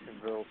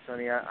Jacksonville,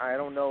 Sonny, I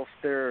don't know if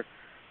they're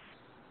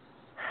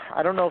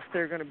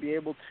going to be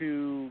able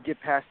to get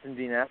past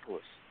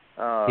Indianapolis.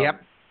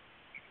 Yep.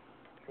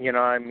 They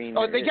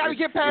got to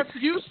get past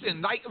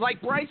Houston.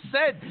 Like Bryce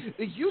said,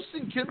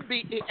 Houston can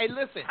be. Hey,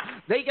 listen,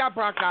 they got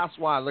Brock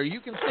Osweiler. You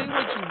can say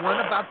what you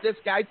want about this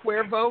guy,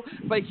 Cuervo,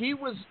 but he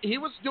was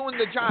doing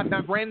the job. Now,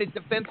 granted,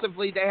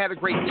 defensively, they had a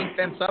great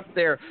defense up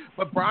there,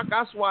 but Brock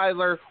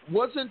Osweiler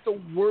wasn't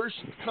the worst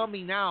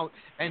coming out,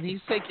 and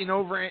he's taking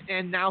over,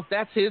 and now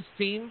that's his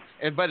team,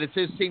 but it's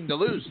his team to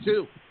lose,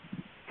 too.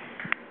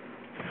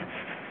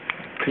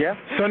 Yeah,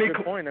 Sonny,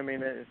 good point.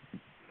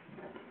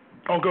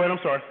 go ahead. I'm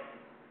sorry.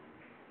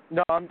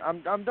 No,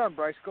 I'm done,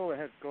 Bryce. Go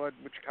ahead. Go ahead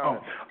with your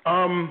comment.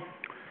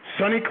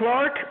 Sonny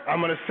Clark,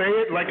 I'm going to say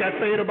it like I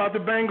say it about the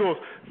Bengals.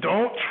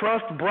 Don't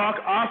trust Brock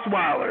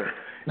Osweiler.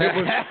 It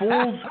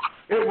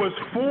was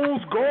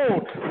fool's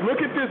gold.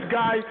 Look at this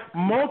guy,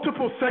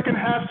 multiple second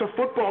halves of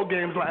football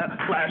games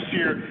last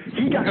year.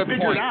 He got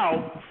figured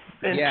out.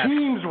 And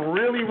teams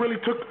really, really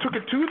took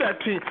it to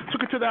that team,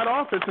 took it to that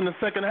offense in the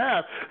second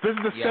half. This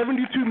is a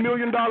 $72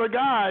 million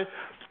guy.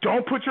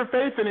 Don't put your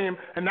faith in him,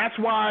 and that's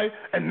why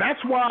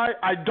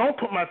I don't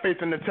put my faith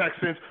in the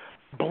Texans.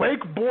 Blake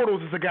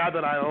Bortles is a guy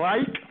that I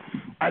like.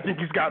 I think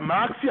he's got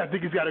moxie. I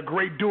think he's got a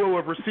great duo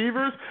of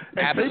receivers.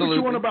 And say what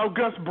you want about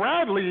Gus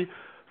Bradley,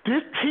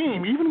 this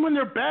team, even when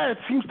they're bad,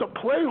 seems to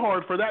play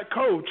hard for that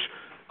coach.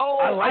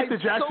 I like the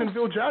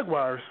Jacksonville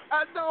Jaguars.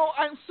 No,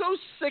 I'm so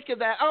sick of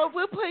that.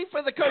 We'll play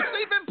for the coach.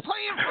 They've been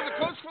playing for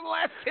the coach for the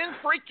last 10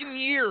 freaking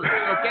years,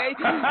 okay?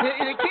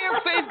 They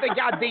can't save the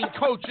goddamn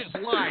coach's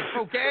life,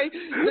 okay?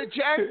 The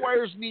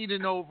Jaguars need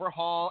an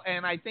overhaul,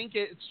 and I think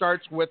it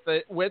starts with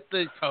the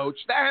coach.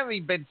 That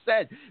having been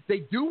said, they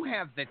do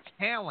have the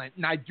talent,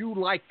 and I do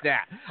like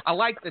that. I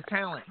like the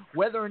talent.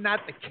 Whether or not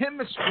the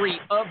chemistry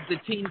of the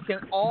team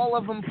can all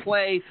of them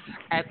play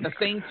at the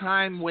same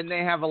time when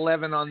they have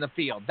 11 on the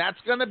field. That's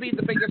going to be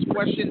the biggest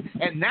question,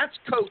 and that's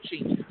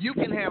coaching. You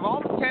can have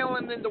all the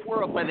talent in the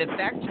world, but if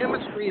that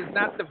chemistry is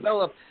not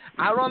developed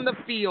out on the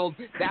field,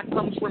 that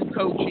comes from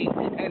coaching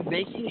and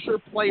making sure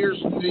players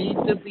need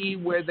to be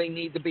where they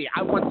need to be.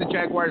 I want the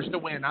Jaguars to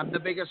win. I'm the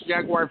biggest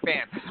Jaguar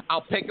fan.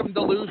 I'll pick them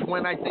to lose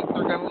when I think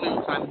they're going to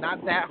lose. I'm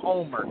not that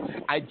homer.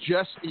 I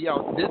just,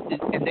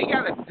 and they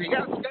got a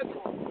schedule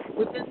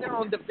within their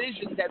own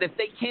division that if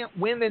they can't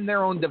win in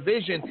their own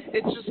division,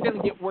 it's just going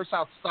to get worse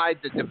outside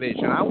the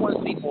division. I want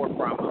to see more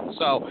from them.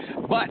 So,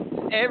 but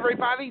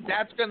everybody,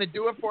 that's going to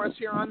do it for us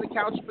here on the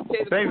Couch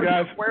Potatoes. Thanks,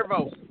 guys.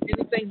 Cuervo,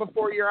 anything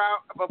before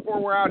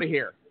we're out of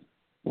here?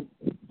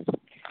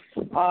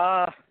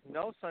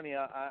 No, Sonny,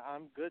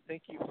 I'm good.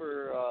 Thanks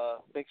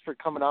for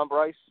coming on,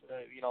 Bryce.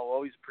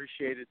 Always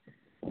appreciate it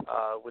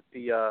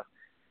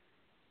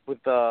with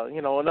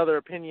another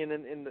opinion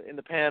in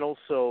the panel.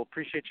 So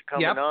appreciate you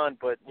coming on.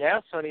 But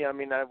yeah, Sonny,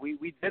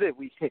 we did it.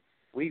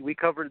 We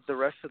covered the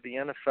rest of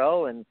the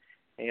NFL, and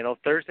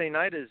Thursday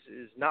night is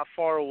not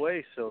far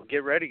away. So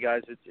get ready,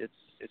 guys. It's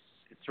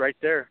right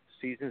there.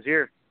 Season's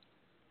here.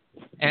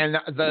 And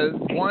the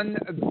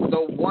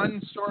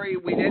one story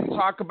we didn't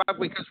talk about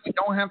because we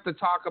don't have to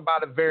talk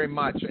about it very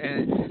much,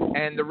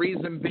 and the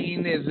reason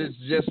being is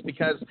just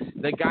because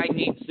the guy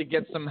needs to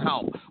get some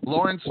help.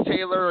 Lawrence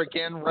Taylor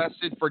again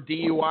arrested for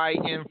DUI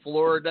in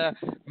Florida.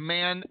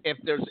 Man, if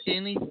there's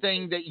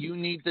anything that you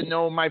need to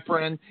know, my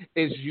friend,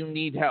 is you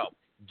need help.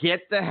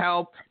 Get the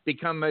help,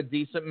 become a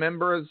decent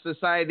member of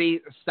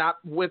society, stop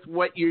with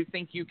what you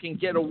think you can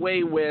get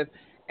away with,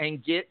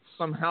 and get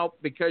some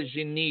help because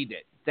you need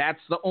it.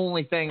 That's the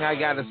only thing I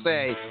got to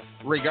say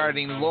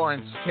regarding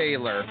Lawrence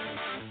Taylor.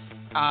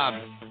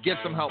 Get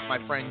some help,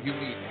 my friend. You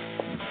need it.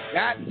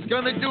 That's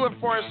going to do it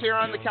for us here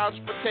on the Couch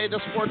Potato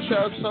Sports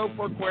Show. So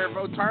for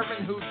Cuervo,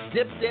 Tarvin, who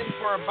dipped in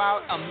for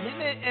about a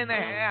minute and a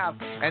half,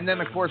 and then,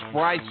 of course,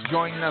 Bryce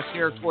joining us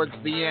here towards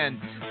the end.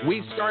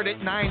 We start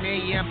at 9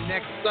 a.m.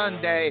 next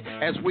Sunday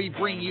as we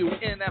bring you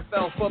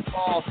NFL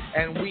football,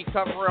 and we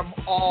cover them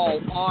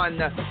all on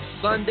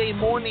Sunday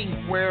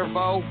morning,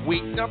 Cuervo.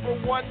 Week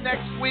number 1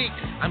 next week.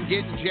 I'm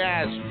getting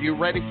jazzed. You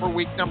ready for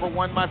week number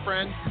 1, my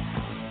friend?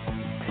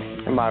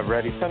 Am I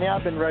ready? Sonny,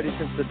 I've been ready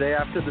since the day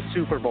after the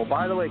Super Bowl.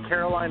 By the way,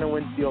 Carolina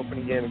wins the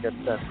opening game against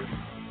Denver.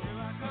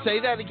 Say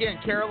that again.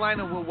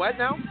 Carolina will what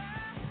now?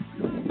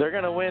 They're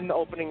going to win the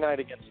opening night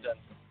against Denver.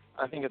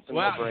 I think it's a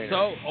no-brainer.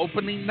 So,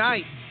 opening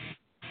night.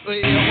 Well,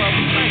 we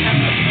might have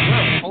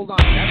to... Hold on.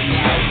 That's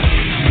loud.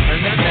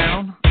 Turn that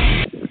down.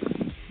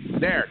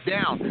 There,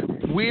 down.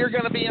 We're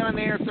going to be on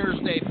air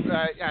Thursday.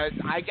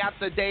 I got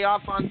the day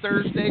off on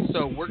Thursday,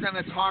 so we're going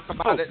to talk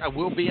about it.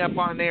 We'll be up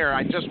on air.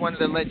 I just wanted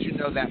to let you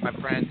know that, my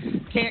friend.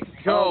 Can't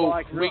go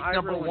week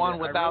number 1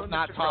 without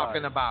not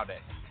talking about it.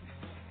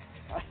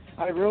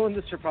 I ruined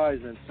the surprise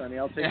then, Sonny.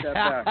 I'll take that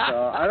back.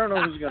 I don't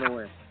know who's going to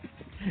win.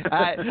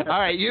 All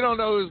right, you don't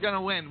know who's going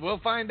to win. We'll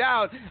find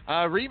out.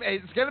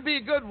 It's going to be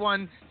a good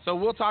one, so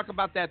we'll talk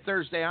about that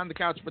Thursday on the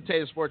Couch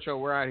Potato Sports Show.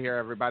 We're out here,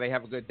 everybody.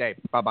 Have a good day.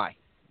 Bye-bye.